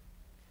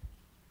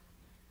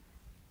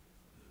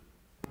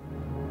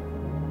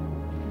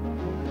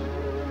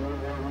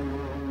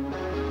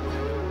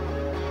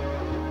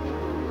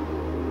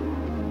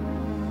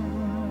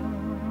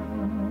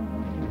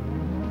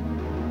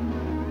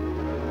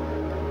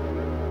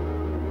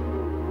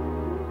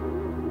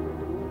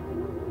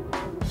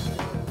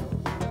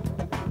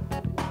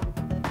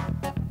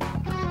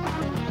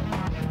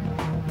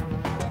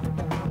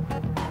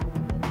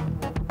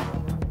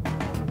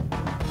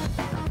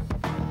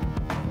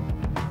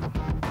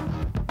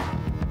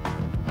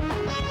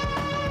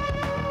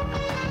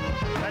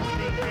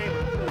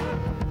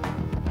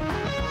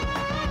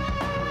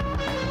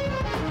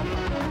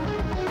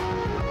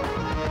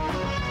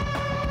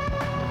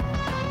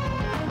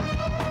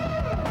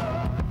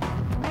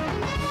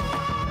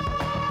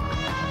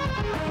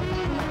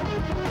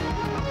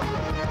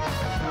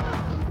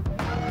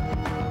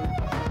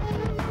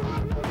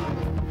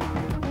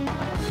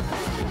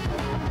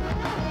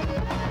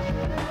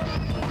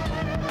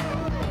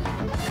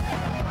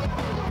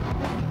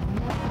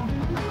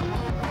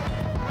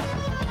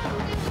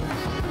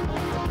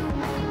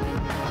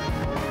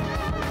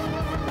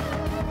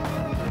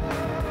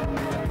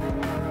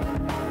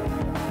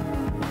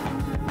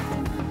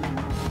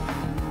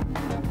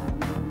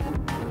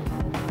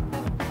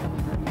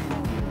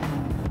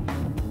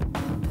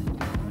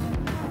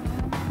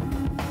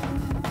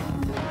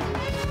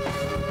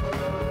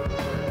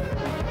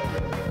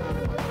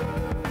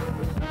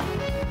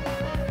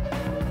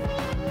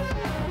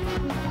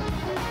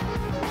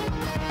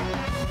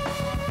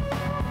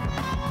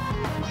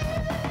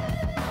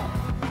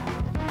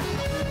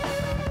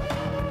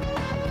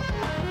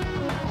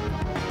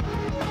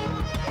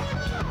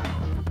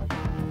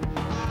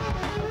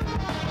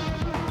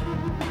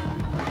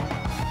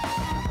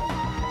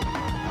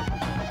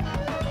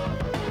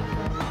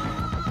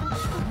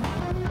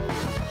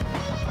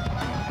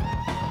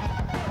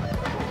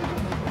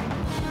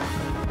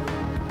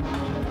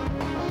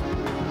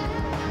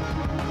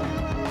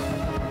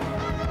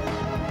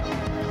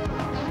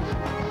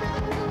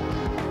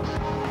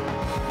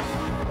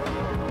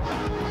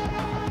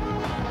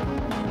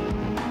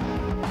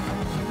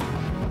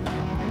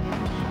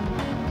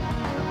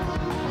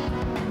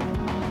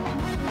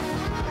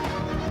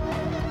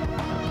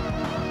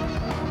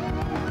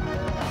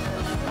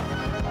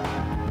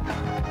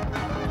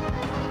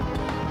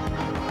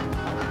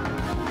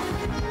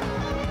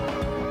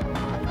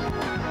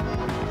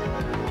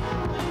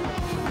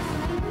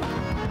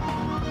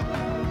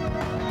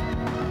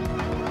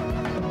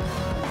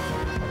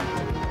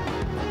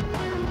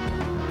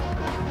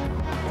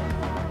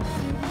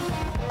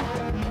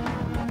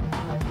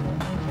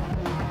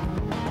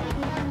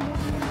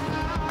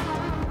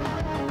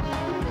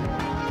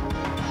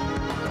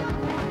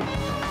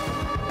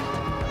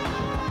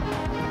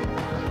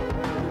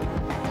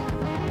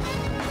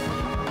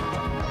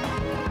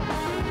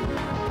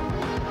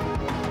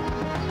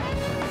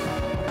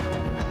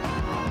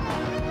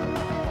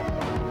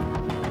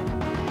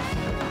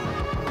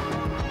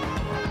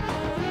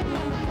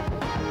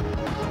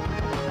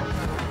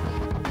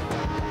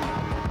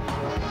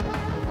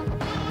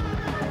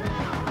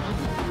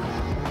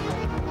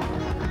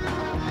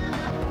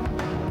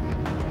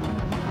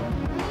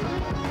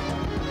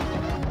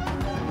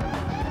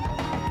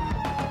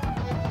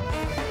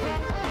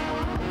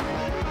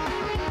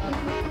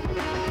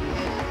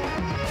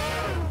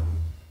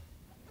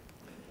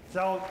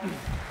 So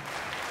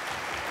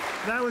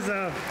that was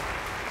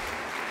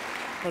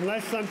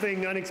unless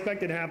something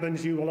unexpected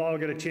happens, you will all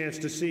get a chance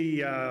to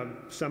see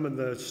some of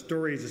the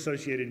stories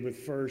associated with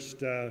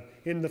FIRST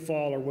in the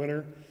fall or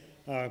winter.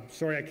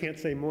 Sorry, I can't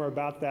say more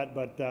about that,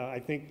 but I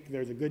think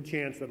there's a good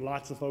chance that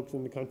lots of folks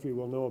in the country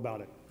will know about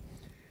it.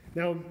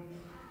 Now,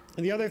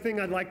 the other thing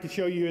I'd like to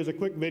show you is a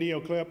quick video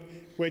clip,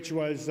 which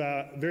was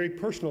very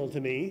personal to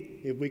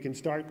me. If we can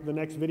start the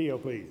next video,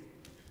 please.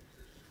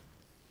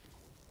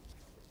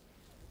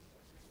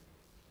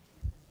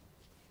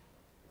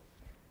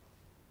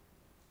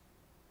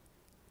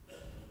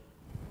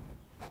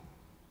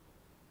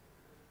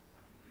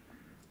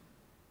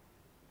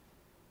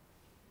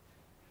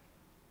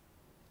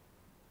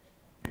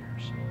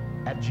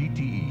 At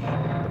GTE,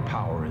 the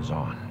power is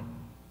on.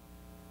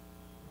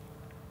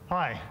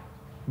 Hi,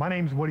 my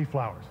name's Woody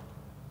Flowers.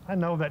 I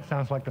know that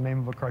sounds like the name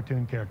of a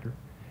cartoon character,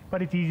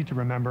 but it's easy to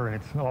remember and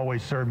it's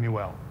always served me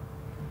well.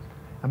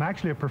 I'm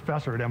actually a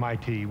professor at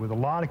MIT with a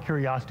lot of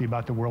curiosity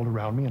about the world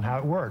around me and how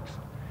it works,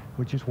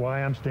 which is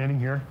why I'm standing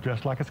here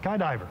dressed like a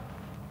skydiver.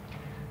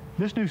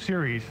 This new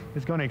series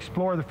is going to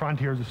explore the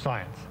frontiers of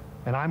science,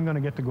 and I'm going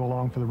to get to go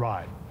along for the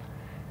ride.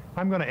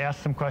 I'm going to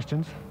ask some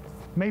questions,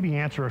 maybe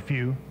answer a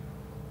few,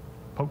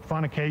 poke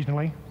fun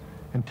occasionally,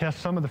 and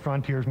test some of the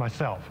frontiers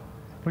myself,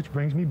 which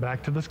brings me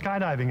back to the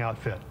skydiving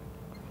outfit.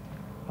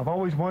 I've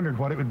always wondered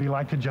what it would be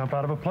like to jump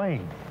out of a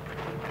plane.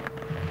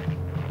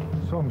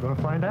 So I'm going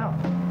to find out.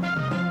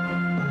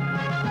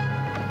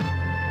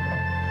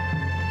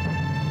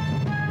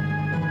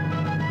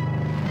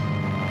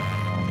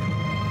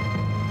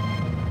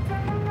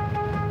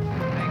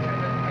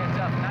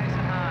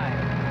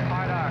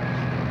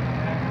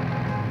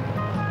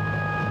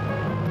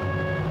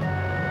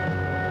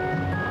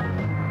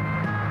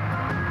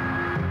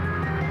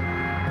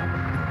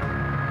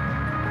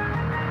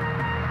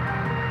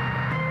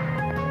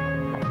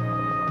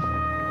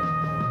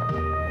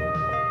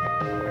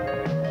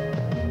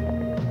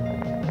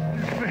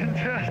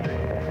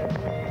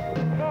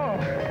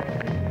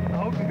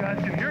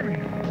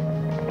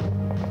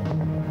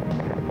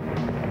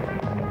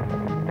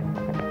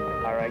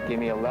 Give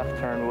me a left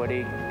turn,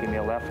 Woody. Give me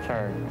a left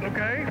turn.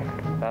 Okay.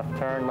 Left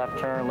turn, left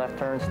turn, left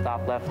turn,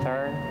 stop left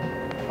turn.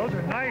 Those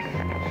are nice,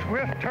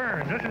 swift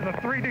turns. This is a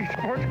 3D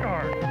sports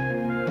car.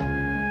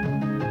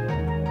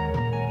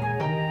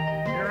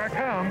 Here I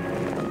come.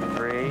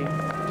 3,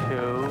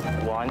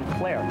 2, 1,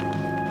 flare.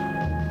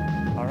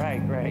 All right,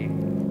 great.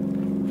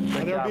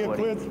 Good job,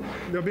 Woody.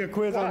 There'll be a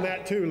quiz on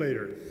that too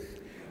later.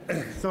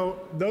 So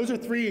those are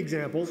 3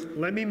 examples.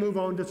 Let me move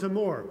on to some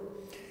more.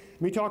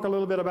 Let me talk a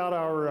little bit about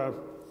our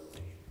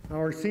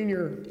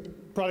senior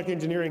product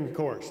engineering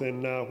course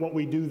and what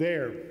we do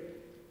there.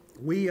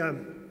 We're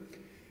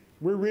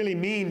really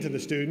mean to the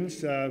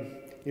students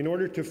in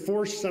order to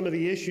force some of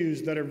the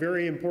issues that are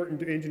very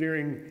important to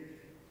engineering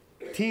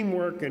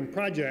teamwork and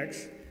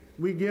projects.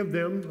 We give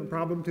them a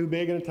problem too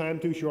big and a time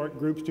too short,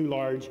 groups too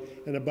large,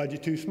 and a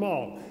budget too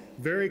small.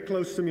 Very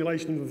close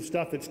simulations of the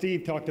stuff that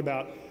Steve talked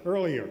about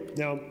earlier.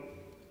 Now,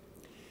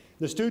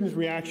 the students'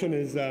 reaction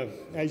is,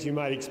 as you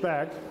might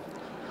expect,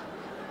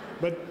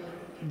 but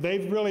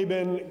they've really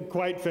been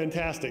quite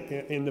fantastic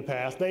in the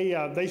past.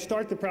 They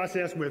start the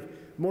process with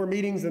more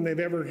meetings than they've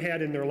ever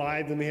had in their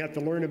lives, and they have to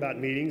learn about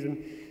meetings.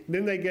 And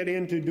then they get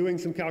into doing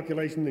some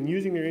calculations and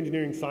using their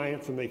engineering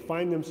science, and they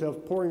find themselves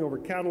poring over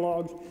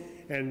catalogs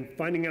and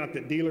finding out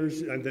that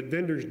dealers and that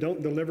vendors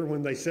don't deliver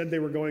when they said they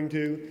were going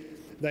to.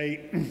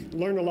 They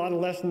learn a lot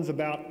of lessons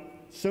about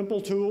simple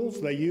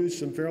tools. They use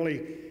some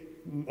fairly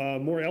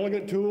more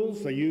elegant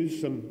tools. They use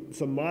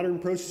some modern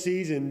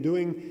processes in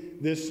doing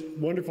this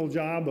wonderful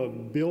job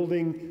of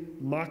building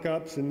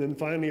mock-ups and then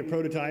finally a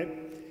prototype.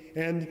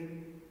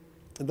 And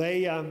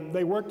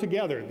they work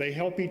together. They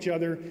help each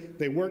other.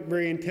 They work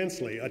very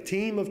intensely. A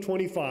team of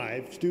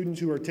 25 students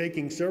who are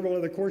taking several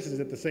other courses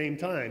at the same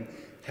time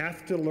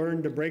have to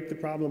learn to break the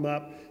problem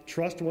up,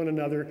 trust one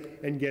another,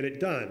 and get it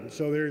done.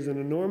 So there's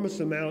an enormous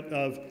amount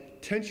of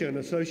tension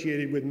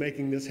associated with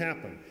making this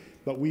happen.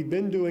 But we've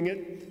been doing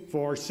it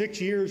for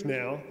 6 years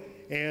now,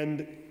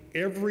 and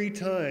every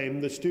time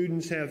the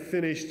students have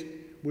finished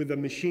with a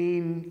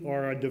machine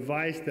or a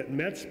device that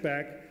met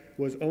spec,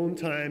 was on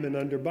time and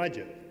under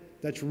budget.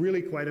 That's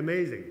really quite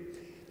amazing.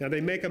 Now,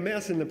 they make a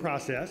mess in the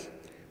process,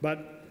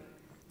 but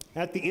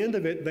at the end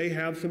of it, they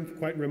have some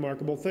quite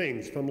remarkable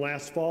things. From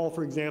last fall,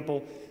 for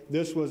example,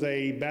 this was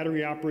a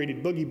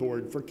battery-operated boogie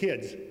board for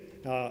kids,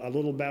 a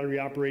little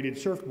battery-operated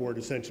surfboard,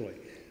 essentially,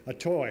 a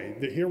toy.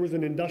 Here was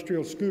an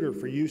industrial scooter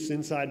for use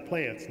inside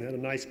plants, and had a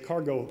nice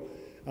cargo,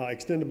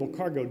 extendable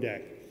cargo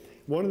deck.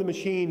 One of the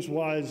machines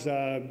was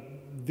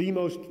the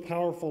most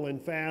powerful and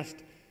fast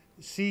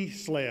sea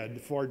sled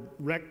for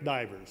wreck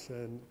divers,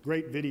 and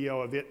great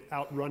video of it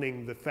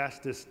outrunning the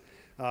fastest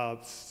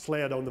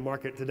sled on the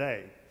market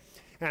today.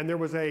 And there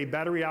was a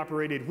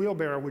battery-operated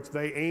wheelbarrow which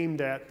they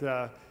aimed at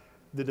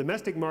the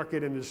domestic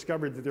market and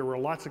discovered that there were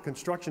lots of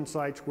construction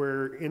sites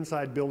where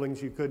inside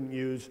buildings you couldn't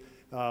use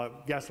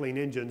gasoline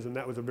engines, and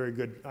that was a very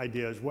good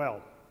idea as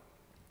well.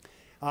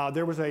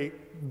 There was a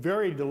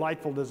very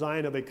delightful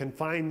design of a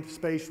confined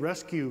space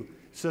rescue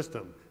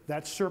system.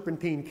 That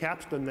serpentine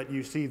capstan that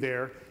you see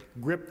there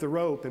gripped the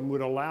rope and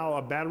would allow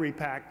a battery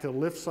pack to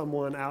lift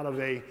someone out of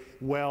a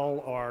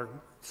well or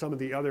some of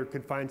the other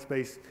confined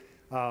space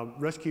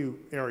rescue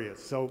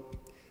areas. So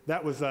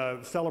that was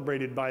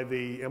celebrated by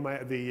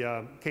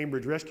the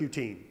Cambridge rescue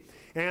team.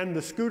 And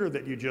the scooter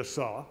that you just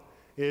saw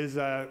is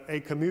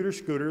a commuter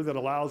scooter that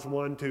allows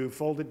one to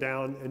fold it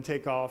down and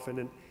take off,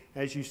 and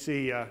as you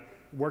see,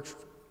 works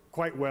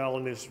quite well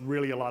and is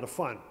really a lot of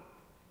fun.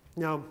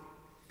 Now,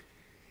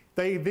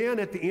 they then,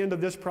 at the end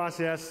of this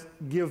process,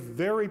 give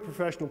very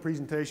professional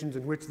presentations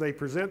in which they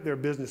present their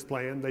business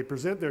plan, they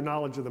present their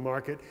knowledge of the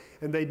market,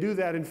 and they do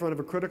that in front of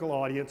a critical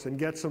audience and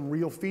get some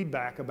real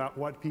feedback about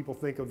what people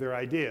think of their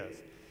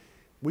ideas.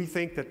 We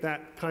think that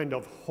that kind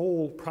of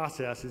whole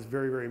process is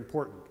very, very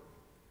important.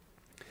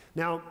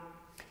 Now,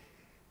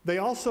 they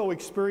also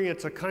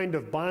experience a kind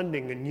of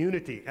bonding and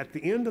unity. At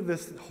the end of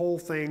this whole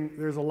thing,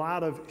 there's a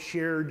lot of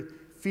shared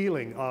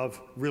feeling of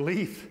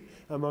relief,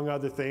 among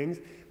other things.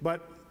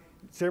 But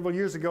several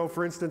years ago,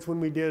 for instance, when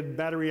we did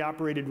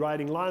battery-operated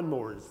riding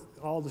lawnmowers,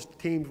 all the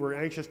teams were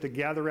anxious to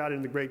gather out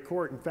in the Great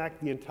Court. In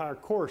fact, the entire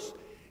course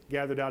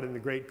gathered out in the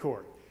Great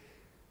Court.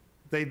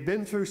 They've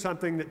been through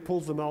something that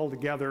pulls them all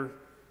together,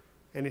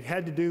 and it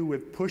had to do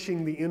with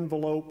pushing the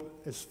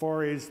envelope as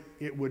far as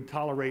it would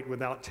tolerate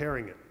without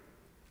tearing it.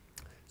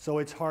 So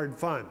it's hard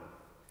fun.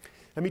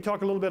 Let me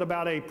talk a little bit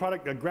about a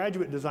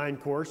graduate design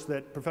course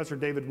that Professor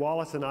David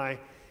Wallace and I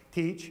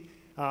teach.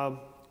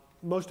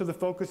 Most of the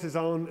focus is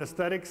on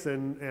aesthetics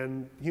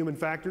and human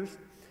factors.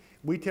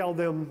 We tell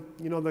them,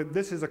 you know, that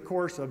this is a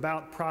course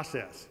about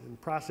process, and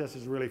process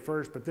is really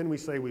first, but then we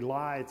say we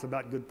lie, it's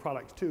about good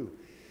products too.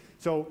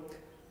 So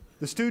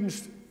the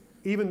students,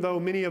 even though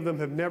many of them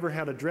have never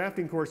had a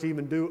drafting course,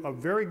 even do a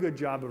very good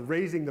job of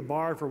raising the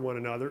bar for one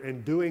another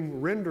and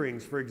doing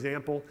renderings, for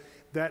example,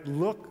 that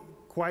look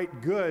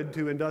quite good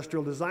to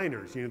industrial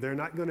designers. You know, they're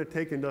not going to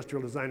take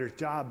industrial designers'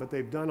 job, but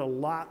they've done a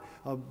lot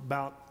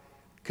about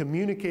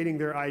communicating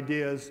their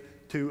ideas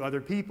to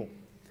other people.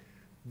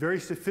 Very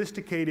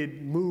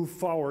sophisticated move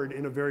forward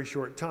in a very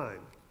short time.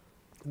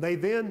 They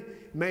then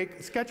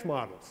make sketch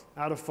models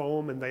out of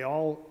foam, and they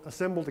all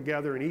assemble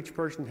together, and each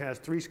person has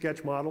 3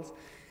 sketch models,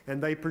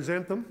 and they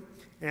present them.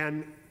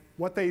 And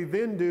what they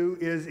then do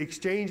is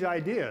exchange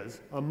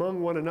ideas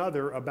among one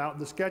another about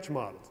the sketch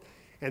models.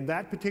 And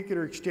that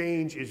particular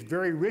exchange is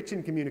very rich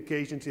in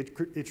communications.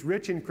 It's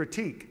rich in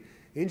critique.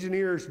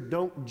 Engineers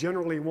don't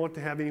generally want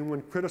to have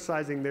anyone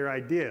criticizing their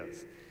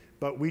ideas,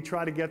 but we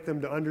try to get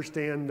them to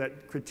understand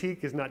that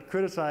critique is not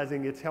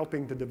criticizing, it's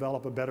helping to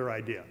develop a better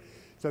idea.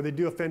 So they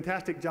do a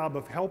fantastic job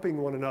of helping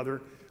one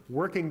another,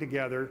 working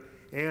together,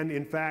 and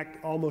in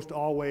fact, almost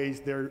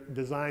always their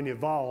design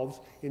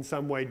evolves in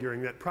some way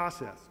during that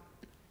process.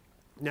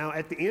 Now,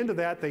 at the end of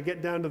that, they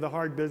get down to the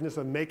hard business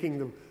of making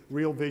the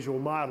real visual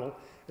model,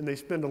 and they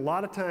spend a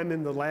lot of time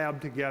in the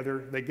lab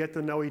together. They get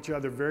to know each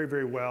other very,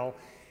 very well,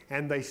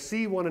 and they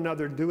see one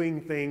another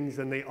doing things,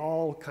 and they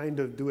all kind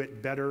of do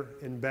it better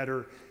and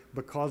better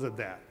because of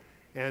that.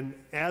 And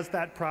as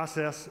that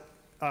process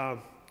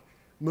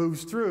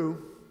moves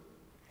through,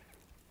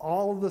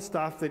 all of the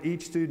stuff that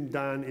each student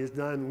done is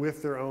done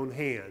with their own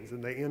hands,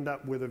 and they end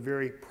up with a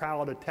very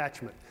proud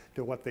attachment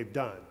to what they've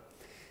done.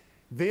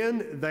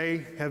 Then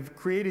they have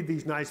created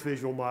these nice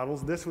visual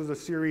models. This was a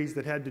series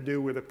that had to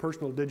do with a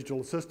personal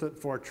digital assistant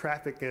for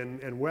traffic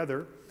and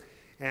weather,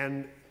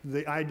 and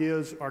the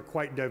ideas are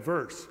quite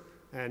diverse,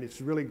 and it's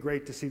really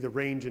great to see the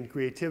range and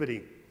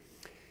creativity.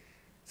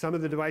 Some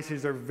of the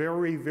devices are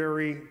very,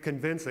 very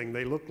convincing.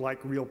 They look like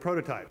real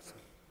prototypes.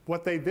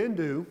 What they then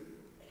do,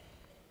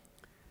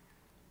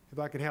 if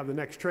I could have the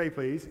next tray,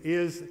 please,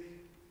 is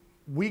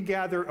we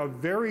gather a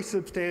very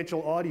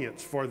substantial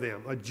audience for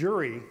them, a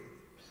jury.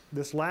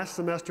 This last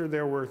semester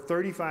there were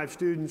 35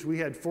 students, we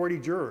had 40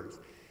 jurors.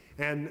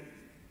 And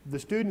the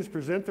students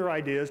present their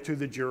ideas to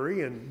the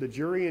jury, and the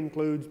jury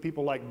includes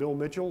people like Bill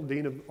Mitchell,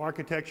 Dean of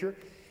Architecture,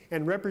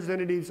 and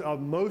representatives of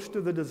most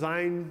of the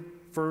design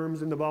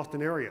firms in the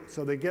Boston area.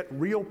 So they get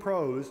real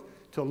pros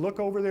to look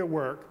over their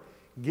work,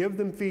 give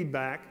them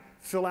feedback,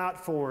 fill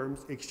out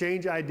forms,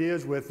 exchange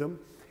ideas with them,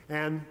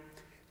 and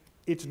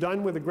it's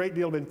done with a great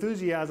deal of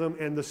enthusiasm,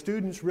 and the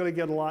students really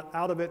get a lot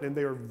out of it, and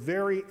they are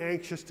very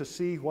anxious to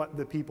see what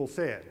the people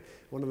said.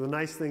 One of the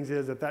nice things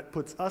is that that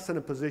puts us in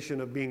a position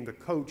of being the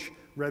coach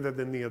rather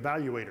than the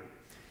evaluator.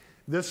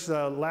 This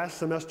last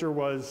semester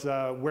was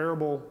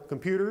wearable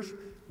computers.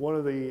 One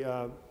of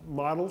the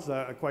models,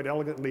 a quite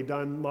elegantly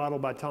done model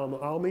by Tom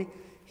Almy.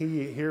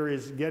 He here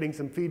is getting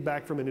some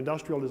feedback from an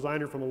industrial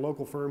designer from a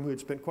local firm who had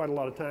spent quite a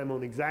lot of time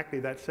on exactly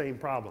that same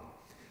problem.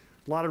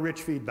 A lot of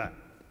rich feedback.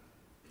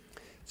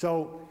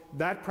 So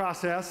that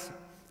process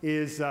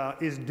is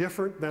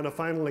different than a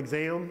final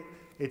exam.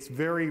 It's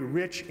very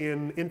rich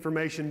in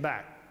information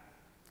back.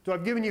 So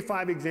I've given you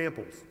 5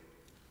 examples.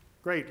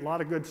 Great, a lot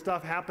of good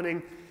stuff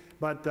happening,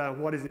 but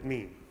what does it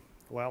mean?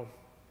 Well,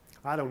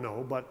 I don't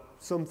know, but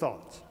some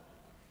thoughts.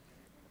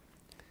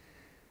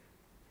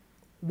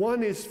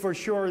 One is for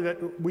sure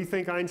that we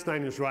think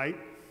Einstein is right.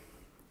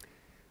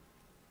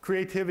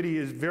 Creativity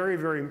is a very,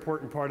 very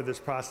important part of this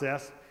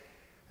process,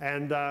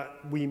 and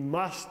we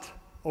must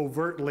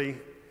overtly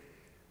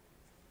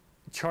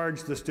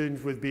charge the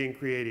students with being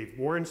creative.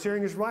 Warren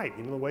Searing is right.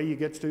 You know, the way you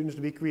get students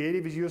to be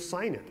creative is you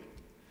assign it.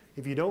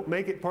 If you don't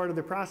make it part of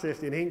the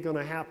process, it ain't going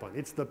to happen.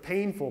 It's the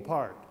painful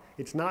part.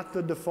 It's not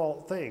the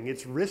default thing.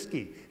 It's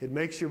risky. It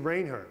makes your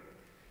brain hurt.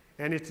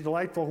 And it's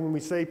delightful when we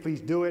say,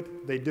 please do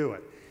it, they do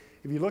it.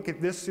 If you look at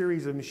this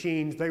series of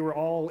machines, they were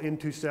all in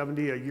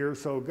 270 a year or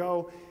so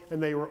ago,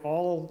 and they were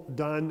all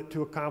done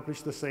to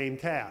accomplish the same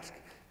task.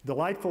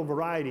 Delightful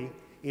variety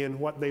in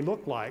what they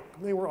looked like.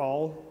 They were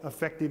all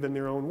effective in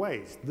their own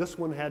ways. This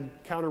one had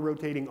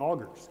counter-rotating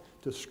augers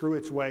to screw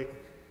its way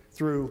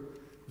through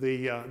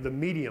the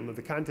medium of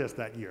the contest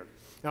that year.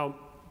 Now,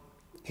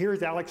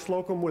 here's Alex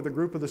Slocum with a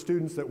group of the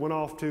students that went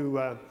off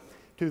to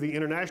the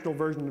international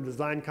version of the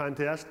design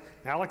contest.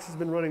 Alex has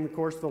been running the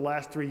course for the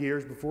last 3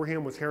 years. Before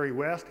him was Harry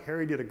West.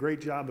 Harry did a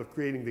great job of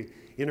creating the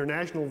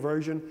international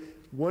version.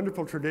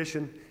 Wonderful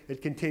tradition.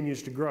 It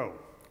continues to grow.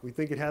 We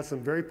think it has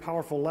some very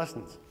powerful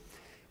lessons.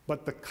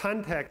 But the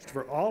context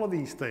for all of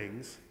these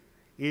things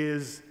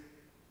is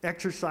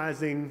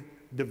exercising,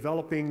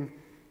 developing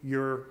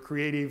your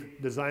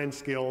creative design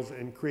skills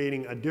and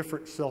creating a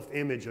different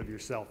self-image of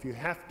yourself. You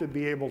have to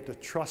be able to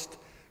trust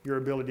your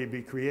ability to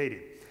be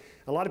creative.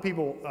 A lot of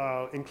people,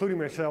 including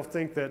myself,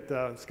 think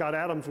that Scott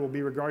Adams will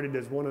be regarded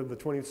as one of the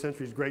 20th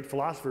century's great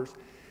philosophers.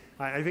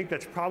 I think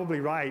that's probably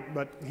right,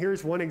 but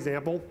here's one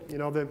example. You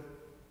know,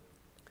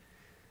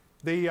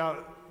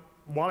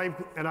 Wally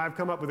and I have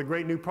come up with a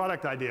great new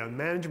product idea.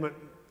 Management,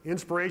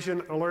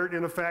 inspiration, alert,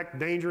 in effect,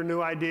 danger,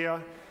 new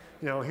idea.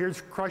 You know, here's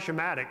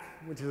Crush-O-Matic,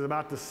 which is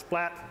about to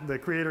splat the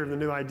creator of the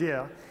new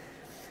idea.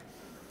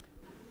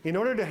 In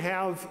order to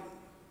have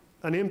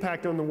an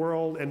impact on the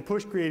world and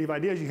push creative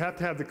ideas, you have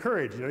to have the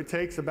courage. You know, it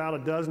takes about a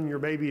dozen Your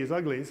Baby Is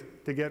Uglies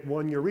to get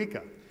one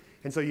Eureka.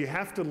 And so you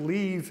have to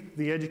leave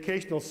the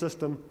educational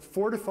system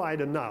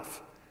fortified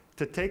enough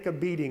to take a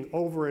beating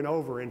over and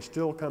over and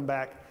still come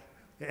back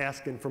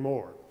asking for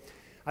more.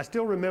 I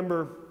still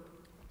remember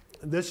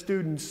this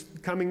student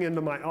coming into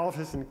my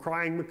office and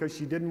crying because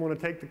she didn't want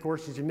to take the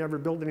course and she never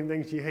built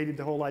anything. She hated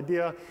the whole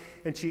idea.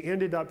 And she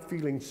ended up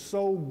feeling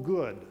so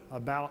good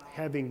about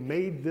having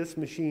made this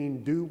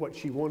machine do what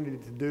she wanted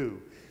it to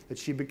do that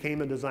she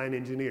became a design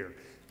engineer.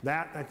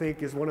 That, I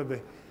think, is one of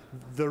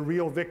the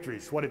real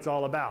victories, what it's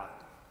all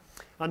about.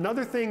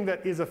 Another thing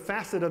that is a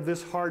facet of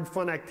this hard,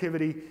 fun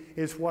activity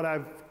is what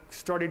I've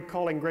started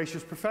calling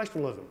gracious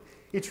professionalism.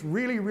 It's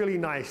really, really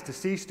nice to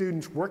see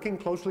students working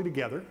closely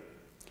together,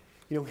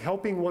 you know,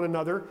 helping one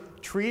another,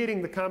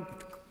 treating the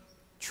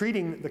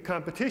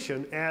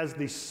competition as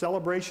the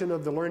celebration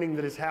of the learning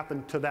that has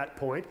happened to that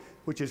point,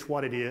 which is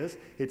what it is.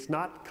 It's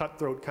not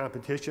cutthroat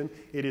competition.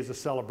 It is a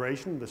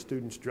celebration. The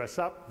students dress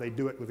up. They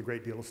do it with a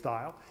great deal of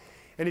style.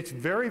 And it's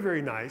very,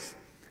 very nice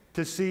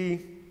to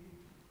see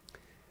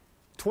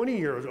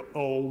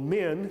 20-year-old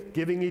men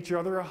giving each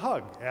other a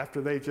hug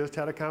after they've just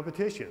had a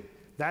competition.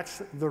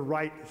 That's the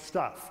right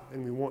stuff,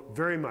 and we want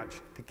very much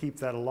to keep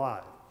that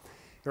alive.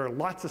 There are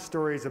lots of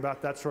stories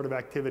about that sort of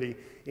activity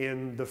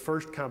in the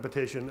first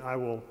competition. I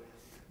will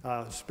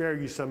spare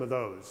you some of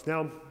those.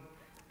 Now,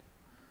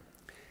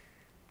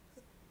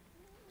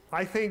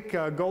 I think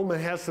Goldman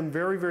has some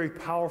very, very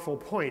powerful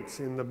points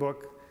in the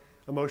book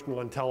Emotional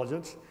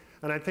Intelligence,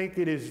 and I think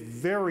it is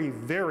very,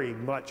 very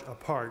much a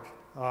part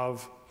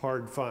of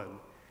hard fun.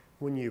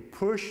 When you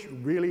push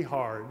really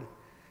hard,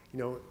 you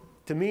know,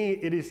 to me,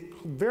 it is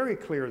very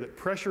clear that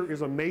pressure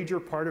is a major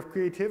part of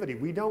creativity.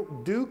 We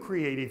don't do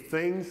creative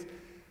things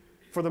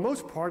for the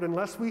most part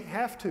unless we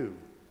have to.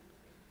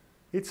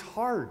 It's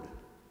hard.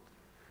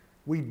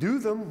 We do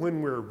them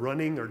when we're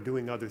running or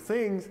doing other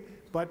things,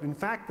 but in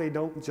fact, they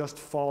don't just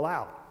fall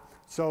out.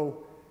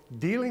 So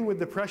dealing with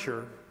the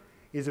pressure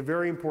is a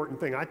very important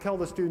thing. I tell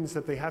the students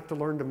that they have to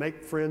learn to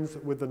make friends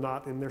with the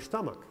knot in their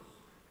stomach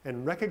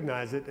and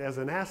recognize it as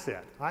an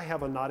asset. I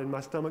have a knot in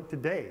my stomach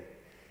today.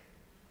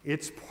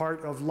 It's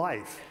part of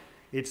life.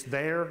 It's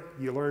there.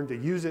 You learn to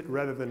use it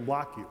rather than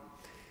block you.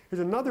 There's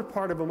another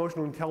part of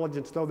emotional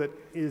intelligence, though, that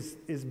is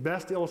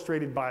best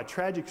illustrated by a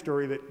tragic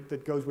story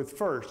that goes with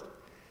first.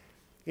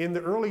 In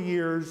the early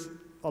years,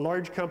 a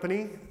large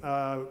company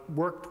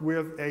worked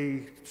with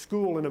a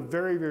school in a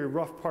very, very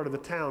rough part of the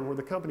town where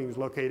the company was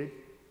located.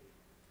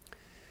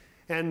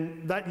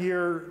 And that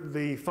year,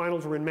 the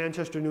finals were in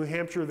Manchester, New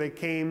Hampshire. They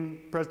came,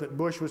 President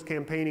Bush was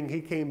campaigning.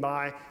 He came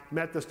by,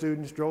 met the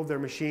students, drove their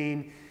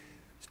machine.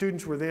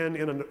 Students were then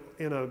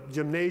in a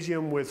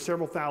gymnasium with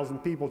several thousand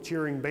people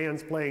cheering,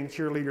 bands playing,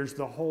 cheerleaders,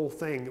 the whole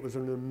thing. It was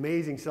an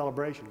amazing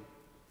celebration.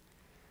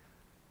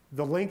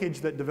 The linkage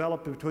that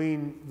developed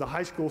between the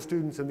high school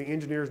students and the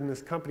engineers in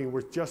this company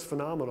was just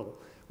phenomenal.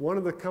 One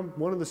of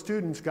the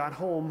students got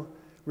home,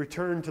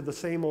 returned to the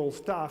same old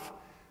stuff,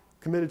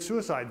 committed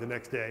suicide the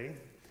next day,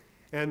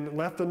 and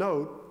left a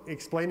note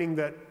explaining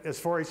that as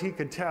far as he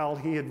could tell,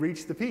 he had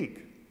reached the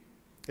peak,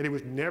 and it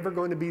was never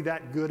going to be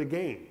that good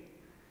again.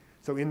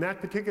 So in that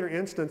particular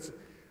instance,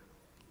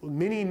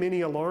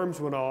 many alarms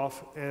went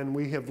off, and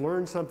we have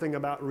learned something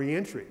about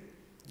reentry.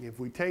 If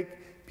we take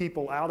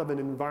people out of an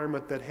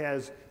environment that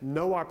has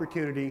no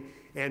opportunity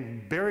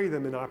and bury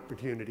them in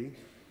opportunity,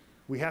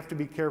 we have to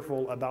be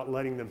careful about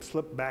letting them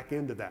slip back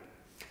into that.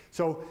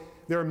 So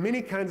there are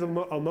many kinds of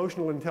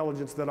emotional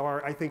intelligence that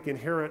are, I think,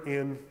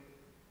 inherent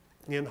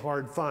in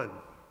hard fun.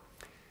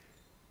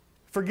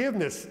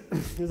 Forgiveness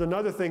is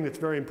another thing that's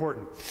very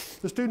important.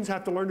 The students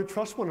have to learn to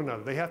trust one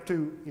another. They have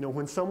to,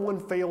 when someone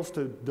fails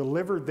to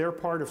deliver their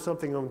part of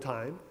something on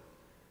time,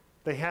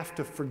 they have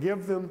to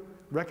forgive them,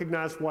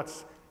 recognize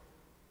what's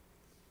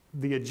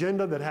the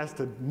agenda that has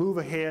to move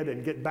ahead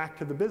and get back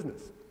to the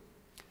business.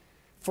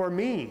 For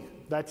me,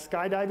 that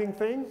skydiving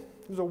thing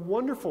was a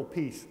wonderful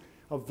piece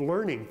of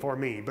learning for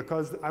me,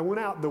 because I went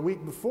out the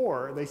week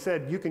before. They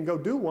said, you can go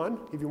do one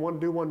if you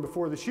want to do one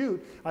before the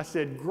shoot. I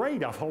said,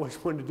 great, I've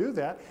always wanted to do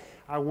that.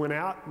 I went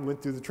out and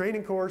went through the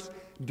training course.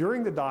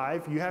 During the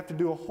dive, you have to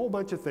do a whole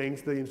bunch of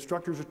things the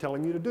instructors are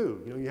telling you to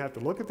do. You have to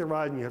look at the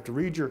horizon, you have to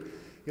read your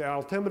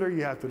altimeter,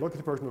 you have to look at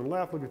the person on the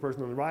left, look at the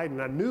person on the right,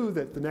 and I knew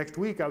that the next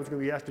week I was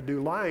going to be asked to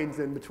do lines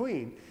in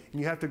between,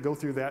 and you have to go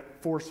through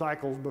that 4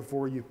 cycles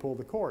before you pull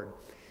the cord.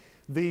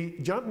 The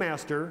jump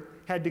master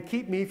had to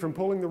keep me from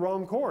pulling the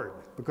wrong cord,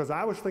 because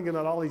I was thinking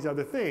about all these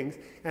other things,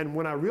 and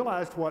when I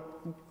realized what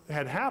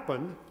had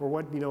happened, or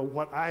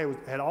what I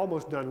had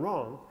almost done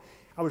wrong,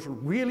 I was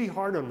really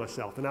hard on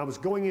myself, and I was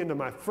going into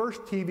my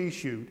first TV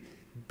shoot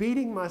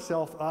beating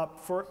myself up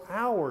for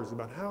hours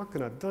about how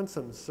could I have done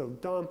something so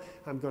dumb.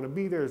 I'm going to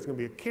be there, there's going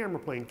to be a camera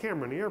playing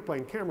camera, and the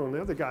airplane camera on the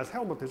other guy's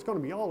helmet, there's going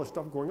to be all this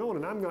stuff going on,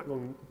 and I'm not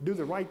going to do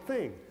the right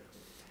thing.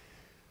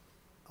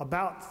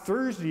 About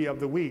Thursday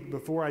of the week,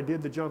 before I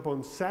did the jump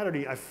on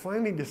Saturday, I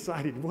finally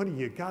decided, Woody,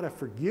 you got to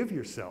forgive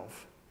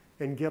yourself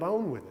and get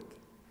on with it.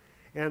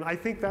 And I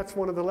think that's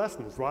one of the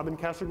lessons. Robin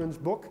Castleman's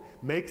book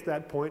makes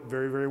that point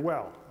very, very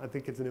well. I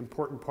think it's an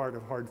important part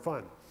of hard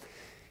fun.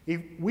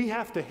 We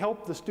have to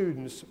help the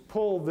students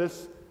pull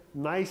this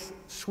nice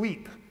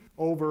sweep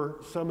over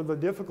some of the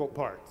difficult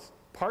parts.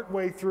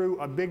 Partway through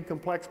a big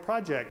complex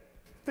project,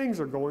 things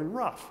are going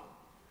rough.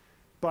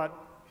 But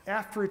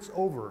after it's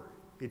over,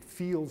 it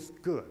feels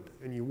good.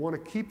 And you want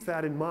to keep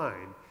that in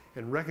mind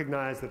and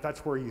recognize that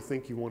that's where you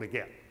think you want to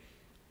get.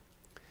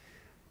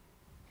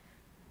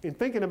 In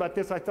thinking about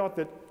this, I thought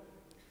that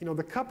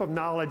the cup of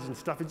knowledge and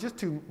stuff is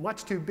just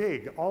much too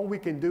big. All we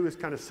can do is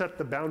kind of set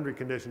the boundary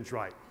conditions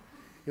right.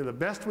 The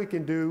best we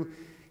can do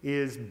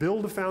is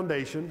build a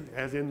foundation,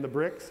 as in the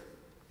bricks,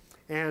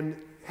 and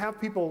have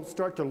people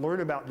start to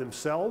learn about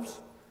themselves,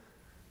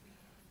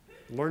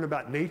 learn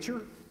about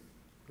nature,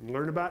 and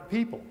learn about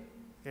people.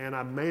 And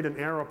I made an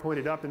arrow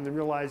pointed up and then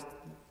realized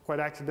quite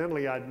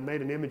accidentally I'd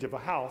made an image of a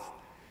house.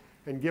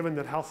 And given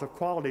that House of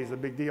Quality is a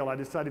big deal, I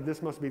decided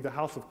this must be the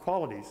House of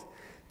Qualities.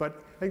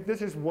 But I think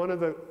this is one of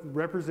the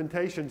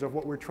representations of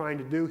what we're trying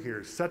to do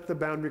here, set the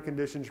boundary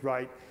conditions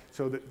right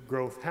so that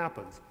growth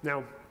happens.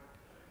 Now,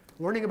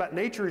 learning about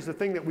nature is the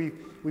thing that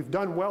we've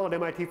done well at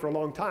MIT for a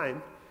long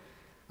time.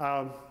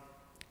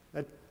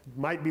 That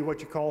might be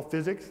what you call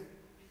physics.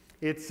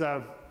 It's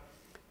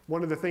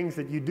one of the things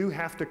that you do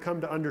have to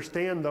come to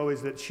understand, though,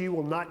 is that she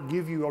will not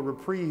give you a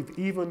reprieve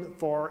even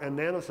for a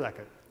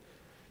nanosecond.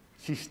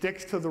 She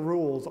sticks to the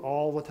rules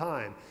all the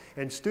time.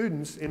 And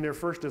students in their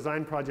first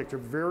design project are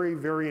very,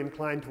 very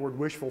inclined toward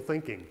wishful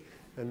thinking.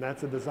 And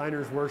that's a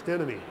designer's worst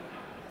enemy.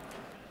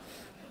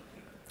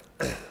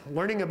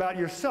 Learning about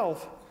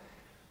yourself,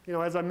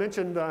 as I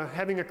mentioned,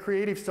 having a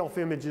creative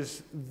self-image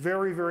is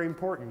very, very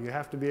important. You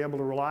have to be able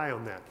to rely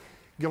on that.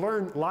 You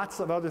learn lots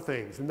of other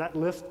things, and that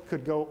list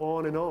could go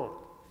on and on.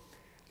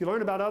 You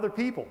learn about other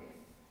people.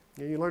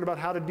 You learn about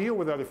how to deal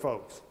with other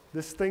folks.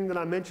 This thing that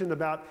I mentioned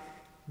about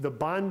the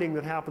bonding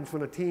that happens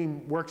when a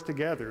team works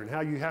together and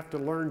how you have to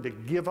learn to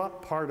give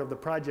up part of the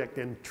project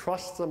and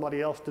trust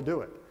somebody else to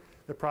do it,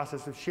 the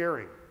process of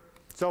sharing.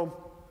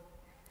 So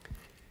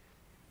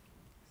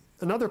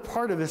another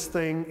part of this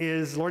thing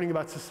is learning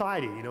about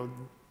society,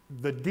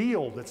 the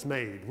deal that's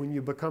made when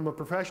you become a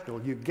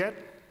professional. You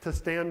get to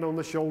stand on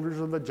the shoulders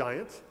of the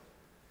giants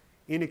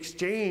in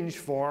exchange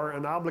for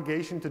an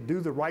obligation to do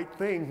the right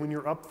thing when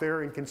you're up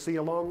there and can see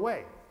a long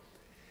way.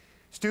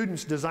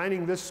 Students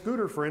designing this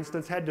scooter, for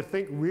instance, had to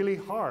think really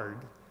hard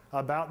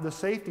about the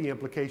safety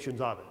implications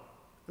of it.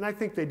 And I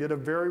think they did a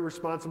very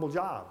responsible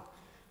job.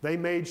 They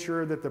made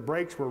sure that the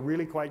brakes were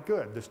really quite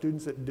good. The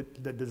students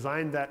that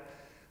designed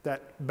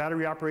that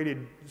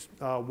battery-operated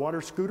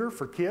water scooter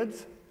for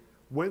kids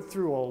went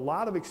through a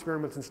lot of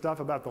experiments and stuff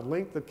about the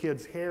length of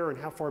kids' hair and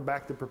how far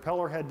back the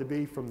propeller had to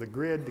be from the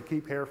grid to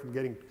keep hair from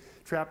getting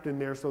trapped in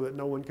there so that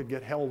no one could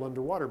get held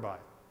underwater by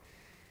it.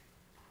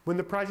 When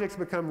the projects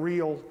become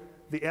real,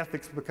 the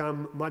ethics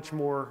become much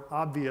more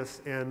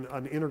obvious and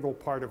an integral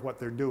part of what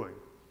they're doing.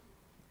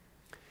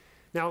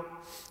 Now,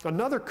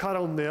 another cut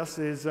on this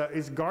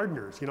is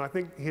gardeners. I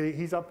think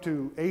he's up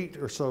to 8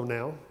 or so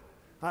now.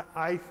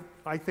 I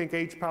think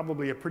 8's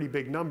probably a pretty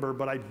big number,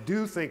 but I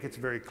do think it's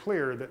very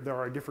clear that there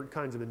are different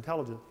kinds of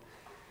intelligence.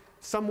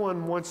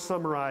 Someone once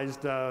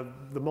summarized the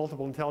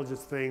multiple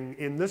intelligence thing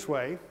in this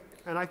way,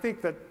 and I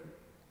think that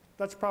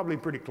that's probably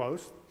pretty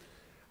close.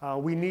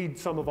 We need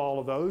some of all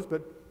of those,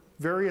 but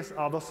various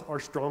of us are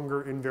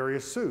stronger in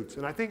various suits.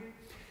 And I think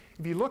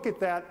if you look at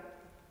that,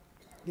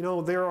 you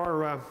know, there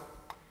are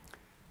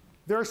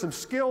some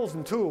skills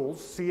and tools,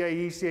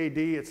 CAE,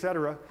 CAD, et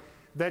cetera,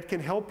 that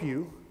can help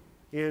you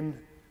in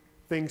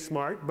Think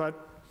Smart,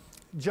 but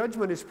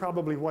judgment is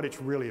probably what it's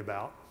really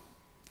about.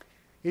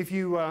 If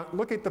you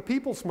look at the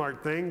People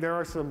Smart thing, there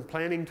are some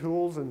planning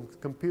tools and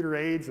computer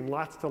aids and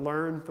lots to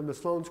learn from the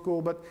Sloan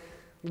School, but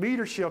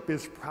leadership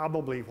is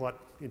probably what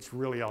it's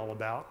really all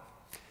about.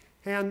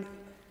 And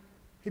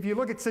if you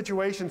look at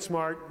Situation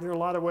Smart, there are a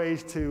lot of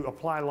ways to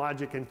apply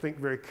logic and think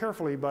very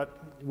carefully,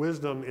 but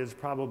wisdom is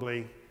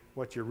probably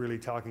what you're really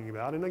talking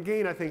about. And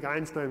again, I think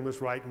Einstein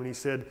was right when he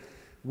said,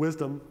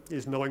 wisdom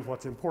is knowing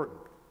what's important.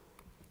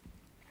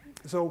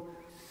 So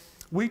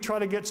we try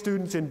to get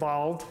students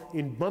involved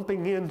in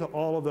bumping into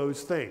all of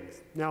those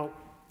things. Now,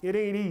 it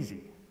ain't easy.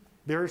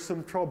 There's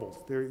some troubles.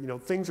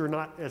 Things are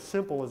not as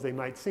simple as they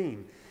might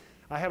seem.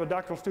 I have a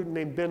doctoral student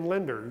named Ben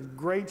Linder,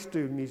 great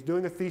student. He's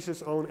doing a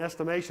thesis on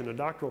estimation, a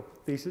doctoral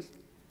thesis.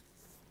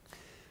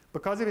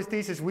 Because of his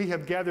thesis, we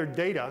have gathered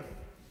data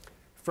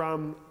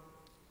from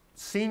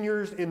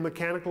seniors in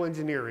mechanical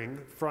engineering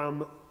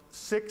from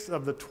 6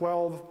 of the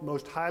 12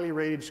 most highly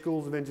rated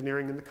schools of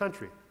engineering in the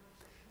country.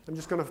 I'm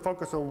just going to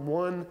focus on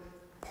one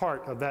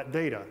part of that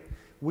data.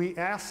 We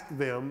asked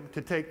them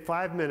to take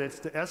 5 minutes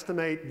to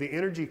estimate the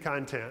energy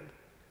content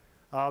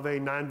of a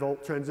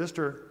 9-volt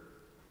transistor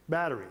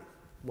battery,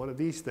 one of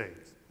these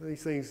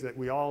things that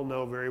we all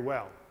know very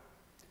well.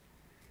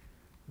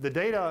 The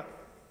data,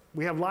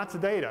 we have lots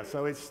of data,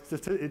 so it's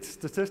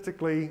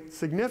statistically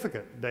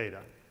significant data.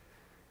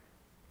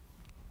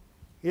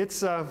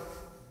 It's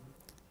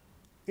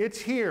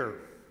here.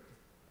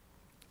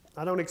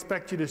 I don't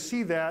expect you to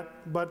see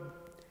that, but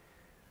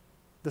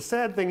the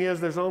sad thing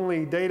is there's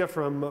only data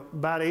from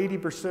about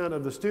 80%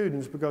 of the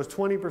students because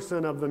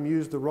 20% of them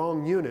use the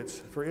wrong units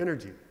for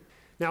energy.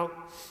 Now,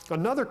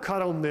 another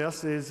cut on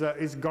this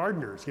is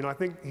Gardner's. I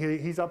think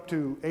he's up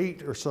to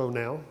 8 or so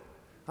now.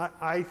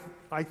 I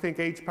think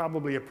 8's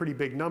probably a pretty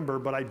big number,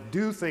 but I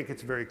do think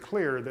it's very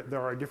clear that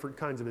there are different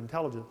kinds of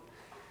intelligence.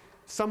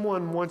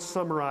 Someone once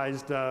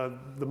summarized the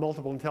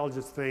multiple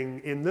intelligence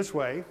thing in this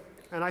way,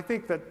 and I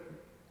think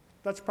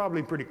that's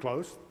probably pretty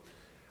close.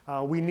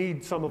 We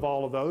need some of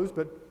all of those,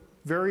 but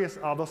various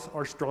of us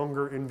are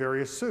stronger in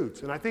various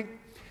suits. And I think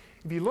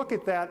if you look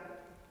at that,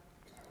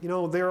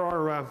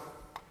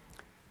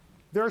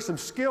 there are some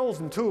skills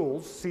and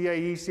tools,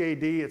 CAE,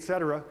 CAD, et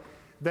cetera,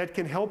 that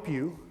can help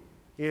you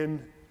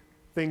in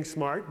Think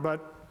Smart,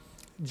 but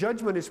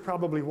judgment is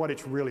probably what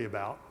it's really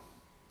about.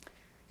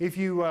 If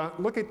you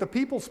look at the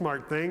People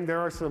Smart thing, there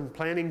are some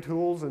planning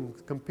tools and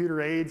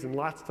computer aids and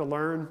lots to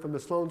learn from the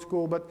Sloan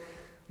School, but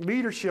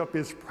leadership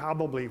is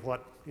probably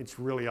what it's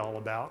really all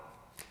about.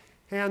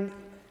 And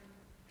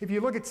if you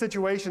look at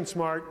Situation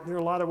Smart, there are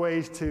a lot of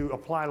ways to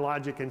apply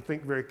logic and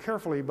think very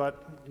carefully,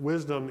 but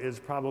wisdom is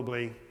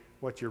probably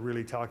what you're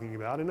really talking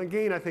about. And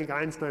again, I think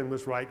Einstein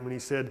was right when he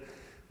said,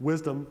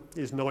 wisdom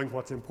is knowing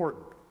what's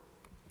important.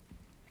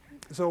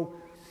 So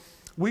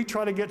we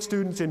try to get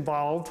students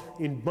involved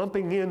in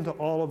bumping into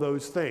all of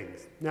those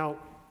things. Now,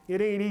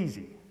 it ain't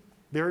easy.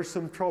 There are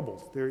some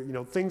troubles.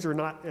 Things are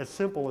not as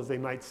simple as they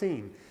might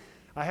seem.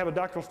 I have a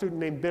doctoral student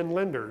named Ben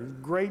Linder,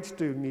 great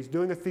student. He's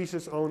doing a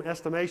thesis on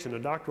estimation, a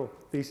doctoral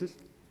thesis.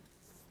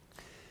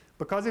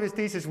 Because of his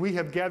thesis, we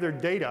have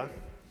gathered data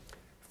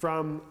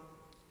from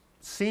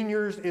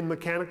seniors in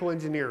mechanical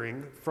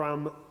engineering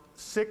from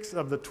 6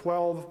 of the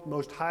 12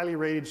 most highly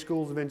rated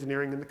schools of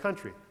engineering in the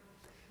country.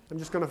 I'm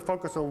just going to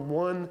focus on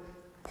one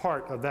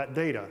part of that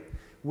data.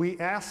 We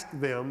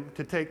asked them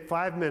to take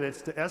 5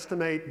 minutes to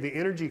estimate the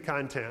energy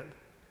content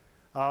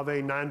of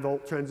a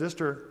 9-volt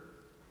transistor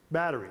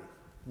battery,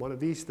 one of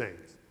these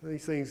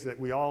things that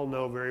we all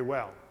know very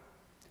well.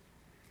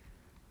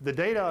 The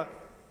data,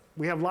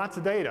 we have lots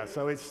of data,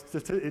 so it's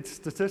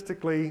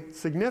statistically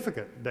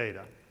significant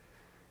data.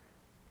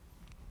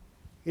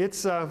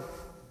 It's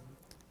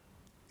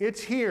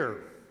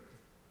here.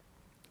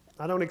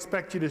 I don't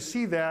expect you to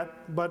see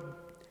that, but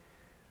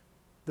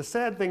the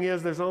sad thing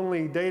is there's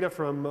only data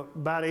from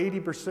about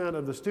 80%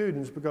 of the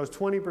students because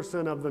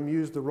 20% of them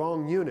use the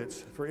wrong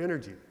units for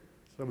energy.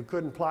 So we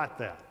couldn't plot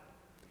that.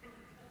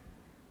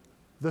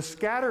 The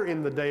scatter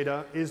in the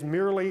data is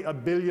merely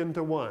 1 billion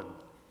to 1.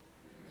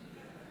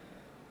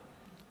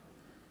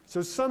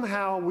 So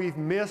somehow we've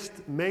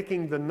missed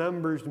making the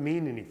numbers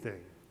mean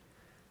anything.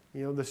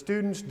 The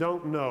students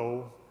don't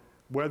know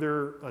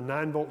whether a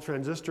 9-volt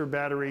transistor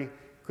battery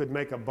could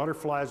make a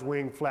butterfly's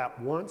wing flap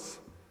once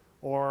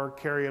or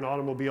carry an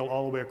automobile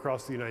all the way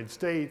across the United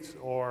States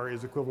or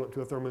is equivalent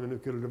to a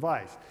thermonuclear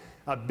device.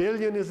 1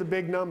 billion is a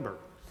big number.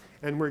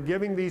 And we're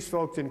giving these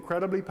folks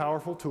incredibly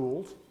powerful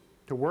tools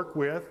to work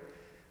with.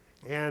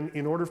 And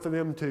in order for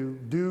them to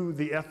do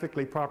the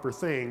ethically proper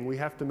thing, we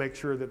have to make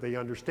sure that they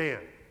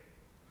understand.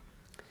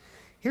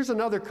 Here's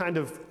another kind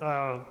of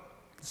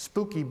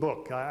spooky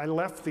book. I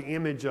left the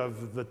image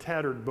of the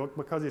tattered book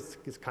because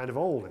it's kind of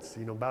old. It's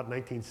about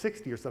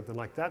 1960 or something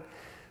like that.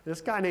 This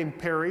guy named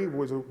Perry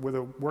was with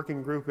a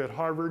working group at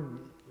Harvard.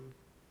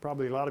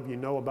 Probably a lot of you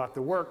know about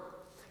the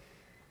work.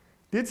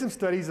 Did some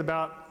studies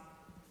about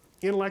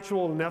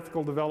intellectual and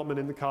ethical development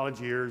in the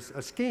college years,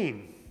 a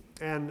scheme.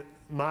 And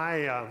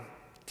my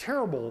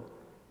terrible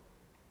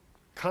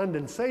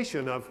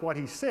condensation of what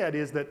he said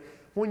is that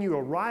when you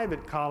arrive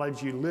at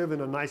college, you live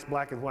in a nice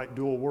black and white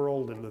dual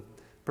world, and the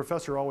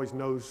professor always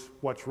knows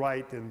what's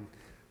right, and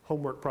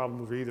homework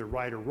problems are either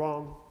right or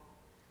wrong.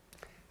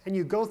 And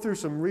you go through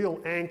some real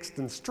angst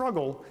and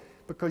struggle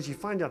because you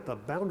find out the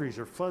boundaries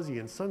are fuzzy,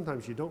 and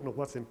sometimes you don't know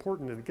what's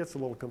important, and it gets a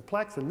little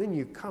complex, and then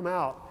you come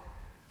out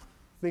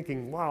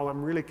thinking, wow,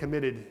 I'm really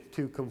committed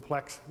to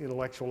complex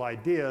intellectual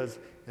ideas,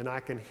 and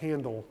I can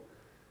handle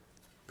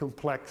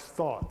complex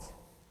thoughts.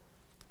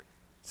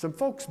 Some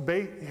folks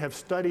have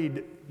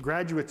studied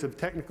graduates of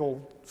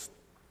technical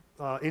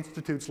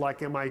institutes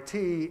like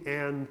MIT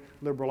and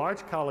liberal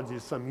arts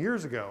colleges some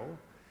years ago,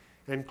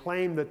 and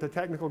claim that the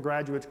technical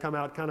graduates come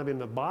out kind of in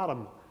the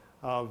bottom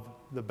of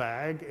the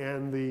bag,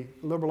 and the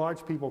liberal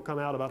arts people come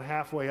out about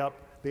halfway up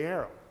the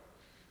arrow.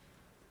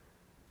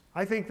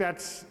 I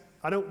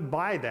don't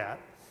buy that.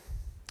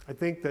 I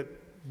think that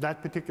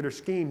that particular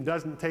scheme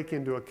doesn't take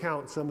into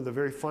account some of the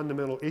very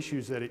fundamental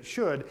issues that it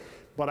should,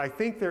 but I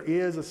think there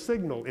is a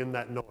signal in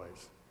that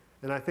noise,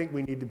 and I think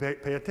we need to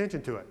pay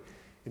attention to it.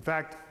 In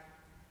fact,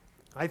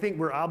 I think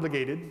we're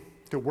obligated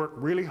to work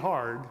really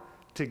hard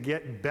to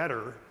get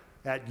better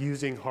at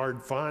using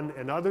hard fun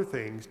and other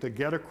things to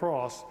get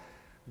across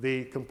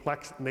the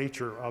complex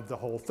nature of the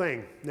whole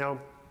thing. Now,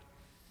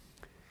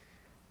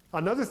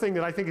 another thing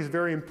that I think is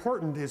very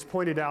important is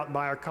pointed out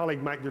by our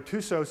colleague Mike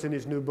Dertussos in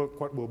his new book,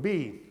 What Will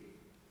Be.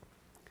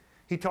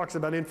 He talks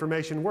about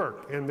information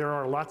work, and there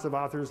are lots of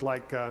authors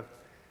like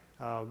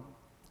Ellie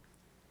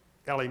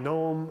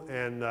Noam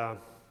and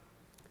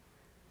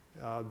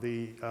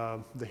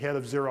the head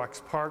of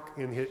Xerox PARC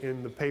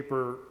in the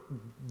paper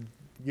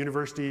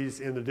Universities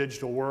in the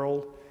Digital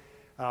World,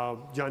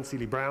 John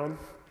Seeley Brown.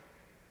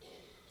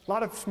 A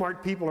lot of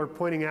smart people are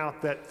pointing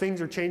out that things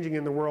are changing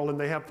in the world and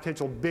they have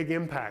potential big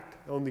impact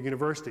on the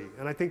university.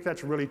 And I think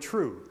that's really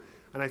true.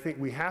 And I think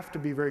we have to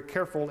be very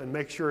careful and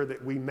make sure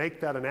that we make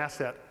that an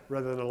asset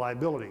rather than a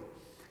liability.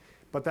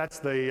 But that's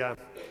the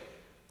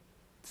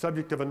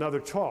subject of another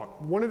talk.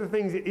 One of the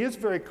things that is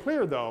very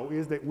clear, though,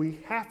 is that we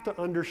have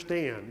to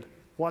understand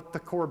what the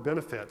core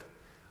benefit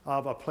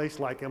of a place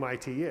like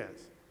MIT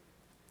is.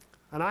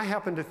 And I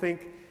happen to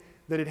think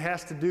that it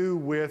has to do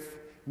with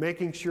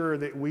making sure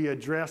that we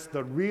address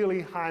the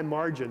really high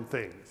margin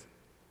things.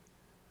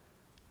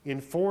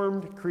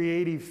 Informed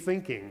creative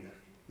thinking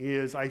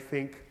is, I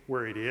think,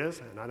 where it is,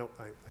 and I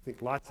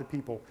think lots of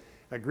people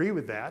agree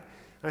with that.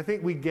 And I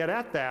think we get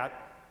at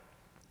that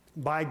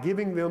by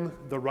giving them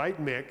the right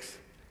mix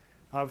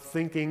of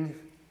thinking,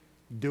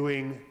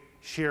 doing,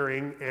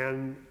 sharing,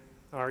 and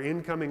our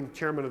incoming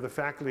chairman of the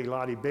faculty,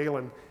 Lottie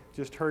Balin,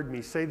 just heard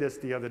me say this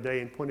the other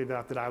day and pointed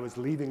out that I was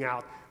leaving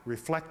out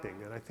reflecting,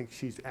 and I think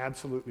she's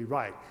absolutely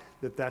right,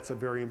 that that's a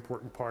very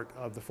important part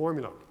of the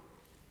formula.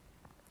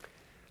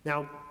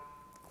 Now,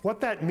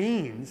 what that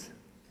means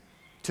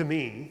to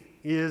me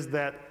is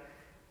that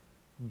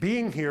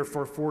being here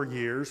for 4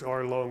 years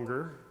or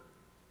longer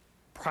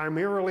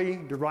primarily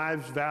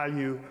derives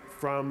value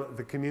from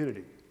the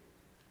community.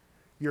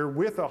 You're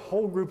with a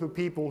whole group of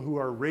people who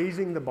are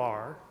raising the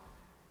bar,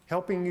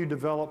 helping you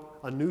develop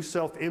a new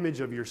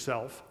self-image of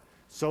yourself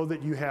so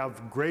that you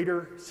have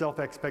greater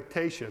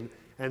self-expectation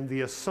and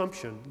the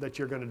assumption that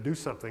you're going to do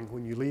something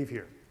when you leave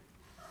here.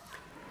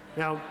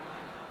 Now,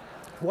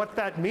 what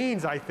that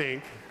means, I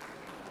think,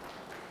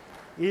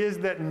 is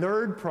that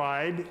nerd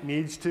pride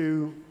needs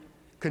to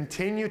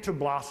continue to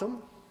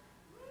blossom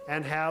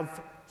and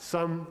have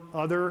some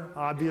other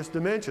obvious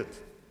dimensions.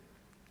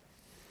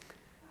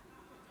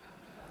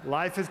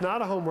 Life is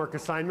not a homework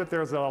assignment.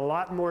 There's a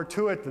lot more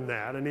to it than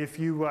that. And if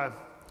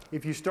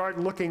you start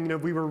looking,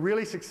 we were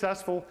really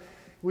successful,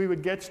 we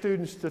would get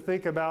students to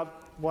think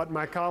about what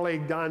my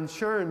colleague Don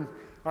Schern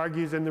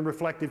argues in The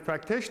Reflective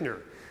Practitioner,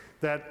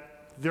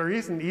 that there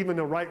isn't even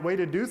a right way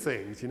to do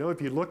things.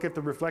 If you look at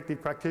the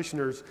reflective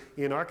practitioners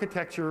in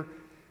architecture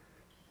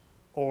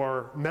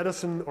or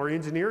medicine or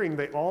engineering,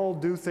 they all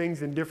do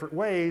things in different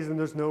ways, and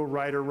there's no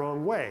right or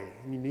wrong way.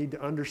 And you need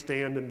to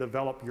understand and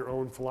develop your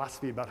own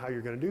philosophy about how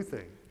you're going to do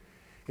things.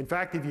 In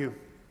fact, if you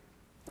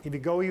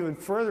go even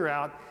further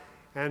out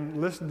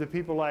and listen to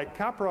people like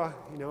Capra,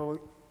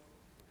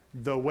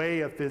 the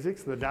way of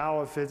physics, the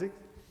Tao of physics,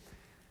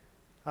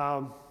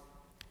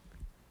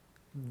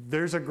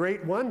 there's a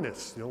great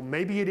oneness.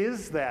 Maybe it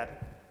is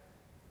that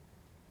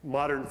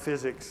modern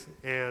physics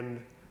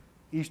and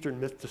Eastern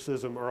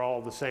mysticism are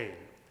all the same.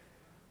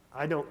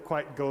 I don't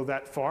quite go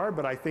that far,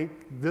 but I think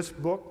this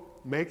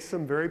book makes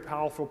some very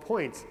powerful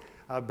points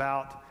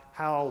about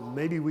how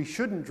maybe we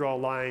shouldn't draw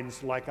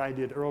lines like I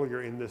did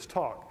earlier in this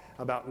talk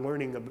about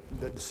learning,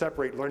 that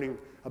separate learning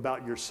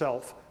about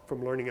yourself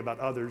from learning about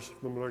others,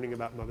 from learning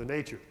about Mother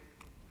Nature.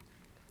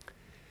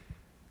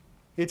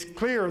 It's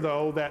clear,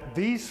 though, that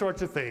these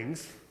sorts of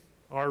things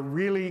are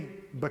really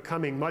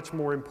becoming much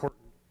more important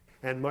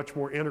and much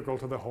more integral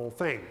to the whole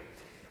thing.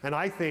 And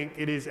I think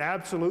it is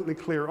absolutely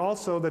clear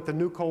also that the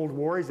new Cold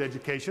War is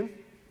education.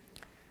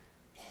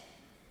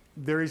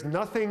 There is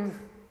nothing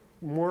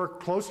more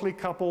closely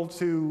coupled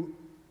to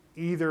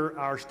either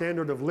our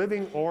standard of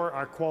living or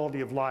our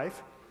quality of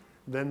life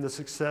than the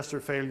success or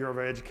failure of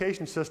our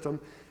education system.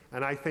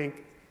 And I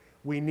think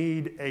we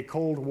need a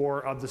Cold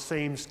War of the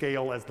same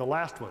scale as the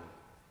last one.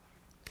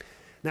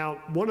 Now,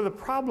 one of the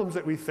problems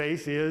that we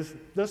face is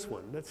this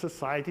one, that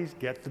societies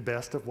get the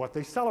best of what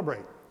they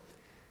celebrate.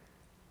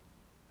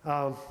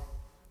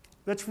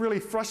 That's really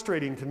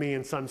frustrating to me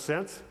in some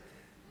sense.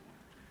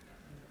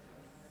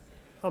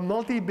 A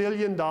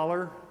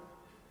multi-billion-dollar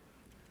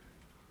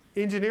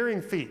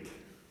engineering feat,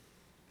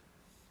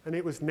 and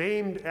it was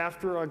named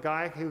after a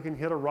guy who can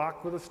hit a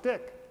rock with a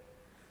stick.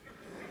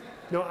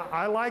 No,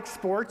 I like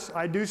sports,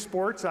 I do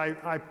sports,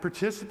 I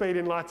participate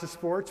in lots of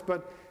sports,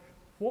 but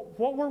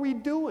what were we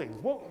doing?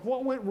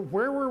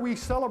 Where were we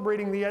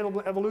celebrating the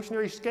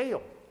evolutionary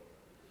scale?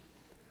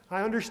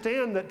 I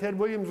understand that Ted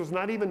Williams was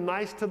not even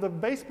nice to the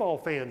baseball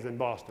fans in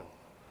Boston.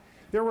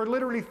 There were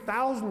literally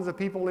thousands of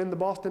people in the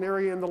Boston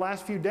area in the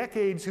last few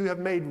decades who have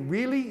made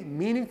really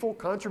meaningful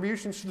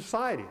contributions to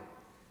society.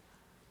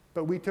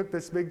 But we took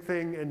this big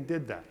thing and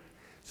did that.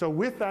 So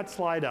with that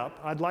slide up,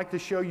 I'd like to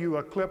show you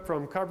a clip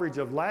from coverage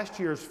of last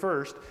year's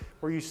First,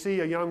 where you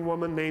see a young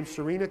woman named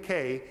Serena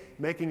Kay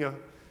making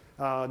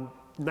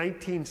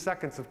 19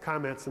 seconds of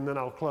comments, and then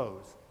I'll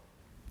close.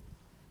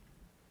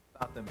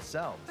 About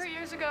themselves. 3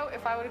 years ago,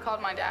 if I would have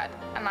called my dad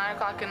at 9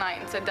 o'clock at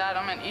night and said, "Dad,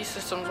 I'm in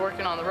E-Systems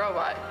working on the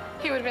robot,"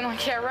 he would have been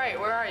like, "Yeah, right,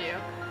 where are you?"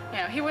 You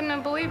know, he wouldn't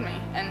have believed me.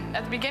 And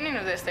at the beginning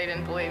of this, they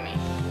didn't believe me.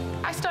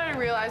 I started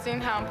realizing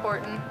how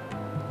important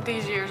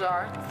these years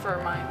are for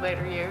my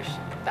later years.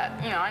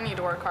 That, you know, I need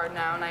to work hard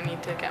now and I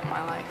need to get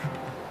my life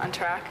on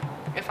track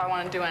if I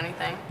want to do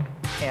anything.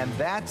 And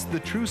that's the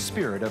true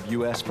spirit of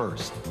US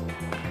First.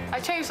 I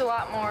changed a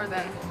lot more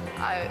than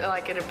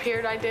it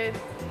appeared I did,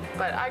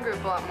 but I grew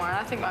up a lot more, and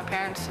I think my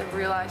parents have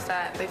realized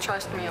that. They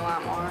trust me a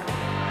lot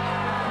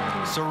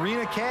more.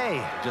 Serena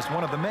Kay, just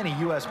one of the many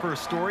US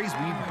First stories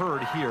we've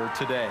heard here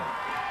today.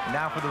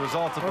 Now for the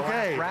results of the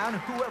last round.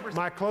 Whoever's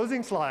my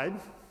closing slide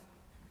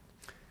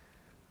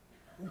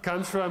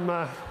comes from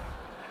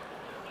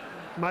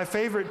my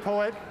favorite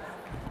poet,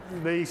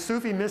 the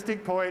Sufi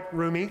mystic poet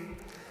Rumi.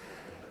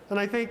 And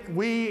I think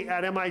we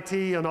at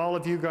MIT and all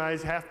of you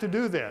guys have to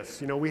do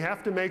this. You know, we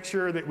have to make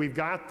sure that we've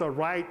got the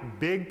right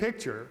big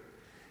picture,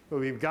 but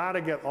we've got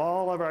to get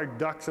all of our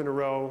ducks in a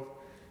row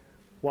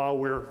while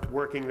we're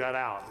working that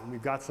out. And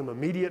we've got some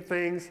immediate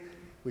things.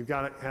 We've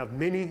got to have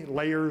many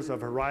layers of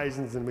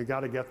horizons, and we've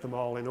got to get them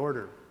all in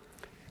order.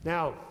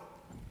 Now,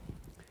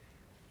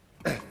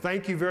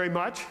 thank you very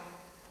much.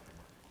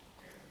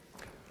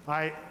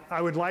 I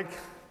would like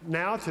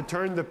now to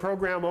turn the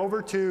program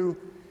over to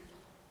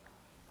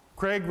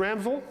Craig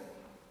Ramsell,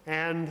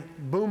 and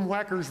Boom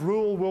Whacker's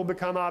rule will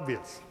become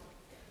obvious.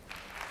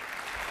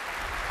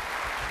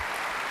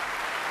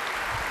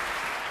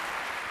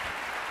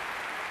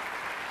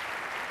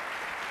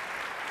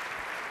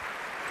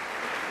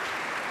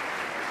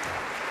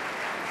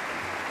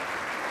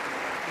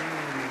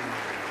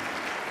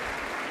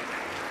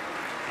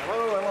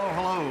 Hello, hello,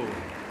 hello.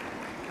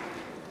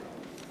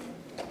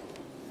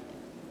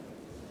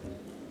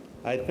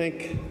 I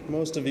think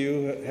most of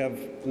you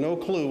have no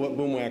clue what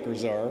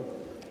boomwhackers are.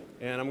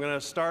 And I'm going to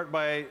start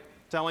by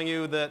telling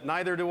you that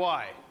neither do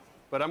I.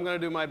 But I'm going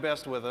to do my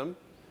best with them.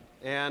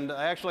 And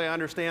actually, I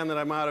understand that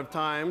I'm out of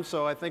time,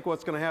 so I think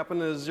what's going to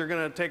happen is you're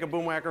going to take a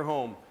boomwhacker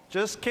home.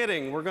 Just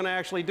kidding. We're going to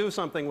actually do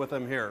something with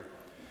them here.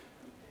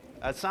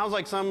 It sounds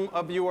like some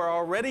of you are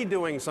already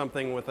doing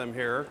something with them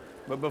here.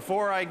 But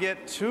before I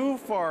get too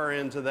far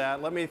into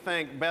that, let me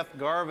thank Beth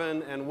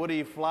Garvin and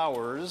Woody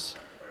Flowers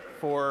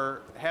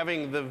for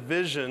having the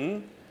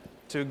vision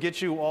to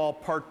get you all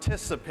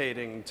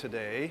participating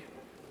today.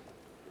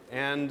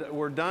 And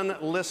we're done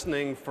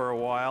listening for a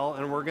while,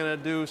 and we're going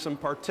to do some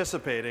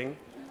participating.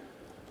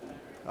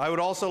 I would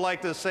also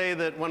like to say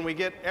that when we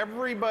get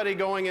everybody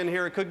going in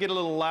here, it could get a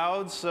little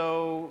loud,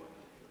 so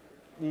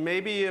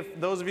maybe if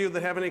those of you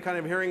that have any kind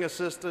of hearing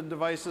assisted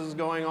devices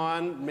going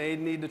on may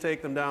need to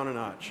take them down a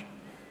notch.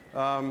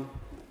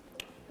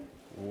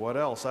 What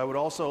else? I would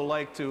also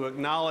like to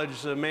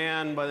acknowledge a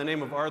man by the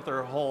name of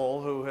Arthur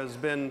Hull, who has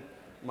been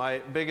my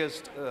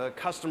biggest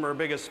customer,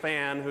 biggest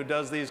fan, who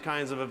does these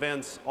kinds of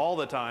events all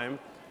the time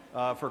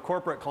for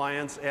corporate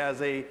clients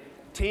as a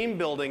team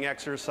building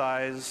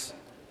exercise.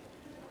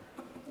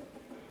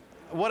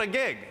 What a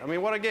gig. I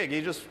mean, what a gig.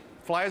 He just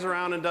flies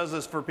around and does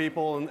this for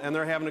people, and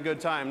they're having a good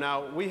time.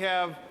 Now, we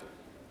have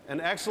an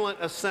excellent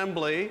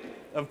assembly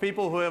of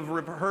people who have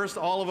rehearsed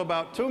all of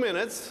about 2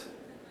 minutes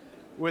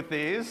with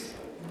these.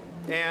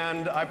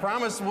 And I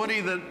promised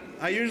Woody that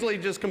I usually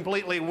just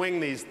completely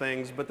wing these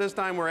things, but this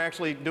time we're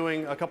actually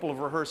doing a couple of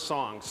rehearsed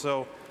songs.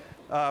 So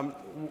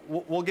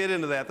we'll get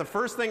into that. The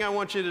first thing I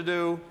want you to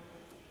do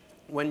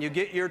when you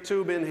get your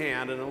tube in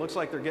hand, and it looks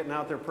like they're getting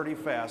out there pretty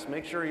fast,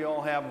 make sure you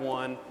all have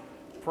one,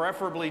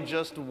 preferably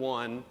just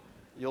one.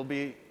 you'll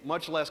be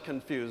much less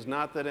confused.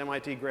 Not that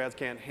MIT grads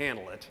can't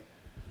handle it,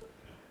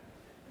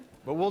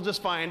 but we'll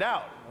just find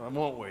out,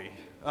 won't we?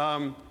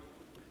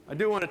 I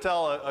do want to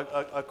tell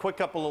a quick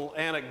couple little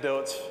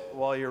anecdotes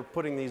while you're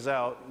putting these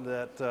out.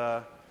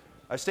 That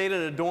I stayed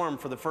in a dorm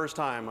for the first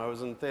time. I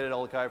was in Theta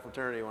Delta Chi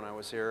fraternity when I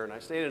was here, and I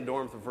stayed in a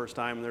dorm for the first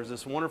time. And there's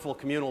this wonderful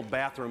communal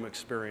bathroom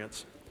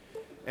experience.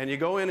 And you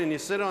go in and you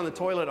sit on the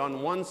toilet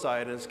on one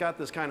side, and it's got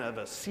this kind of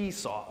a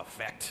seesaw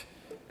effect.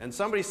 And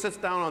somebody sits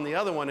down on the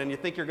other one, and you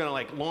think you're going to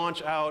like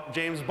launch out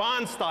James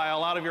Bond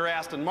style out of your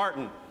Aston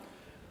Martin.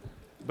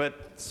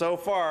 But so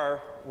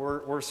far,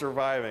 we're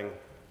surviving.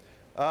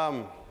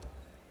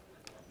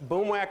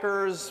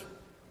 Boomwhackers,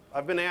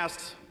 I've been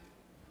asked,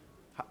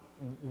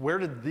 where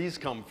did these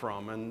come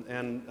from?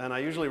 And I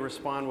usually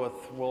respond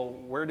with, well,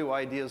 where do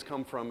ideas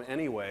come from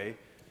anyway?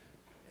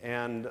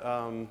 And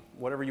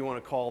whatever you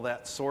want to call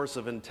that source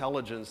of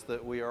intelligence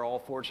that we are all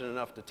fortunate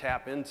enough to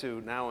tap into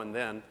now and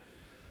then.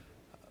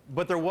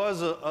 But there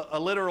was a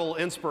literal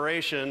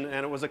inspiration,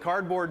 and it was a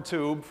cardboard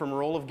tube from a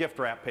roll of gift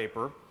wrap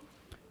paper.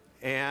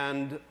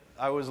 And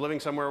I was living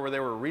somewhere where they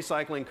were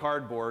recycling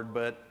cardboard,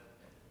 but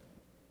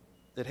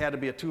it had to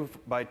be a 2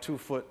 by 2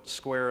 foot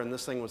square, and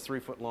this thing was 3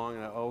 foot long.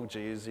 And oh,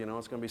 geez, you know,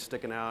 it's going to be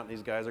sticking out. And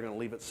these guys are going to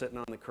leave it sitting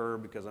on the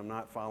curb because I'm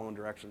not following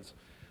directions.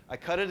 I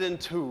cut it in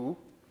two,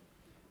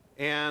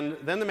 and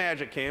then the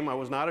magic came. I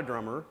was not a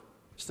drummer.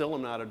 Still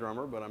am not a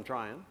drummer, but I'm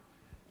trying.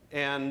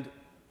 And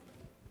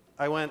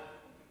I went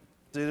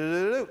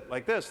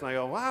like this, and I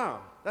go,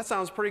 wow, that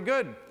sounds pretty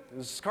good.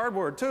 It's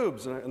cardboard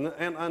tubes,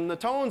 and the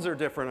tones are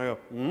different. I go,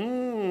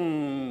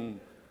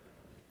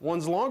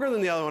 One's longer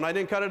than the other one. I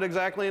didn't cut it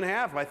exactly in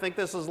half. I think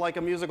this is like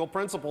a musical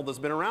principle that's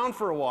been around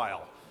for a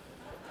while.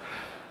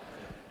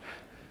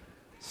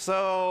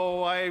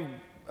 So I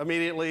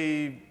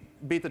immediately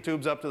beat the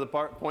tubes up to the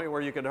point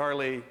where you could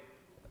hardly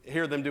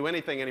hear them do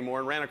anything anymore,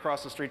 and ran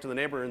across the street to the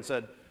neighbor and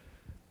said,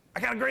 I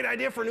got a great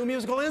idea for a new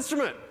musical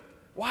instrument.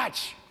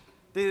 Watch.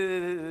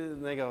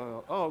 And they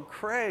go, oh,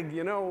 Craig,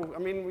 you know, I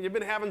mean, you've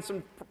been having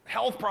some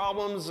health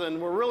problems, and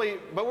we're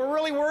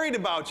really worried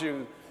about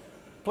you.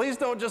 Please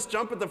don't just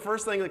jump at the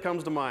first thing that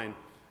comes to mind.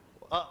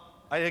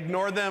 I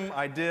ignored them,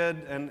 I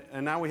did, and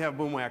now we have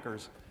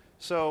boomwhackers.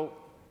 So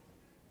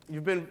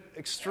you've been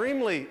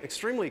extremely,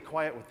 extremely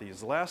quiet with these.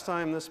 The last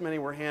time this many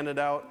were handed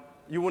out,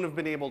 you wouldn't have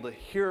been able to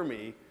hear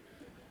me.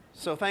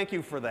 So thank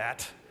you for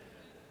that.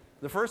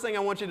 The first thing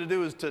I want you to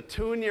do is to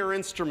tune your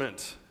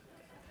instrument.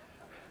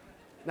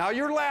 Now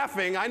you're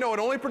laughing. I know it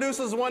only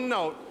produces one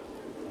note.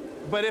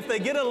 But if they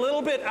get a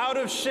little bit out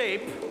of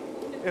shape,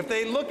 if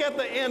they look at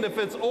the end, if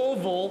it's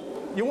oval,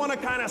 you want to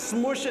kind of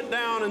smush it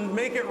down and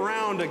make it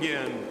round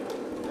again.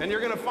 And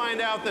you're going to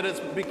find out that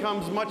it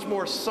becomes much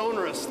more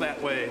sonorous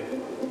that way.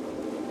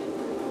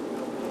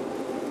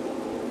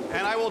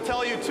 And I will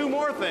tell you two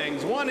more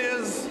things. One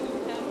is,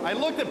 I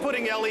looked at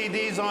putting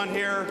LEDs on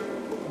here,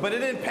 but it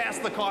didn't pass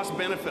the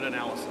cost-benefit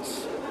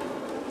analysis.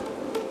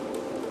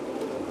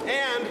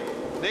 And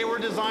they were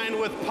designed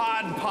with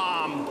pod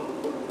palm.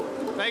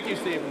 Thank you,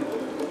 Stephen.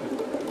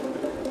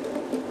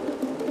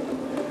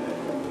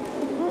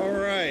 All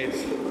right.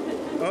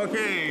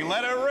 Okay,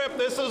 let it rip.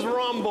 This is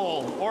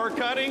rumble or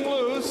cutting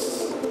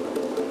loose.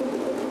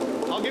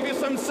 I'll give you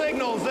some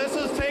signals. This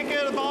is taking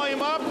the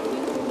volume up.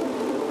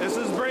 This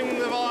is bringing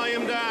the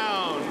volume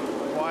down.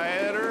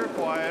 Quieter,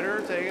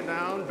 quieter, take it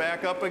down.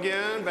 Back up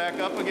again, back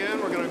up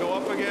again. We're going to go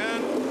up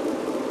again.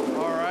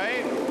 All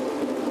right.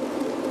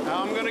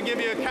 Now I'm going to give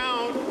you a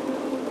count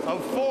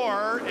of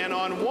 4, and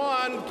on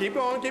 1, keep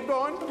going, keep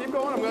going, keep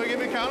going. I'm going to give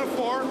you a count of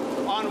 4.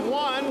 On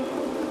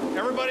 1,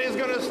 everybody is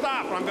going to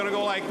stop. I'm going to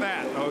go like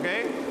that,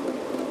 okay?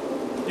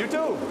 You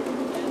too.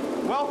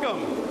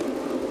 Welcome.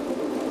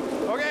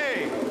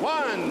 Okay,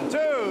 1,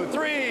 2,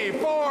 3,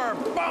 4,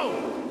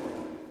 boom.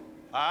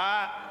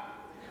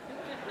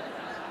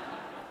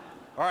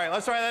 All right,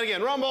 let's try that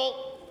again.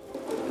 Rumble.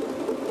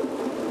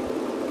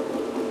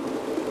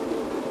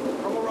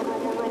 Rumble, rumble,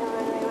 rumble,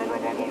 rumble, rumble,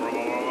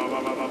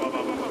 rumble,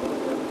 rumble.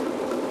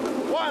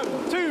 1,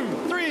 2,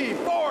 3,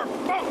 4,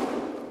 boom.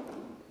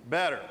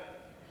 Better.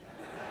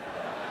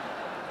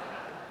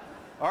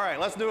 All right,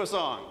 let's do a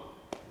song.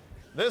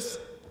 This,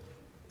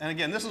 and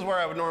again, this is where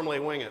I would normally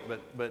wing it,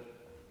 but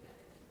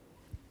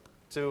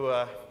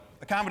to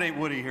accommodate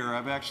Woody here,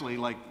 I've actually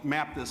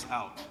mapped this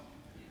out.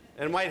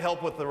 And it might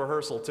help with the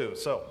rehearsal too.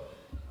 So,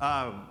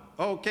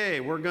 okay,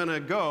 we're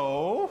gonna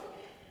go.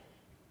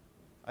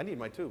 I need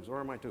my tubes. Where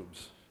are my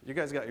tubes? You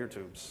guys got your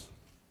tubes.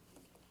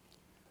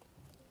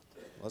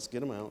 Let's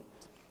get them out.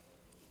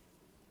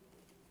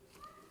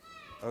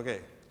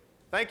 Okay,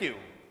 thank you.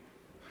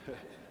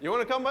 You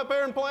want to come up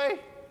here and play?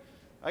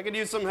 I could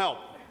use some help.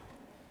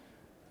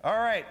 All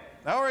right,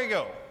 there we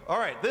go. All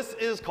right, this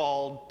is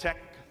called Tech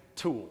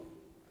Tool,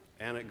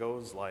 and it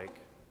goes like.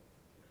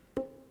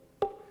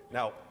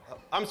 Now,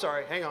 I'm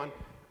sorry, hang on.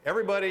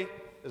 Everybody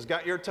has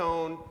got your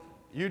tone.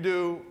 You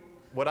do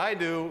what I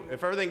do.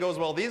 If everything goes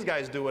well, these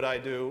guys do what I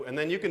do, and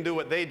then you can do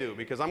what they do,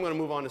 because I'm going to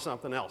move on to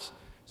something else.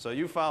 So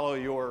you follow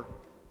your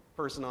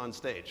person on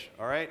stage,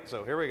 all right?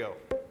 So here we go.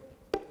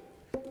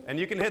 And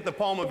you can hit the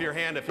palm of your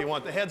hand if you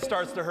want. The head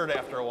starts to hurt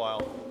after a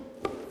while.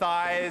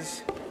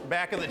 Thighs,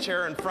 back of the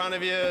chair in front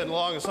of you, as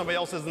long as somebody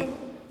else isn't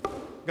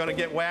going to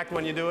get whacked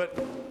when you do it.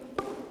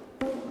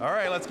 All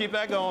right, let's keep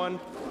that going.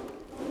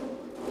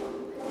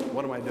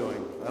 What am I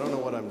doing? I don't know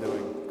what I'm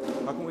doing.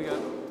 How come we got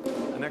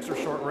an extra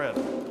short red?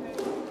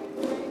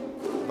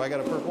 Have I got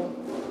a purple?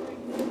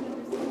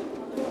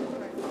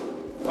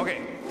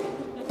 Okay.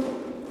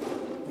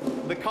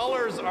 The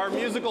colors are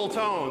musical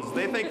tones.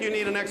 They think you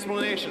need an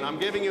explanation. I'm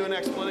giving you an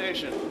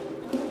explanation.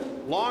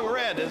 Long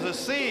red is a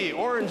C,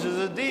 orange is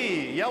a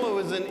D, yellow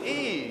is an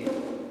E,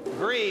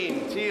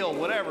 green, teal,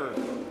 whatever.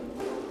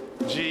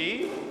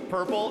 G,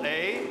 purple,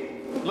 A,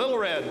 little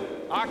red,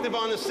 octave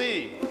on the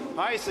C,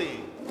 high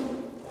C.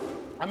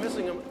 I'm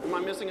missing them. Am I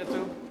missing it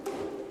too?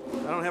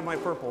 I don't have my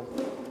purple.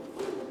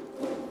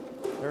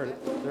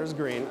 There's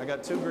green. I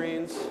got 2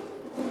 greens.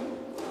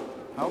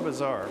 How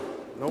bizarre.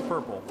 No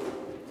purple.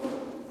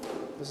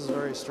 This is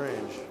very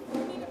strange.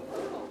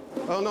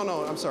 Oh,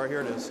 no, I'm sorry.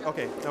 Here it is.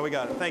 Okay, now we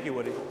got it. Thank you,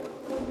 Woody.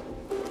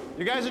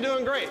 You guys are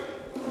doing great.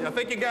 I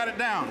think you got it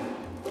down.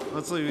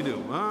 Let's see what we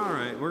do. All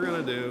right, we're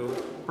going to do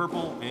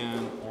purple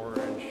and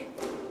orange.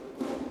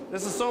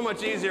 This is so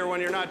much easier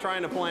when you're not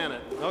trying to plan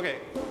it. Okay.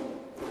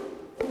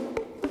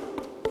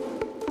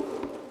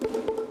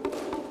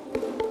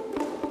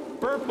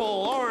 Purple,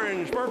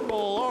 orange, purple,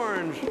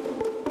 orange.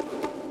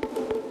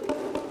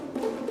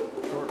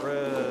 Short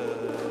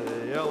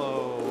red,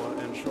 yellow,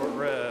 and short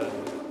red.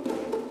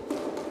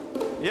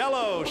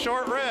 Yellow,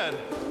 short red.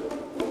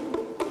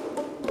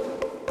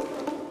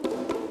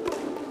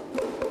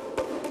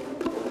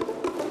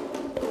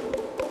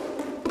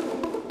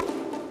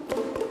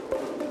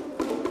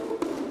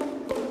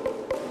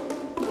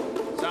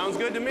 Sounds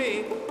good to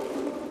me.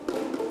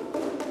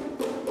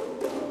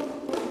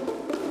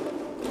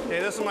 Okay,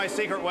 this is my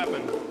secret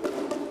weapon.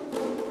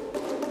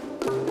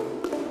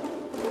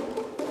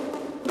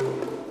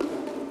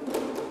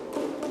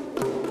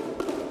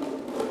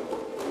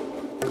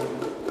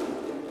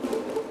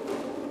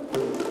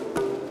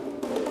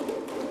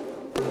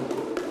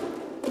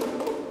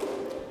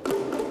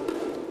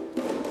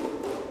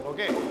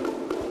 Okay,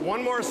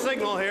 one more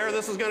signal here.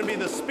 This is going to be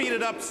the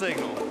speeded up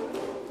signal.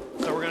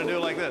 So we're going to do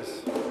it like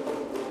this.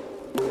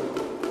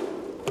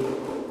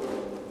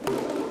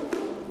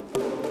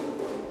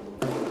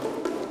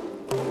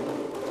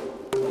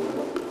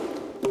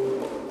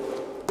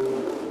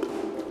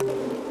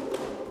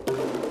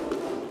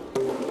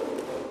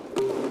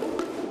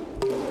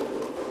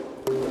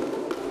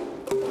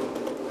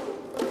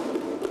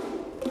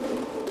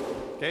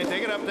 Okay,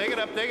 take it up, take it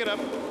up, take it up.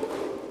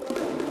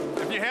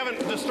 If you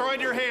haven't destroyed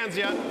your hands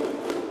yet.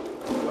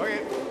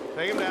 Okay,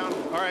 take them down.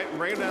 All right,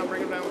 bring them down,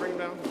 bring them down, bring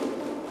them down.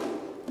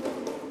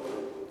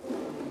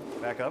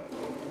 Back up.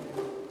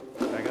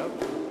 Back up.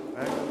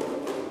 Back up.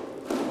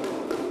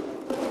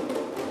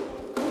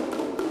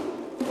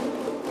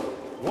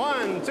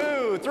 1,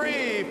 2,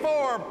 3,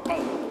 4,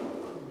 boom!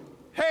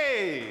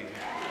 Hey!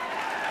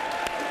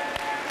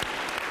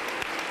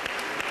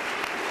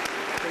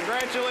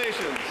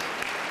 Congratulations.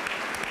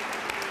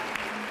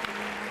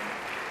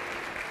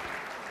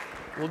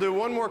 We'll do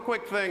one more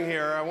quick thing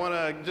here. I want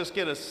to just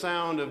get a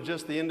sound of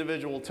just the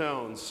individual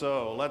tones.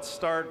 So let's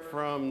start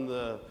from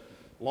the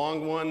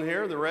long one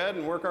here, the red,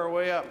 and work our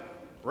way up.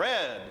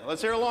 Red.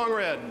 Let's hear a long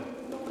red.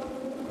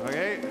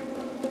 Okay.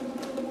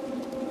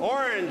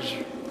 Orange.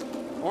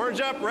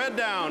 Orange up, red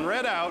down,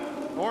 red out.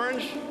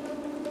 Orange.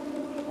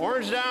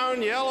 Orange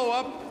down, yellow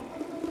up.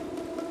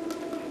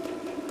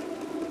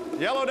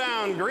 Yellow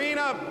down, green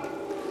up.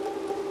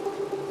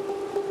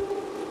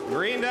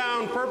 Green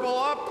down, purple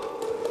up.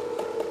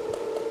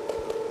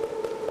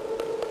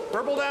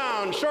 Purple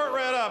down, short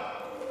red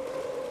up.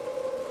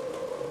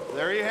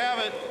 There you have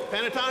it.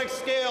 Pentatonic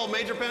scale,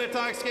 major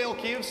pentatonic scale,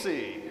 key of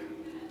C.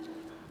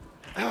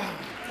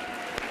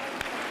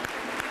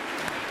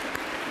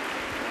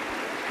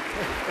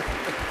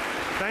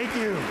 Thank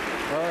you.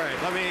 All right,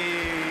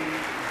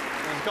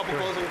 there's a couple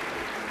closing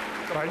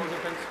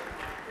things.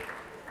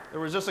 There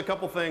was just a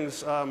couple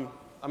things. I'm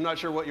not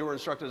sure what you were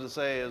instructed to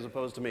say as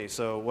opposed to me.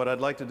 So what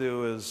I'd like to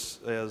do is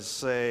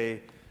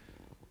say,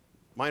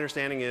 my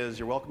understanding is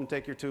you're welcome to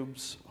take your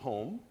tubes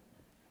home.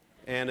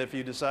 And if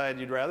you decide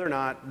you'd rather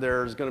not,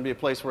 there's going to be a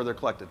place where they're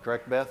collected.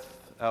 Correct, Beth?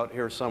 Out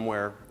here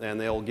somewhere. And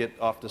they'll get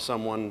off to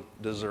someone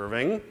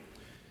deserving,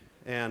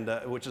 and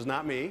which is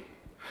not me,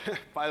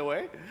 by the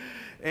way.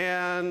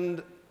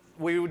 And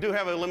we do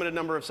have a limited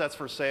number of sets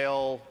for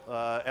sale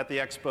at the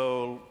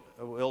expo.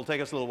 It'll take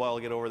us a little while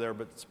to get over there,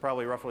 but it's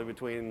probably roughly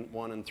between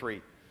 1 and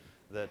 3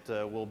 that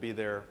will be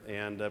there.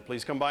 And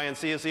please come by and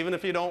see us, even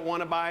if you don't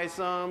want to buy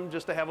some,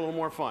 just to have a little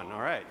more fun.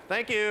 All right.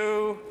 Thank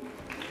you.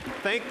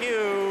 Thank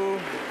you.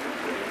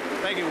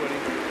 Thank you, Woody.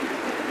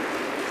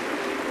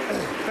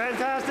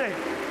 Fantastic.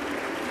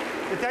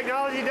 The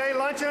Technology Day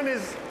Luncheon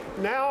is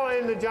now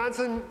in the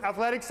Johnson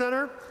Athletic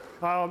Center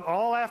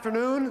all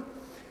afternoon.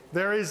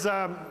 There is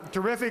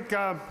terrific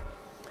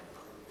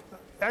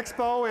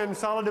expo in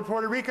Solid de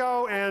Puerto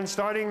Rico, and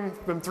starting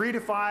from 3 to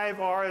 5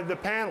 are the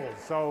panels.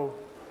 So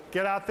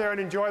get out there and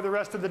enjoy the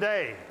rest of the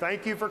day.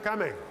 Thank you for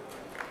coming.